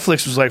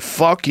 Netflix was like,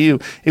 "Fuck you."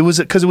 It was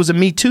because it was a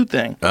Me Too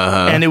thing,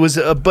 and it was,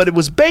 but it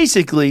was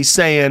basically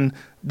saying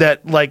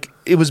that, like,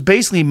 it was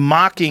basically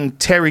mocking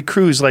Terry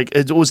Crews. Like,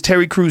 it was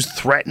Terry Crews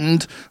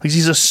threatened. Like,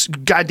 he's a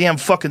goddamn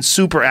fucking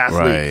super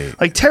athlete. Right.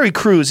 Like, Terry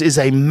Crews is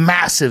a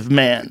massive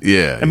man.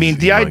 Yeah. I mean,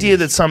 the idea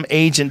that some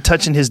agent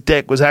touching his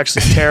dick was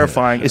actually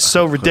terrifying is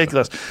so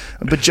ridiculous.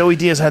 But Joey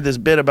Diaz had this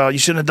bit about, you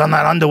shouldn't have done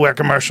that underwear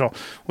commercial.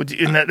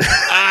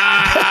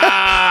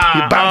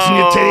 You're bouncing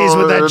your titties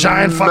with that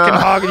giant fucking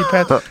hog in your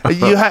pants.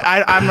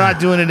 I'm not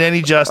doing it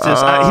any justice.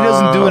 He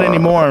doesn't do it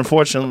anymore,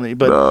 unfortunately.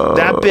 But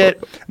that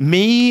bit,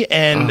 me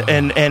and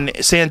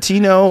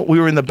Santino, we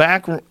were in the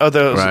back of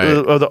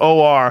the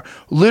OR.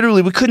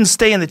 Literally, we couldn't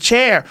stay in the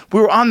chair. We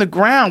were on the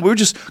ground. We were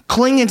just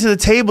clinging to the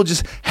table,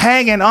 just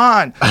hanging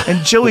on.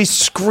 And Joey's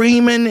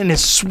screaming, and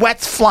his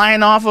sweat's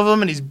flying off of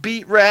him, and he's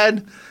beet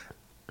red.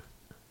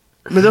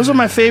 But those are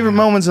my favorite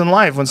moments in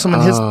life, when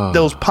someone hits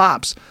those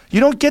pops.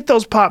 You don't get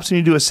those pops when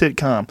you do a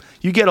sitcom.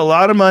 You get a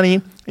lot of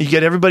money. You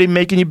get everybody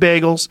making you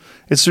bagels.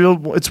 It's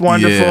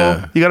wonderful.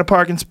 Yeah. You got a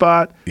parking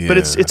spot, but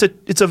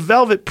it's a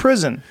velvet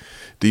prison.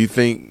 Do you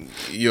think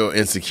your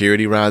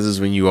insecurity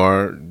rises when you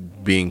are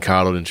being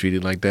coddled and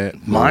treated like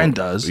that? Mine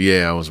does.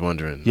 Yeah, I was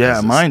wondering.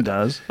 Yeah, mine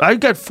does. I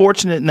got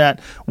fortunate in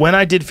that when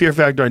I did Fear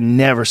Factor, I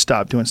never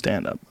stopped doing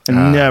stand-up. I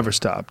never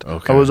stopped.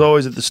 Okay. I was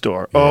always at the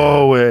store. Yeah.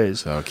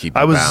 Always. So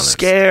I was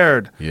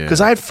scared Yeah.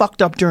 because I had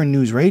fucked up during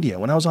news radio.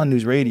 When I was on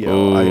news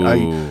radio,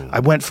 I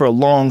went for a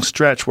long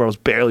stretch where I was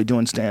barely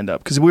doing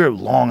stand-up because we were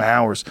long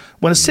hours.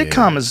 When a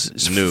sitcom is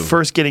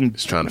first getting...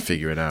 It's trying to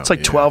figure it out. It's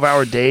like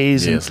 12-hour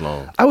days. Yeah, it's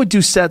long. I would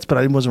do sets, but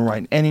I wasn't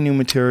writing any new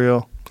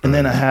material. And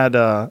then I had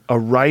a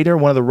writer,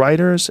 one of the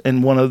writers,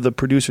 and one of the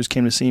producers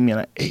came to see me,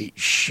 and I ate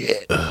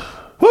shit.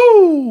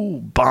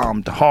 Woo!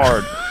 Bombed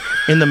hard.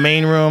 In the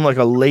main room, like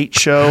a late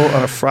show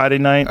on a Friday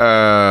night,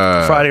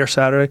 Friday or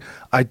Saturday.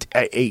 I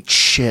ate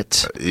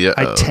shit.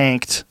 I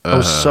tanked. I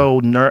was so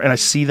nervous. And I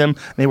see them,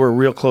 and they were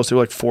real close. They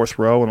were like fourth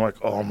row, and I'm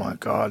like, oh my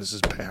God, this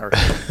is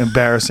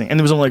embarrassing. And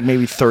there was only like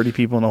maybe 30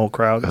 people in the whole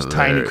crowd. It was a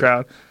tiny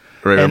crowd.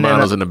 Ray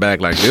Romano's in the back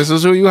like, this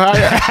is who you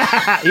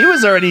hired? He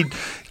was already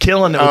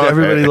killing it with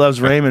Everybody Loves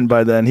Raymond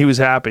by then. He was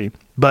happy.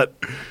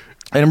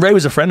 And Ray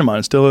was a friend of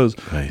mine, still is.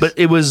 Nice. But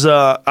it was,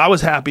 I was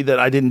happy that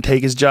I didn't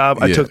take his job.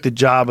 I took the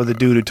job of the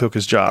dude who took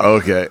his job.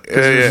 Okay.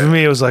 For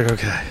me, it was like,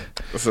 okay,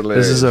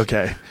 this is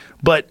okay.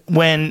 But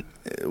when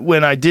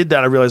I did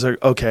that, I realized,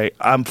 like, okay,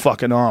 I'm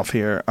fucking off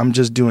here. I'm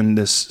just doing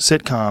this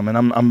sitcom, and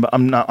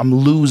I'm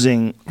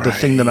losing the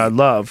thing that I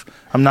love.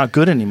 I'm not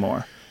good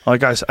anymore.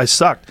 Like, I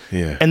sucked.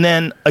 Yeah. And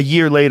then a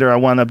year later, I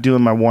wound up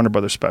doing my Warner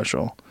Brothers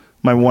special,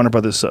 my Warner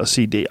Brothers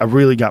CD. I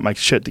really got my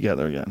shit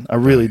together again. I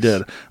really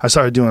did. I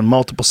started doing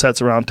multiple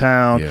sets around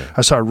town. Yeah.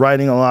 I started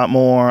writing a lot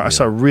more. Yeah. I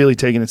started really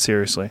taking it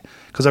seriously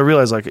because I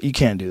realized, like, you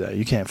can't do that.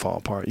 You can't fall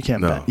apart. You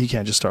can't. You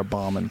can't just start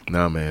bombing.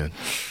 Nah, man.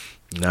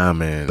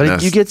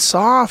 But you get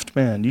soft,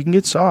 man. You can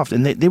get soft.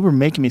 And they were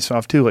making me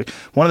soft, too. Like,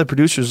 one of the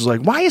producers was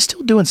like, why are you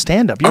still doing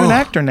stand-up? You're an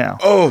actor now.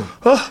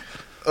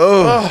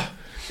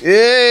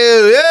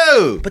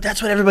 Ew. But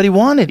that's what everybody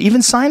wanted.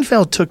 Even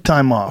Seinfeld took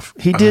time off.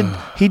 He did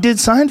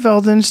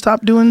Seinfeld and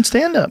stopped doing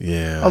stand-up.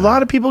 Yeah. A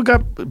lot of people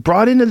got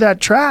brought into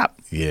that trap.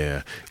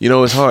 Yeah. You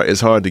know, it's hard.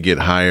 It's hard to get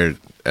hired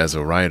as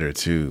a writer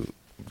too,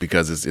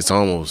 because it's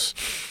almost.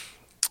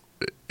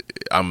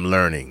 I'm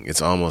learning.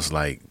 It's almost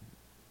like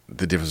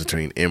the difference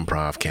between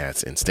improv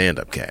cats and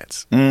stand-up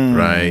cats,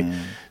 right?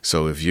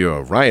 So if you're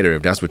a writer,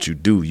 if that's what you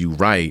do, you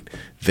write,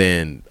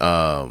 then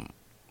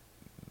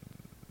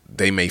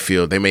they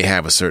may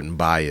have a certain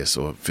bias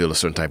or feel a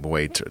certain type of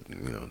way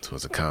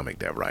towards a comic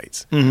that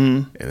writes,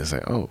 and it's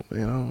like, oh,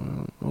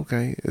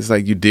 okay. It's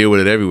like you deal with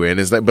it everywhere, and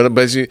it's like, but you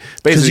basically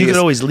because you could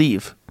always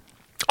leave.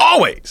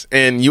 Always,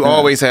 and you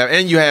always have,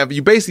 and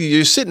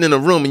you're sitting in a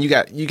room and you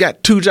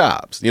got two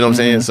jobs. You know what I'm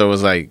saying? So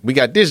it's like, we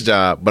got this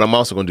job, but I'm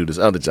also going to do this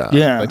other job.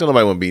 Yeah, like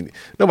nobody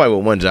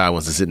with one job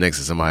wants to sit next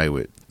to somebody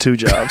with two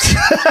jobs.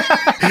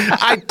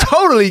 I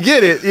totally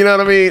get it. You know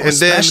what I mean?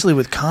 Especially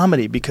with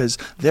comedy, because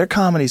their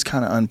comedy's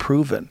kind of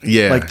unproven.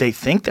 Yeah, like they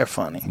think they're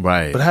funny,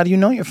 right? But how do you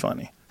know you're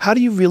funny? How do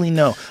you really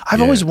know?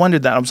 I've always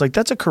wondered that. I was like,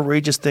 that's a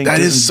courageous thing. That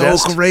is so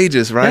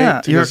courageous, right?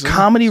 Yeah, you're a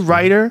comedy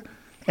writer.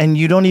 And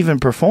you don't even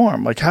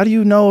perform. Like, how do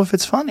you know if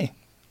it's funny?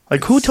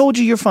 Like, who told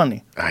you you're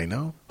funny? I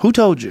know. Who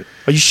told you?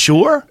 Are you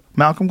sure?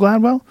 Malcolm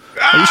Gladwell?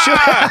 Are you sure?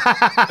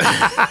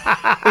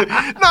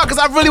 No, because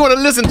I really want to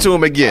listen to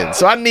him again.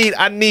 So we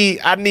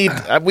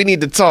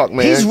need to talk,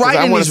 man. He's right,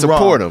 I want to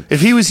support him.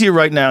 If he was here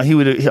right now,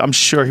 I'm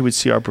sure he would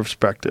see our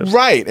perspective.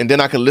 Right, and then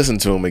I could listen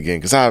to him again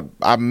because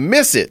I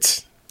miss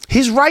it.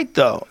 He's right,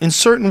 though. In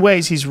certain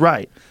ways, he's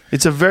right.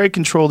 It's a very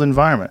controlled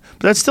environment,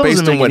 but that still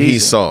doesn't based make on what it he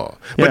easy. saw.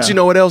 But you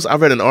know what else? I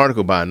read an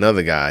article by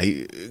another guy.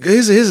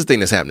 Here's the thing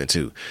that's happening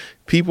too.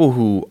 People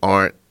who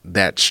aren't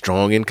that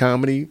strong in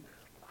comedy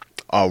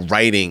are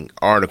writing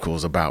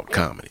articles about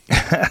comedy.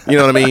 You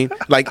know what I mean?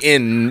 Like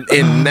in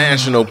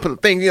national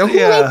thing. Who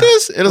wrote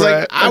this? And it's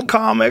like, a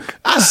comic.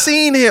 I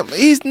seen him.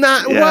 He's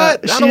not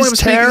what? I don't want him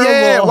terrible. speaking.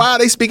 Yeah, why are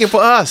they speaking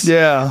for us?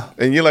 Yeah.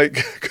 And you're like,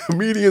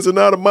 comedians are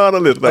not a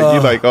monolith. Like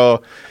you're like,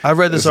 oh. I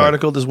read this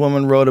article this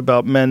woman wrote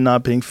about men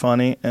not being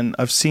funny, and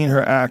I've seen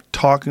her act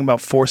talking about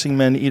forcing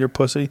men to eat her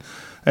pussy.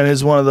 And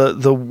it's one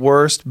of the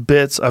worst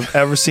bits I've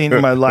ever seen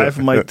in my life.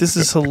 I'm like, this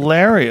is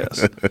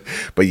hilarious.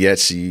 But yet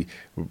she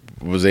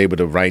was able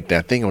to write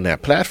that thing on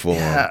that platform.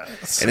 Yeah.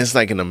 And it's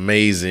like an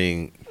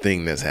amazing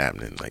thing that's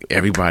happening. Like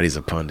everybody's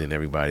a pundit,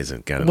 everybody's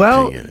got an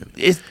opinion.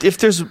 If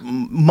there's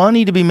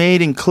money to be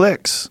made in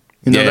clicks,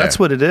 that's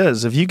what it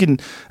is. If you can,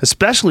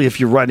 especially if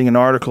you're writing an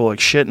article like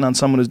shitting on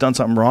someone who's done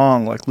something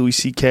wrong, like Louis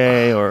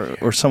C.K.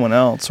 or someone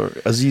else, or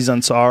Aziz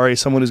Ansari,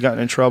 someone who's gotten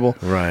in trouble,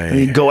 right? And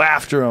you go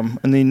after them,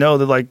 and they know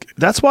that like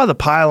that's why the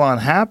pylon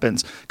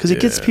happens, because it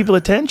gets people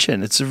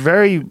attention. It's a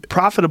very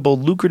profitable,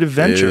 lucrative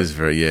venture. It is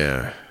very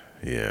yeah.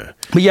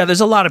 But yeah,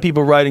 there's a lot of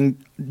people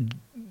writing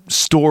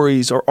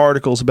stories or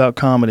articles about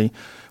comedy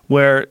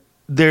where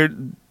they're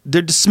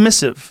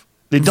dismissive.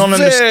 They don't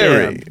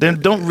understand. They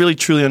don't really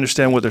truly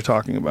understand what they're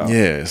talking about.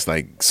 Yeah, it's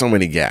like so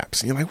many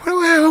gaps. And you're like,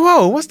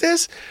 whoa, what's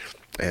this?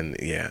 And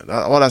yeah,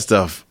 all that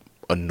stuff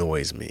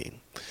annoys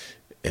me.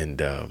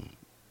 And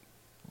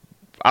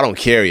I don't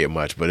carry it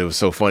much, but it was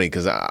so funny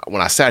because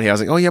when I sat here, I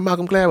was like, oh yeah,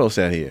 Malcolm Gladwell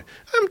sat here.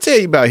 Let me tell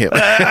you about him.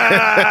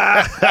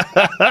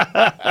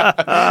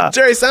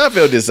 Jerry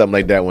Seinfeld did something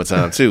like that one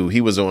time too. He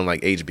was on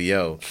like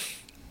HBO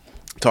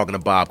talking to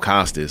Bob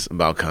Costas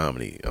about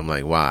comedy. I'm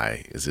like,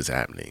 why is this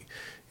happening?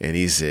 And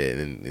he said,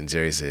 and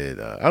Jerry said,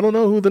 I don't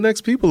know who the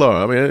next people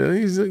are. I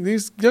mean,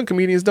 these young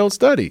comedians don't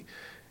study.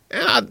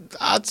 And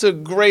I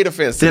took great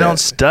offense to that. They don't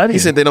study? He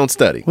said they don't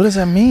study. What does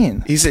that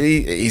mean? He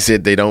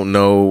said they don't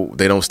know,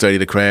 they don't study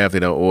the craft, they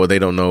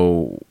don't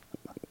know,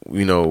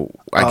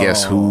 I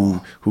guess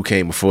who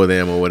came before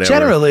them or whatever.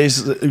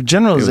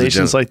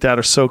 Generalizations like that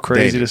are so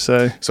crazy to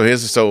say.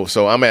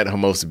 So I'm at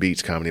Hermosa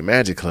Beach Comedy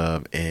Magic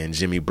Club, and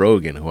Jimmy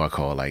Brogan, who I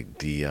call like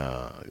the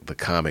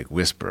comic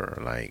whisperer,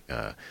 like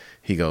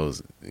he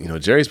goes,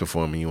 Jerry's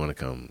performing, you want to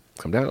come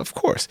down? Of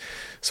course.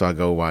 So I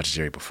go watch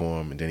Jerry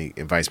perform, and then he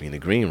invites me in the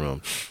green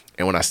room.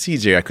 And when I see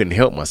Jerry, I couldn't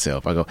help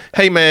myself. I go,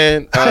 hey,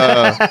 man,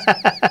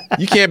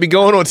 you can't be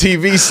going on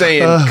TV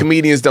saying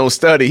comedians don't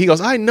study. He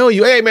goes, I know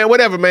you. Hey, man,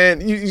 whatever, man.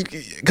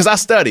 Because I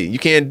study. You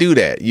can't do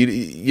that.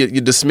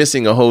 You're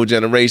dismissing a whole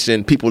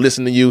generation. People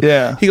listen to you.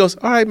 Yeah. He goes,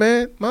 all right,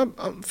 man,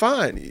 I'm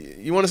fine.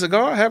 You want a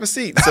cigar? Have a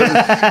seat. So then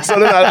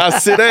I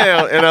sit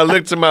down, and I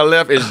look to my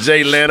left. It's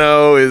Jay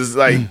Leno. It's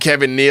like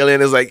Kevin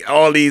Nealon. It's like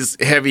all these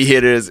heavy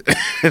hitters.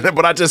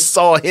 But I just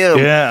saw him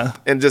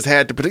and just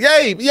had to,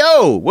 hey,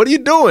 yo, what are you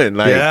doing?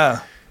 Like,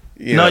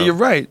 no, you're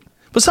right.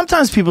 But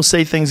sometimes people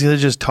say things they're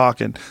just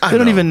talking. They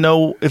don't even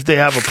know if they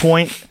have a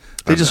point.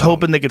 They're just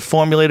hoping they could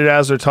formulate it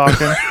as they're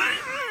talking.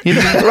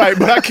 Right,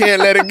 but I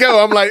can't let it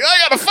go. I'm like,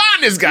 I gotta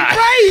find this guy.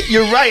 Right,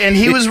 you're right, and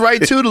he was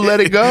right too to let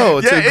it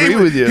go. To agree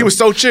with you. He was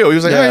so chill. He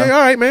was like, hey,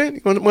 all right, man,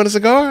 you want a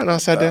cigar? And I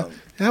sat down.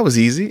 That was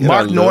easy.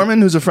 Mark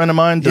Norman, who's a friend of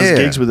mine, does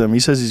gigs with him. He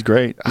says he's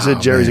great. He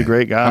said Jerry's a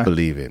great guy. I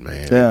believe it,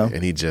 man. Yeah,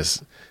 and he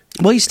just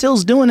Well, he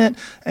still's doing it,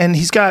 and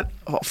he's got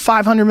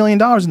 $500 million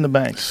in the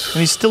bank, and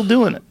he's still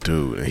doing it.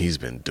 Dude, and he's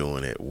been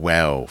doing it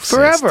well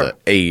forever. Since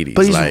the 80s.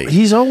 But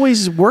he's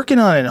always working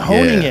on it,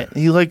 honing it.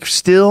 He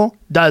still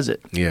does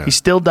it. Yeah. He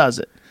still does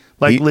it,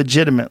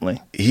 legitimately.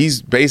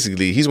 He's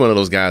one of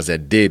those guys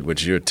that did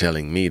what you're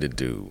telling me to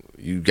do.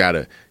 You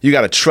gotta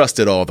trust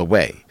it all the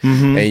way,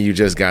 and you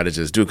just gotta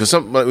just do it. Because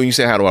when you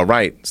say how do I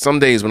write, some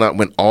days when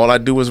all I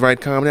do is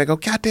write comedy, I go,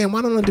 God damn,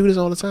 why don't I do this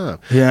all the time?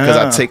 Yeah,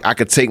 because I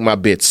could take my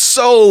bit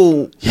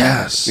so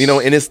yes,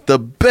 and it's the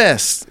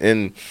best.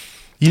 And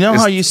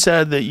how you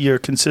said that you're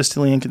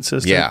consistently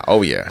inconsistent. Yeah,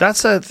 oh yeah,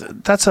 that's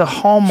a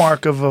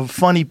hallmark of a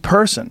funny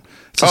person.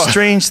 It's a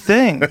strange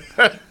thing.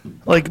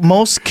 Like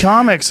most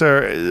comics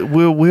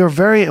we're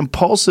very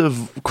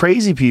impulsive,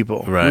 crazy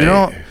people.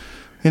 Right.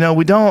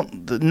 We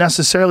don't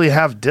necessarily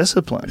have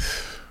discipline.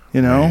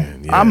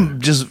 Man, yeah.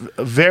 I'm just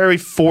very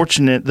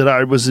fortunate that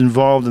I was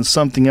involved in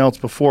something else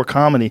before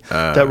comedy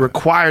that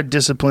required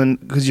discipline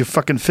because your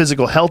fucking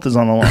physical health is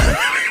on the line.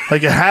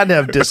 Like, I had to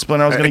have discipline.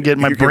 I was going to get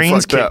my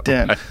brains kicked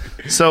in.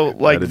 So,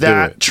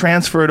 that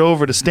transferred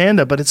over to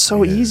stand-up. But it's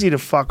so easy to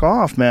fuck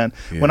off, man.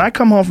 Yeah. When I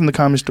come home from the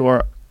Comedy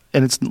Store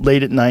and it's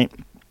late at night,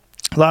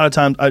 a lot of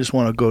times I just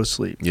want to go to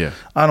sleep. Yeah.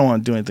 I don't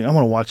want to do anything. I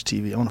want to watch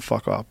TV. I want to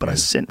fuck off. But I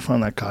sit in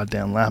front of that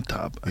goddamn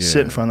laptop.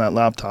 Sit in front of that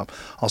laptop.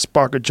 I'll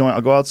spark a joint.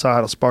 I'll go outside.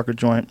 I'll spark a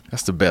joint.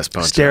 That's the best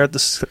punch. Stare at the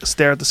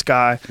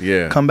sky.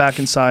 Yeah. Come back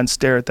inside and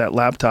stare at that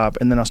laptop,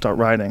 and then I'll start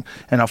writing.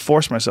 And I'll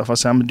force myself. I'll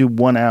say I'm gonna do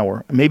 1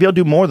 hour. Maybe I'll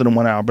do more than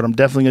 1 hour, but I'm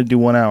definitely gonna do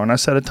 1 hour. And I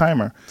set a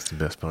timer. It's the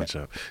best punch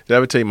up. Did I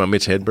ever tell you my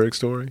Mitch Hedberg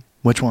story?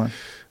 Which one?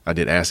 I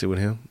did acid with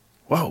him.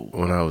 Whoa.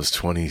 When I was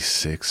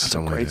 26. That's a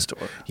great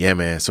story. Yeah,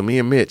 man. So me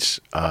and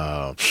Mitch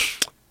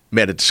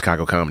met at the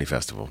Chicago Comedy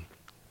Festival,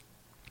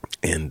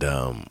 and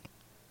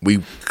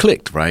we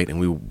clicked, right? And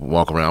we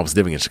walk around. I was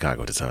living in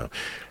Chicago at the time,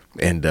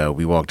 and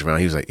we walked around.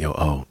 He was like,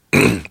 "Yo,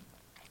 I'm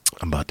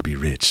about to be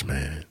rich,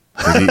 man."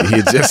 He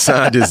had just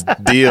signed this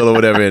deal or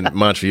whatever in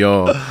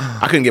Montreal.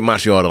 I couldn't get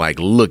Montreal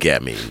to look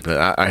at me,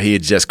 but he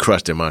had just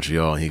crushed in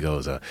Montreal. And he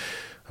goes, "I'm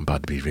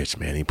about to be rich,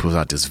 man." He pulls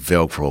out this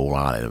Velcro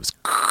wallet. It was,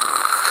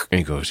 and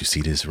he goes, "You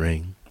see this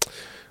ring?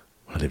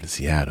 When I lived in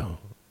Seattle,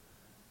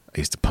 I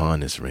used to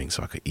pawn this ring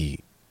so I could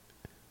eat.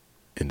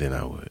 And then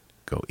I would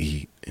go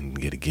eat and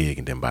get a gig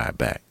and then buy it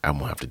back. I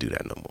won't have to do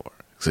that no more."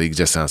 So he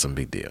just sounds some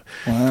big deal.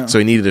 Wow. So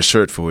he needed a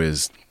shirt for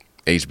his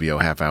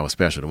HBO half-hour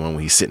special, the one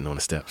where he's sitting on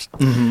the steps.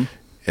 Mm-hmm.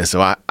 And so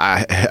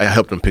I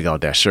helped him pick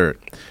out that shirt.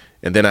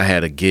 And then I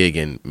had a gig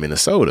in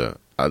Minnesota.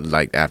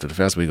 After the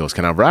festival, he goes,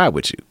 "Can I ride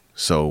with you?"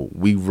 So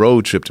we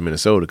road tripped to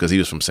Minnesota because he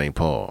was from St.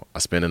 Paul. I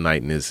spent a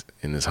night in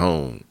his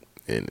home.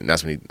 And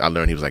that's when I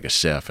learned he was like a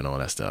chef and all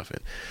that stuff. And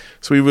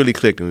so we really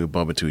clicked, and we would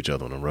bump into each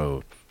other on the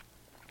road.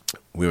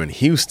 We were in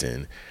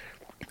Houston,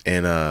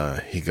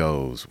 and he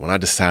goes, "When I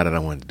decided I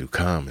wanted to do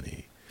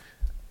comedy,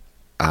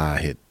 I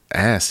hit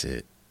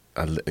acid.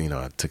 I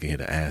took a hit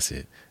of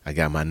acid. I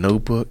got my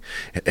notebook,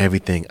 and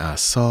everything I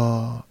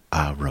saw,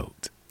 I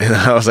wrote." And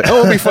I was like, "Oh,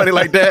 it'd be funny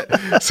like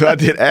that." So I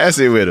did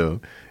acid with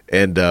him,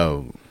 and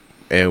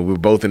we were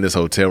both in this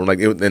hotel room.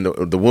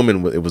 The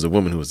woman, it was a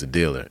woman who was the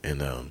dealer,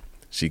 and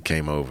she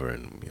came over,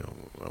 and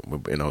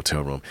we're in the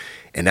hotel room,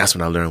 and that's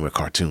when I learned where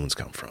cartoons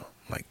come from.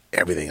 Like,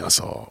 everything I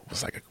saw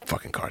was like a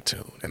fucking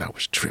cartoon, and I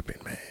was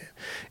tripping, man.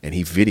 And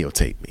he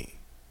videotaped me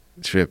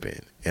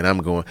tripping, and I'm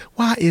going,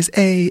 "Why is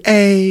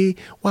A?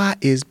 Why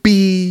is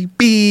B?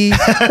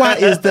 Why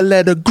is the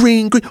letter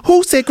green?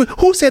 Who said green?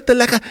 Who said the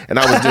letter?" And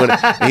I was doing it,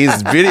 and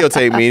he's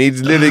videotaped me, and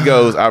he literally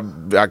goes, I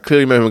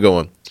clearly remember him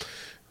going,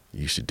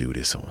 "You should do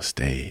this on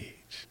stage."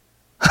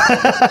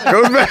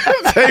 Goes back,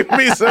 take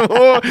me some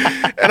more,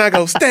 and I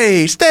go,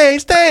 stage.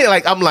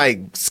 Like, I'm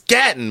like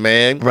scatting,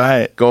 man.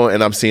 Right. Going,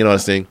 and I'm seeing all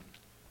this thing.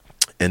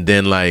 And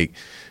then I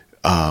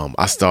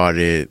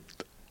started,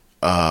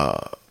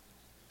 I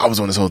was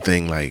on this whole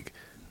thing,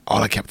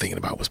 all I kept thinking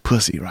about was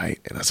pussy, right?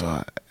 And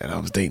I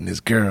was dating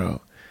this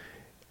girl,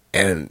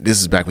 and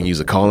this is back when you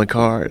used a calling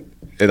card,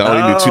 and I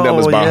only knew 2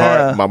 numbers by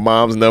heart, my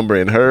mom's number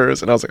and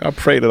hers, and I was like, I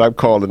pray that I'm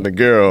calling the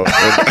girl.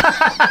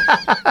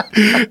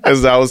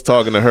 As I was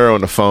talking to her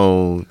on the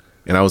phone,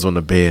 and I was on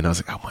the bed, and I was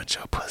like, "I want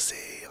your pussy,"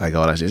 like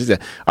all that shit. She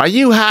said, "Are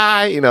you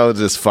high?"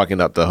 Just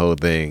fucking up the whole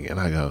thing, and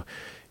I go,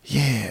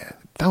 "Yeah.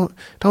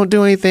 Don't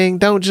do anything.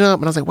 Don't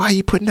jump." And I was like, "Why are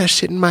you putting that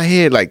shit in my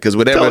head?" Like, because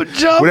whatever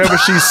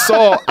she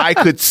saw, I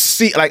could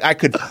see. Like, I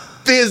could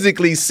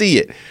physically see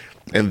it.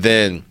 And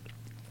then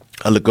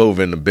I look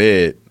over in the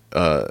bed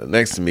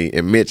next to me,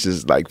 and Mitch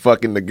is like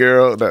fucking the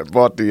girl that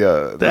bought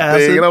the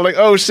thing, and I'm like,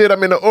 "Oh shit,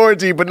 I'm in the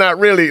orgy, but not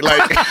really."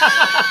 Like,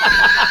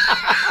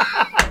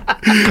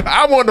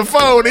 I'm on the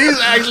phone. He's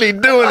actually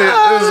doing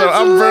it. So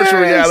I'm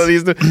virtual reality.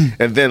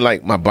 And then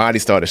my body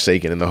started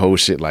shaking, and the whole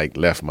shit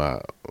left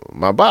my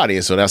body.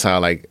 And so that's how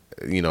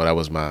that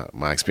was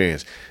my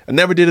experience. I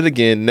never did it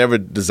again. Never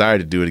desired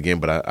to do it again.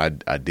 But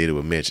I did it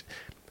with Mitch,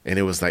 and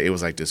it was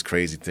like this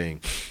crazy thing.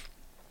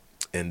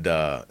 And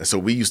so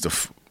we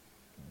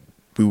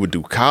would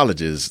do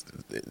colleges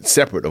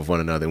separate of one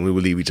another, and we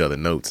would leave each other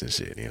notes and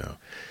shit,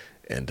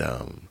 And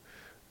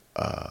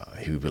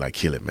he would be like,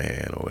 "Kill it,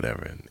 man," or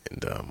whatever. And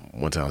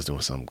one time I was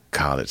doing some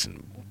college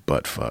in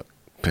buttfuck,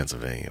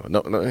 Pennsylvania. No,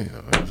 it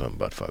wasn't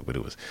buttfuck, but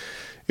it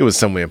was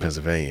somewhere in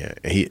Pennsylvania.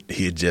 And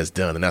he had just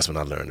done, and that's when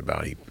I learned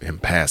about him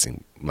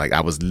passing. Like,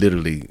 I was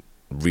literally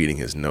reading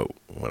his note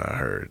when I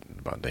heard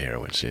about the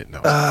heroin shit. And I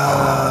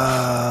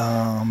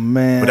was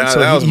man. But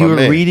that was you were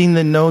man. reading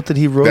the note that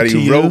he wrote to you? That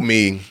he wrote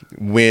me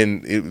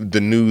when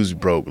the news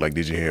broke. Like,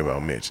 did you hear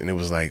about Mitch? And it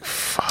was like,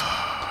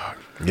 fuck.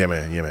 Yeah,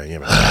 man.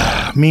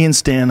 Me and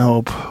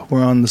Stanhope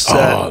were on the set. Oh,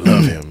 I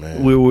love him,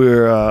 man. We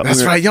were.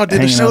 That's right. Y'all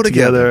did the show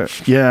together.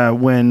 Yeah,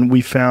 when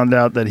we found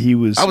out that he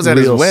was. I was at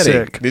his wedding.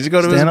 Sick. Did you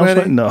go to Stanhope's his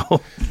wedding?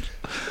 No.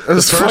 It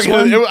was the first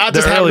one. I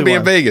just happened to be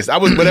in Vegas.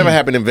 Whatever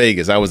happened in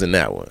Vegas, I was in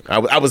that one.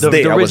 I was there. The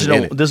original. I wasn't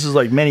in it. This is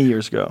like many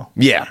years ago.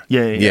 Yeah. Go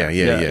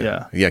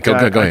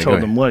ahead. I told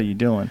him, "What are you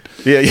doing?"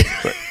 Yeah.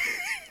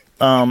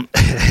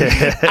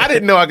 I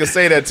didn't know I could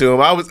say that to him.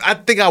 I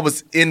think I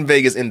was in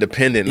Vegas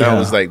independent. And I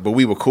was like, but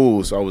we were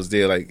cool, so I was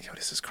there like, yo,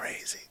 this is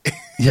crazy.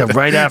 Yeah,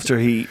 right after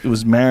he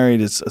was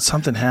married,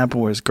 something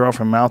happened where his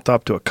girlfriend mouthed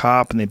up to a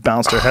cop and they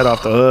bounced her head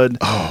off the hood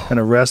and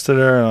arrested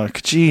her. And I'm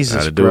like,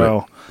 Jesus,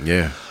 bro.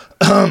 Yeah.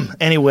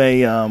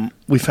 Anyway,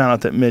 we found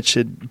out that Mitch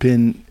had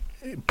been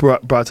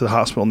brought to the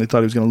hospital and they thought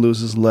he was going to lose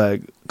his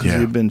leg because he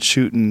had been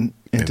shooting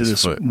into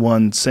this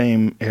one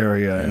same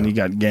area and he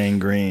got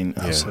gangrene.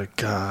 I was like,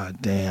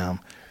 God damn.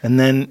 And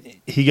then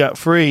he got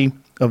free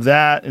of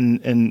that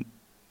and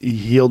he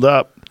healed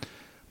up,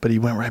 but he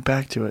went right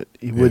back to it.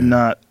 He would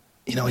not,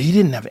 he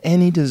didn't have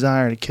any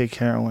desire to kick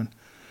heroin.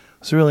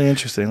 It's really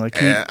interesting. Like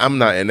I'm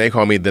not, and they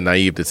call me the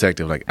naive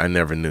detective. Like, I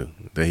never knew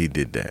that he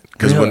did that.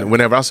 Because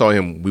whenever I saw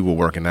him, we were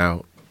working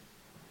out.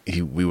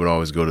 We would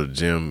always go to the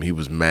gym. He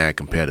was mad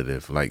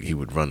competitive. Like, he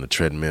would run the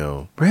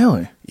treadmill.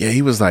 Really? Yeah,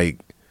 he was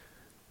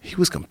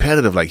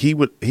competitive. Like,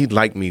 he'd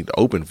like me to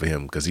open for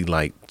him because he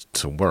liked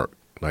to work.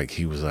 Like,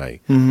 he was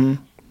like,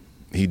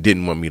 he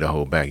didn't want me to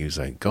hold back. He was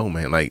like, go,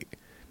 man. Like,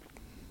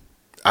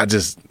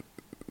 that's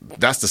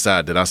the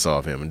side that I saw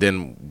of him. And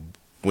then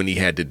when he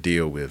had to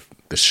deal with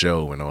the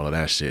show and all of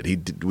that shit, he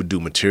would do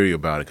material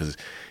about it because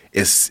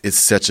it's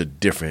such a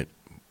different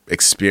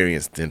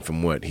experience than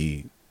from what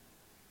he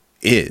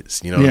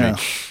is. You know what I mean?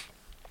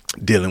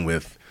 Dealing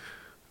with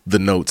the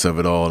notes of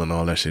it all and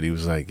all that shit. He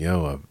was like,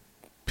 yo, I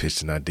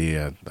pitched an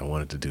idea. I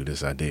wanted to do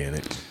this idea, and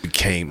it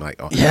became like,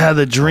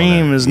 the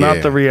dream is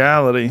not the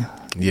reality.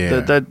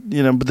 Yeah, but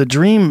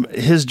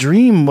his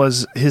dream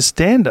was his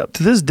stand up.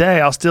 To this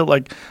day, I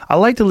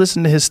like to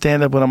listen to his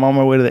stand up when I'm on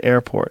my way to the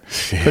airport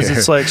because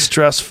it's like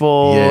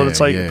stressful. And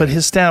it's like, but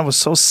his stand up was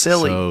so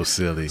silly,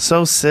 so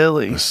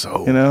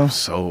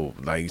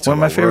like one of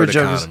my favorite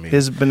jokes is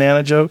his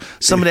banana joke.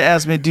 Somebody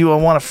asked me, "Do I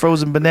want a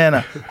frozen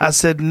banana?" I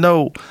said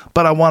no,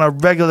 but I want a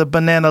regular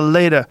banana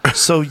later.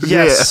 So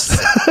yes.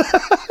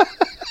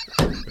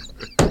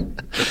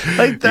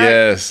 Like that.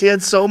 Yes. He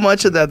had so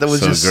much of that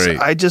was so just great.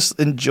 I just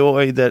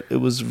enjoy that it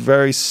was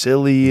very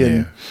silly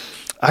and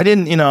I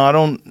didn't, I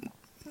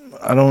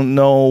don't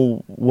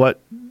know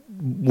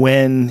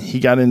when he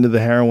got into the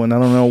heroin. I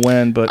don't know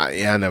when, but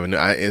I never knew.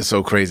 It's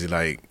so crazy.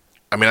 Like,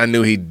 I mean, I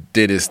knew he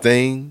did his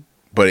thing,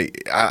 but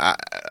I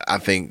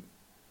think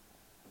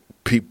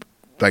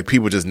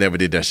people just never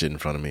did that shit in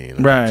front of me.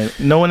 Right.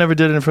 No one ever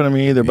did it in front of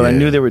me either, but I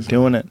knew they were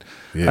doing it.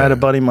 Yeah. I had a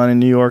buddy of mine in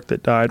New York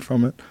that died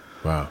from it.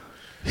 Wow.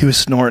 He was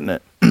snorting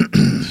it.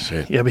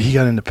 Shit. Yeah, but he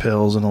got into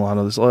pills and a lot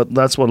of this.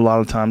 That's what a lot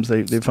of times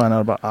they find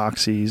out about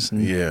oxys.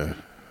 And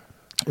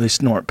they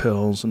snort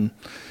pills. And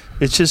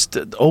it's just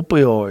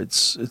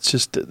opioids. It's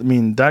just,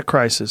 that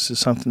crisis is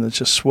something that's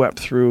just swept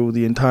through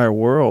the entire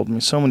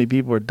world. So many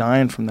people are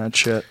dying from that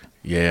shit.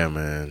 Yeah,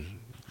 man.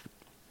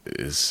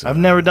 I've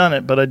never done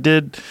it, but I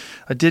did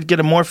get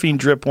a morphine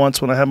drip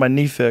once when I had my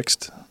knee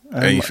fixed.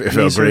 And it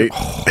felt great.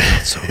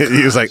 So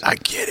he was like, I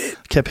get it.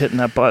 Kept hitting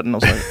that button. I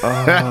was like,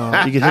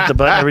 oh. You could hit the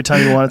button every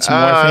time you wanted some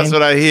morphine. That's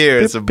what I hear.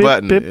 It's a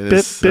button. And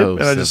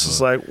I just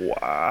was like,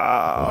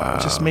 wow.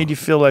 It just made you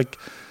feel like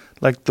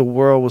the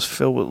world was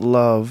filled with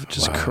love,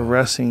 just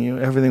caressing you.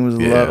 Everything was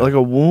love, like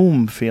a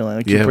womb feeling.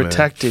 Like you're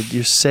protected. Man.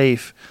 You're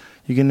safe.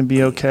 You're going to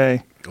be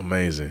okay.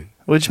 Amazing.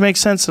 Which makes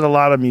sense that a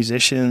lot of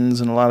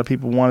musicians and a lot of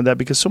people wanted that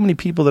because so many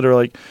people that are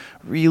like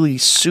really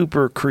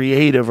super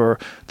creative or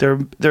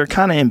they're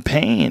kind of in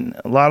pain.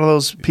 A lot of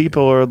those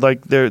people are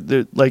like they're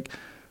like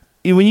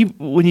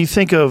when you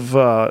think of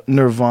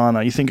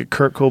Nirvana, you think of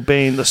Kurt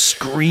Cobain, the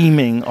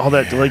screaming, all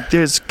that. Like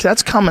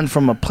that's coming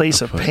from a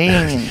place of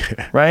pain,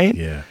 right?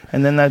 Yeah.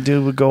 And then that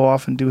dude would go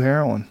off and do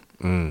heroin.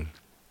 Mm.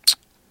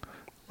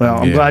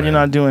 Well, I'm glad you're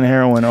not doing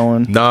heroin,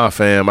 Owen. Nah,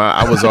 fam.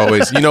 I was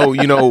always,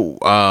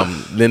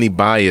 Lenny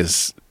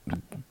Bias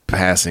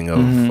passing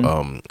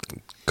of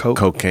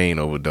cocaine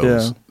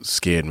overdose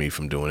scared me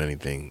from doing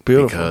anything.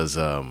 Beautiful. Because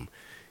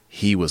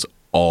he was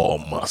all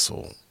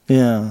muscle.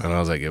 Yeah. And I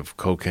was like, if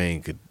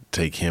cocaine could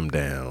take him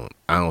down,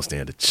 I don't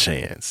stand a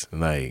chance.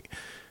 Like,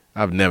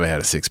 I've never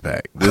had a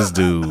six-pack. This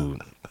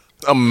dude...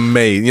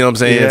 amazing, you know what I'm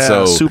saying? Yeah,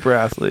 so super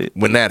athlete.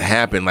 When that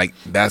happened, like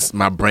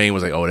my brain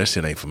was like, "Oh, that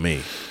shit ain't for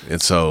me."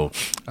 And so,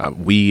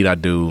 weed I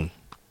do,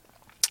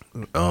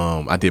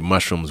 I did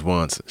mushrooms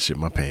once. Shit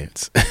my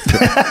pants.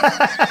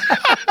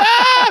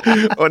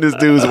 On this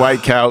dude's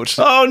white couch.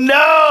 Oh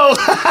no!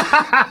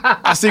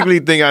 I secretly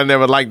think I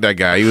never liked that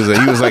guy. He was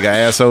like an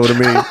asshole to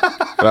me.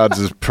 But I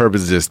just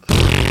purpose just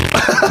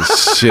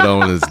shit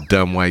on his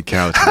dumb white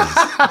couch, and his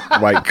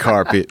white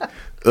carpet.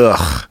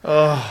 Ugh.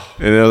 Oh.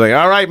 And I was like,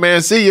 all right,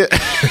 man, see ya.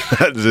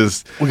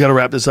 We got to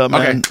wrap this up,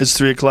 man. Okay. It's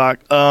 3 o'clock.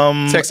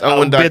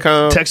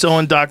 TextOwen.com.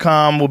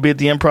 TextOwen.com. We'll be at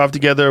the Improv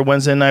together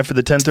Wednesday night for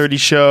the 10:30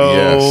 show.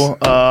 Yes.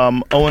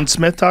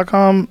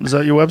 OwenSmith.com. Is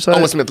that your website?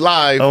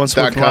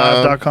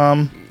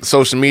 OwenSmithLive.com.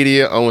 Social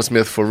media, Owen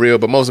Smith for real.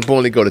 But most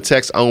importantly, go to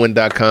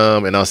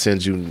TextOwen.com and I'll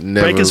send you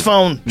break his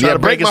phone. Try to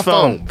break his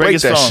phone. Break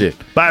that phone. shit.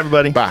 Bye,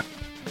 everybody. Bye.